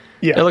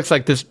 Yeah. It looks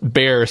like this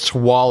bear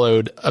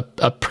swallowed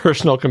a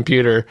personal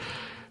computer,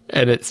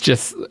 and it's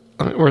just...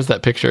 Where's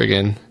that picture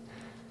again?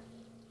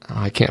 Oh,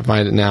 I can't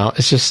find it now.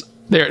 It's just...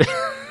 There it is.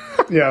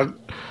 Yeah.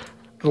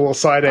 The little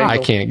side angle. I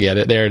can't get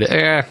it. There it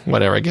is.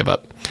 Whatever, I give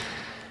up.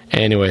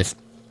 Anyways,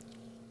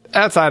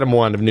 that's item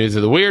 1 of News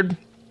of the Weird.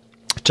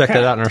 Check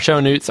that out in our show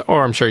notes,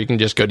 or I'm sure you can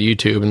just go to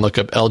YouTube and look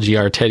up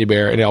LGR Teddy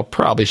Bear, and it'll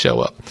probably show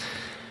up.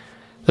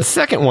 The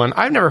second one,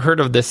 I've never heard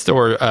of this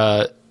store,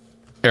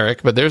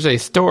 Eric, but there's a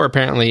store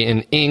apparently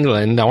in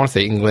England, I want to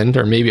say England,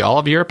 or maybe all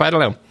of Europe, I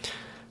don't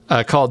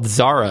know, called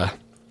Zara,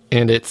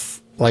 and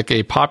it's like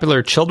a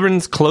popular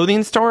children's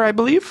clothing store, I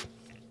believe.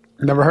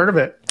 Never heard of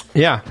it.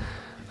 Yeah,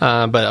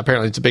 but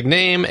apparently it's a big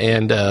name,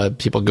 and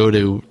people go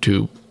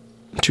to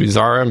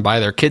Zara and buy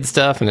their kids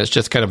stuff, and it's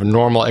just kind of a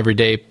normal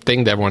everyday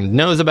thing that everyone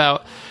knows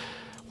about.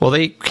 Well,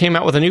 they came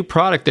out with a new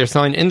product they're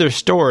selling in their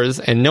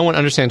stores, and no one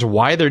understands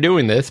why they're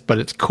doing this, but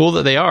it's cool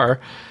that they are.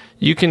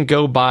 You can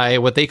go buy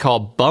what they call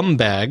bum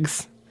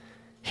bags.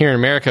 Here in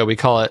America, we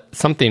call it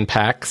something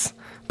packs,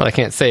 but I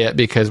can't say it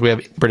because we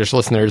have British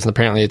listeners, and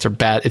apparently it's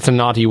a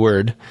naughty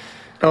word.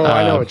 Oh,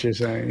 I know what you're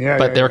saying. Yeah,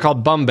 but they're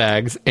called bum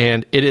bags,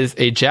 and it is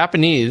a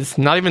Japanese,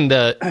 not even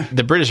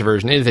the British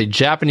version, it is a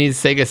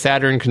Japanese Sega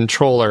Saturn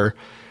controller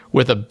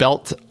with a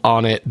belt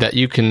on it that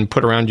you can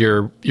put around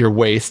your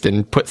waist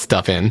and put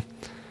stuff in.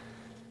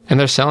 And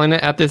they're selling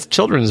it at this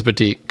children's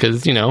boutique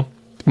because, you know,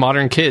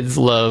 modern kids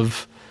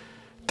love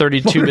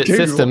 32-bit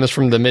systems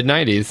from the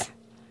mid-90s.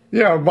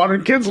 Yeah,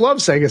 modern kids love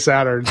Sega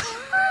Saturns.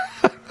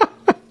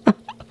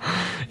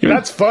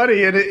 That's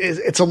funny, and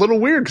it's a little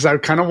weird because I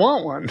kind of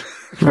want one.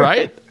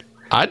 Right?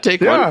 I'd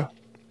take one.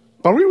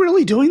 Are we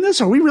really doing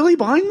this? Are we really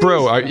buying this?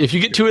 Bro, if you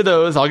get 2 of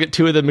those, I'll get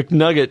 2 of the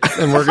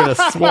McNuggets, and we're going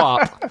to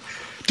swap.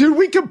 Dude,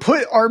 we could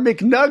put our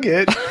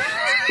McNugget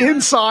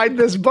inside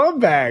this bum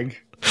bag.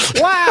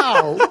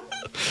 Wow.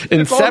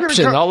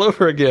 Inception all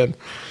over again.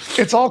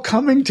 It's all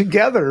coming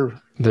together.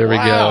 There we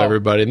go,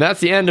 everybody. And that's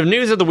the end of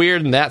News of the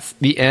Weird, and that's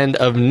the end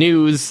of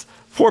news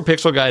for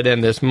Pixel Guide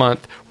End this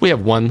month. We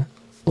have one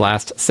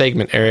last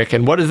segment, Eric,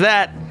 and what is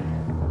that?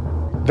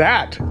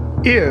 That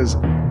is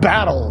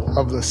Battle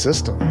of the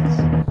Systems.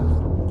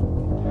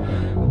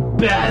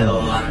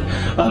 Battle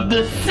of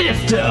the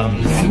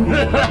Systems.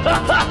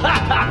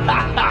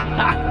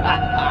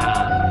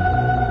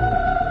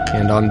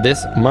 And on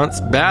this month's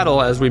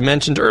battle, as we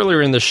mentioned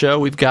earlier in the show,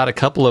 we've got a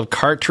couple of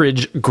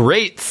cartridge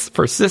greats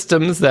for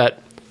systems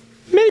that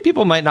many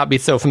people might not be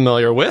so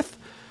familiar with.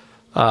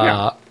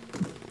 The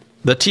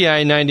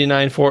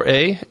Ti99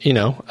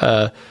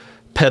 4A,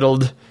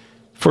 peddled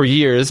for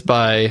years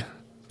by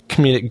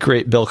comedic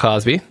great Bill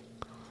Cosby.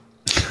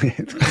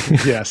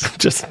 Yes.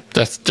 just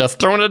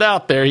throwing it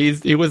out there.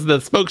 He was the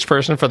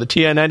spokesperson for the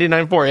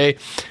Ti99 4A,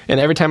 and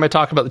every time I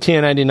talk about the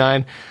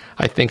Ti99,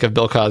 I think of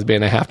Bill Cosby,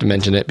 and I have to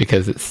mention it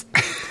because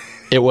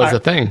it was a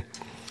thing.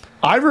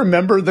 I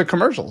remember the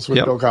commercials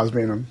with Bill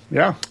Cosby in them.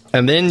 Yeah.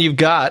 And then you've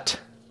got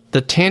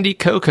the Tandy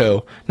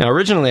Coco. Now,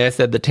 originally I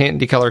said the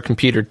Tandy Color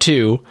Computer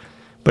 2,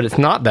 but it's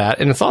not that,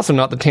 and it's also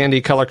not the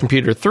Tandy Color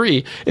Computer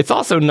 3. It's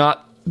also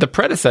not the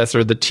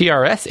predecessor, the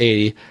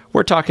TRS-80.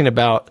 We're talking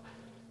about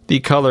the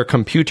color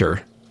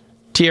computer.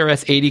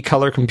 TRS-80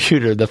 color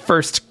computer, the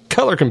first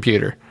color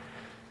computer.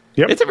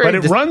 Yep. But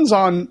it runs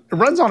on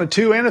a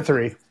 2 and a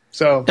 3.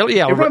 So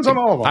it runs on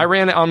all of them. I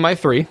ran it on my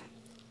 3.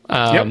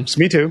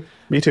 Me too.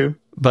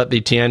 But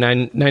the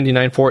Ti99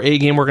 4A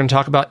game we're going to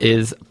talk about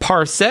is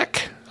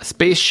Parsec, a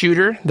space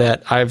shooter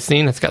that I've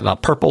seen. It's got the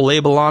purple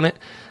label on it.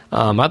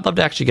 I'd love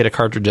to actually get a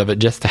cartridge of it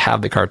just to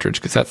have the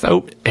cartridge, because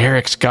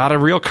Eric's got a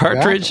real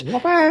cartridge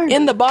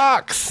in the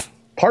box.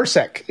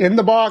 Parsec in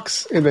the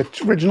box, in the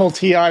original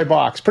TI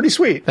box. Pretty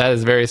sweet. That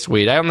is very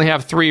sweet. I only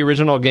have 3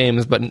 original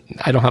games, but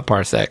I don't have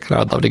Parsec, and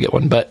I'd love to get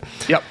one. But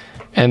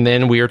and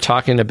then we are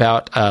talking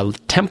about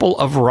Temple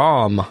of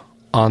Rom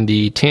on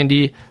the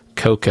Tandy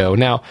Coco.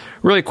 Now,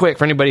 really quick,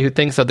 for anybody who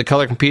thinks of the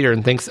color computer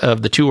and thinks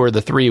of the 2 or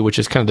the 3, which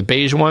is kind of the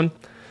beige one,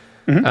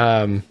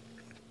 kind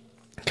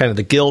of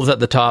the gills at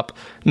the top.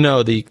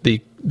 No,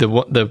 the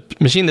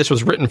machine this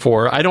was written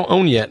for, I don't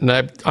own yet, and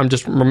I'm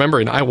just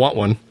remembering I want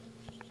one.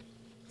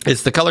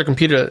 It's the color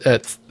computer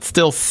that's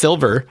still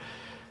silver,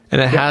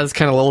 and it has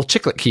kind of little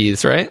chiclet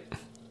keys, right?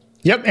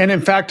 Yep, and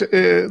in fact,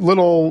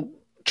 little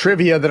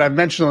trivia that I've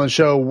mentioned on the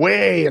show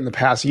way in the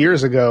past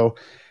years ago,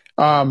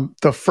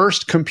 the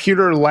first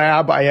computer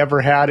lab I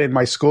ever had in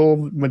my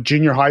school, my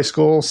junior high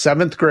school,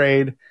 7th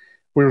grade,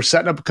 we were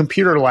setting up a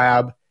computer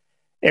lab,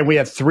 and we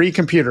had 3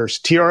 computers,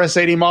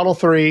 TRS-80 Model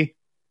 3,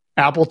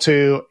 Apple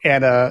II,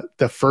 and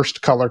the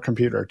first color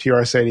computer,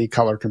 TRS-80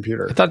 color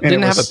computer. I thought it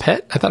didn't have a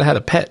pet? I thought it had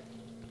a pet.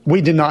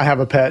 We did not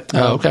have a pet.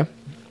 Oh, okay.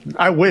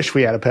 I wish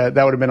we had a pet.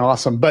 That would have been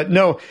awesome. But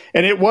no,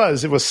 and it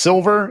was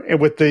silver and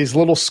with these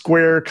little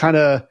square kind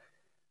of,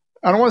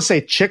 I don't want to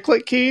say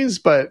chiclet keys,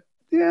 but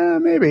yeah,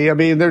 maybe. I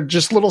mean, they're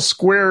just little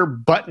square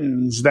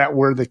buttons that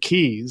were the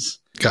keys.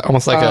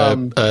 Almost like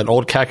an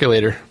old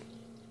calculator.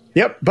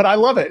 Yep, but I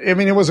love it. I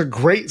mean, it was a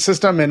great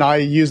system, and I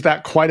used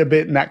that quite a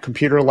bit in that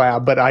computer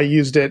lab, but I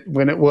used it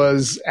when it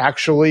was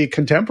actually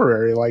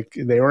contemporary, like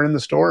they were in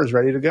the stores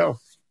ready to go.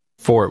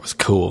 Before it was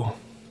cool.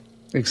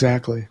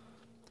 Exactly.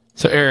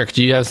 So, Eric,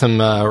 do you have some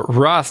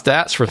raw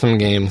stats for some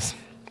games?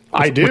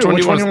 I do. Which one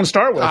do you want to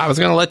start with? I was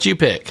going to let you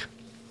pick.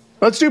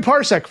 Let's do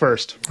Parsec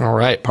first. All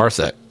right,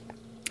 Parsec.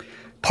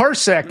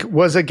 Parsec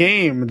was a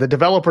game. The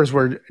developers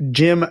were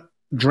Jim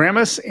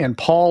Dramus and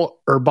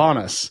Paul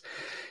Urbanus.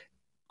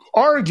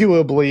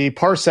 Arguably,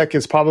 Parsec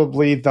is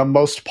probably the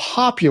most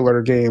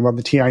popular game of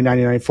the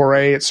Ti99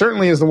 4A. It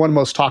certainly is the one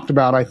most talked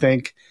about, I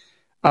think.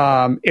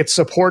 It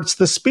supports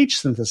the speech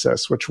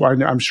synthesis, which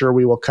I'm sure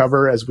we will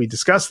cover as we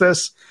discuss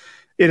this.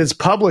 It is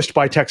published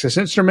by Texas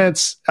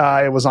Instruments.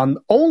 It was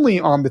only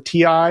on the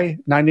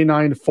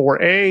Ti99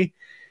 4A.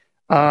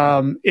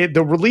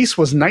 The release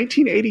was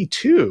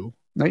 1982.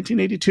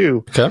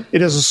 Okay.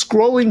 It is a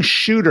scrolling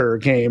shooter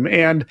game,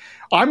 and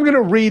I'm going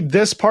to read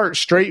this part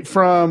straight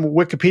from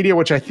Wikipedia,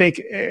 which I think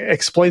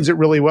explains it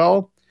really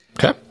well.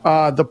 Okay.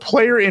 The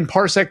player in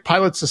Parsec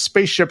pilots a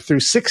spaceship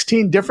through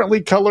 16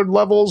 differently colored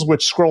levels,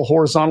 which scroll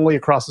horizontally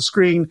across the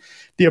screen.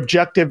 The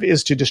objective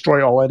is to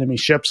destroy all enemy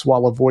ships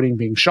while avoiding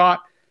being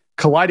shot,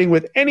 colliding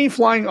with any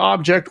flying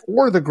object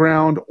or the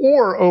ground,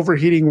 or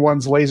overheating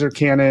one's laser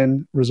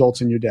cannon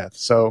results in your death.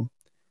 So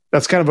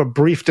that's kind of a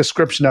brief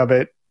description of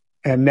it.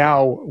 And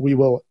now we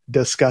will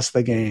discuss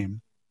the game.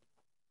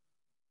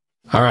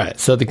 All right.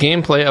 So the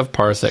gameplay of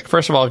Parsec.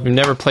 First of all, if you've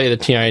never played a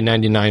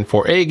Ti99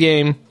 4A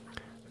game,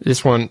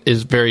 this one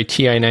is very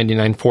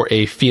Ti99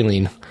 4A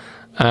feeling.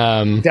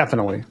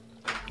 Definitely.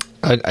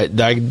 I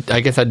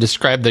guess I'd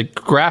describe the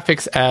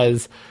graphics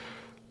as,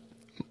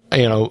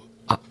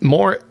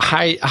 more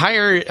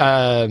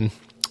higher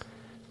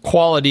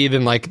quality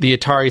than like the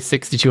Atari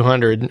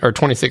 6200 or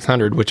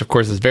 2600, which of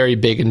course is very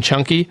big and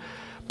chunky.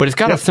 but it's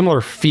got a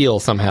similar feel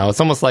somehow. It's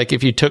almost like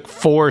if you took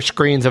 4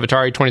 screens of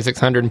Atari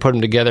 2600 and put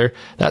them together,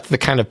 that's the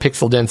kind of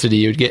pixel density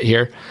you'd get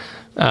here.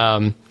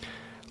 All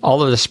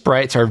of the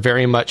sprites are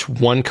very much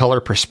one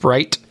color per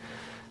sprite.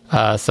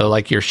 So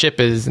like your ship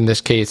is, in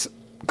this case,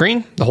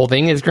 green. The whole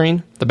thing is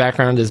green. The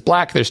background is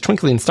black. There's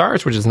twinkling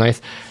stars, which is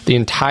nice. The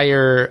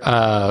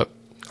entire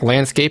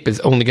landscape is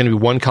only going to be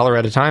one color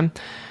at a time.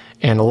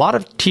 And a lot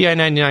of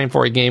Ti99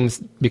 4A games,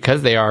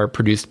 because they are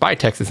produced by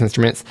Texas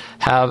Instruments,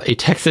 have a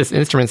Texas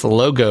Instruments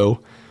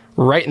logo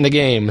right in the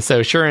game.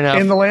 So sure enough,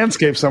 in the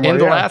landscape somewhere. In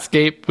the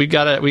landscape, we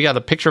got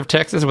a picture of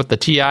Texas with the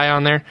TI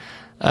on there.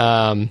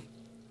 So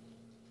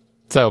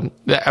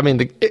I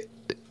mean,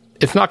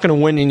 it's not going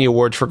to win any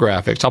awards for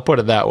graphics. I'll put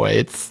it that way.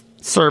 It's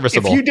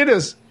serviceable.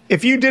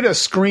 If you did a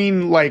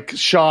screen like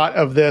shot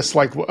of this,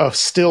 like a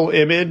still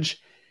image,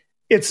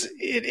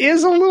 it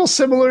is a little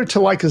similar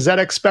to like a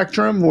ZX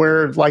Spectrum,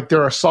 where like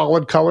there are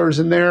solid colors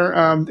in there.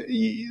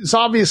 It's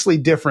obviously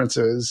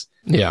differences.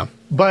 Yeah,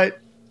 but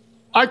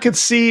I could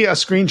see a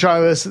screenshot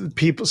of this,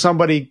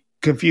 somebody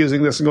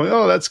confusing this and going,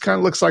 "Oh, that's kind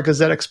of looks like a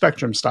ZX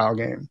Spectrum style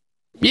game."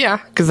 Yeah,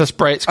 because the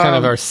sprites kind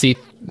of are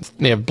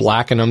they have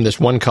black in them. There's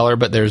one color,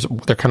 but they're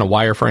kind of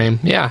wireframe.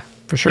 Yeah,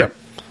 for sure.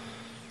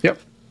 Yep.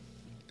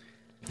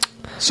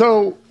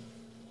 So,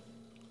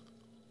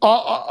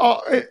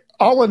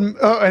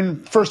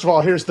 and first of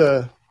all, here's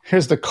the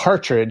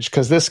cartridge,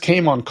 because this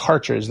came on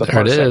cartridge. The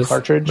Parsec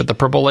cartridge with the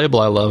purple label.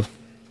 I love.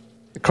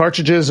 The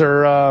cartridges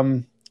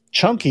are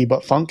chunky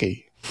but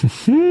funky.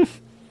 This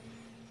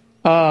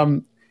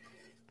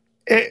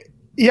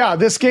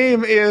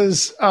game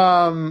is.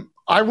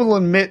 I will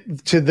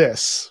admit to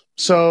this.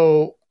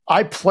 So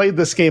I played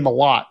this game a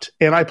lot,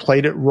 and I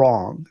played it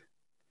wrong.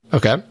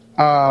 Okay.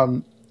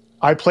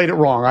 I played it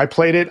wrong. I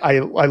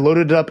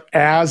loaded it up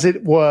as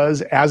it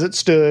was, as it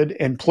stood,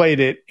 and played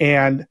it.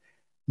 And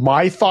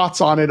my thoughts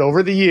on it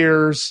over the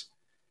years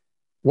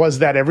was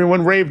that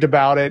everyone raved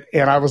about it.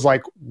 And I was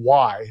like,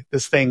 why?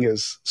 This thing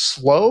is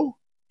slow,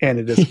 and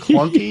it is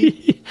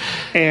clunky,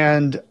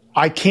 and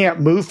I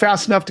can't move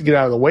fast enough to get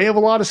out of the way of a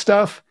lot of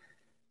stuff.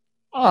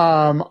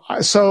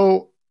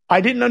 So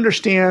I didn't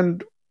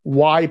understand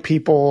why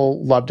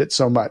people loved it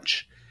so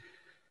much.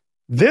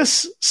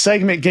 This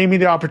segment gave me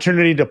the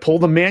opportunity to pull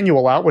the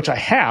manual out, which I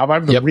have. I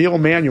have the real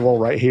manual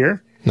right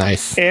here.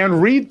 Nice.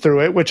 And read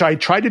through it, which I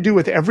try to do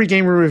with every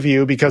game we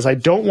review, because I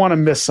don't want to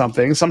miss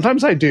something.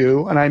 Sometimes I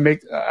do, and I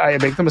make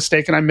the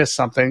mistake and I miss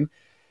something.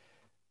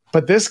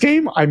 But this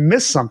game, I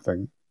missed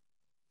something.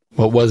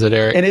 What was it,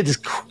 Eric? And it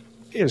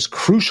is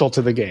crucial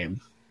to the game.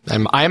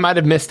 I might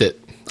have missed it.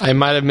 I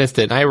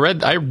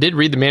did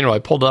read the manual. I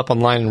pulled it up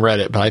online and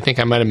read it, but I think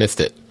I might have missed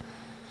it.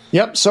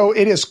 Yep. So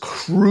it is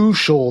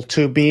crucial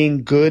to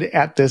being good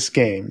at this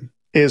game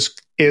is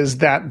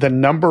that the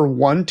number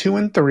 1, 2,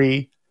 and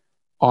 3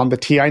 on the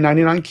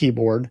Ti99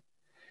 keyboard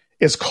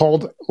is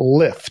called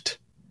lift.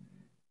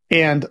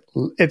 And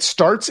it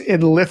starts in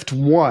lift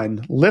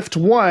 1. Lift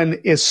 1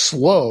 is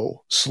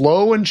slow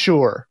and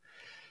sure.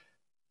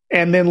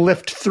 And then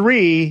lift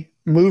 3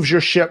 moves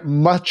your ship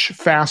much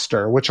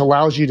faster, which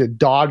allows you to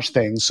dodge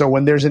things. So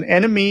when there's an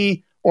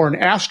enemy or an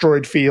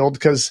asteroid field,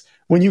 because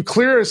when you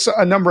clear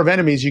a number of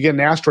enemies, you get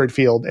an asteroid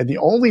field, and the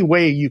only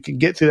way you can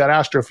get through that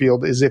asteroid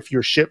field is if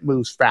your ship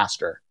moves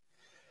faster.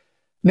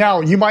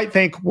 Now, you might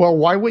think, well,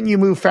 why wouldn't you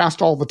move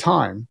fast all the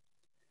time?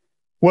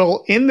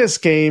 Well, in this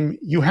game,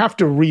 you have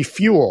to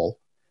refuel.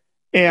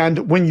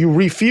 And when you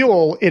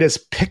refuel, it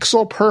is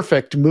pixel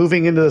perfect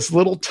moving into this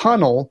little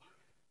tunnel.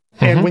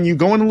 And when you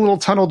go in a little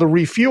tunnel to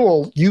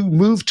refuel, you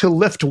move to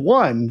lift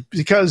 1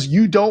 because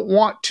you don't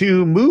want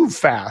to move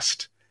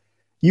fast.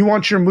 You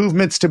want your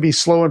movements to be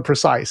slow and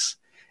precise.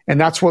 And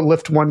that's what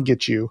lift 1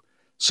 gets you.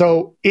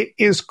 So it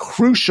is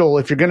crucial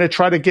if you're going to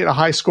try to get a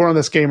high score on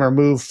this game or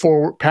move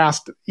forward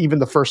past even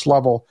the first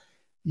level,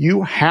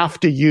 you have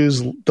to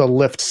use the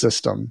lift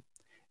system.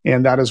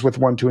 And that is with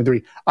 1, 2, and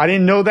 3. I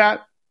didn't know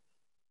that,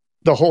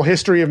 the whole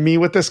history of me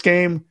with this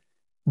game,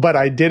 but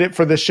I did it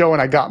for this show,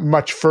 and I got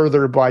much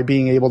further by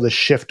being able to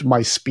shift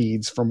my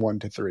speeds from 1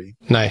 to 3.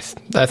 Nice.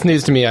 That's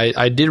news to me.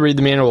 I did read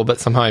the manual, but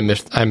somehow I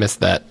missed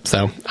that.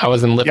 So I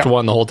was in lift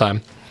 1 the whole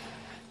time.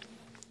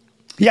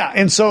 Yeah,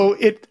 and so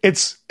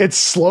it's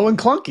slow and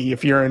clunky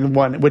if you're in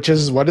 1, which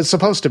is what it's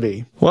supposed to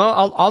be.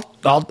 Well,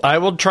 I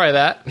will try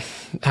that.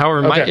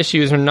 However, my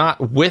issues are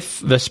not with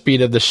the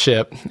speed of the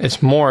ship.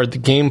 It's more the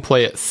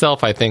gameplay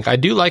itself, I think. I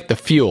do like the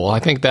fuel. I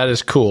think that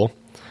is cool.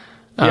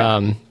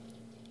 Yeah.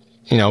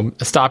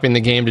 Stopping the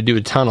game to do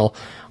a tunnel.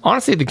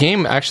 Honestly, the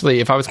game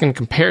actually, if I was going to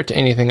compare it to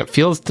anything, it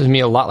feels to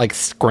me a lot like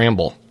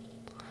Scramble.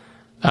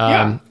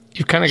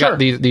 You've kind of got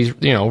these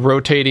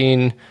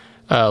rotating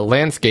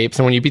landscapes,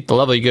 and when you beat the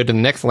level, you go to the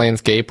next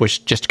landscape,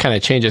 which just kind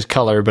of changes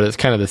color, but it's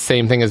kind of the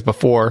same thing as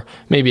before.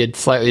 Maybe a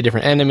slightly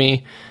different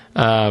enemy,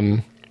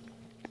 maybe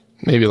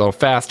a little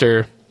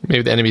faster.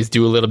 Maybe the enemies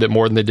do a little bit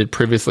more than they did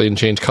previously and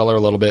change color a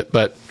little bit,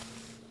 but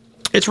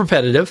it's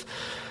repetitive.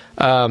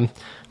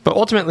 But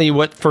ultimately,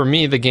 what for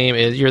me the game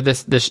is, you're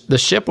the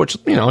ship, which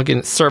again,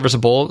 it's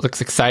serviceable, it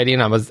looks exciting.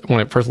 When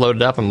it first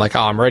loaded up, I'm like,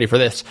 oh, I'm ready for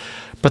this.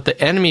 But the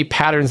enemy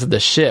patterns of the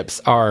ships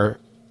are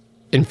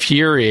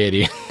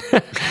infuriating.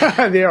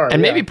 They are,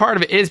 and maybe part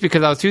of it is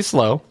because I was too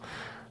slow.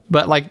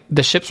 But like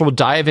the ships will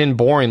dive in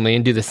boringly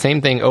and do the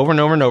same thing over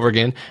and over and over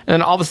again, and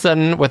then all of a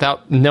sudden,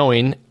 without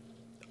knowing,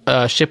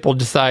 a ship will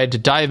decide to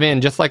dive in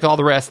just like all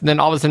the rest, and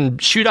then all of a sudden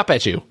shoot up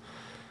at you.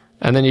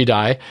 And then you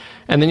die.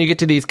 And then you get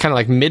to these kind of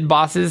like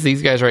mid-bosses,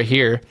 these guys right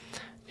here.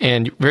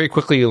 And very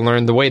quickly you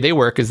learn the way they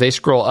work is they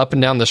scroll up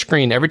and down the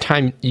screen. Every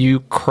time you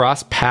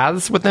cross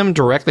paths with them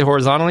directly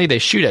horizontally, they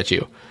shoot at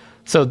you.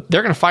 So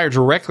they're going to fire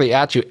directly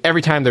at you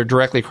every time they're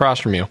directly across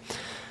from you.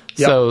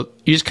 Yep. So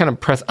you just kind of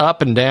press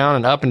up and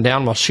down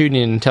while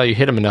shooting until you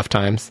hit them enough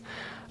times.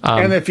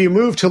 And if you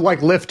move to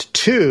like lift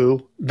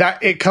 2,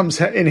 that it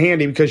comes in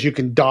handy because you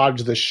can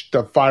dodge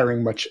the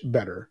firing much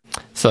better.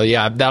 So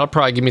yeah, that'll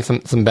probably give me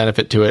some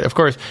benefit to it. Of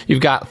course, you've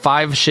got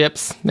 5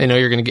 ships. They know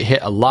you're going to get hit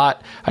a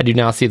lot. I do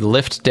now see the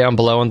lift down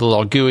below and the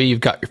little GUI.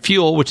 You've got your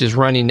fuel, which is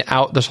running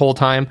out this whole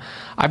time.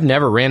 I've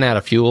never ran out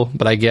of fuel,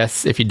 but I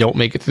guess if you don't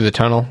make it through the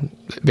tunnel,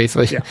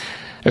 basically,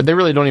 they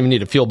really don't even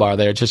need a fuel bar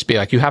there. It's just be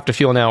like, you have to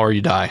fuel now or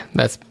you die.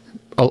 That's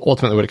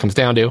ultimately what it comes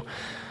down to.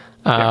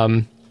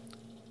 And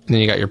then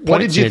you got your points.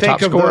 What did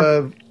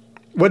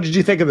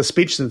you think of the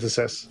speech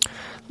synthesis?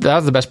 That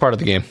was the best part of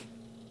the game.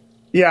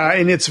 Yeah,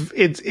 and it's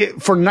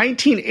for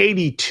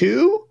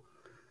 1982.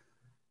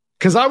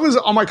 Because I was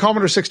on my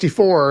Commodore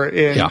 64,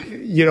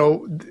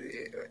 and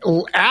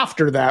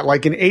after that,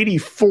 like in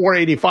 84,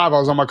 85, I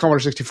was on my Commodore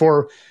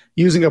 64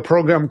 using a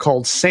program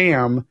called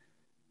SAM,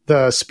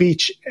 the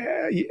speech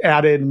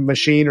added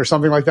machine or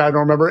something like that. I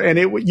don't remember. And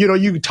it,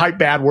 you could type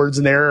bad words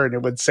in there and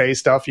it would say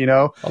stuff,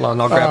 Hold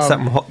on, I'll grab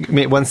something. Give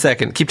me 1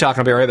 second. Keep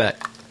talking. I'll be right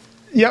back.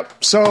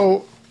 Yep.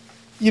 So,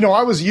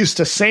 I was used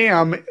to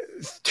SAM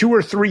 2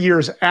 or 3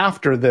 years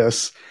after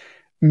this,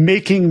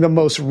 making the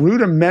most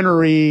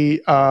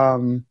rudimentary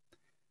sounds,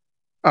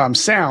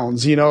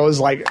 is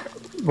like,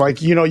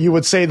 you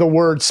would say the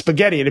word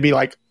spaghetti and it'd be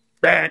like,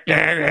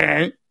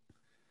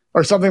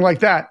 or something like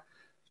that.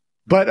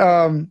 But,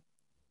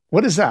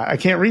 what is that? I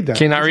can't read that.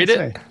 Can you not read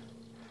it?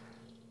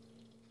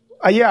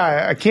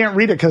 Yeah, I can't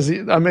read it because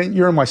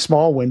you're in my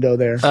small window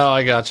there. Oh,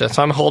 I gotcha.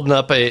 So I'm holding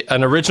up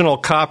an original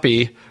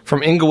copy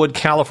from Inglewood,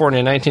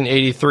 California,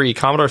 1983,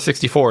 Commodore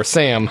 64,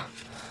 SAM.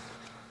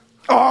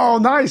 Oh,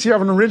 nice. You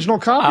have an original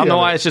copy. I don't know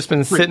why it's just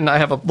been sitting. I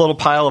have a little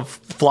pile of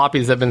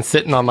floppies that have been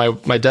sitting on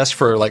my desk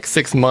for like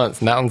 6 months,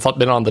 and that one's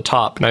been on the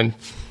top. And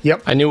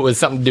I knew it was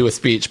something to do with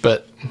speech,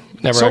 but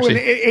never actually. So in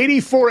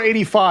 84,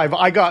 85,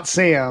 I got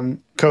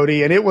SAM,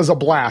 Cody, and it was a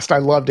blast. I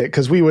loved it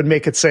because we would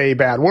make it say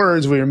bad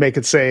words. We would make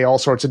it say all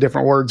sorts of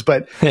different words,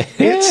 but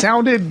it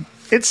sounded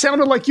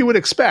like you would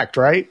expect,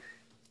 right?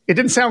 It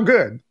didn't sound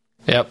good.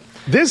 Yep.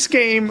 This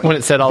game, when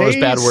it said all those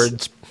bad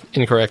words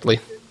incorrectly.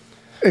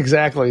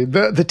 Exactly.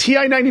 The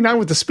Ti99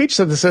 with the speech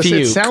synthesis,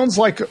 it sounds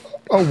like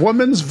a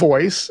woman's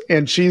voice,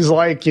 and she's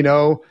like,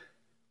 aliens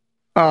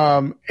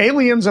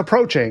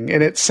approaching,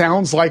 and it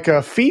sounds like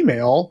a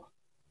female,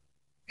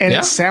 and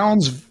it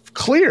sounds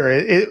clear.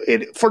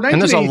 It for 1982,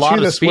 and there's a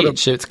lot of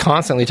speech. It's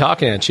constantly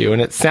talking at you,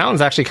 and it sounds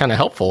actually kind of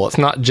helpful. It's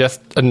not just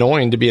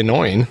annoying to be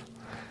annoying.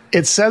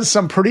 It says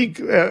some pretty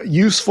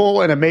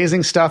useful and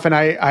amazing stuff. And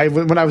I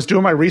when I was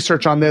doing my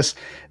research on this,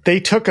 they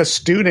took a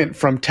student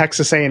from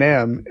Texas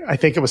A&M. I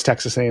think it was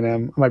Texas A&M.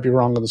 I might be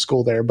wrong on the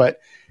school there, but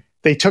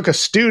they took a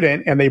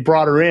student and they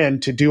brought her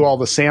in to do all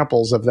the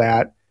samples of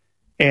that.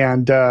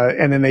 And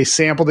then they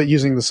sampled it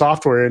using the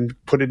software and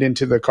put it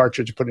into the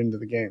cartridge, put it into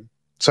the game.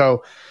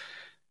 So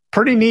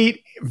pretty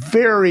neat,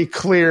 very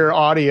clear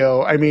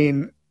audio. I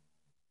mean,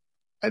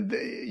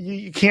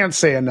 you can't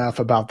say enough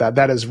about that.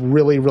 That is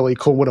really, really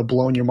cool. Would have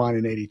blown your mind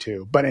in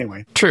 82. But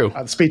anyway. True.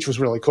 The speech was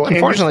really cool.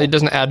 Unfortunately, it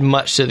doesn't add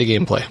much to the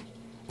gameplay.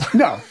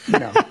 No.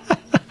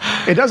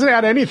 It doesn't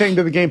add anything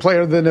to the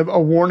gameplay other than a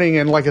warning.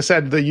 And like I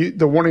said,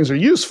 the warnings are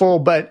useful,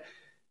 but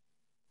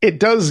it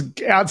does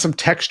add some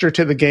texture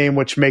to the game,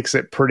 which makes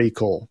it pretty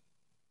cool.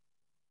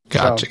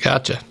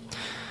 Gotcha.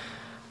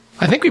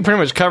 I think we pretty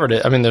much covered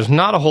it. I mean, there's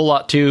not a whole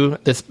lot to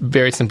this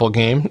very simple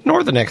game,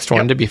 nor the next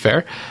one, to be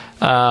fair.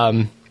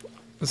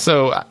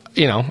 So,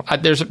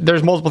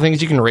 there's multiple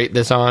things you can rate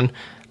this on.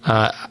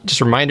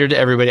 Just a reminder to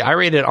everybody, I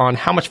rate it on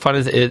how much fun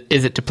is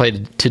it to play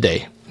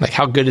today? Like,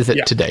 how good is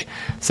it today?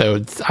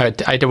 So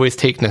I always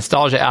take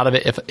nostalgia out of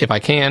it if I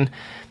can.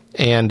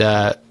 And,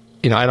 I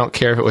don't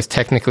care if it was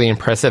technically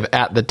impressive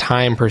at the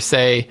time per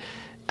se.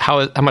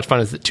 How much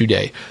fun is it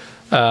today?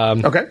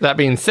 Okay. That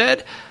being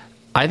said,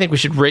 I think we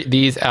should rate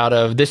these out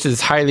of, this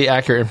is highly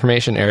accurate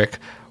information, Eric.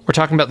 We're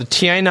talking about the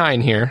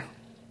Ti9 here.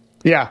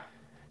 Yeah.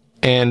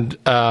 And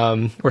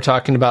we're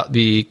talking about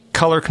the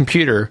color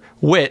computer,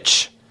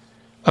 which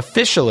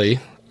officially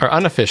or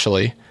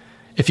unofficially,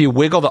 if you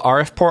wiggle the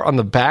RF port on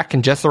the back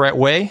in just the right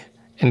way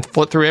and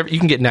flip through you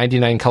can get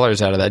 99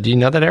 colors out of that. Do you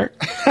know that, Eric?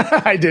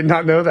 I did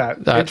not know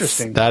that.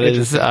 Interesting. That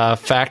is a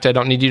fact. I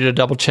don't need you to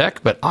double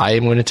check, but I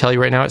am going to tell you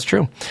right now it's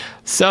true.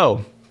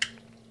 So,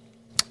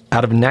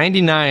 out of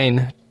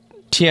 99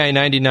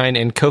 TI99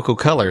 and Cocoa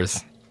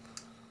colors.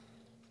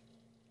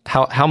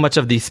 How much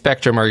of the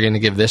spectrum are you going to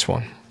give this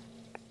one?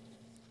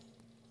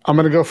 I'm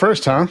going to go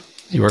first, huh?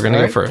 You are going to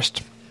go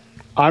first.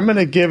 I'm going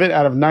to give it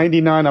out of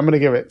 99. I'm going to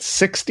give it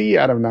 60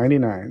 out of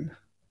 99.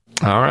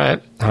 All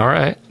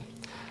right.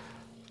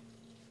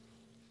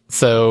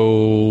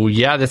 So,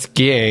 yeah, this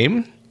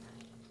game,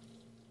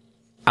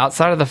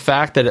 outside of the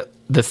fact that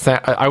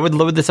I would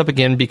load this up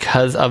again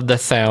because of the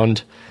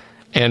sound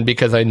and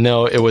because I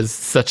know it was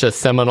such a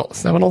seminal,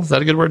 is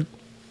that a good word?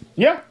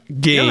 Yeah.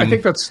 Game. Yeah, I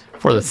think that's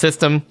for the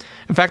system.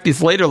 In fact,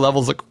 these later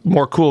levels look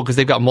more cool because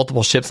they've got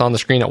multiple ships on the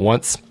screen at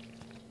once.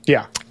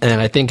 Yeah.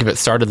 And I think if it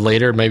started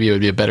later, maybe it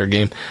would be a better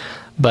game.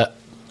 But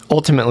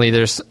ultimately,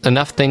 there's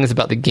enough things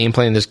about the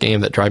gameplay in this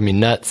game that drive me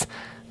nuts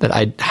that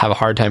I have a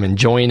hard time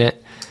enjoying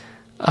it.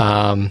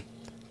 I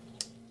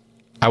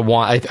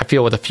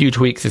feel with a few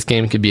tweaks, this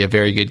game could be a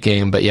very good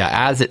game. But yeah,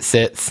 as it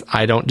sits,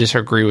 I don't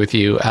disagree with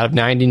you. Out of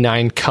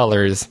 99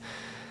 colors,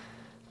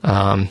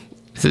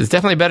 this is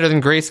definitely better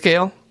than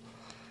Grayscale.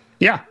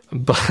 Yeah.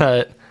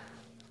 But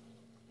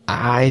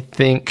I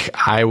think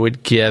I'll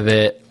give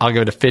it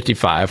a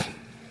 55.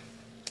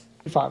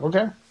 55,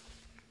 okay.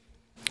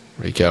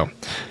 There you go.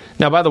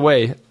 Now, by the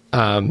way,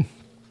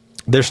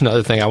 there's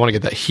another thing. I want to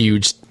get that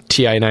huge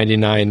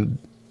TI99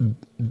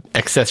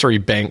 accessory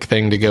bank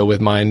thing to go with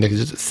mine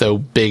because it's so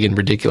big and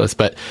ridiculous.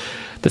 But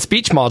the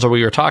speech module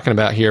we were talking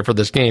about here for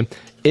this game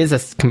is a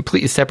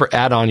completely separate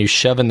add-on you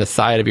shove in the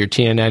side of your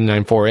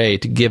TI99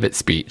 4A to give it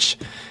speech.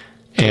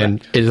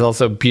 And it is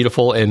also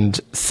beautiful and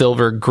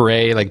silver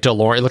gray, like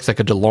DeLorean. It looks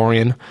like a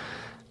DeLorean.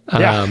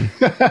 Yeah.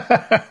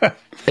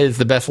 Is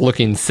the best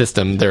looking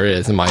system there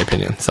is, in my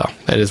opinion. So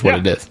that is what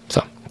it is.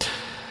 So,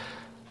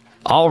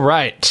 all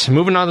right,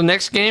 moving on to the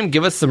next game.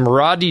 Give us some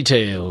raw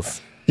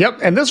details. Yep,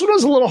 and this one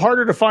was a little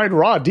harder to find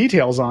raw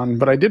details on,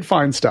 but I did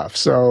find stuff.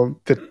 So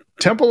the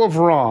Temple of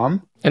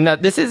Rom, and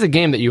that this is a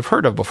game that you've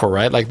heard of before,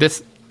 right? Like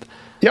this.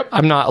 Yep,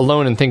 I'm not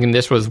alone in thinking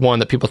this was one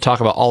that people talk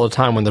about all the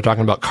time when they're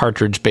talking about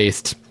cartridge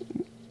based.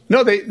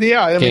 No,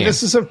 I mean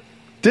this is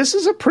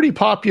a pretty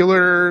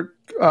popular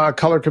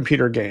color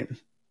computer game.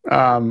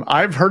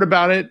 I've heard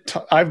about it.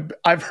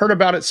 I've heard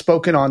about it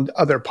spoken on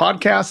other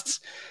podcasts.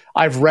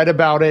 I've read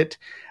about it.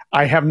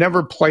 I have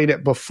never played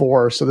it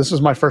before, so this is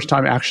my first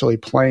time actually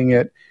playing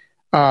it.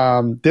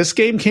 This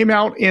game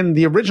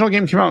the original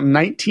game came out in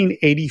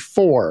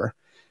 1984.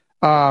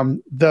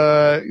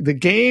 The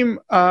game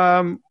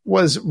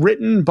was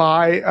written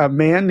by a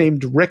man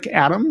named Rick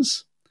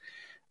Adams.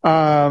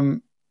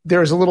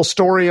 There's a little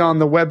story on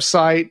the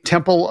website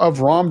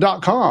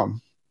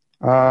templeofrom.com.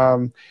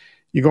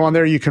 You go on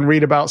there, you can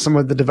read about some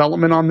of the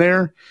development on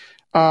there.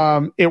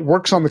 It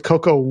works on the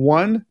Coco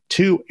 1,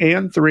 2,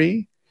 and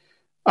 3.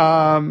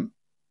 One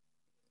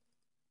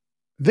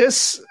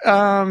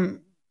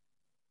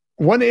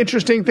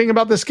interesting thing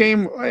about this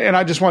game, and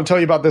I just want to tell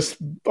you about this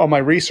on my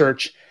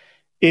research,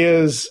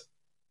 is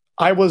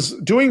I was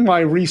doing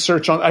my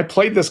research I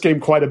played this game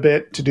quite a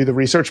bit to do the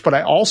research, but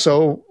I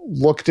also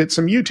looked at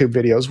some YouTube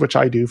videos, which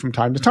I do from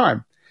time to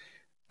time.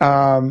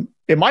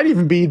 It might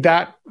even be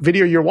that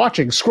video you're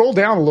watching. Scroll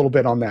down a little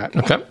bit on that.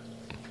 Okay.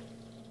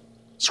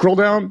 Scroll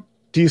down.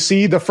 Do you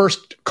see the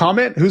first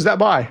comment? Who's that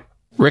by?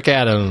 Rick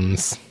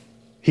Adams.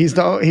 He's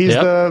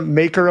the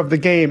maker of the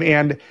game,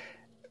 and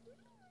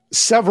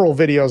several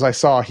videos I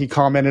saw he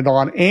commented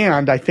on,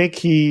 and I think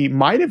he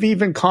might have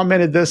even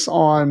commented this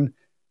on,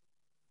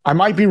 I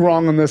might be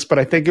wrong on this, but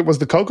I think it was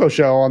the Coco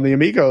Show on the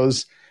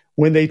Amigos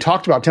when they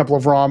talked about Temple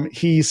of Rom.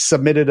 He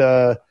submitted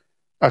an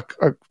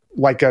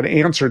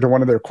answer to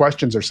one of their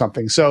questions or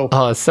something. So,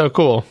 oh, it's so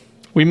cool.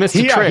 We missed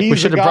a trick. We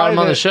should have brought him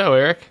on the show,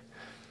 Eric.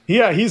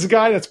 Yeah, he's a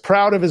guy that's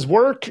proud of his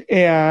work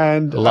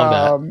and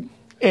love that.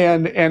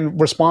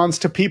 And responds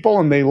to people,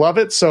 and they love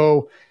it.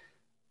 So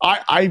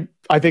I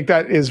think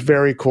that is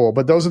very cool.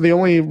 But those are the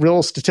only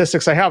real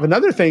statistics I have.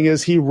 Another thing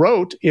is he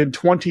wrote in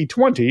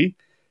 2020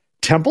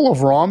 Temple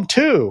of Rom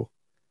 2.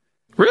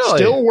 Really?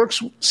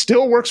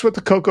 Still works with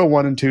the Coco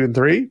 1 and 2 and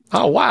 3.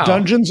 Oh, wow.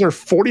 Dungeons are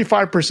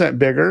 45%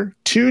 bigger,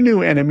 2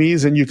 new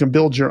enemies, and you can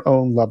build your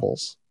own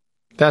levels.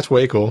 That's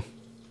way cool.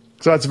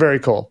 So that's very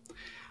cool.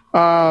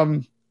 But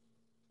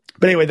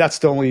anyway, that's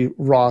the only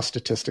raw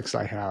statistics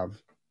I have.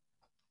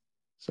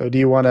 So do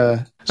you want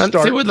to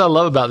start? See, what I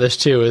love about this,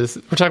 too, is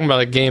we're talking about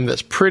a game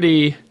that's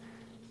pretty,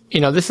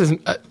 this is,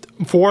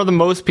 for the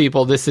most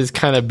people, this is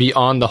kind of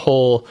beyond the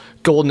whole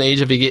golden age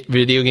of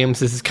video games.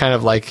 This is kind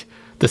of like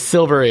the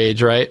silver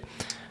age, right?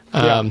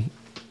 Yeah.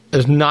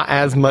 There's not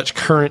as much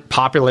current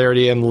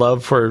popularity and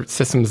love for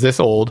systems this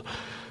old.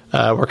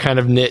 We're kind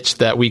of niche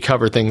that we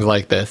cover things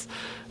like this.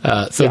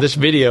 This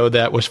video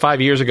that was 5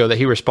 years ago that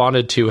he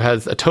responded to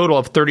has a total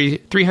of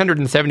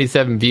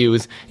 377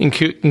 views,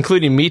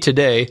 including me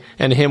today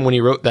and him when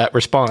he wrote that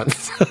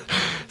response.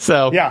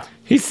 So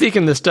he's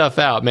seeking this stuff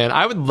out, man.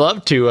 I would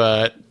love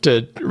to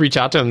reach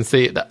out to him and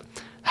see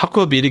how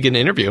cool it'd be to get an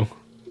interview.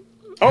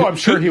 Oh, I'm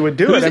sure he would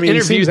do it. I mean,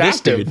 he seems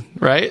active,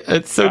 dude, right?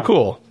 It's so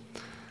cool.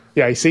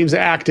 Yeah, he seems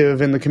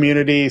active in the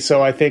community,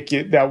 so I think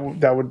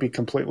that would be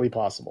completely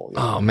possible.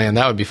 Yeah. Oh man,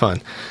 that would be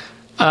fun.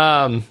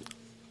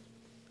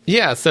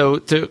 Yeah, so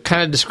to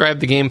kind of describe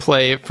the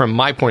gameplay from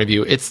my point of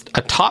view, it's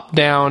a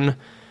top-down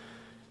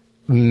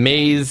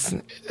maze.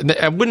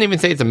 I wouldn't even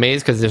say it's a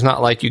maze because there's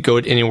not like you go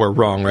anywhere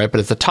wrong, right? But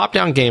it's a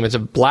top-down game. It's a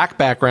black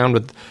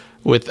background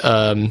with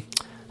I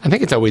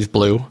think it's always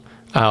blue,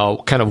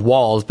 kind of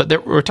walls.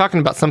 But we're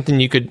talking about something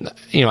you could,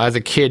 as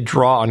a kid,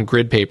 draw on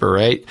grid paper,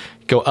 right?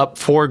 Go up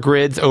 4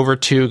 grids, over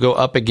 2, go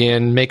up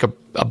again, make a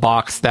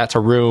box. That's a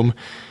room.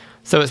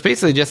 So it's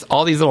basically just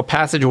all these little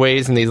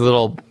passageways and these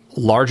little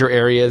larger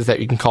areas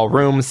that you can call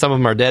rooms. Some of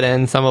them are dead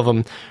ends. Some of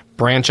them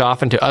branch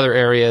off into other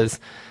areas.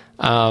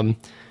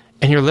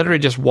 And you're literally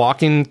just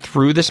walking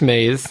through this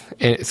maze.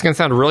 And it's going to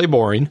sound really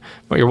boring,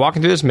 but you're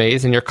walking through this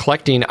maze and you're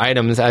collecting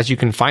items as you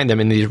can find them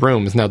in these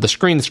rooms. Now, the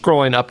screen's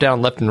scrolling up,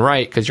 down, left, and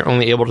right because you're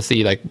only able to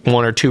see like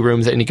 1 or 2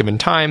 rooms at any given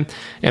time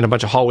and a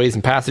bunch of hallways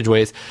and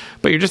passageways.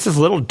 But you're just this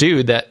little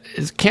dude that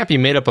can't be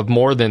made up of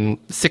more than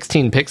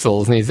 16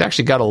 pixels. And he's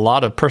actually got a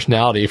lot of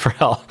personality for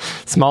how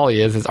small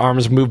he is. His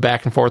arms move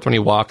back and forth when he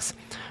walks.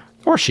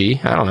 Or she,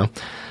 I don't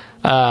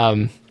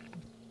know.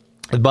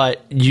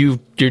 But you're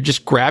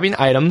just grabbing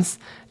items.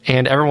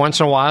 And every once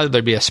in a while,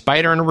 there'd be a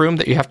spider in a room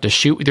that you have to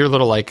shoot with your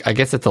little, I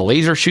guess it's a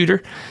laser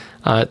shooter.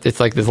 It's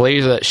like this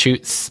laser that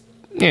shoots,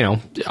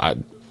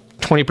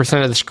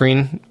 20% of the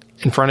screen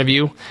in front of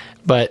you.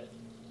 But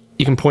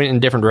you can point it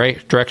in different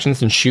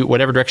directions and shoot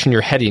whatever direction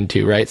you're heading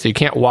to, right? So you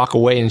can't walk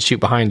away and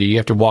shoot behind you. You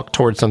have to walk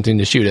towards something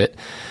to shoot it,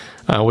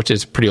 which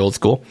is pretty old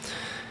school.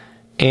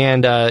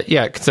 And,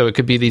 so it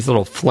could be these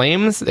little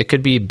flames. It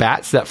could be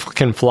bats that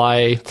can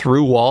fly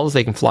through walls.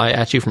 They can fly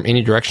at you from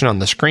any direction on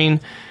the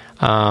screen.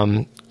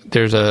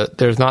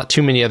 There's not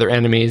too many other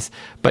enemies,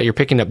 but you're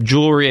picking up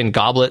jewelry and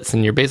goblets,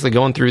 and you're basically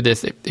going through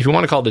this. If you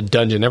want to call it a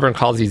dungeon, everyone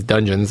calls these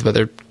dungeons, but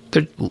they're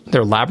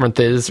labyrinths,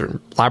 or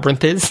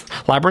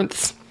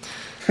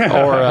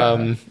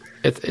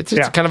it's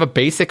just kind of a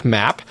basic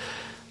map.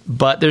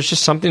 But there's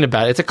just something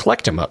about it. It's a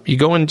collect 'em up. You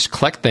go and just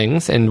collect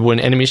things, and when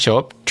enemies show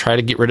up, try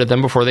to get rid of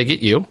them before they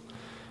get you.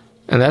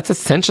 And that's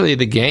essentially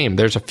the game.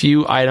 There's a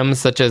few items,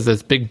 such as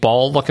this big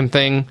ball-looking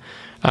thing.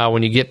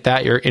 When you get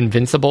that, you're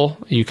invincible.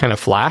 You kind of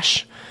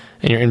flash,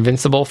 and you're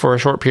invincible for a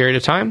short period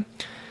of time.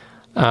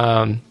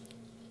 And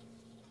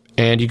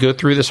you go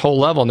through this whole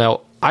level.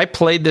 Now, I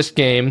played this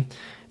game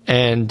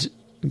and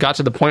got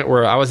to the point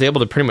where I was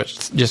able to pretty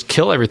much just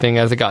kill everything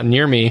as it got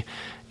near me.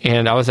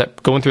 And I was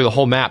going through the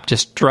whole map,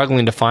 just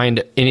struggling to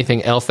find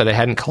anything else that I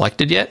hadn't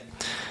collected yet.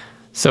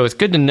 So it's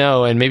good to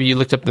know, and maybe you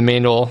looked up the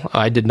manual.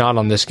 I did not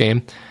on this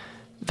game.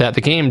 That the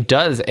game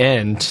does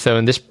end. So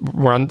in this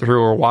run through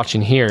we're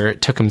watching here,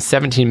 it took him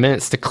 17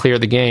 minutes to clear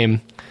the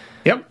game.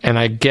 Yep. And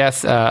I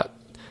guess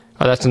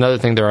that's another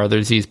thing.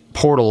 There's these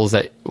portals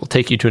that will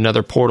take you to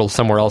another portal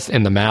somewhere else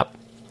in the map.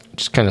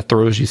 Just kind of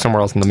throws you somewhere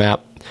else in the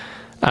map.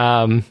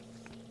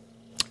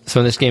 So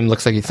in this game, it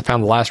looks like he's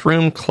found the last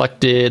room,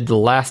 collected the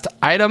last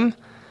item,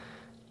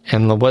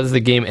 and what does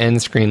the game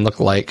end screen look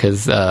like?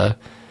 Because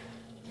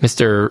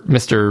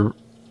Mr.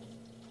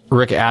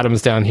 Rick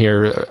Adams down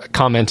here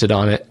commented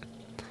on it.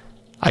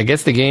 I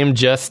guess the game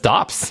just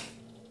stops.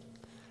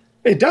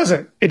 It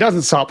doesn't. It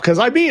doesn't stop because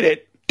I beat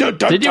it.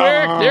 Did you,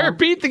 Eric,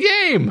 beat the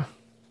game?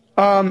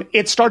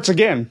 It starts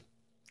again.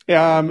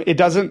 It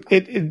doesn't.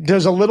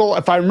 There's a little.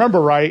 If I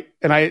remember right,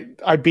 and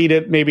I beat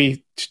it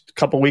maybe a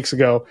couple weeks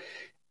ago.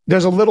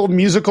 There's a little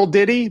musical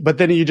ditty, but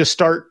then you just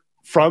start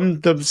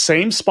from the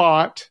same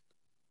spot,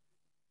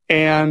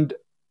 and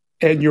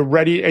you're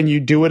ready, and you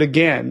do it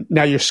again.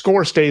 Now your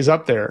score stays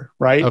up there,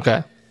 right?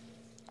 Okay.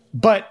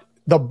 But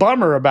the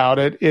bummer about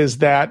it is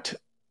that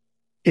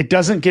it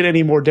doesn't get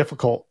any more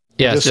difficult.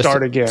 Yeah, just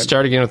start again.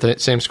 Start again with the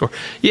same score.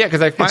 Yeah,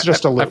 because I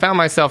found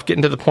myself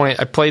getting to the point.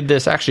 I played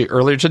this actually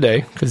earlier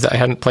today because I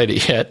hadn't played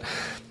it yet.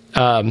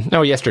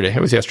 No, yesterday. It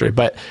was yesterday.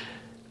 But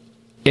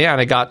yeah,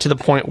 and I got to the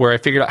point where I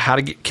figured out how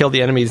to kill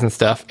the enemies and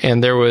stuff.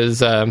 And there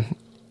was, it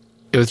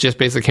was just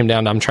basically came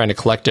down to I'm trying to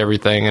collect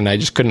everything, and I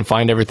just couldn't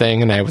find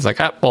everything. And I was like,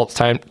 well, it's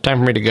time for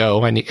me to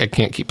go. I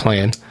can't keep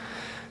playing.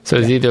 So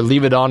it's either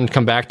leave it on and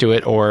come back to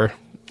it, or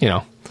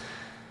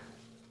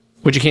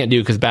which you can't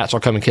do because bats will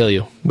come and kill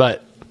you.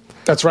 But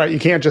that's right. You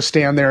can't just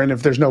stand there, and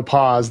if there's no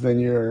pause, then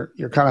you're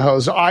kind of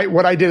hosed.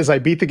 What I did is I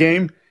beat the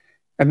game,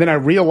 and then I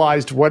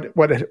realized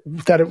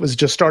that it was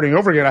just starting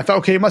over again. I thought,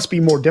 okay, it must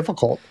be more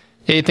difficult.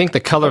 Yeah, you think the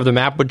color of the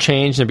map would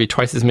change, and there'd be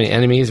twice as many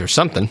enemies or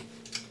something.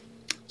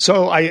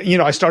 So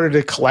I started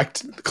to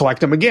collect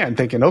them again,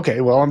 thinking,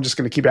 okay, well, I'm just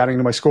going to keep adding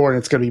to my score, and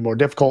it's going to be more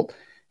difficult.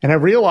 And I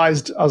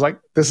realized, I was like,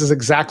 this is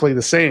exactly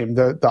the same.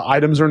 The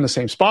items are in the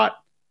same spot.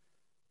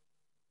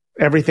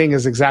 Everything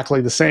is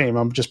exactly the same.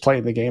 I'm just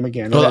playing the game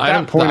again. Well, the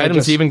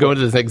items even go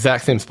to the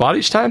exact same spot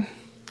each time?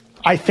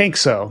 I think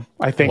so.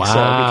 So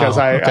because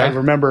I kind of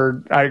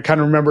remembered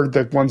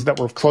the ones that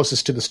were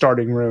closest to the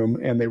starting room,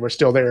 and they were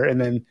still there.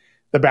 And then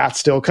the bats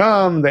still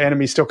come, the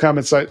enemies still come.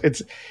 It's like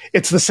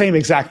it's the same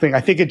exact thing.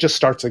 I think it just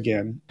starts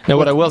again. Now,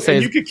 what I will say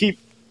is, you could keep.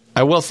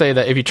 I will say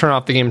that if you turn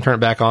off the game and turn it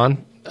back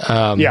on,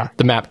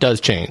 the map does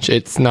change.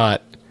 It's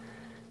not.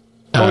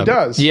 It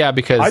does. Yeah,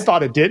 because I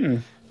thought it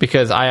didn't.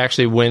 Because I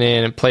actually went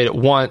in and played it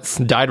once,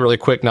 died really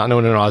quick, not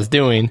knowing what I was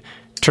doing,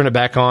 turned it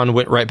back on,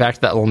 went right back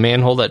to that little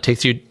manhole that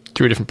takes you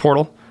through a different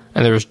portal,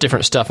 and there was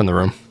different stuff in the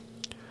room.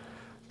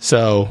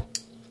 So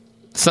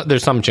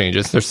there's some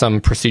changes. There's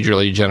some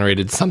procedurally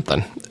generated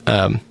something.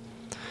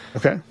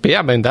 Okay. But yeah,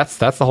 I mean, that's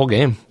the whole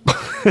game.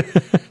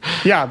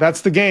 Yeah,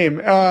 that's the game.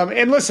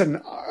 And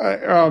listen,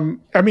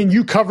 I mean,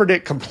 you covered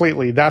it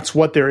completely. That's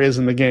what there is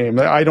in the game.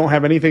 I don't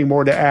have anything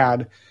more to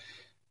add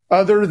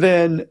other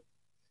than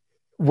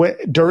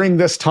during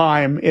this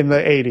time in the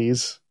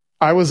 80s,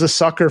 I was a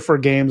sucker for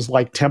games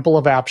like Temple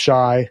of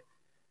Apshai,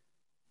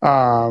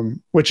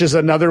 which is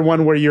another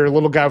one where you're a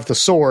little guy with a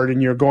sword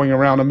and you're going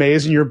around a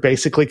maze and you're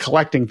basically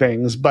collecting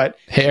things, but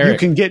you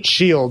can get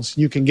shields,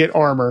 you can get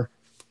armor.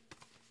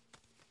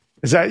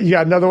 Is that, you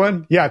got another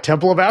one? Yeah,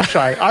 Temple of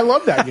Apshai. I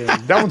love that game.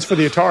 That one's for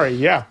the Atari,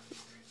 yeah.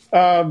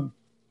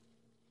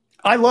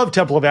 I love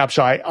Temple of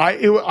Apshai.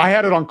 I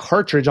had it on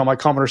cartridge on my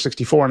Commodore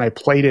 64 and I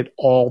played it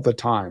all the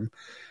time.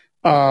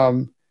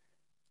 And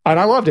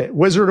I loved it.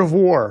 Wizard of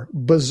War,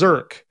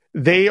 Berserk.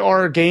 They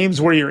are games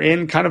where you're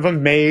in kind of a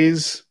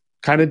maze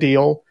kind of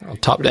deal.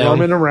 Top you're down.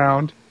 roaming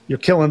around, you're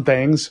killing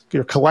things,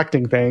 you're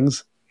collecting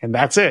things, and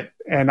that's it.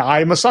 And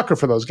I'm a sucker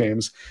for those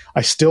games.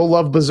 I still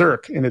love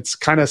Berserk, and it's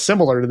kind of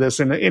similar to this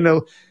in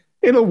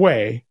a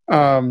way.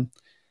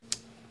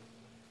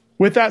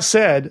 With that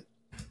said,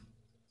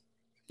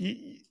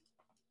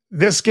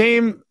 this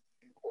game,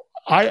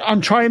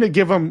 I'm trying to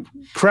give them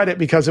credit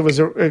because it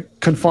was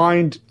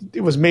confined.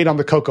 It was made on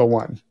the Coco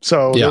one,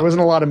 so there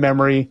wasn't a lot of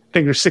memory. I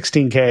think there's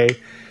 16K.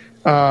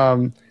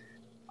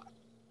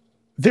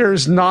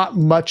 There's not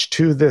much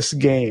to this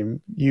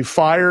game. You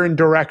fire in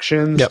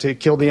directions to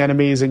kill the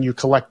enemies, and you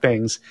collect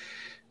things.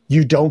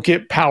 You don't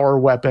get power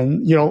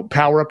weapon. You don't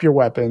power up your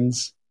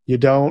weapons. You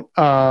don't.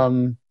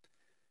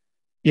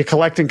 You're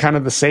collecting kind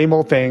of the same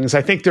old things.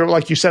 I think there,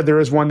 like you said, there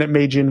is one that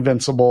made you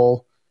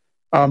invincible.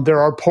 There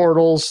are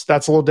portals.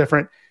 That's a little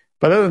different.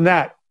 But other than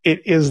that,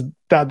 it is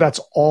that's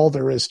all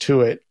there is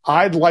to it.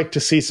 I'd like to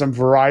see some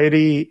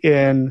variety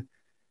in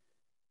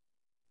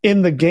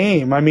the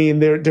game. I mean,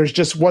 there's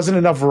just wasn't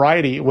enough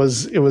variety. It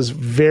was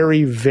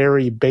very,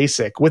 very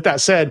basic. With that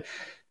said,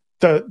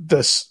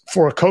 the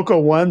for a Coco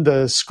one,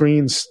 the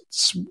screens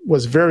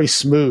was very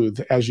smooth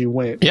as you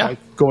went. Yeah,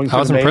 like going through I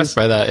was impressed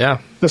by that. Yeah,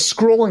 the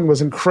scrolling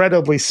was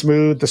incredibly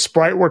smooth. The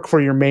sprite work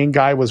for your main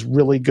guy was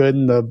really good,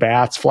 and the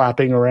bats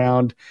flapping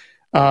around.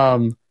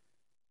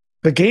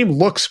 The game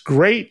looks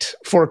great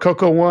for a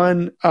Coco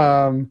one.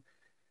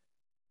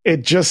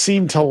 It just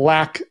seemed to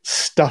lack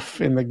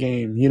stuff in the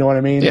game. You know what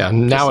I mean? Yeah,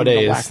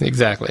 nowadays,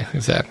 exactly.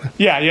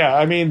 Yeah.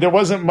 I mean, there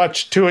wasn't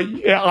much to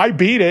it. I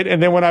beat it,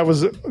 and then when I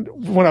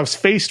was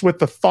faced with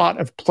the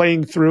thought of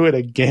playing through it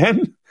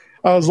again,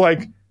 I was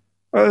like,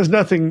 well, there's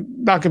not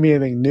going to be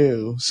anything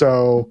new.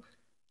 So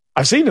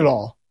I've seen it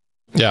all.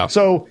 Yeah.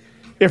 So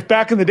if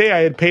back in the day I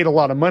had paid a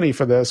lot of money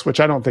for this, which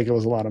I don't think it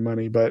was a lot of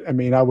money, but I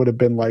mean, I would have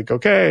been like,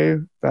 okay,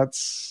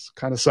 that's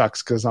kind of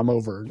sucks because I'm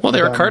over. Well,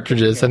 they were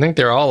cartridges. I think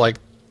they're all like,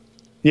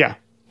 yeah,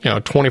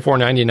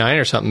 $24.99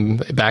 or something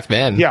back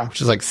then. Yeah, which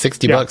is like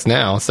 $60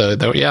 now. So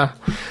yeah,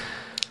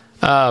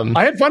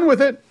 I had fun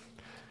with it.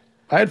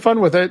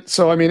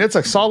 So I mean, it's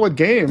a solid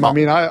game. I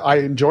mean, I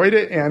enjoyed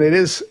it, and it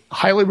is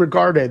highly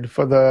regarded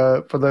for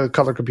the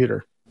color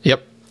computer.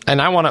 Yep,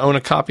 and I want to own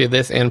a copy of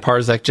this and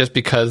Parsec just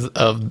because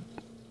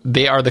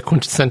they are the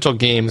quintessential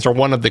games, or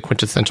one of the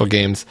quintessential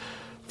games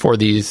for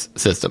these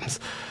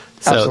systems.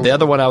 So Absolutely. The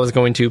other one I was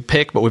going to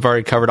pick, but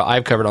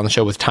I've covered on the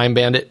show, was Time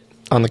Bandit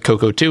on the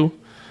Coco 2.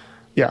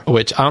 Yeah.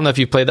 Which I don't know if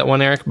you've played that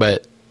one, Eric,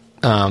 but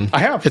I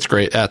have. It's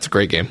great. That's a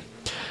great game.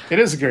 It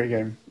is a great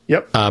game.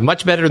 Yep.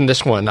 Much better than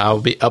this one, I'll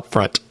be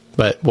upfront.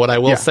 But what I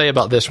will say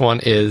about this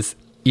one is,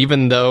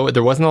 even though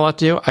there wasn't a lot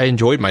to do, I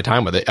enjoyed my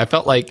time with it. I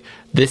felt like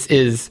this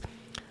is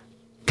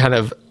kind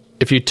of,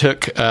 if you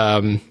took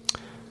Temple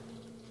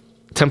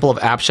of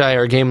Apshai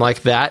or a game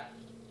like that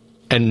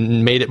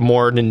and made it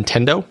more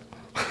Nintendo,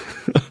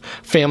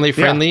 family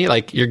friendly,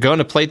 like you're going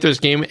to play through this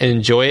game and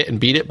enjoy it and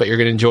beat it, but you're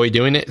going to enjoy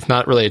doing it. It's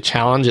not really a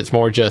challenge. It's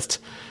more just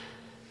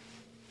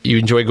you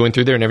enjoy going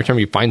through there, and every time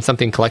you find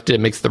something collected, it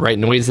makes the right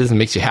noises and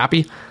makes you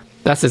happy.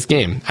 That's this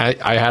game.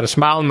 I had a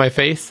smile on my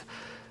face.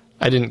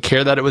 I didn't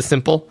care that it was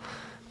simple.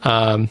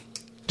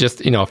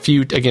 Just, a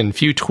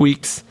few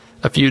tweaks,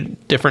 a few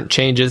different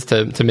changes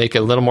to make it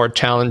a little more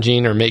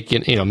challenging, or make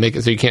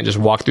it so you can't just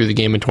walk through the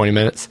game in 20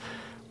 minutes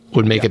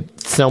would make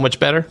it so much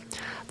better.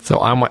 So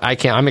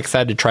I'm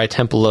excited to try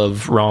Temple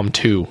of Rom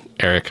 2,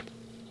 Eric.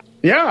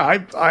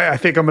 Yeah, I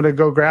think I'm going to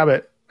go grab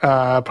it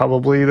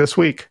probably this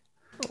week.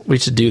 We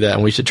should do that,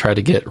 and we should try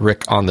to get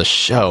Rick on the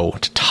show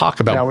to talk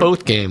about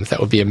both games.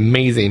 That would be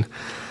amazing.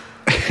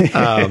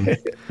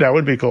 That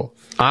would be cool.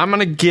 I'm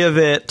going to give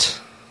it...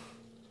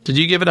 Did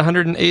you give it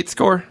 108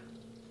 score?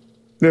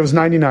 It was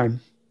 99.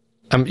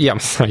 Yeah,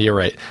 you're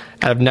right.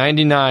 Out of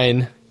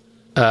 99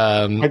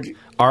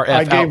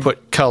 RF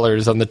output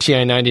colors on the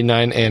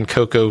Ti99 and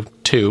Coco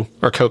 2,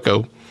 or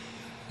Coco.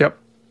 Yep.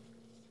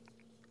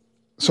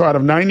 So out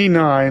of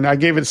 99, I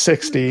gave it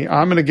 60.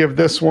 I'm going to give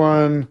this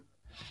one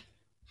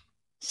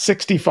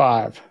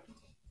 65.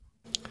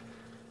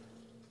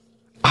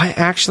 I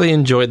I actually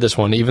enjoyed this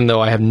one, even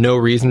though I have no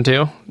reason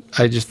to.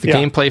 The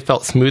gameplay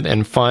felt smooth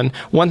and fun.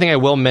 One thing I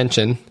will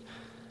mention,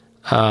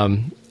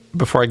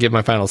 before I give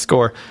my final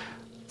score.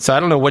 So I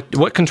don't know,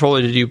 what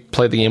controller did you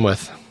play the game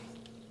with?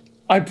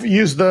 I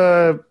used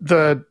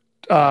the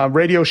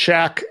Radio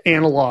Shack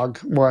analog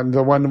one,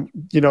 the one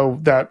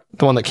that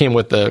came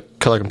with the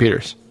color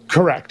computers.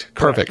 Correct.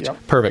 Perfect.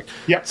 Yep. Perfect.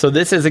 Yep. So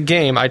this is a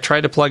game. I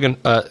tried to plug in.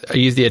 I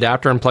use the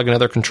adapter and plug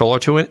another controller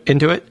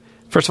into it.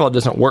 First of all, it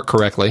doesn't work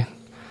correctly.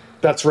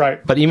 That's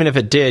right. But even if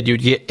it did,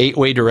 you'd get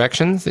 8-way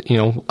directions.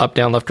 Up,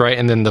 down, left, right,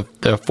 and then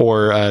the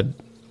 4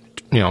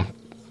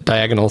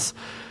 diagonals.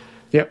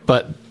 Yep.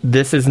 But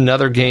this is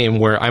another game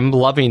where I'm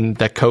loving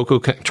the Coco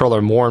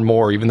controller more and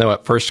more, even though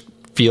at first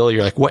feel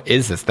you're like, what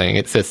is this thing?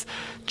 It's this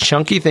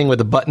chunky thing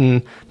with a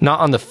button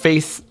not on the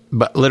face,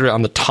 but literally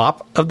on the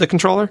top of the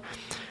controller.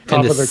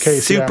 Top of the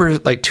case, super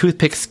like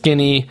toothpick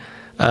skinny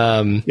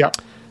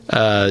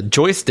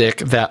joystick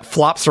that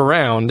flops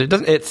around.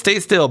 It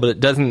stays still, but it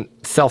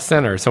doesn't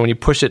self-center. So when you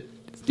push it,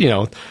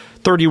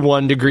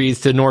 31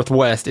 degrees to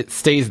northwest, it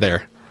stays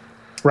there.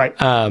 Right.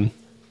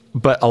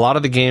 But a lot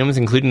of the games,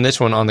 including this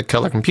one on the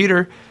color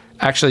computer,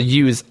 actually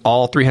use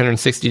all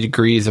 360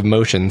 degrees of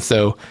motion.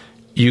 So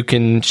you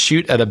can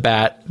shoot at a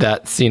bat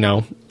that's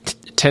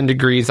 10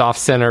 degrees off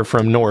center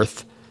from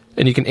north,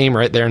 and you can aim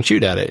right there and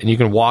shoot at it. And you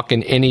can walk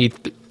in any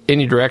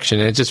direction,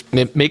 and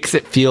it makes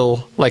it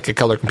feel like a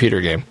color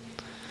computer game.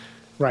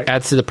 Right.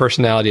 Adds to the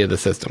personality of the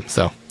system.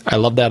 So I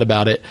love that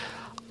about it.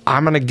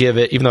 I'm going to give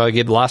it, even though I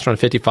gave the last one a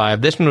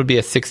 55, this one would be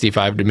a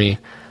 65 to me.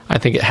 I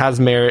think it has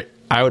merit.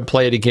 I would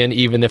play it again,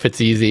 even if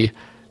it's easy,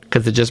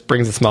 because it just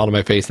brings a smile to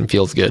my face and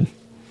feels good.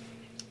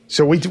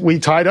 So we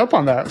tied up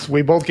on that. So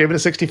we both gave it a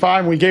 65,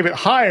 and we gave it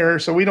higher,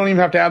 so we don't even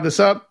have to add this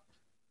up.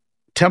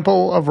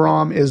 Temple of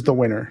Rom is the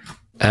winner.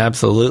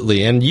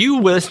 Absolutely. And you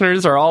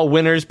listeners are all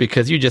winners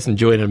because you just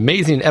enjoyed an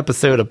amazing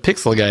episode of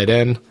Pixel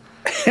Gaiden.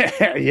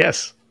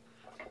 Yes.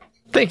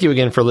 Thank you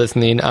again for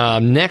listening.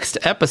 Next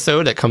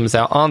episode that comes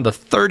out on the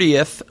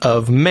 30th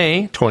of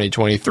May,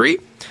 2023.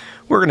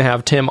 We're going to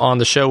have Tim on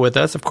the show with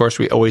us. Of course,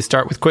 we always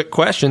start with quick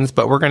questions,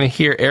 but we're going to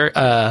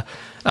hear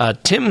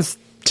Tim's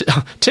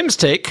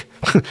take.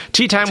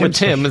 Tea Time with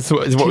Tim is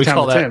what we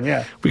call that. Tim,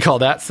 yeah. We call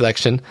that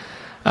section.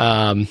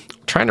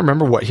 Trying to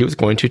remember what he was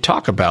going to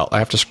talk about. I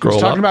have to scroll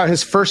up. Talking about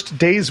his first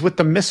days with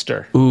the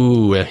Mister.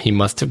 Ooh, he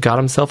must have got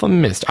himself a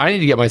Mister. I need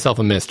to get myself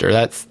a Mister.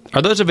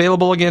 Are those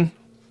available again?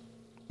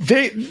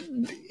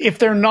 If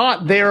they're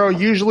not, they are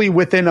usually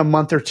within a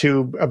month or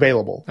two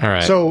available. All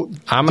right. So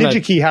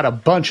DigiKey had a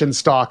bunch in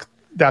stock.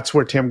 That's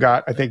where Tim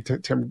got. I think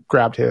Tim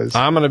grabbed his.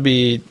 I'm going to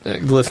be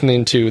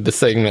listening to the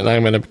segment, and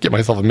I'm going to get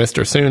myself a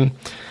Mister soon.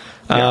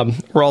 Yeah.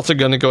 We're also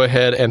going to go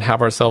ahead and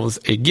have ourselves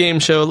a game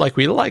show like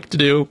we like to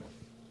do.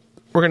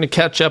 We're going to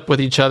catch up with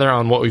each other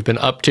on what we've been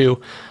up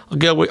to.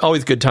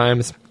 Always good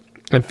times.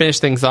 And finish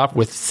things off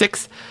with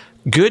 6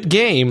 good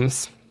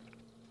games.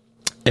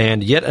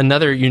 And yet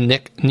another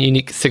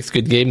unique 6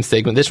 good games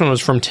segment. This one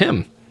was from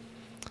Tim.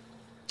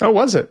 Oh,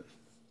 was it?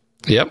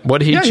 Yep. What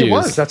did he choose? Yeah, he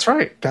was. That's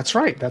right.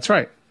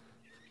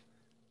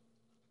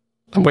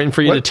 I'm waiting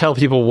for you to tell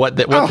people what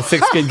the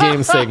 6 good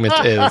games segment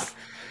is.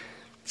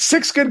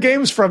 6 good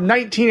games from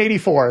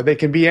 1984. They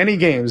can be any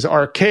games.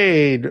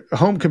 Arcade,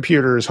 home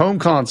computers, home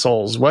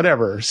consoles,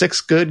 whatever.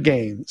 6 good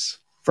games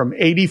from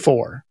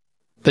 84.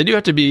 They do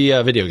have to be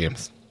video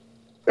games.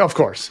 Of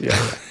course, yeah.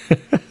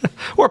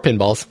 Or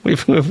pinballs.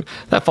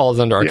 That falls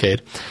under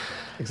arcade. Yeah,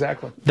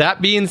 exactly.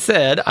 That being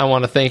said, I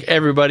want to thank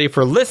everybody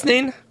for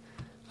listening.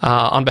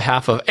 On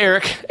behalf of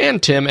Eric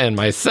and Tim and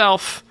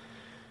myself,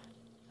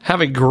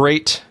 have a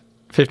great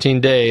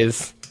 15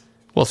 days.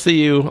 We'll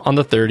see you on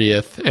the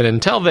 30th. And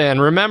until then,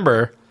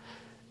 remember,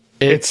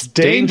 it's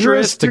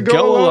dangerous to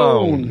go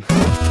alone.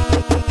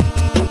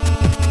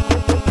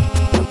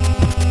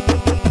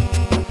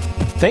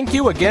 Thank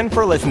you again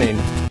for listening.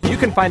 You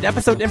can find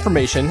episode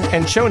information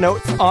and show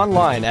notes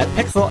online at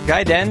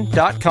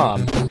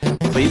pixelgaiden.com.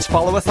 Please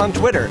follow us on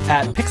Twitter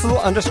at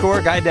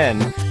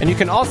pixel_gaiden. And you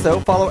can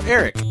also follow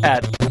Eric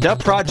at The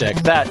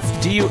Project. That's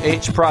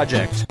DUH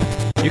Project.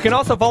 You can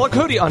also follow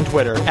Cody on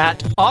Twitter at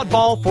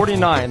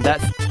Oddball49.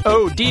 That's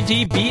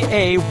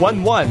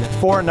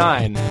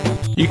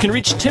ODDBA1149. You can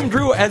reach Tim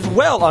Drew as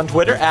well on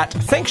Twitter at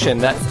Sanction.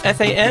 That's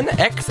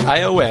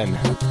SANXION.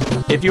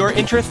 If you are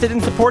interested in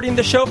supporting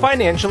the show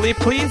financially,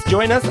 please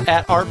join us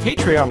at our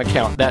Patreon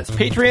account. That's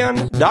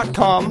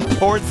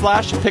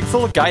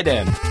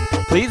patreon.com/pixelgaiden.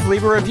 Please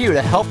leave a review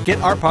to help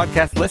get our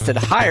podcast listed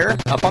higher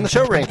up on the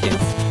show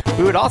rankings.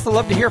 We would also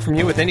love to hear from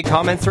you with any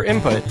comments or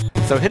input.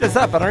 So hit us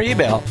up on our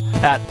email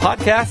at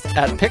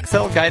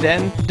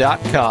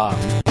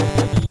podcast@pixelgaiden.com.